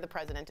thing for the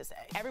president to say.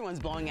 Everyone's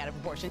blowing out of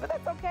proportion, but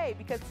that's okay,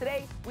 because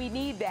today we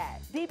need that.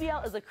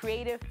 DBL is a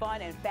creative,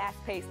 fun, and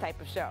fast-paced type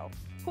of show.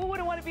 Who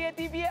wouldn't want to be at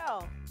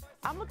DBL?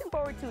 I'm looking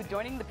forward to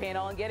joining the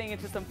panel and getting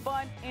into some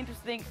fun,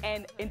 interesting,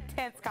 and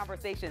intense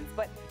conversations.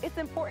 But it's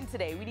important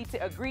today. We need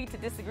to agree to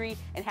disagree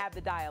and have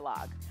the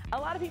dialogue. A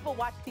lot of people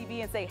watch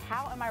TV and say,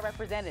 how am I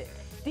represented?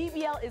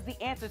 DBL is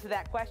the answer to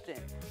that question.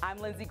 I'm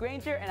Lindsay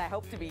Granger, and I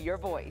hope to be your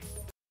voice.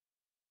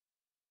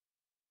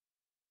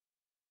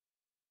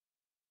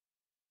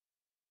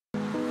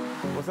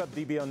 What's up,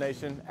 DBL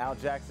Nation? Al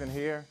Jackson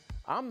here.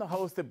 I'm the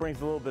host that brings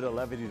a little bit of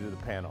levity to the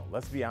panel.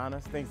 Let's be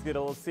honest, things get a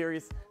little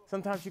serious.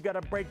 Sometimes you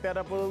gotta break that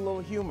up with a little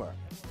humor.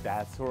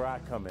 That's where I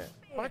come in.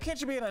 Why can't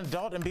you be an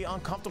adult and be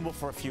uncomfortable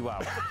for a few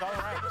hours? It's all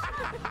right.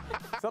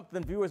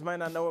 Something viewers might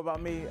not know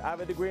about me, I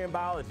have a degree in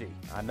biology.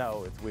 I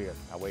know, it's weird.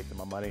 I wasted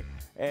my money.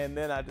 And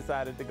then I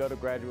decided to go to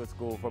graduate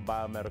school for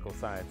biomedical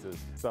sciences.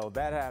 So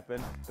that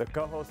happened. The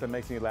co-host that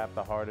makes me laugh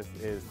the hardest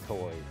is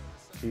Tori.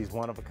 She's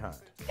one of a kind.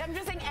 I'm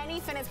just saying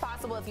anything is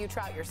possible if you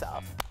trout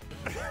yourself.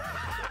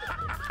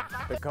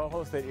 The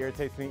co-host that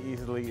irritates me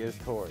easily is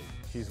Tori.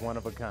 She's one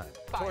of a kind.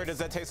 Tori, does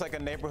that taste like a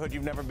neighborhood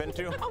you've never been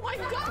to? Oh my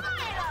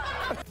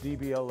God!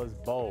 DBL is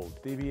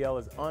bold. DBL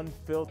is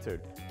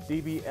unfiltered.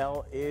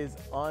 DBL is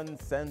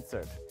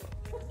uncensored.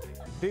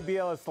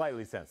 DBL is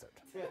slightly censored.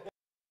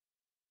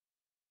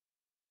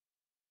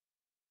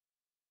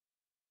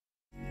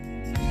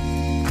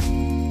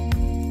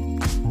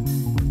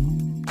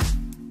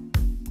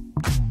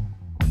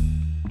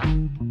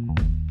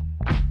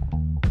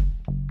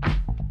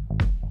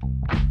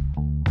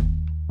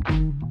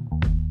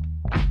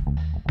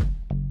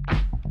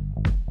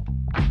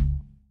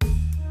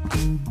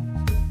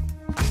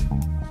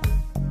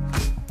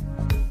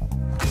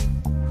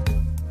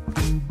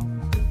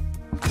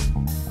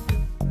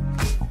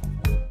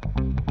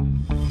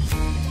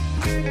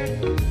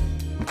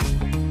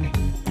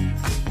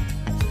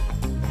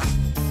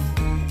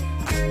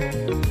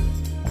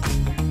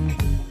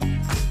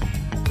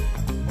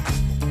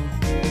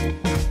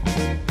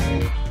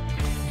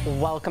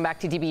 Welcome back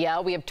to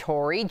DBL. We have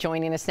Tori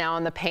joining us now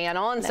on the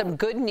panel, and some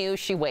good news.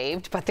 She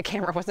waved, but the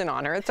camera wasn't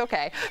on her. It's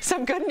okay.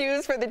 Some good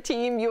news for the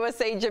Team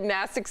USA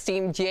gymnastics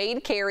team.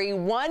 Jade Carey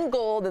won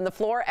gold in the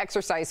floor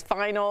exercise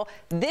final.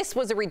 This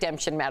was a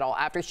redemption medal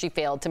after she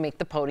failed to make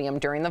the podium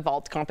during the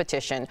vault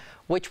competition,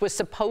 which was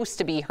supposed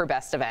to be her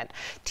best event.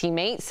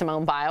 Teammate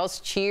Simone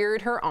Biles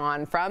cheered her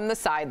on from the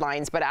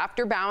sidelines, but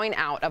after bowing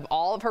out of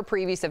all of her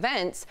previous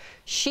events,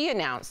 she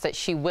announced that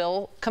she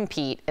will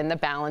compete in the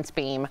balance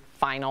beam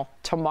final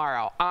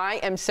tomorrow.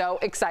 I am so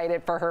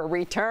excited for her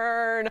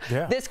return.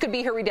 Yeah. This could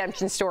be her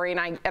redemption story,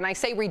 and I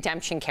say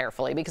redemption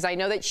carefully because I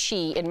know that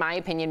she, in my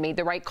opinion, made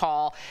the right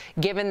call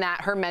given that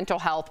her mental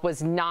health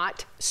was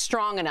not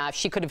strong enough.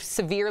 She could have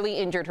severely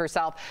injured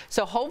herself.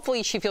 So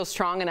hopefully she feels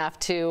strong enough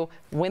to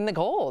win the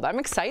gold. I'm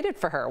excited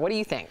for her. What do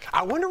you think?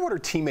 I wonder what her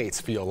teammates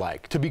feel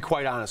like, to be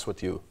quite honest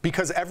with you,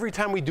 because every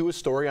time we do a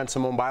story on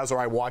Simone Biles or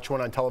I watch one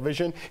on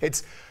television,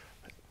 it's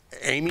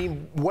Amy,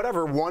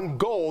 whatever, won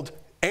gold.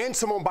 And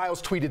Simone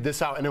Biles tweeted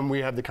this out, and then we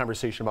have the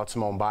conversation about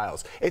Simone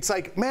Biles. It's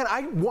like, man,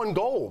 I won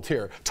gold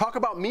here. Talk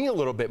about me a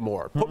little bit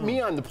more. Put me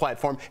on the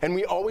platform, and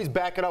we always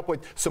back it up with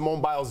Simone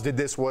Biles did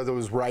this, whether it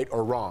was right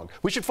or wrong.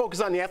 We should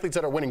focus on the athletes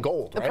that are winning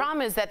gold, The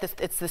problem is that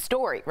it's the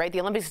story, right? The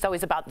Olympics is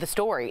always about the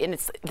story, and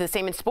it's the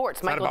same in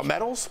sports. It's not about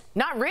medals?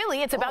 Not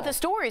really. It's about the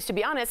stories, to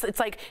be honest. It's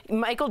like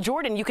Michael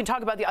Jordan. You can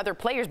talk about the other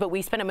players, but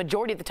we spend a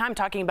majority of the time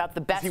talking about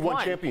the best one. He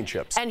won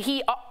championships. And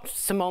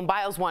Simone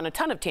Biles won a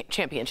ton of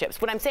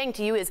championships. What I'm saying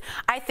to you is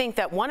I think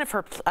that one of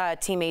her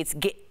teammates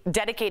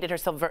dedicated her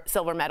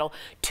silver medal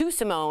to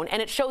Simone,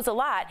 and it shows a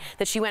lot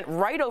that she went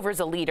right over as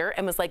a leader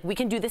and was like, we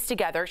can do this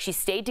together. She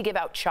stayed to give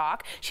out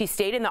chalk. She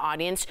stayed in the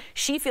audience.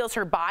 She feels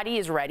her body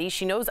is ready.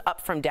 She knows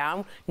up from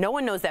down. No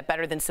one knows that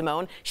better than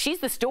Simone. She's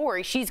the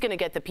story. She's going to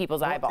get the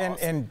people's eyeballs.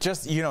 And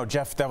just, you know,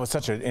 Jeff, that was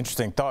such an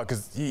interesting thought,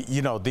 because,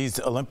 you know, these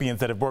Olympians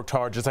that have worked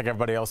hard just like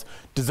everybody else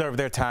deserve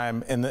their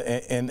time in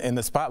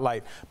the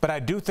spotlight. But I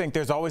do think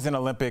there's always an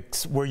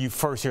Olympics where you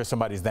first hear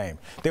somebody's name.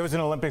 There was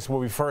an Olympics where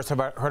we first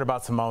heard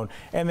about Simone,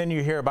 and then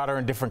you hear about her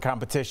in different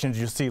competitions.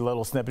 You see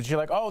little snippets. You're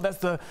like, oh,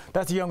 that's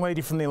a young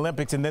lady from the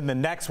Olympics. And then the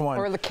next one,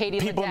 or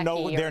people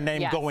know their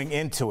name yes. going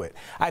into it.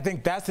 I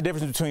think that's the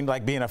difference between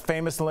like being a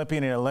famous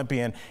Olympian and an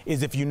Olympian,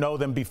 is if you know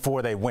them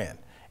before they win.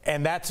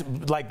 And that's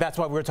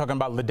why we were talking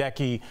about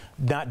Ledecky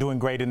not doing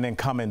great and then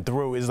coming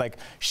through. Is like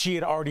she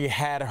had already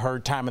had her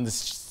time in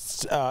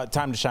this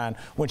time to shine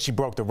when she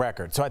broke the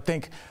record. So I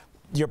think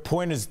your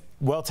point is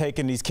well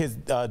taken. These kids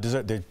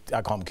deserve.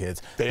 I call them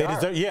kids. They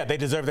deserve. Yeah, they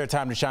deserve their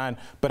time to shine.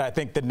 But I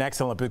think the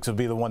next Olympics will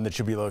be the one that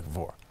you'll be looking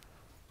for.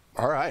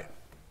 All right.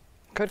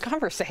 Good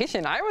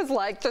conversation. I was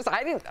like,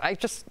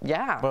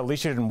 yeah. Well, at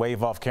least you didn't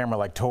wave off camera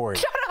like Tori.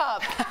 Shut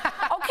up.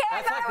 Okay,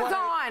 I thought I was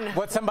on.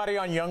 What's somebody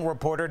on Young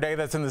Reporter Day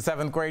that's in the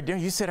 7th grade?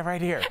 You sit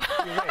right here.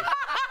 No,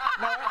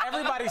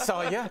 everybody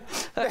saw you.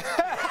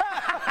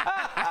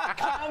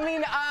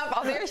 Coming up,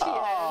 oh, there she is.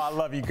 Oh, I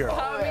love you, girl.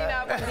 Coming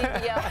up on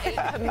DBL,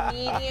 a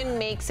comedian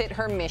makes it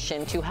her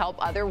mission to help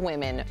other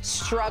women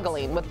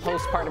struggling with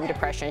postpartum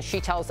depression. She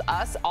tells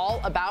us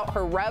all about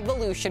her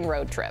Revolution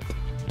road trip.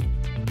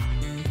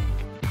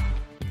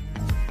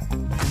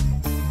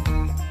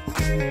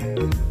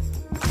 The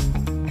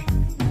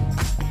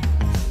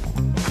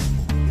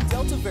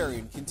Delta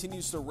variant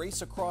continues to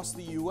race across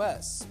the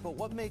U.S., but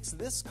what makes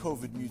this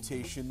COVID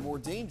mutation more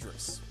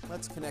dangerous?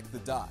 Let's connect the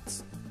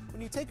dots.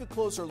 When you take a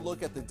closer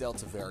look at the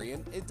Delta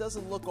variant, it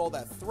doesn't look all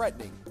that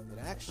threatening. It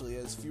actually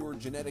has fewer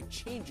genetic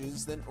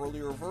changes than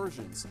earlier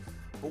versions.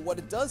 But what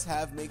it does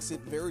have makes it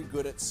very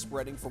good at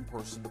spreading from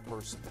person to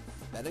person.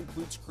 That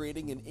includes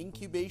creating an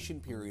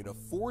incubation period of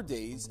 4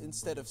 days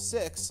instead of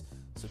 6,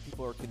 so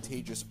people are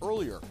contagious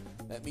earlier.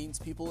 That means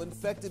people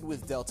infected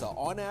with Delta,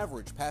 on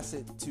average, pass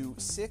it to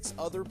 6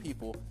 other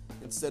people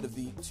instead of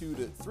the 2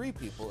 to 3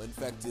 people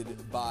infected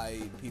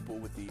by people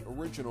with the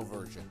original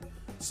version.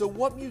 So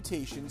what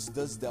mutations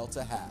does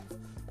Delta have?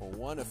 Well,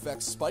 one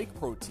affects spike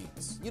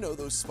proteins. You know,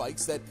 those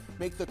spikes that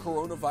make the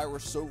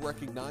coronavirus so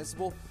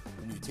recognizable.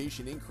 The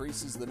mutation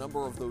increases the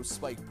number of those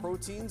spike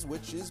proteins,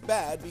 which is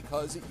bad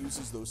because it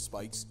uses those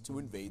spikes to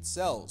invade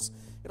cells.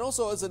 It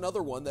also has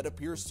another one that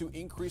appears to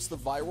increase the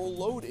viral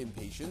load in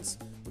patients,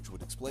 which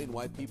would explain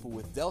why people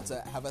with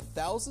Delta have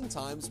 1,000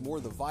 times more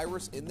of the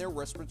virus in their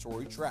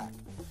respiratory tract.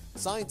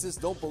 Scientists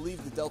don't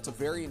believe the Delta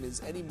variant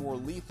is any more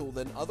lethal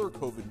than other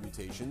COVID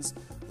mutations.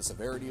 The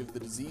severity of the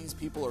disease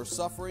people are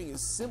suffering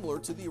is similar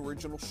to the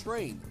original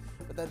strain,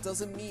 but that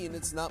doesn't mean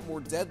it's not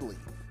more deadly,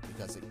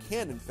 because it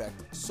can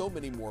infect so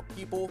many more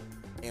people,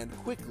 and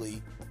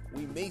quickly,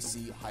 we may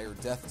see higher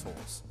death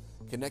tolls.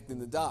 Connecting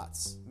the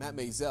dots, Matt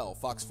Maisel,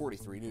 Fox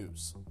 43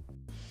 News.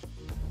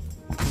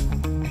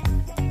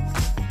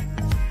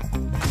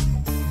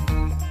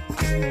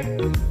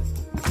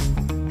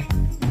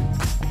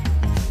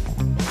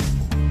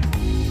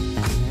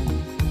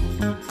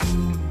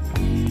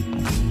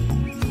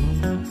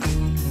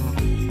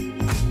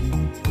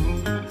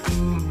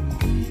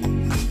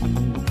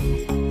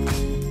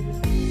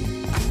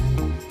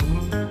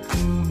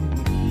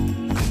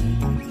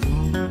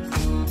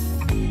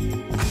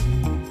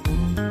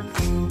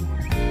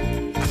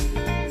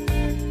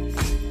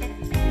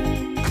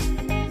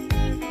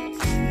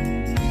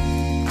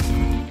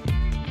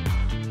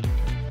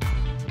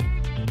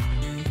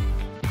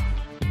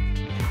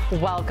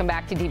 Welcome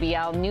back to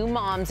DBL. New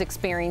moms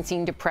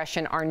experiencing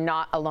depression are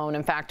not alone.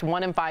 In fact,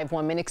 1 in 5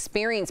 women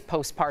experience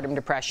postpartum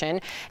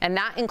depression, and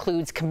that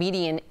includes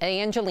comedian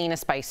Angelina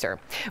Spicer.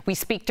 We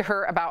speak to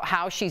her about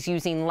how she's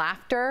using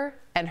laughter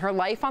and her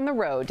life on the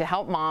road to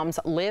help moms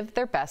live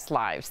their best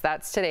lives.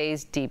 That's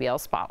today's DBL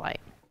Spotlight.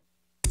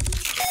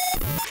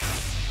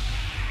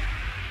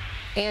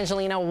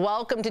 Angelina,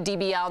 welcome to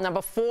DBL. Now,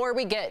 before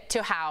we get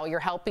to how you're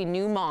helping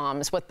new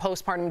moms with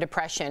postpartum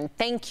depression,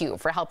 thank you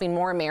for helping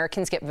more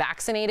Americans get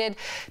vaccinated.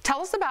 Tell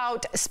us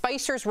about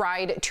Spicer's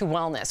Ride to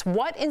Wellness.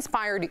 What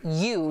inspired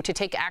you to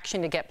take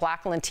action to get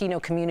Black and Latino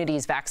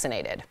communities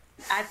vaccinated?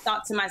 I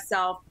thought to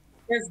myself,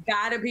 there's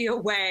got to be a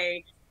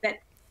way that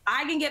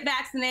I can get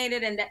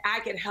vaccinated and that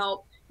I could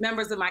help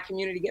members of my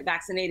community get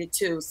vaccinated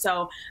too.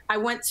 So I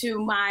went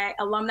to my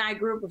alumni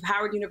group of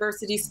Howard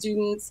University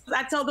students.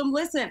 I told them,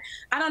 listen,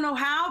 I don't know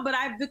how, but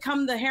I've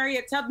become the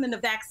Harriet Tubman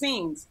of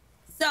vaccines.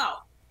 So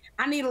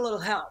I need a little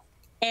help.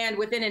 And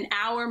within an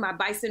hour, my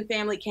Bison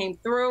family came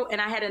through and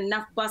I had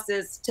enough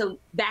buses to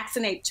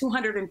vaccinate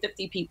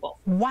 250 people.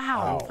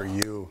 Wow. For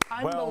you.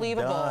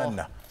 Unbelievable. Well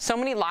done. So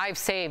many lives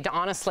saved,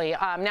 honestly.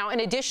 Now,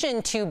 in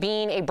addition to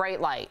being a bright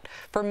light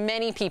for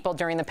many people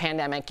during the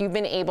pandemic, you've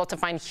been able to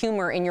find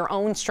humor in your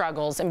own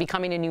struggles and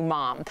becoming a new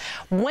mom.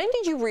 When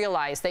did you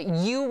realize that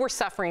you were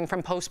suffering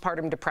from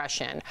postpartum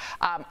depression?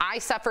 I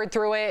suffered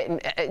through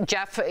it, and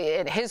Jeff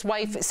and his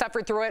wife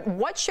suffered through it.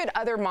 What should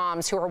other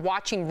moms who are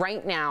watching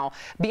right now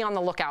be on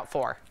the lookout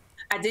for?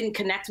 I didn't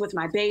connect with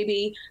my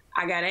baby.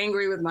 I got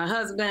angry with my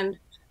husband.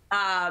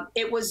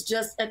 It was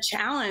just a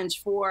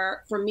challenge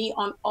for me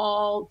on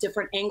all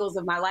different angles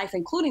of my life,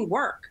 including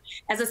work.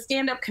 As a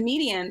stand-up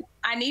comedian,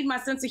 I need my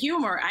sense of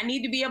humor. I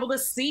need to be able to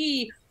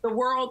see the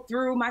world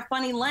through my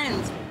funny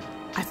lens.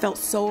 I felt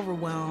so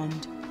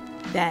overwhelmed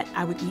that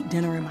I would eat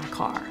dinner in my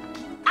car.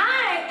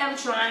 I am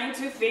trying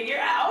to figure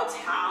out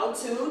how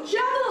to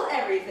juggle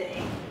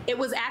everything. It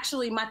was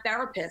actually my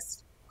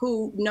therapist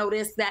who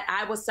noticed that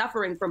I was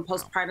suffering from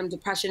postpartum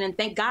depression, and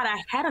thank God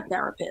I had a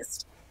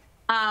therapist.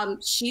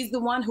 She's the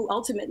one who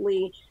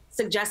ultimately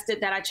suggested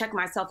that I check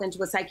myself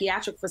into a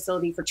psychiatric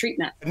facility for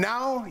treatment.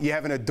 Now you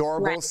have an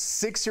adorable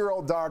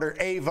 6-year-old daughter,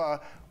 Ava.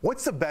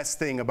 What's the best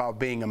thing about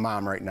being a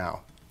mom right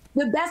now?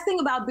 The best thing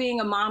about being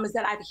a mom is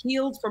that I've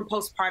healed from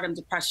postpartum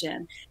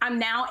depression. I'm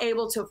now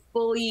able to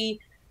fully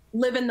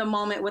live in the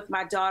moment with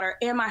my daughter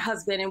and my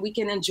husband, and we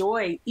can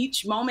enjoy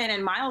each moment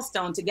and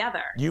milestone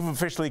together. You've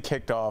officially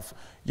kicked off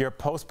your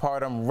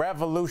postpartum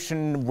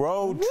revolution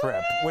road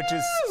trip, which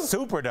is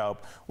super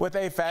dope, with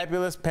a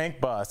fabulous pink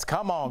bus.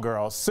 Come on,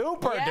 girl,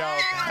 super dope.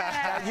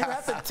 You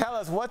have to tell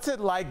us, what's it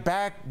like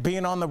back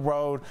being on the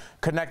road,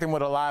 connecting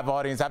with a live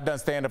audience? I've done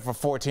stand-up for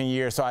 14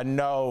 years, so I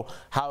know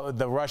how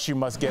the rush you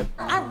must get.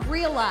 I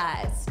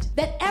realized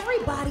that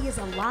everybody is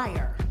a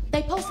liar.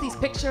 They post these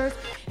pictures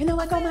and they're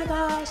like, oh my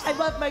gosh, I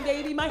love my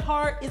baby. My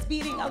heart is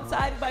beating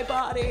outside of my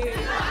body.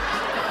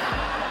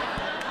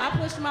 I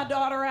pushed my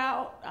daughter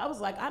out. I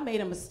was like, I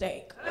made a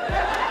mistake.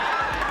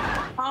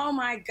 Oh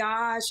my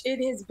gosh,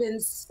 it has been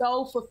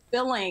so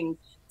fulfilling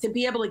to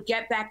be able to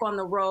get back on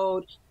the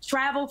road,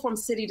 travel from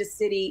city to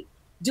city,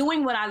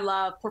 doing what I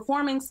love,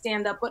 performing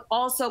stand-up, but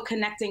also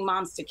connecting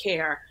moms to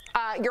care.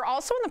 You're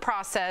also in the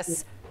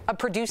process of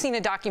producing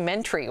a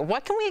documentary.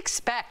 What can we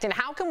expect and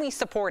how can we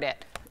support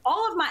it?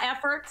 All of my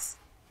efforts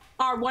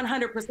are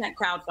 100%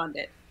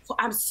 crowdfunded. So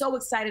I'm so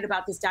excited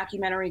about this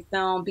documentary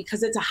film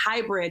because it's a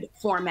hybrid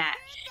format.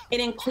 It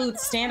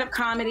includes stand-up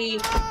comedy.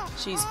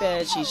 She's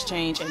fed, she's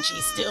changed, and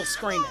she's still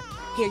screaming.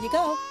 Here you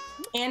go.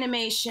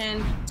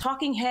 Animation,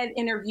 talking head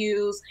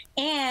interviews,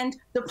 and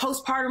the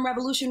postpartum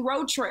revolution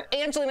road trip.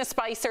 Angelina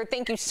Spicer,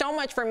 thank you so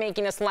much for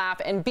making us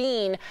laugh and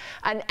being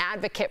an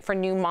advocate for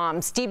new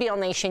moms. DBL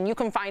Nation, you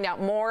can find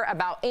out more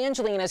about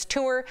Angelina's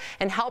tour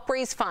and help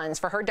raise funds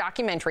for her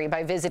documentary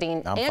by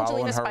visiting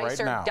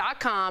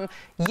angelinaspicer.com.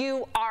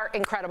 You are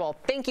incredible.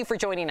 Thank you for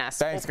joining us.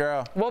 Thanks,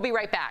 girl. We'll be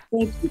right back.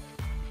 Thank you.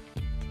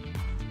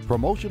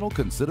 Promotional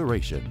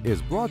consideration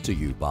is brought to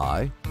you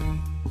by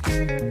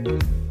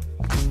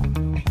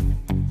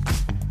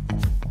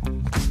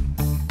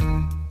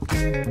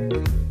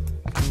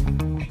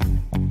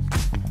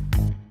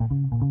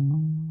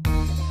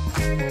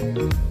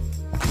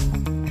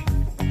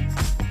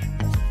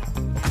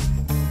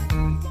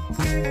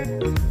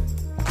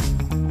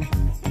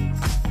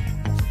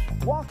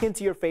Walk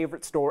into your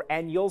favorite store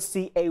and you'll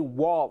see a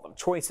wall of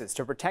choices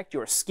to protect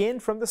your skin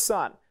from the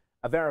sun.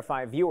 A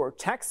Verify viewer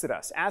texted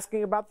us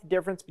asking about the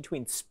difference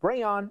between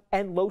spray-on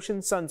and lotion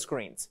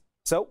sunscreens.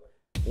 So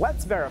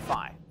let's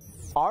verify.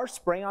 Are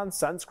spray-on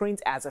sunscreens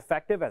as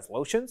effective as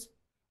lotions?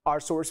 Our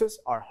sources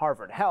are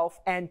Harvard Health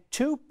and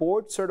 2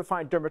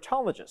 board-certified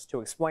dermatologists to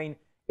explain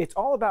it's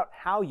all about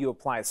how you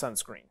apply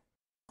sunscreen.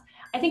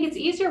 I think it's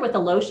easier with a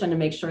lotion to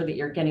make sure that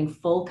you're getting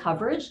full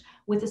coverage.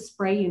 With a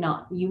spray,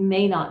 you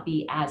may not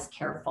be as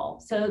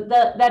careful. So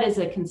that is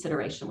a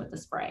consideration with the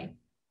spray.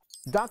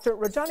 Dr.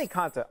 Rajani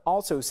Kanta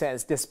also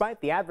says despite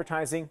the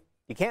advertising,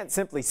 you can't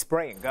simply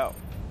spray and go.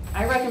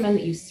 I recommend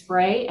that you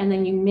spray and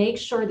then you make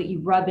sure that you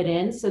rub it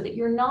in so that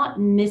you're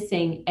not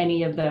missing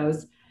any of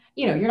those,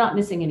 you're not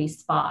missing any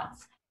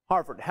spots.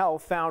 Harvard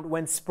Health found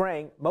when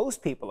spraying,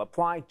 most people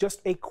apply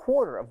just a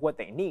quarter of what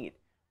they need.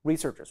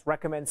 Researchers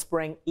recommend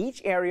spraying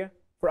each area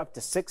for up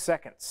to 6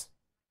 seconds.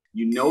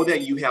 You know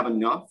that you have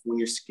enough when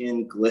your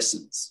skin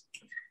glistens.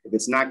 If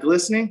it's not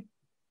glistening,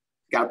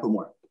 you gotta put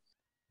more.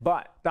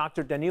 But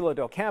Dr. Danilo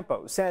Del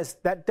Campo says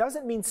that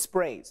doesn't mean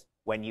sprays,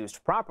 when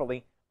used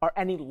properly, are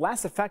any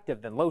less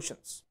effective than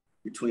lotions.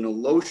 Between a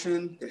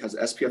lotion that has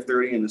SPF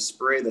 30 and a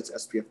spray that's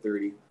SPF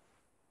 30,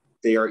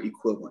 they are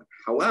equivalent.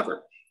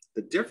 However,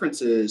 the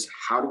difference is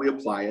how do we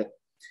apply it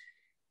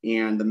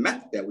and the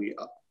method that we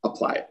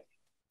apply it.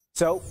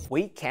 So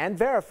we can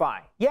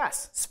verify,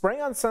 yes,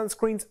 spray-on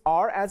sunscreens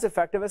are as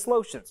effective as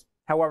lotions.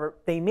 However,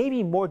 they may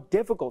be more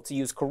difficult to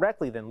use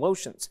correctly than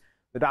lotions.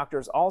 The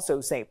doctors also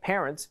say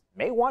parents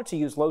may want to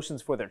use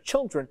lotions for their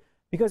children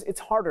because it's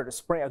harder to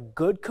spray a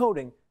good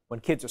coating when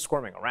kids are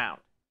squirming around.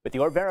 With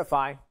your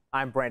Verify,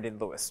 I'm Brandon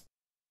Lewis.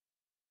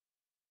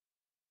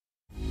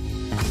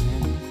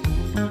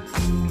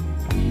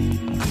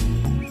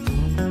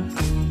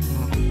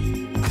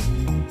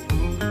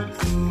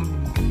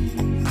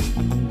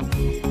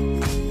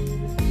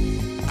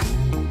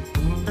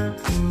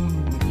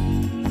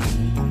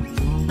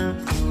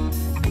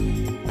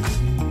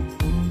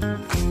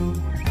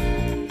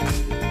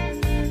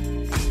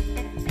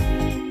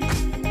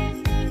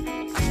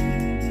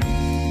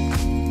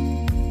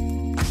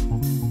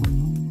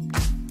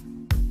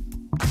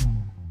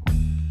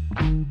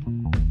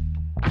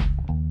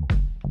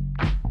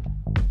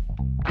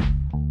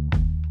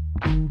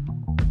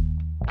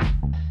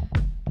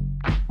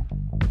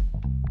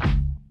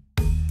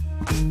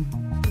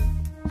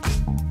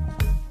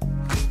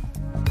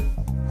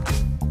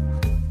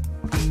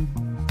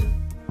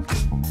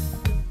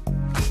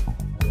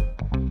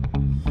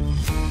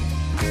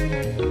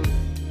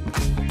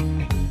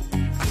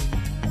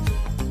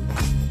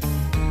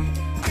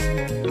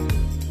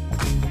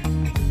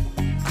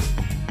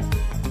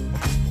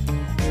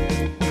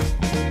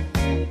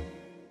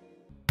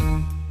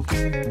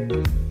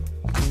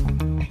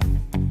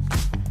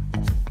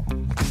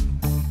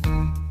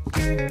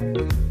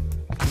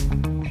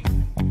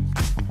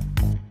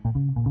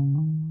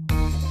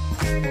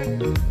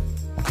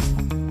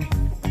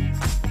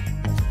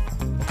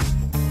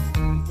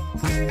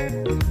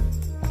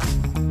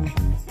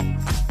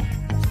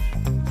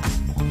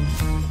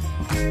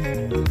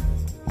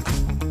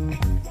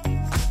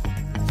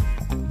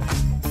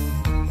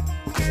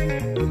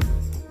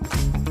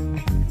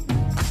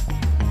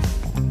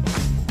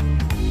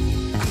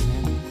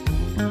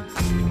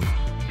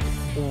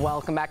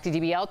 Welcome back to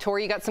DBL.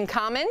 Tori, you got some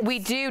comments? We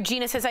do.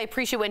 Gina says, I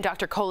appreciate when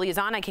Dr. Coley is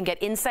on. I can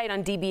get insight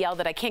on DBL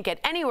that I can't get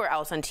anywhere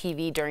else on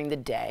TV during the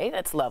day.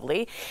 That's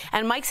lovely.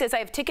 And Mike says, I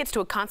have tickets to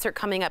a concert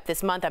coming up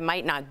this month. I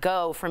might not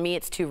go. For me,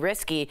 it's too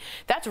risky.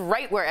 That's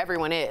right where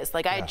everyone is.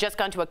 Like, I had just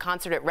gone to a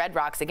concert at Red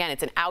Rocks. Again,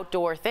 it's an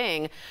outdoor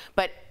thing,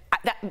 but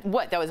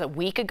that was a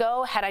week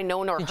ago. Had I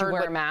known or Did heard, you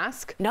wear a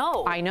mask?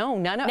 No, I know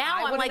none of.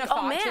 Now I'm like,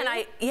 oh man,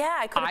 I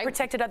could have I-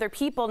 protected other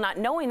people, not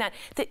knowing that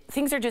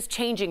things are just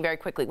changing very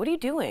quickly. What are you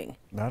doing?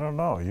 I don't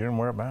know. You didn't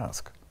wear a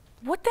mask.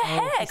 What the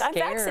heck? I'm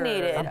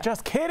vaccinated. I'm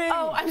just kidding.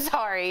 Oh, I'm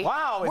sorry.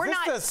 Wow, We're is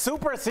this not. a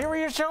super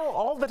serious show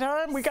all the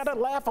time? We gotta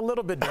laugh a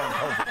little bit during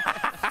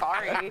COVID.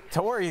 Sorry.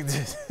 Tori,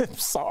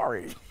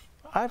 sorry.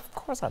 Of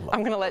course I love it.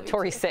 I'm gonna let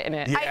Tori sit in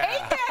it. Yeah. I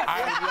ate that. I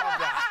love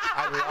that.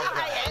 I love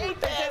that. I ate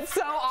that. It's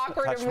so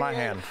awkward Touch and my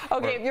weird. hand.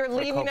 Okay, if you're We're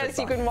leaving COVID us,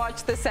 you bond. can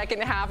watch the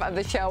second half of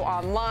the show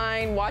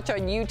online. Watch on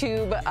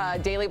YouTube,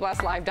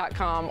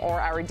 dailyblastlive.com, or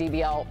our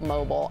DBL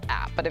mobile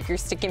app. But if you're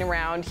sticking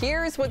around,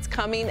 here's what's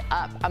coming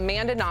up.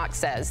 Amanda Knox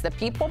says the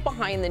people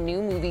behind the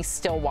new movie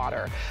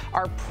Stillwater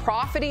are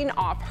profiting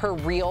off her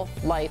real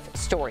life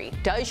story.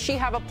 Does she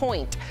have a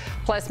point?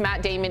 Plus,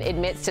 Matt Damon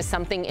admits to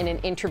something in an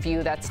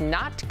interview that's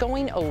not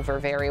going over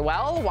very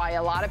well. Why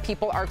a lot of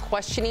people are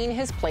questioning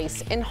his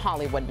place in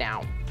Hollywood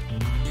now.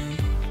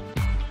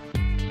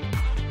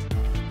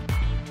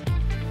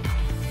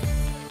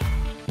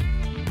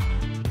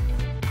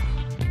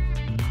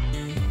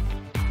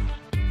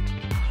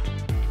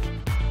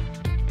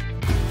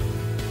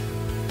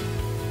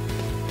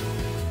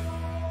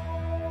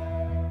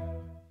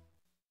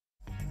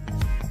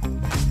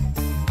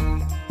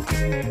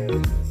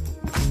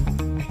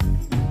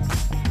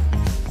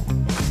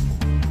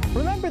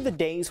 Remember the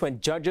days when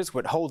judges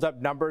would hold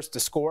up numbers to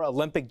score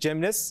Olympic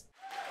gymnasts?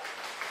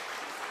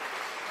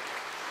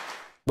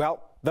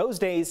 Well, those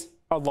days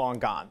are long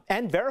gone.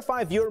 And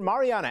Verify viewer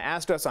Mariana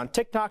asked us on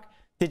TikTok,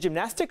 did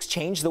gymnastics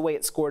change the way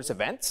it scores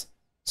events?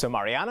 So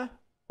Mariana,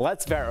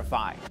 let's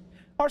verify.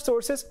 Our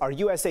sources are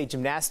USA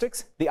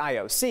Gymnastics, the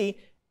IOC,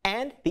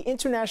 and the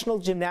International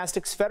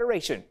Gymnastics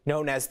Federation,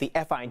 known as the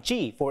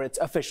FIG for its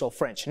official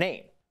French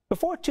name.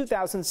 Before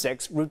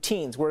 2006,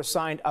 routines were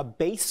assigned a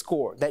base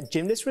score that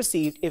gymnasts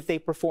received if they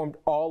performed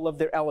all of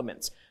their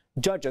elements.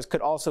 Judges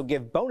could also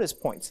give bonus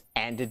points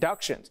and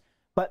deductions.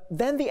 But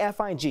then the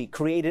FIG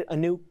created a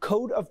new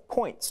code of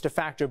points to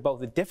factor both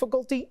the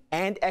difficulty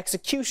and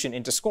execution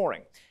into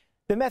scoring.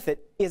 The method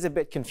is a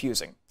bit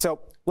confusing, so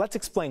let's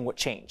explain what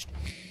changed.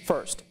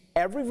 First,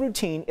 every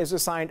routine is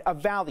assigned a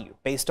value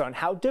based on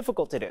how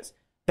difficult it is.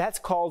 That's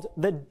called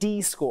the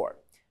D score.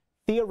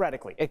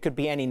 Theoretically, it could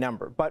be any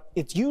number, but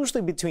it's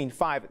usually between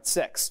 5 and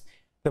 6.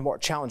 The more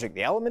challenging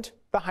the element,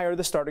 the higher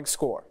the starting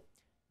score.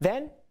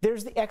 Then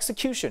there's the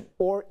execution,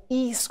 or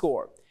E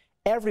score.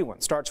 Everyone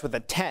starts with a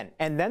 10,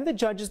 and then the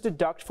judges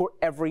deduct for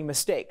every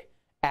mistake.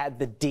 Add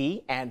the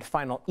D and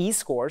final E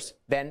scores,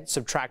 then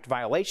subtract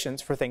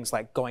violations for things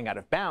like going out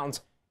of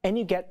bounds, and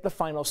you get the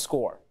final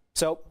score.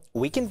 So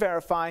we can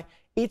verify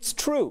it's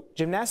true.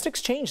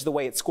 Gymnastics changed the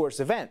way it scores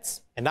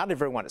events, and not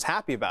everyone is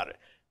happy about it.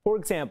 For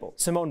example,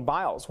 Simone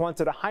Biles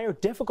wanted a higher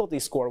difficulty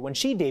score when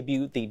she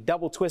debuted the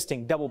double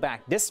twisting double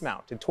back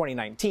dismount in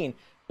 2019,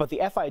 but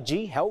the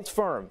FIG held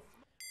firm.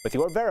 With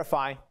your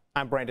Verify,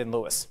 I'm Brandon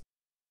Lewis.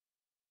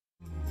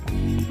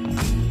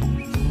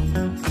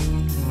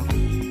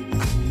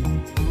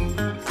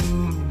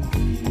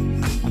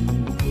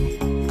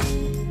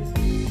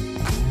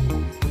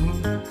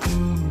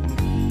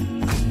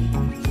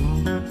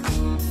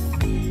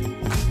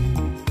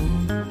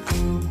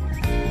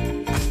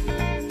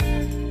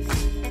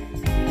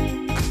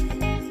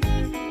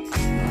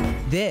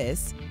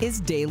 This is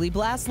Daily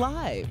Blast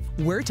Live.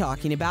 We're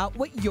talking about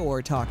what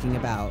you're talking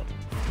about.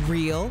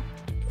 Real,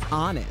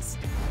 honest,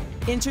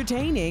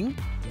 entertaining,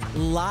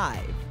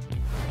 live.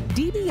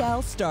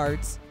 DBL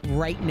starts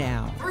right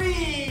now.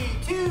 3,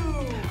 2.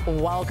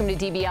 Welcome to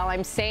DBL.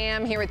 I'm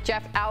Sam here with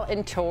Jeff, Al,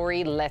 and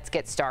Tori. Let's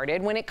get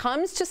started. When it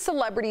comes to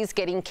celebrities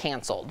getting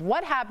canceled,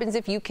 what happens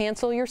if you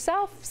cancel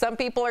yourself? Some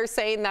people are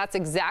saying that's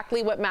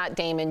exactly what Matt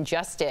Damon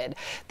just did.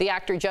 The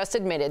actor just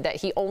admitted that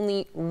he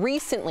only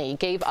recently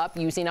gave up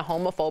using a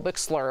homophobic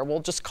slur.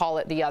 We'll just call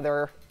it the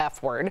other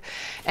F word.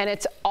 And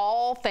it's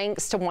all all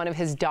thanks to one of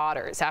his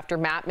daughters. After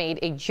Matt made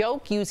a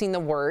joke using the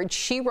word,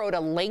 she wrote a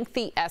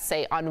lengthy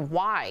essay on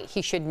why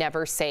he should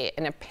never say it.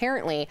 And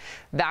apparently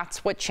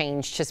that's what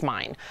changed his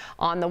mind.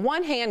 On the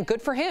one hand, good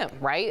for him,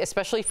 right?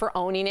 Especially for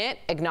owning it,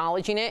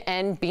 acknowledging it,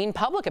 and being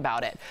public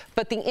about it.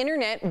 But the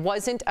internet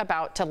wasn't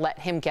about to let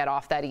him get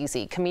off that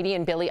easy.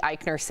 Comedian Billy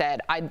Eichner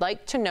said, "I'd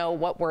like to know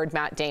what word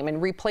Matt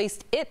Damon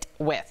replaced it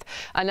with."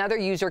 Another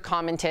user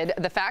commented,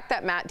 "The fact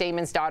that Matt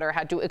Damon's daughter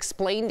had to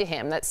explain to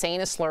him that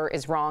saying a slur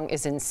is wrong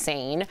is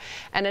insane."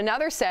 And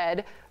another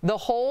said, "The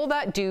hole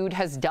that dude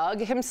has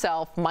dug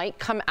himself might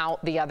come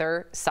out the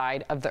other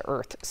side of the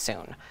earth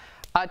soon."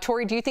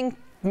 Tori, do you think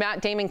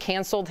Matt Damon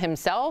canceled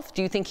himself?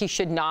 Do you think he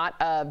should not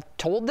have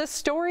told this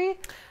story?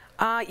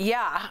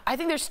 Yeah, I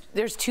think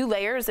there's two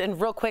layers, and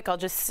real quick, I'll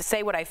just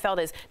say what I felt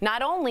is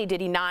not only did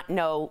he not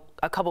know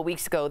a couple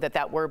weeks ago that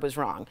that word was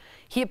wrong,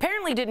 he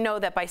apparently didn't know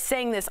that by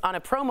saying this on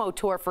a promo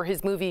tour for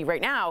his movie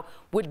right now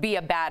would be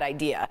a bad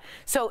idea.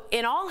 So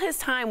in all his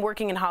time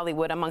working in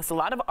Hollywood, amongst a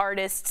lot of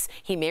artists,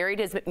 he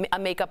married a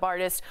makeup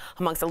artist,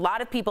 amongst a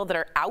lot of people that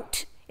are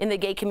out in the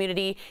gay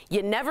community,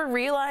 you never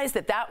realized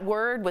that that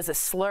word was a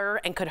slur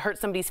and could hurt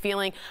somebody's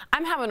feeling.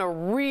 I'm having a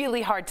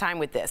really hard time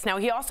with this. Now,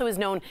 he also is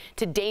known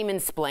to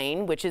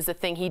Damon-splain, which is a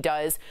thing he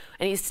does,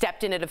 and he's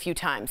stepped in it a few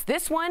times.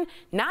 This one,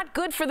 not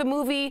good for the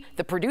movie.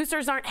 The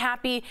producers aren't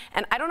happy,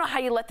 and I don't know how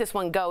you let this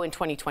one go in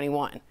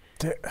 2021.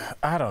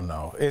 I don't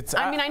know.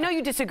 I mean, I know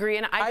you disagree,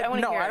 and I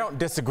want to hear. No, I don't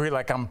disagree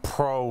like I'm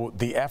pro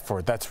the F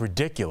word. That's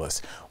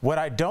ridiculous. What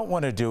I don't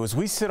want to do is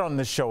we sit on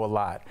this show a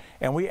lot,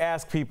 and we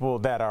ask people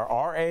that are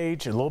our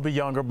age, a little bit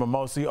younger, but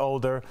mostly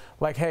older,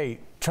 like, hey,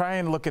 try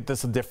and look at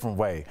this a different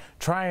way.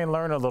 Try and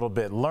learn a little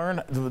bit.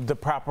 Learn the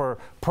proper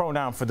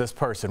pronoun for this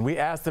person. We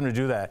ask them to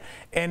do that.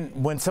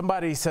 And when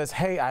somebody says,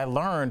 hey, I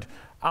learned,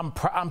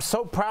 I'm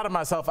so proud of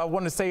myself, I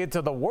want to say it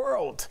to the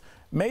world.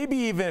 Maybe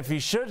even if he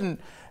shouldn't,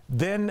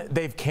 then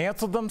they've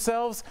canceled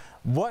themselves.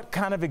 What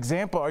kind of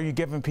example are you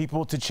giving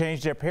people to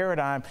change their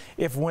paradigm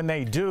if when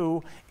they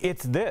do,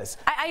 it's this?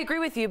 I agree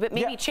with you, but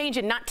maybe change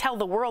and not tell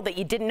the world that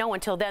you didn't know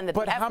until then that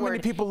the F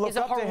word is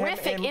a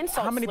horrific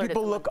insult. How many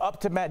people look up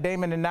to Matt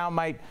Damon and now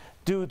might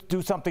do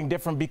something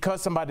different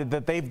because somebody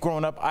that they've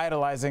grown up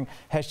idolizing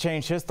has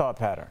changed his thought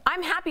pattern?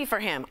 I'm happy for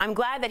him. I'm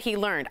glad that he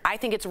learned. I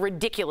think it's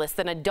ridiculous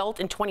that an adult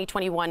in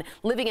 2021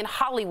 living in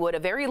Hollywood, a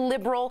very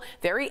liberal,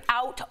 very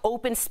out,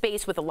 open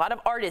space with a lot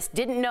of artists,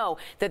 didn't know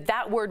that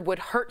that word would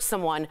hurt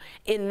someone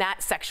in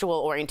that sexual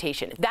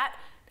orientation. That,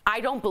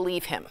 I don't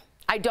believe him.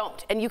 I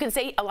don't. And you can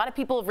say, a lot of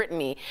people have written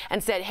me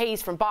and said, hey,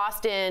 he's from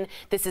Boston.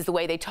 This is the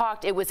way they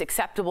talked. It was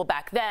acceptable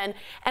back then.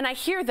 And I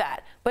hear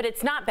that, but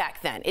it's not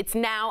back then. It's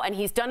now, and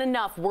he's done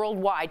enough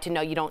worldwide to know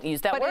you don't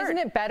use that word. But isn't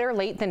it better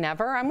late than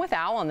never? I'm with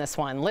Al on this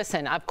one.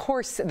 Listen, of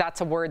course,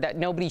 that's a word that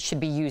nobody should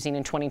be using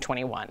in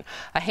 2021.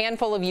 A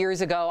handful of years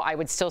ago, I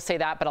would still say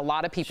that, but a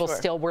lot of people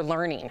still were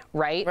learning,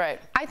 right?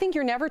 Right. I think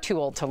you're never too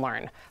old to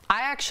learn.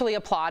 I actually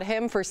applaud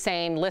him for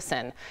saying,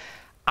 listen,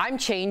 I'm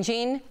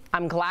changing.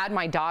 I'm glad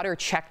my daughter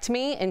checked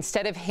me,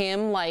 instead of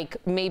him like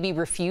maybe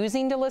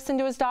refusing to listen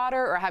to his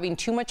daughter or having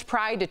too much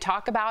pride to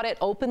talk about it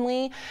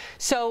openly.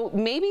 So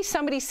maybe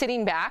somebody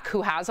sitting back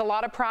who has a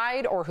lot of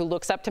pride or who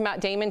looks up to Matt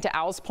Damon, to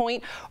Al's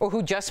point, or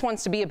who just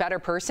wants to be a better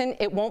person,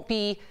 it won't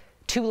be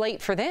too late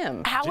for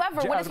them.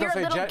 However, what if you're a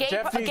little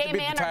gay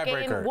man or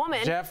gay woman?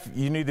 Jeff,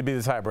 you need to be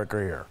the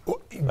tiebreaker here.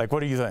 Like,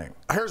 what do you think?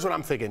 Here's what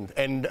I'm thinking,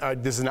 and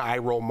this is an eye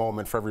roll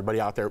moment for everybody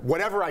out there.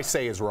 Whatever I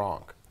say is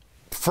wrong.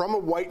 From a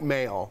white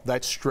male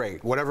that's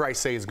straight, whatever I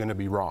say is going to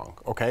be wrong,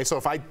 okay? So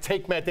if I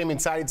take Matt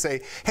Damon's side and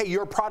say, hey,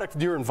 you're a product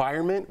of your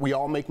environment, we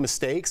all make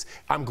mistakes,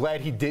 I'm glad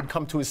he did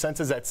come to his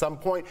senses at some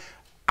point.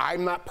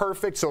 I'm not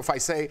perfect, so if I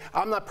say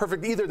I'm not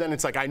perfect either, then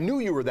it's like I knew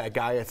you were that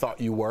guy I thought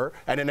you were,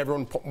 and then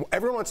everyone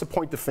wants to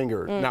point the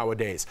finger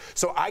nowadays.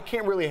 So I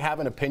can't really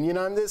have an opinion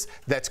on this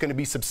that's going to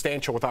be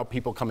substantial without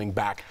people coming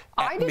back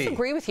at me. I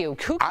disagree with you.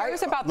 Who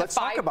cares about the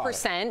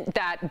 5%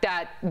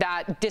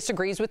 that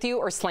disagrees with you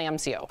or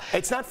slams you?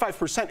 It's not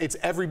 5%. It's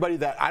everybody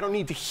that I don't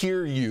need to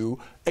hear you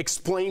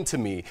explain to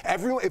me.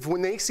 Everyone,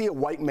 when they see a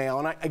white male,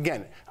 and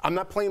again, I'm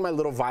not playing my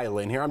little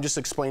violin here. I'm just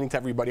explaining to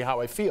everybody how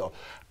I feel.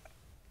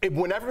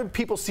 Whenever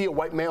people see a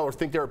white male or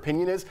think their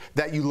opinion is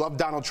that you love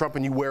Donald Trump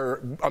and you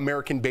wear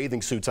American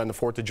bathing suits on the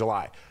 4th of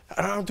July,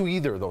 I don't do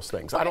either of those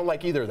things. I don't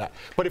like either of that.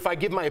 But if I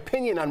give my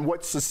opinion on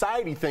what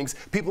society thinks,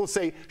 people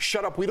say,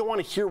 shut up, we don't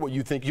want to hear what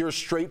you think. You're a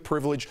straight,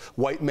 privileged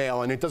white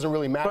male, and it doesn't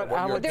really matter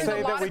what you're There's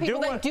a lot of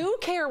people that do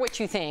care what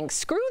you think.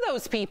 Screw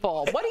those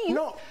people. What do you?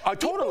 No,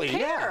 totally,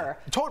 care.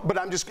 Yeah. But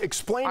I'm just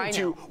explaining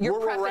to you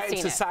where we're at in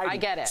society. I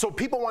get it. So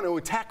people want to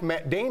attack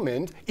Matt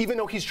Damon, even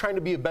though he's trying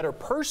to be a better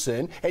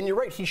person, and you're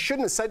right, he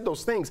shouldn't have said said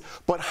those things,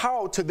 but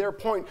how, to their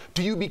point,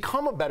 do you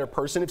become a better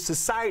person if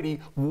society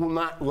will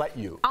not let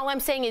you? All I'm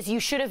saying is you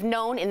should have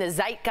known in the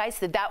zeitgeist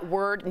that that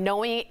word,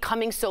 knowing it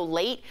coming so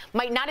late,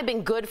 might not have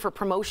been good for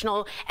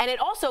promotional, and it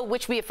also,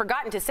 which we have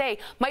forgotten to say,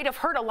 might have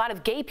hurt a lot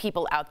of gay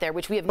people out there,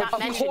 which we have not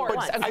mentioned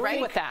once.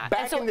 Agree with that.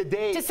 Back in the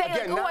day, to say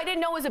again, like, oh, I didn't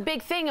know it was a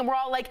big thing, and we're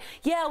all like,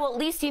 yeah, well, at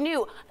least you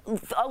knew.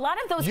 A lot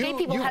of those gay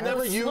people have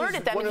slurred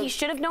at them, and he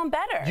should have known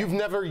better. You've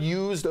never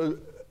used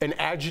an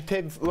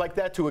adjective like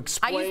that to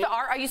explain?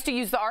 I used to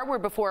use the R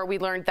word before we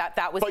learned that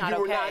that was not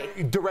okay. But you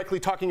were not directly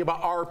talking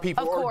about R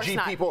people or G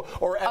people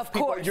or F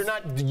people. You're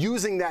not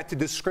using that to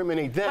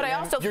discriminate them. But I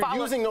also You're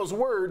using those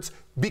words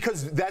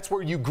because that's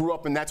where you grew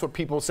up and that's what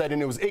people said,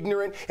 and it was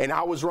ignorant and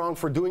I was wrong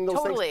for doing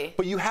those things.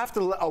 But you have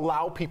to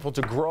allow people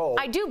to grow.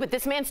 I do, but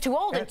this man's too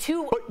old and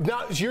too. But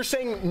now you're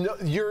saying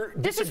you're.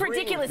 This is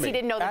ridiculous. He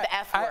didn't know that the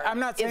F word. I'm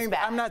not saying.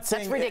 I'm not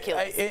saying. That's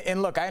ridiculous.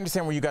 And look, I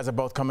understand where you guys are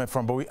both coming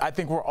from, but I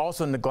think we're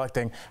also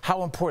neglecting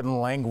how important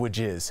language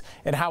is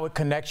and how it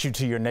connects you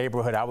to your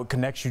neighborhood, how it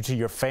connects you to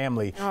your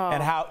family,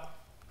 and how.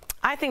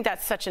 I think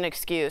that's such an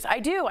excuse.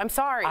 I do. I'm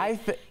sorry.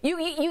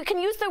 You can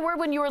use the word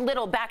when you were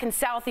little back in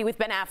Southie with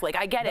Ben Affleck.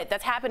 I get it.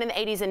 That's happened in the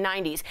 80s and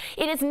 90s.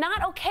 It is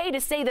not okay to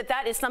say that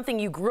that is something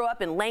you grew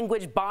up in,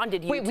 language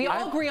bonded you to. Wait, we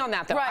all agree on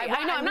that, though. Right.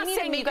 I know. I'm not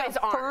saying you guys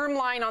aren't. Firm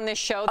line on this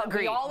show that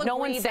we all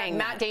agree that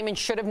Matt Damon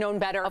should have known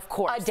better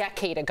a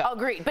decade ago.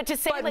 Agreed. But to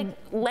say like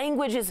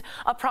language is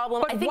a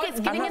problem, I think it's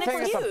giving an excuse. I'm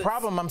not saying it's a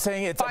problem. I'm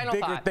saying it's a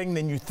bigger thing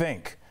than you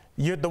think.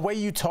 The way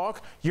you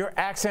talk, your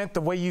accent,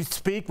 the way you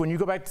speak, when you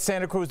go back to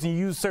Santa Cruz and you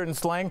use certain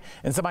slang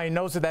and somebody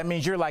knows that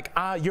means you're like,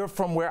 you're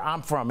from where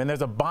I'm from, and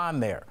there's a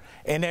bond there.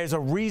 And there's a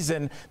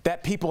reason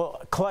that people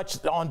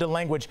clutch onto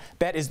language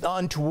that is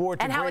untoward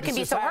to and how it can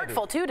be so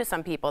hurtful, too, to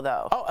some people,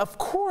 though. Oh, of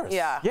course.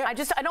 Yeah. I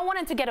don't want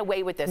him to get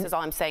away with this, is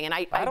all I'm saying. And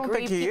I don't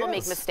agree think people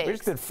make mistakes. We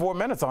just did 4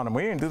 minutes on him.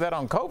 We didn't do that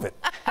on COVID.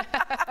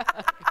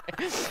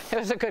 It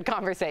was a good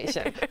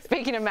conversation.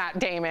 Speaking of Matt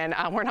Damon,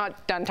 we're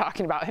not done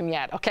talking about him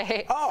yet,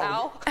 okay? Oh,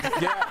 Al?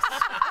 Yes.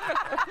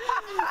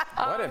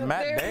 What did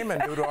Matt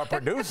Damon do to our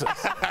producers?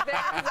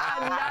 There's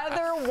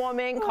another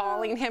woman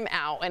calling him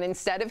out, and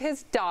instead of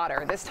his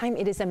daughter, this time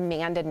it is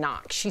Amanda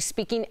Knox. She's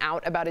speaking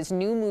out about his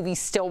new movie,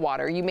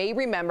 Stillwater. You may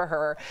remember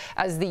her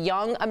as the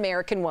young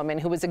American woman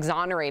who was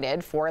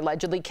exonerated for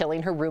allegedly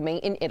killing her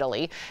roommate in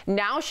Italy.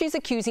 Now she's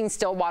accusing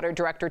Stillwater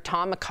director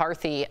Tom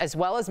McCarthy, as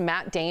well as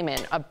Matt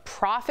Damon, of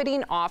profiting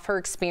off her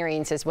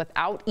experiences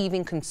without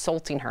even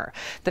consulting her.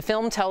 The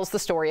film tells the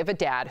story of a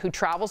dad who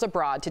travels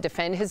abroad to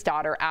defend his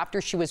daughter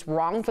after she was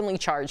wrongfully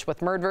charged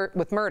with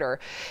murder.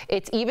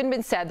 It's even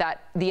been said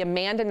that the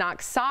Amanda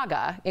Knox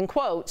saga, in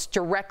quotes,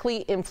 directly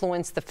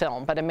influenced the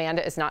film, but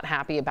Amanda is not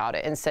happy about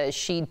it and says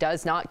she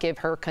does not give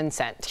her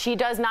consent. She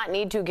does not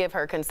need to give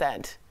her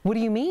consent. What do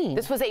you mean?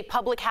 This was a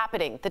public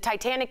happening. The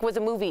Titanic was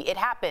a movie. It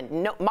happened.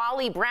 No,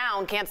 Molly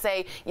Brown can't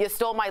say, you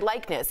stole my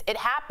likeness. It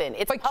happened.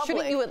 It's public.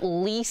 Shouldn't you at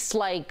least,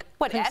 like,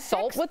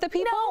 consult with the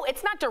people? No,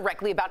 it's not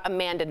directly about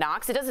Amanda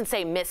Knox. It doesn't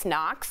say Miss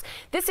Knox.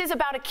 This is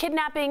about a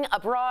kidnapping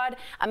abroad.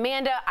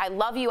 Amanda, I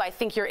love you. I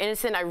think you're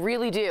innocent. I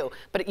really do.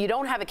 But you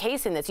don't have a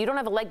case in this. You don't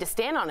have a leg to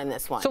stand on in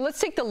this one. So let's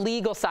take the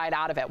legal side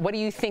out of it. What do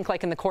you think,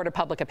 like, in the court of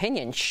public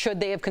opinion? Should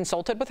they have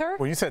consulted with her?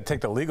 When you said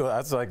take the legal,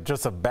 that's like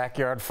just a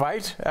backyard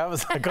fight. I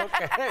was like,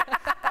 okay.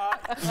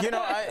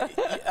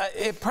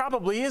 It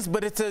probably is,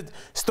 but it's a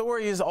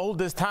story as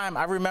old as time.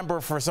 I remember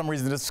for some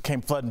reason this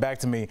came flooding back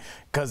to me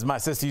because my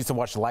sister used to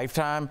watch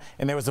Lifetime,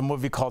 and there was a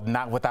movie called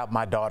Not Without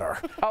My Daughter.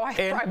 Oh, I'm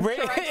sure I've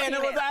and seen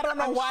it was, I don't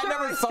know why I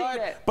never saw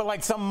it, but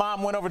like some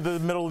mom went over to the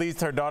Middle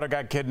East, her daughter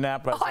got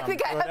kidnapped by I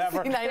think I have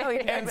seen that. I know you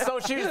and so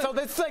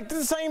it's like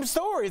the same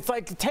story. It's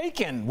like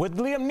Taken with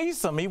Liam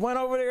Neeson. He went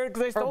over there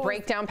because they stole. Or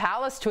Breakdown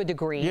Palace to a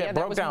degree. Yeah,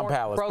 Breakdown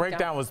Palace.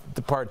 Breakdown was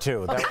the part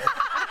 2.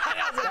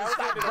 That was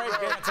the great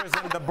dancers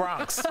in the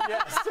Bronx.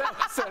 Yes,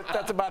 so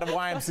that's about a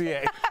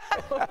YMCA.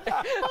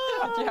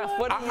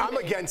 I'm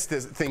against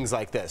things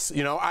like this.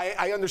 You know,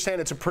 I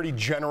understand it's a pretty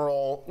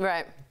general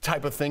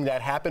type of thing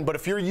that happened, but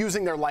if you're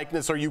using their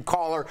likeness or you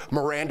call her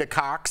Miranda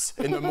Cox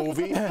in the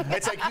movie,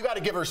 it's like you got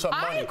to give her some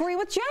money. I agree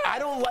with Jeff. I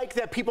don't like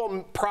that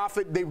people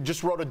profit. They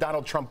just wrote a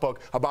Donald Trump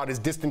book about his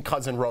distant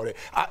cousin wrote it.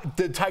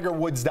 The Tiger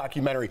Woods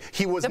documentary,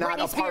 he was not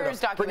a part of.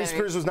 Britney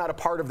Spears was not a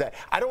part of that.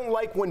 I don't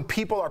like when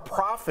people are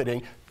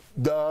profiting.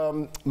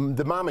 The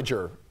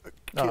momager.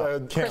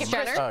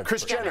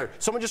 Kris Jenner.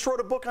 Someone just wrote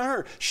a book on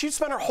her. She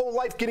spent her whole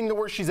life getting to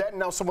where she's at, and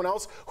now someone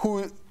else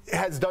who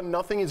has done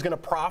nothing is going to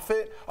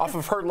profit off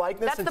of her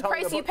likeness. That's the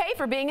price you pay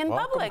for being in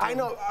public. I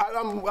know.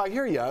 I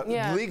hear you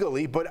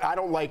legally, but I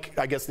don't like,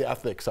 I guess, the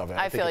ethics of it.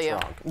 I think it's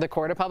wrong. The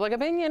court of public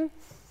opinion.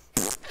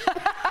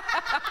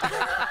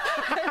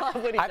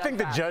 I think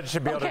the judge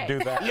should be able to do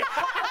that. Yeah.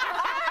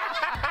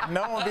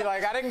 No one would be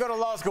like, I didn't go to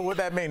law school. What'd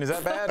that mean? Is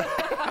that bad?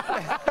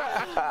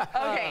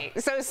 Okay,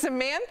 so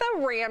Samantha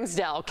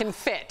Ramsdell can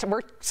fit.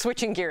 We're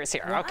switching gears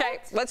here, okay?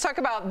 Let's talk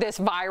about this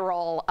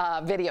viral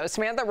video.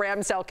 Samantha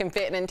Ramsdell can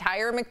fit an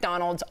entire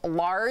McDonald's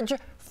large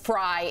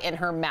fry in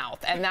her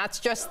mouth, and that's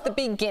just the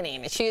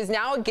beginning. She is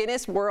now a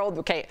Guinness World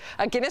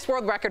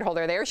Record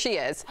holder. There she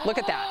is. Look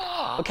at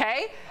that.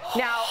 Okay.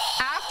 Now,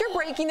 after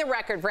breaking the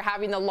record for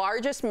having the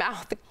largest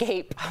mouth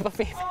gape of a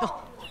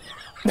female.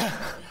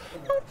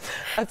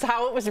 That's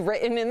how it was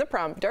written in the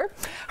prompter.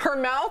 Her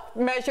mouth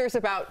measures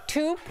about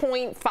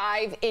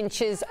 2.5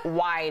 inches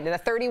wide. And the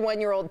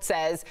 31-year-old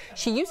says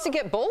she used to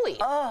get bullied.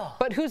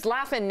 But who's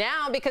laughing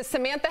now? Because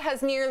Samantha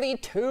has nearly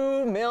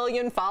 2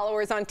 million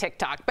followers on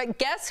TikTok. But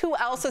guess who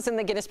else is in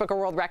the Guinness Book of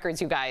World Records,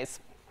 you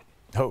guys?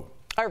 Who?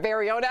 Our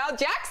very own Al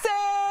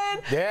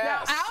Jackson.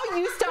 Yes. Now, Al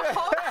used to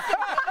host the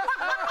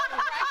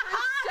Record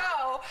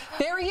show.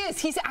 There he is.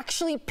 He's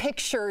actually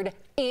pictured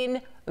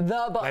in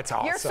the book. That's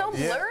awesome. You're so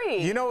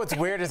blurry. You know what's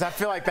weird is I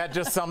feel like that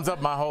just sums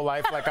up my whole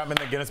life. Like I'm in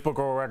the Guinness Book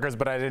of World Records,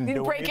 but I didn't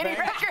do break anything. any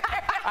record.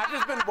 I've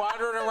just been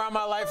wandering around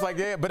my life like,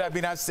 yeah. But I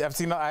mean, I've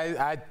seen.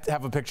 I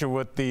have a picture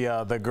with the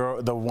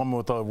woman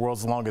with the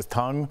world's longest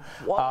tongue.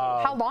 Whoa.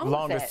 How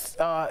long was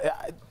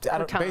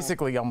it?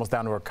 Basically, almost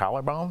down to her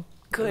collarbone.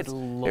 Good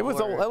Lord. It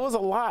was a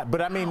lot,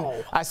 but I mean,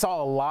 I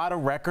saw a lot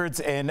of records,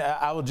 and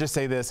I will just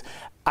say this.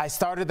 I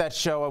started that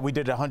show, we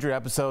did 100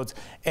 episodes,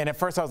 and at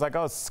first I was like,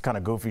 oh, it's kind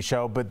of goofy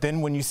show, but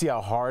then when you see how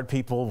hard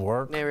people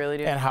work they really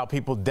do. and how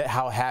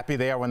happy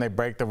they are when they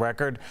break the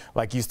record,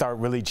 like you start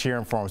really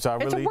cheering for them. So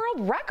It's a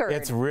world record.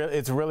 It's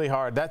really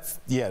hard.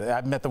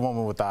 I met the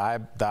woman with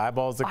the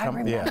eyeballs that come. I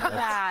remember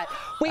that.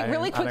 Wait,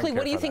 really quickly,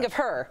 what do you think of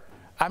her?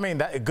 I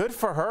mean, good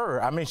for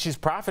her. I mean, she's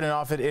profiting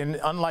off it, and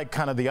unlike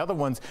kind of the other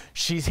ones,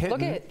 she's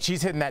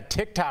hitting that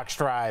TikTok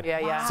stride. Yeah,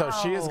 yeah. So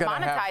she is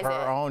going to have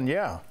her own,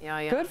 Yeah,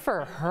 good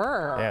for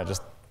her. Yeah,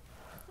 just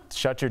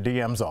shut your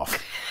DMs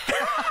off.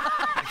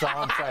 That's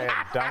all I'm saying.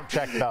 Don't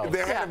check those.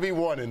 There had to be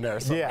one in there.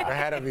 Yeah, there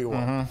had to be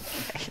one.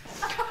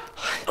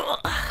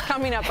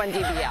 Coming up on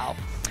DBL.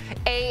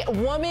 A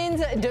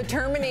woman's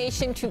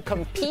determination to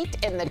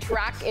compete in the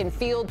track and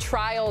field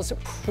trials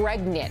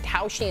pregnant.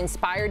 How she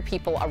inspired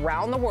people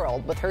around the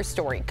world with her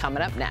story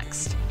coming up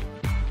next.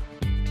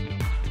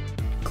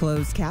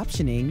 Closed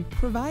captioning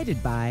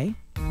provided by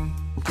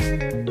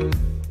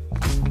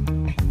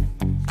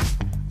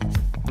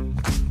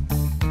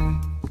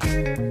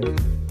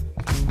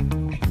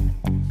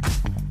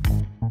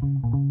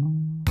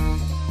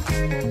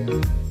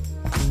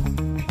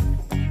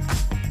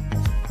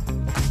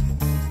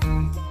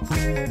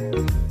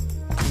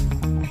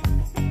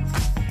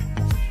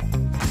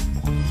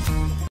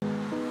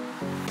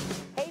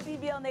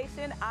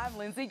I'm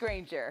Lindsay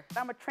Granger.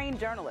 I'm a trained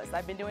journalist.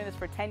 I've been doing this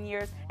for 10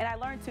 years, and I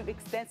learned to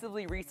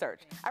extensively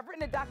research. I've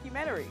written a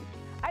documentary.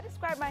 I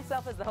describe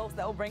myself as the host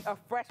that will bring a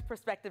fresh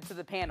perspective to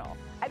the panel.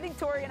 I think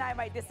Tori and I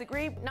might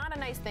disagree. Not a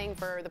nice thing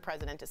for the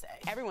president to say.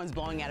 Everyone's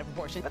blowing out of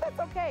proportion, but that's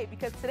okay,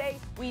 because today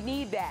we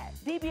need that.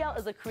 DBL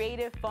is a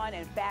creative, fun,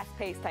 and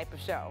fast-paced type of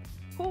show.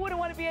 Who wouldn't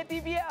want to be at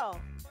DBL?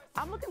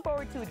 I'm looking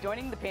forward to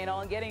joining the panel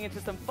and getting into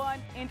some fun,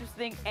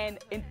 interesting, and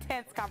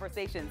intense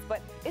conversations.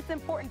 But it's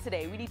important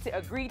today. We need to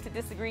agree to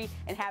disagree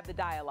and have the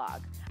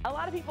dialogue. A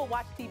lot of people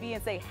watch TV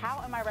and say, how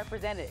am I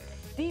represented?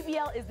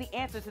 DBL is the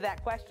answer to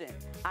that question.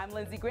 I'm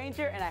Lindsay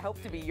Granger, and I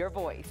hope to be your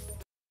voice.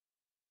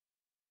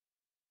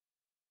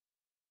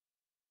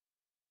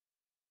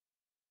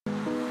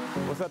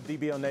 What's up,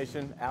 DBL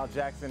Nation? Al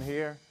Jackson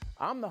here.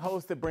 I'm the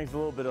host that brings a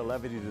little bit of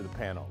levity to the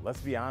panel. Let's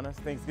be honest,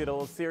 things get a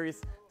little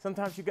serious.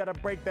 Sometimes you gotta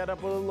break that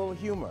up with a little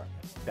humor.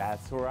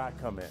 That's where I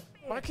come in.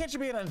 Why can't you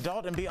be an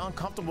adult and be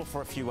uncomfortable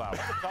for a few hours?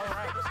 It's all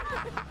right.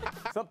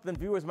 Something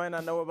viewers might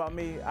not know about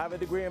me, I have a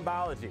degree in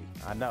biology.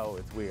 I know,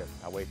 it's weird.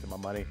 I wasted my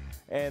money.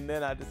 And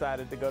then I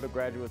decided to go to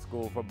graduate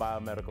school for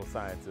biomedical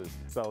sciences.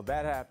 So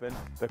that happened.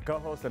 The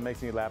co-host that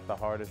makes me laugh the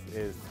hardest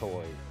is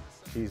Tori.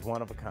 She's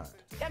one of a kind.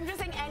 I'm just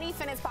saying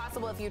anything is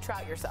possible if you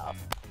trout yourself.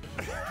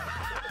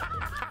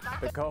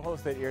 The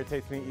co-host that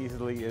irritates me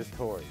easily is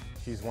Tori.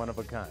 She's one of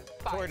a kind.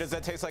 Tori, does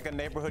that taste like a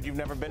neighborhood you've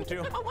never been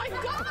to? Oh my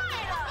God!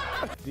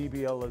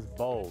 DBL is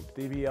bold.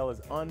 DBL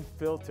is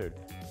unfiltered.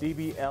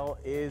 DBL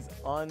is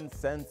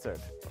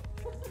uncensored.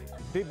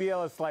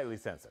 DBL is slightly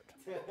censored.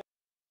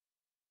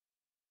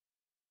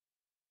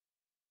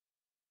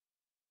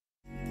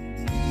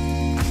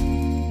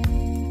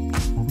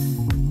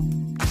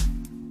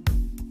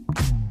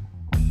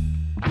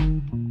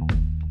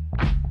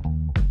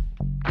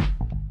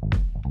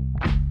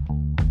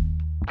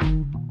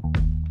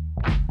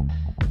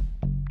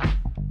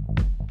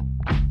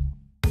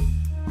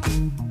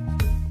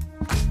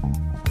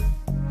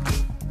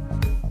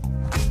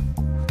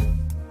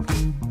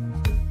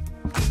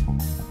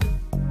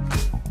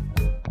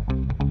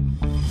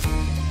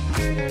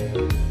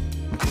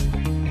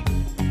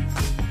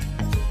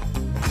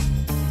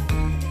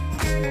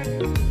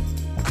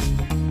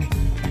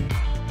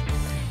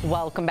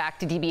 Welcome back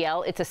to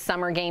DBL. It's a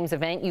Summer Games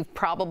event you've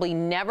probably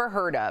never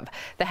heard of.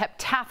 The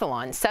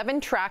heptathlon, 7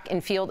 track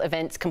and field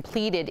events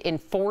completed in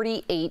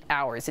 48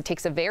 hours. It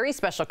takes a very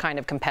special kind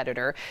of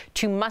competitor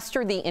to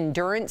muster the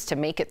endurance to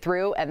make it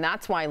through, and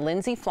that's why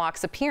Lindsay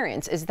Flock's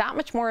appearance is that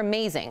much more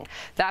amazing.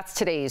 That's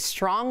today's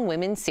Strong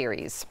Women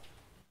series.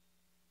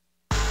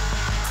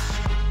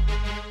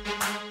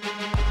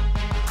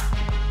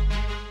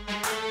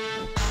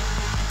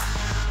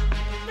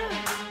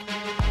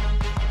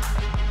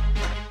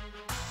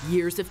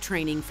 Years of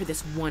training for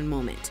this one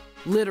moment.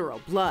 Literal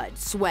blood,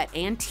 sweat,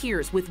 and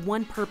tears with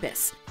one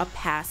purpose, a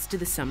pass to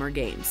the Summer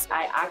Games.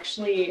 I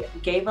actually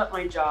gave up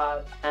my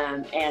job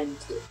and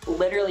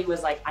literally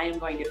was like, I am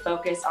going to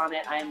focus on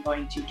it. I am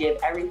going to give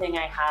everything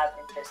I have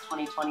in this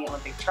 2020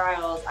 Olympic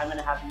trials. I'm going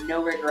to have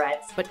no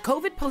regrets. But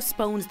COVID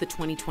postpones the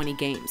 2020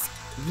 Games,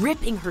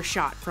 ripping her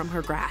shot from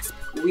her grasp.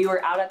 We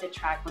were out at the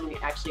track when we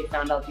actually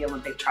found out the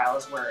Olympic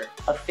trials were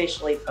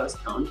officially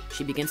postponed.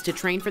 She begins to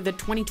train for the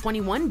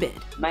 2021 bid.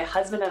 My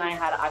husband and I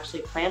had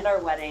actually planned our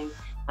wedding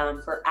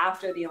for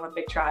after the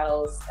Olympic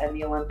trials and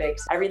the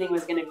Olympics. Everything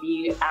was going to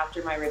be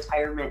after my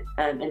retirement.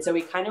 And so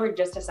we kind of were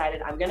just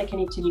decided, I'm going to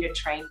continue to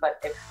train, but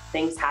if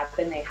things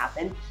happen, they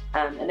happen.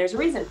 And there's a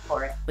reason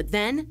for it. But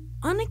then,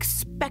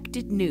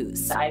 unexpected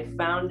news. I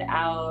found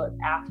out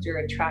after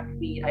a track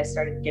meet, I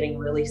started getting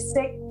really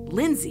sick.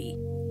 Lindsay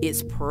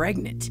is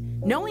pregnant.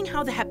 Knowing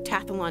how the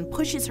heptathlon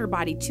pushes her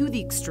body to the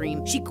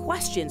extreme, she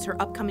questions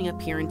her upcoming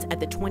appearance at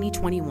the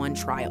 2021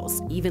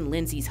 trials. Even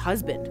Lindsay's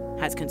husband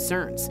has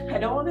concerns. I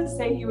don't want to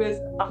say he was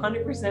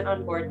 100%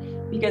 on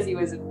board because he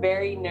was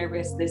very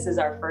nervous. This is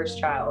our first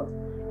child,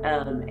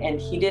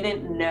 and he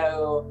didn't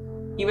know.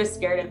 He was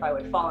scared if I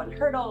would fall on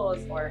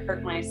hurdles or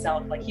hurt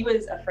myself. Like, he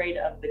was afraid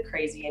of the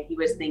crazy, and he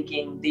was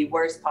thinking the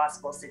worst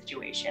possible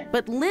situation.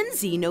 But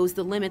Lindsay knows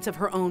the limits of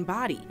her own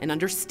body and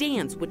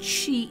understands what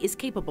she is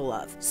capable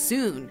of.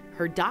 Soon,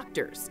 her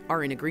doctors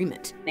are in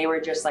agreement. They were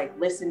just like,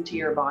 listen to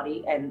your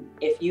body, and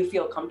if you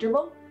feel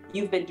comfortable,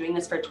 you've been doing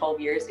this for 12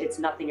 years. It's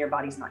nothing your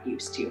body's not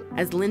used to.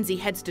 As Lindsay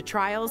heads to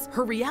trials,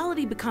 her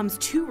reality becomes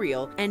too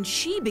real, and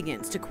she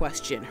begins to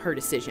question her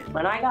decision.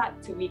 When I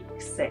got to week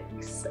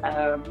 6,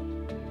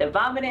 the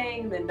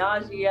vomiting, the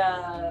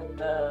nausea,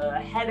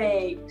 the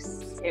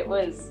headaches, it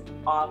was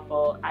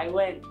awful. I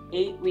went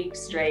 8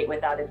 weeks straight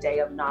without a day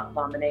of not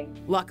vomiting.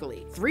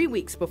 Luckily, 3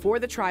 weeks before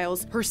the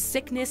trials, her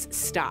sickness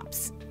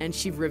stops, and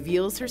she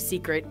reveals her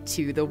secret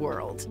to the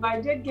world. I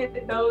did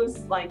get those,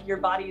 like, your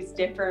body's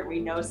different, we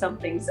know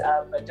something's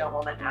up, but don't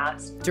want to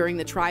ask. During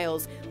the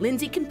trials,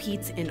 Lindsay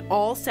competes in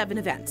all 7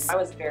 events. I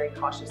was very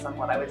cautious on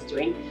what I was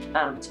doing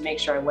to make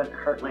sure I wouldn't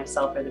hurt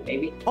myself or the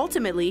baby.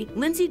 Ultimately,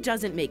 Lindsay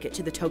doesn't make it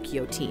to the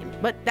Tokyo team,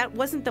 but that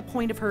wasn't the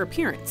point of her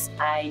appearance.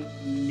 I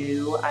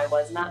knew I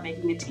was not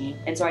making a team,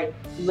 and so I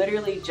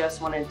literally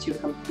just wanted to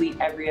complete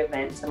every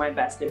event to my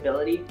best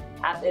ability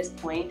at this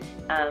point,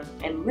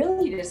 and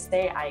really just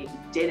say I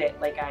did it.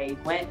 Like, I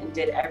went and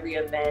did every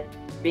event,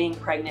 being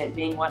pregnant,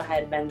 being what I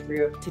had been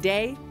through.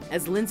 Today,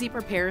 as Lindsay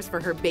prepares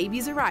for her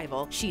baby's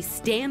arrival, she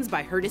stands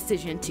by her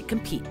decision to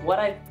compete. What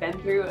I've been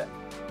through,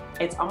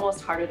 it's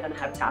almost harder than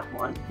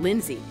heptathlon.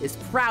 Lindsay is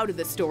proud of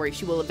the story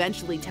she will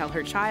eventually tell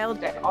her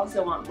child. I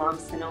also want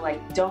moms to know,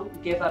 like,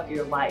 don't give up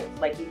your life.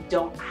 Like, you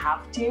don't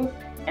have to.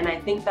 And I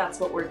think that's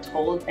what we're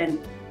told, and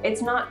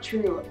it's not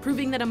true.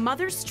 Proving that a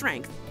mother's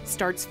strength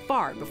starts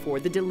far before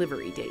the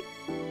delivery date.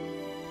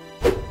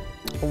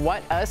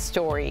 What a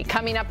story.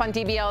 Coming up on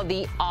DBL,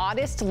 the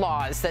oddest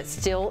laws that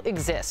still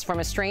exist, from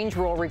a strange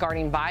rule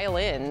regarding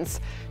violins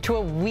to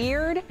a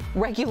weird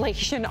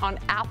regulation on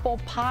apple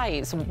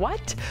pies.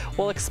 What?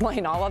 We'll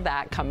explain all of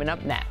that coming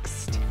up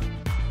next.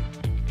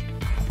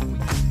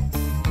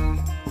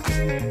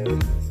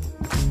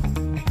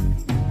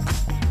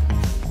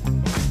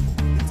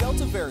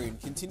 Delta variant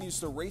continues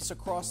to race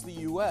across the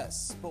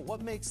U.S., but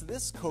what makes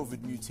this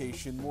COVID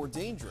mutation more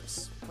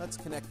dangerous? Let's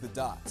connect the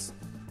dots.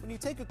 When you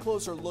take a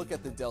closer look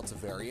at the Delta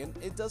variant,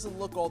 it doesn't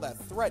look all that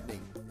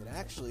threatening. It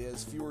actually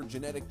has fewer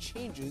genetic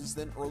changes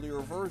than earlier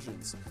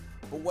versions.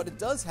 But what it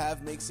does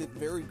have makes it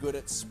very good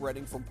at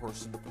spreading from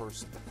person to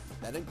person.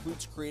 That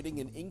includes creating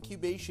an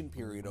incubation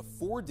period of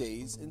 4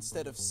 days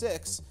instead of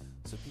 6,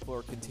 so people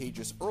are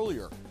contagious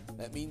earlier.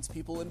 That means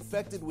people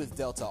infected with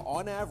Delta,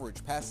 on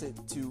average, pass it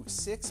to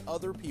 6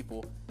 other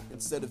people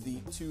instead of the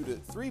 2 to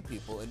 3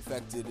 people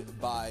infected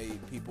by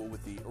people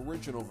with the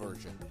original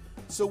version.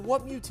 So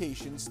what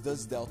mutations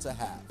does Delta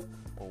have?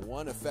 Well,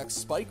 one affects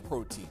spike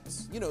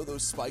proteins. You know,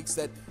 those spikes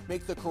that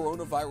make the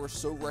coronavirus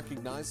so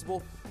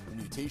recognizable. The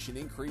mutation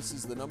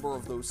increases the number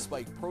of those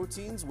spike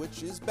proteins,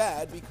 which is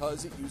bad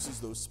because it uses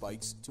those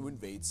spikes to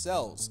invade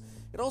cells.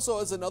 It also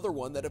has another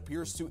one that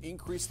appears to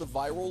increase the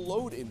viral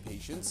load in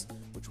patients,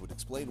 which would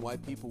explain why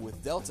people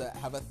with Delta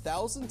have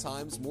 1,000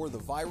 times more of the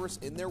virus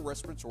in their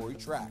respiratory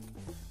tract.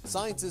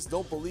 Scientists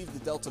don't believe the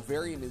Delta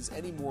variant is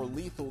any more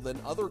lethal than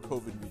other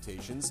COVID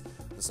mutations.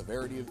 The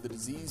severity of the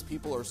disease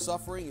people are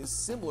suffering is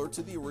similar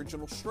to the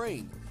original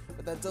strain,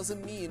 but that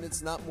doesn't mean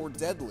it's not more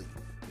deadly,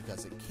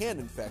 because it can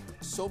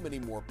infect so many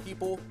more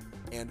people,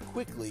 and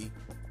quickly,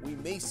 we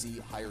may see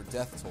higher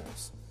death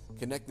tolls.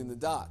 Connecting the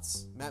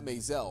dots, Matt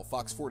Maisel,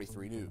 Fox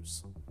 43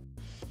 News.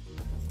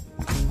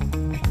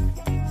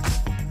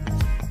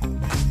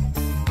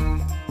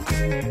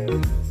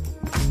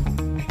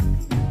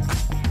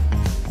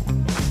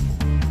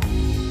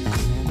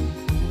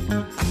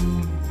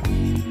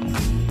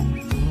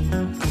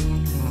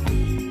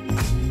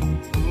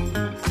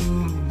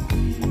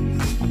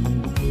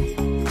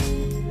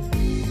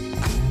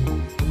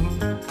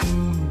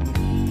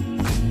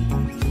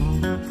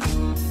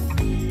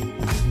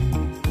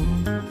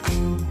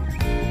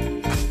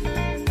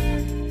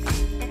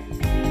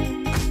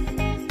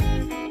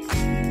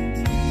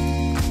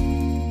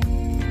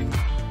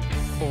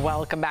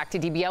 Welcome back to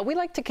DBL. We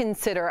like to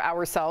consider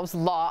ourselves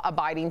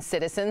law-abiding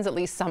citizens, at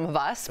least some of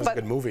us. That's a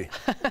good movie.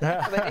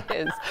 It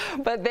is.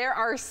 But there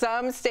are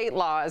some state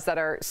laws that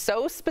are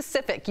so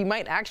specific you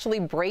might actually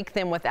break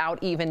them without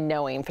even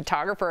knowing.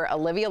 Photographer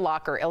Olivia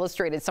Locker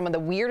illustrated some of the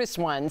weirdest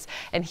ones,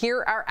 and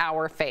here are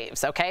our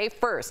faves, okay?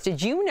 First,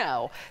 did you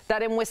know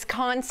that in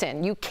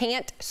Wisconsin you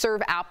can't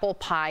serve apple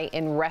pie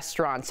in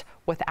restaurants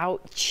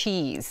without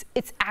cheese?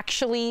 It's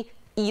actually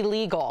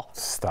illegal.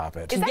 Stop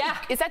it. Is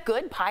that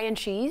good, pie and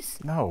cheese?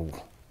 No.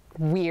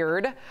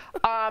 Weird.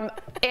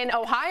 In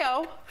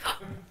Ohio,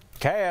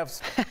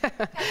 calves.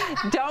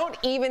 Don't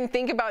even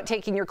think about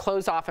taking your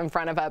clothes off in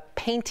front of a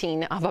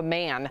painting of a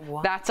man.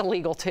 What? That's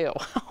illegal too.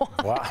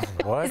 Wow.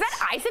 What? Is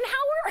that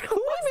Eisenhower?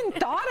 Who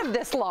even thought of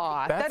this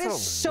law? That is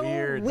so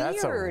weird.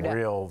 That's a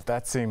real,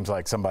 that seems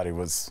like somebody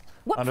was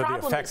under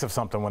the effects of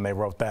something when they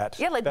wrote that.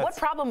 Yeah, like what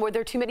problem? Were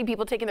there too many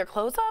people taking their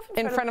clothes off?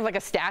 In front of like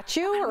a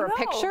statue or a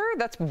picture?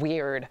 That's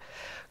weird.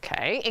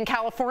 Okay. In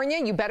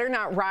California, you better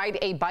not ride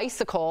a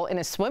bicycle in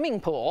a swimming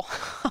pool.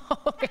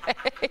 Okay.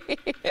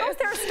 How is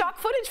there stock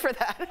footage for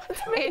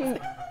that?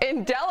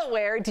 In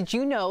Delaware, did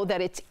you know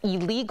that it's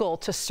illegal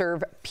to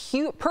serve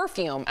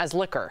perfume as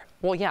liquor?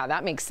 Well, yeah,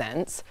 that makes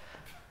sense.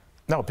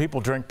 No,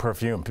 people drink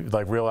perfume,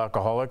 like real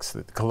alcoholics.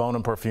 Cologne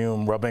and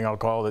perfume, rubbing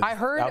alcohol. I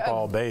heard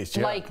alcohol-based,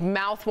 yeah. Like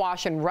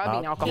mouthwash and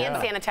rubbing alcohol. Hand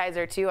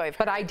sanitizer too, I've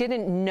heard. But I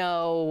didn't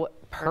know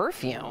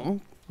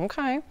perfume.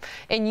 Okay.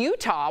 In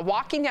Utah,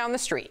 walking down the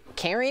street,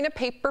 carrying a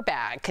paper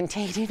bag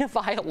containing a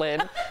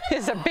violin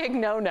is a big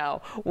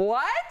no-no.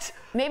 What?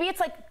 Maybe it's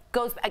like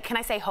goes, can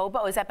I say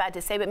hobo? Is that bad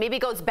to say? But maybe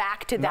it goes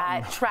back to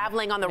that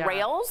traveling on the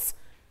rails.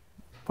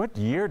 What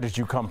year did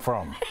you come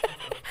from?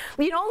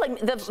 You know,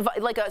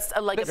 like a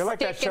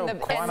stick in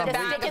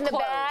the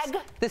bag.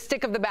 The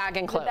stick of the bag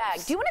and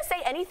clothes. Do you want to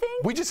say anything?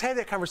 We just had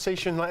that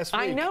conversation last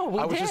week. I know, we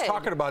did. I was just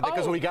talking about that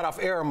because when we got off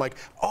air, I'm like,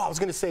 oh, I was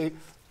going to say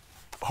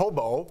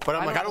hobo, but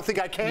I'm like, I don't think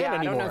I can anymore.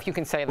 I don't know if you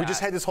can say that. We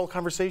just had this whole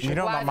conversation. You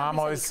know, my mom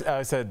always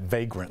said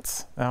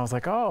vagrants. And I was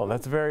like, oh,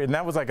 that's very, and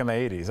that was like in the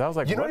 80s. I was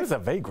like, what is a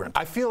vagrant?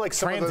 I feel like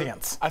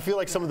transients. I feel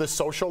like some of the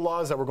social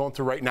laws that we're going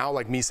through right now,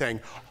 like me saying,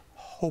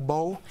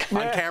 hobo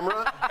on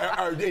camera,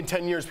 or in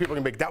 10 years people are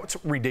gonna be like, that's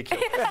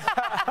ridiculous.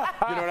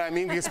 You know what I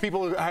mean? Because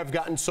people have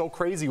gotten so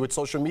crazy with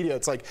social media,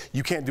 it's like,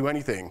 you can't do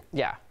anything.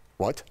 Yeah.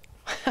 What?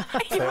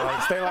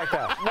 Stay like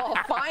that. Well,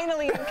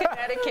 finally in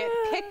Connecticut,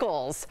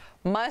 pickles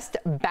must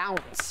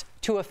bounce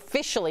to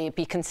officially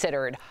be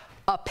considered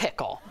a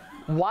pickle.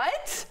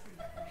 What?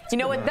 You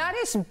know what? That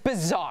is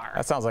bizarre.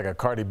 That sounds like a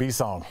Cardi B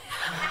song.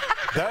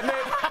 Doesn't it?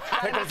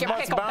 Pickles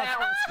must bounce.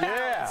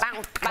 Yeah.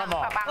 Come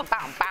on.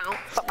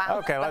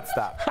 Okay, let's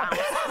stop.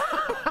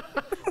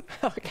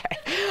 Okay.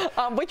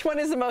 Which one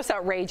is the most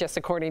outrageous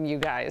according to you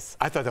guys?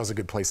 I thought that was a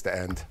good place to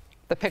end.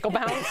 The pickle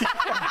bounce? All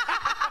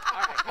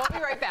right, we'll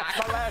be right back.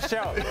 That's my last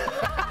show.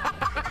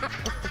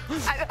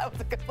 I know, that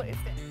was a good place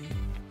to end.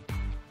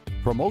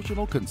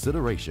 Promotional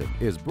consideration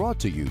is brought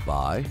to you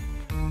by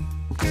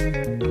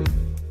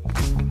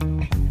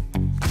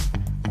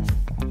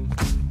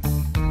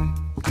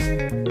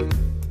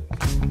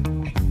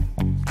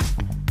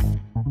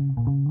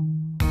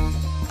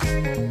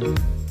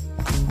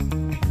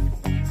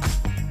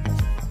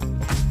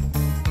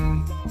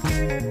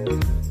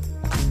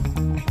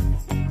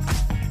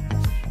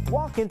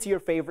Walk into your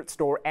favorite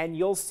store and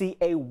you'll see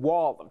a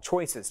wall of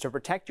choices to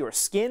protect your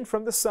skin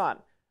from the sun.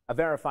 A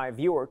verified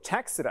viewer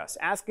texted us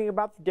asking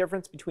about the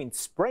difference between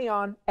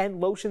spray-on and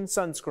lotion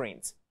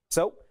sunscreens.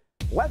 So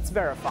let's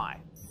verify.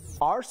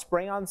 Are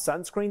spray-on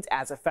sunscreens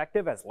as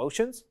effective as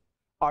lotions?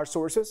 Our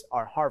sources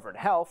are Harvard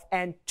Health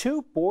and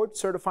 2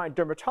 board-certified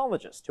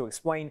dermatologists to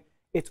explain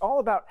it's all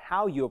about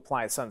how you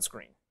apply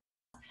sunscreen.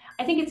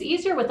 I think it's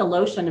easier with a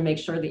lotion to make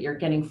sure that you're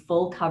getting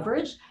full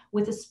coverage.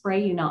 With a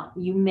spray,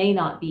 you may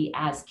not be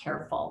as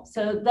careful.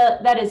 So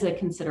that is a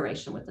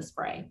consideration with the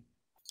spray.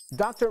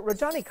 Dr.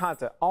 Rajani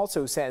Kanta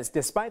also says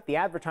despite the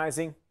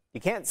advertising,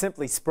 you can't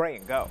simply spray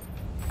and go.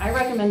 I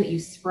recommend that you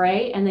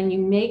spray and then you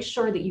make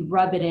sure that you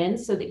rub it in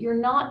so that you're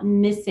not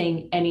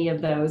missing any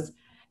of those,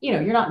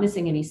 you're not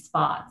missing any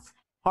spots.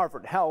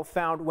 Harvard Health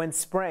found when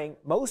spraying,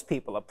 most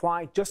people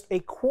apply just a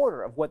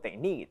quarter of what they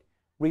need.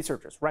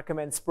 Researchers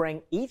recommend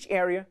spraying each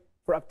area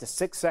for up to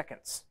 6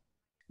 seconds.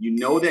 You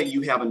know that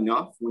you have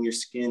enough when your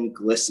skin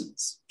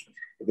glistens.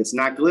 If it's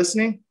not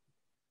glistening,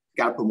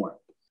 you gotta put more.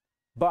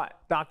 But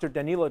Dr.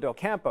 Danilo Del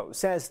Campo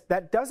says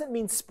that doesn't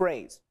mean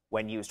sprays,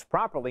 when used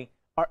properly,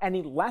 are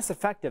any less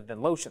effective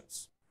than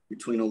lotions.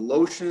 Between a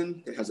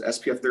lotion that has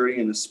SPF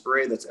 30 and a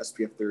spray that's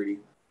SPF 30,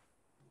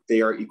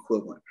 they are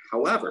equivalent.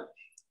 However,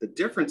 the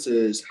difference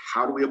is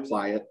how do we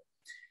apply it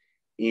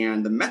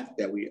and the method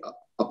that we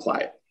apply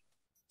it.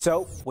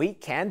 So we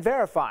can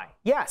verify,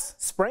 yes,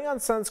 spray-on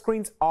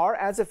sunscreens are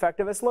as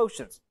effective as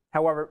lotions.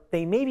 However,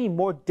 they may be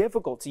more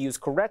difficult to use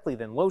correctly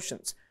than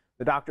lotions.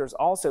 The doctors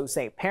also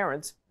say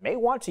parents may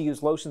want to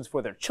use lotions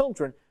for their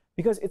children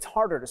because it's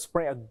harder to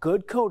spray a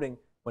good coating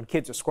when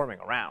kids are squirming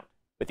around.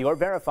 With your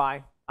Verify,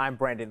 I'm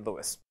Brandon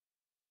Lewis.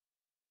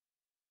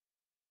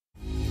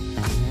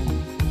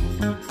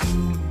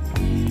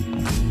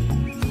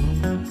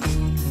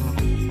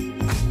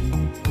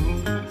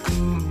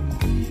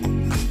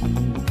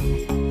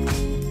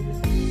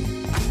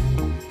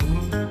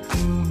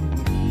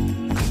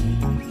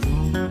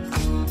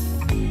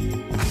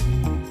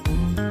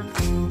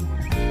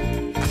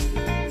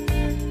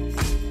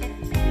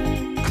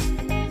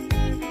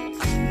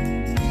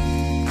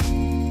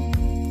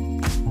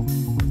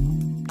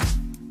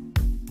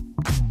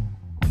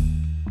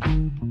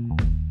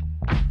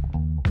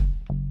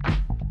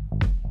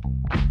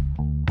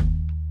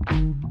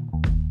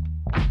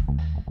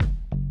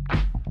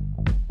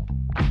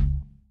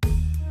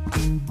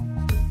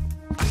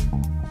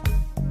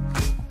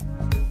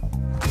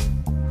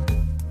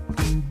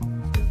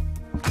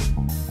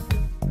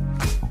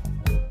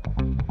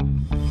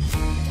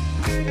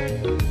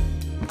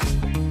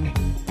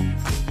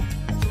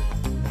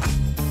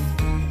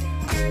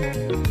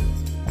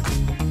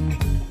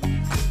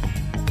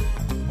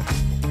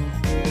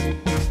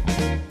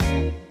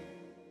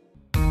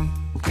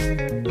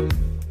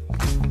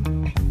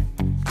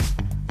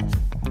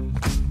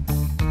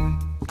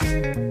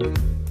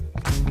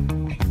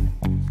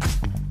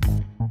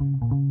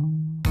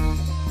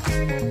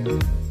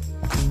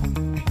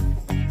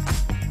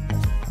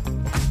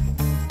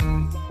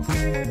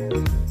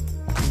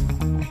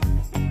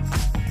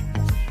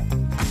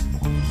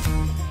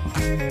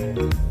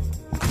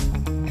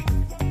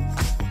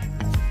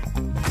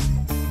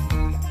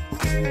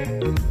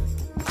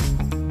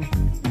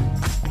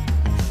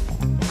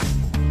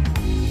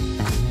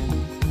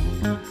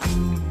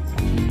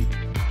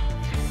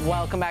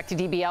 Welcome back to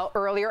DBL.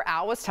 Earlier,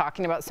 Al was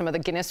talking about some of the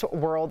Guinness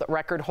World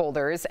Record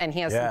holders, and he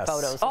has some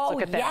photos. Let's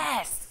look at them.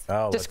 Yes.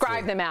 Oh,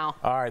 describe them, Al.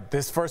 All right,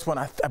 this first one,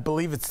 I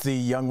believe it's the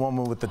young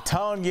woman with the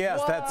tongue. Yes,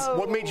 Whoa. that's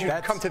what made you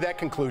come to that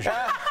conclusion.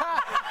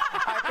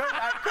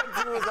 I couldn't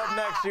see who was up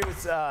next.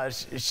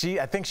 She was,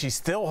 I think she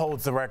still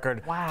holds the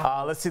record.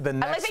 Wow. Let's see the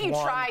next one. I like that you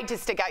tried to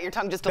stick out your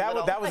tongue just a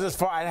little. That was as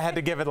far. I had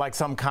to give it like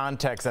some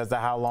context as to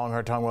how long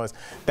her tongue was.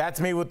 That's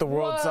me with the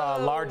world's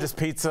largest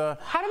pizza.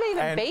 How do they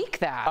even bake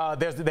that?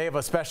 They have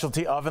a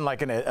specialty oven,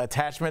 like an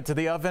attachment to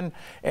the oven,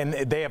 and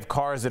they have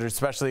cars that are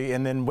specially.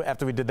 And then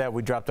after we did that,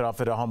 we dropped it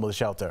off at a homeless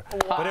shelter.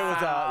 Wow. But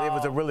it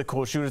was a really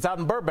cool shoot. It's out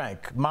in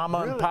Burbank. Mama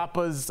and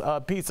Papa's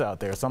Pizza out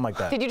there, something like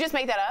that. Did you just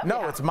make that up?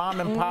 No, it's Mom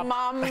and Papa.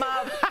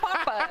 Mama,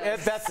 Papa.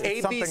 That's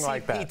something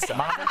like that. Pizza.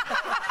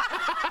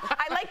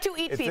 I like to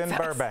eat pizza. It's in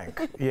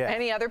Burbank. Yeah.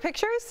 Any other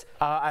pictures?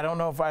 I don't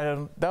know if I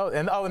don't know.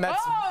 And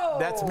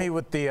that's me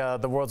with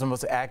the world's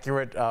most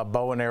accurate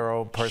bow and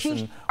arrow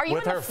person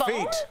with her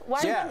feet.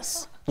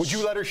 Yes. Would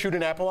you let her shoot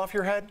an apple off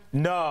your head?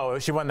 No,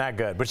 she wasn't that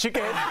good, but she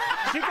can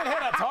hit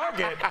a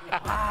target.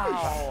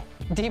 Wow.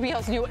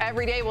 DBL's new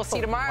every day. We'll see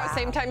you tomorrow,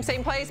 same time,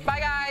 same place. Bye,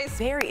 guys.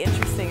 Very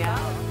interesting,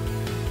 Al.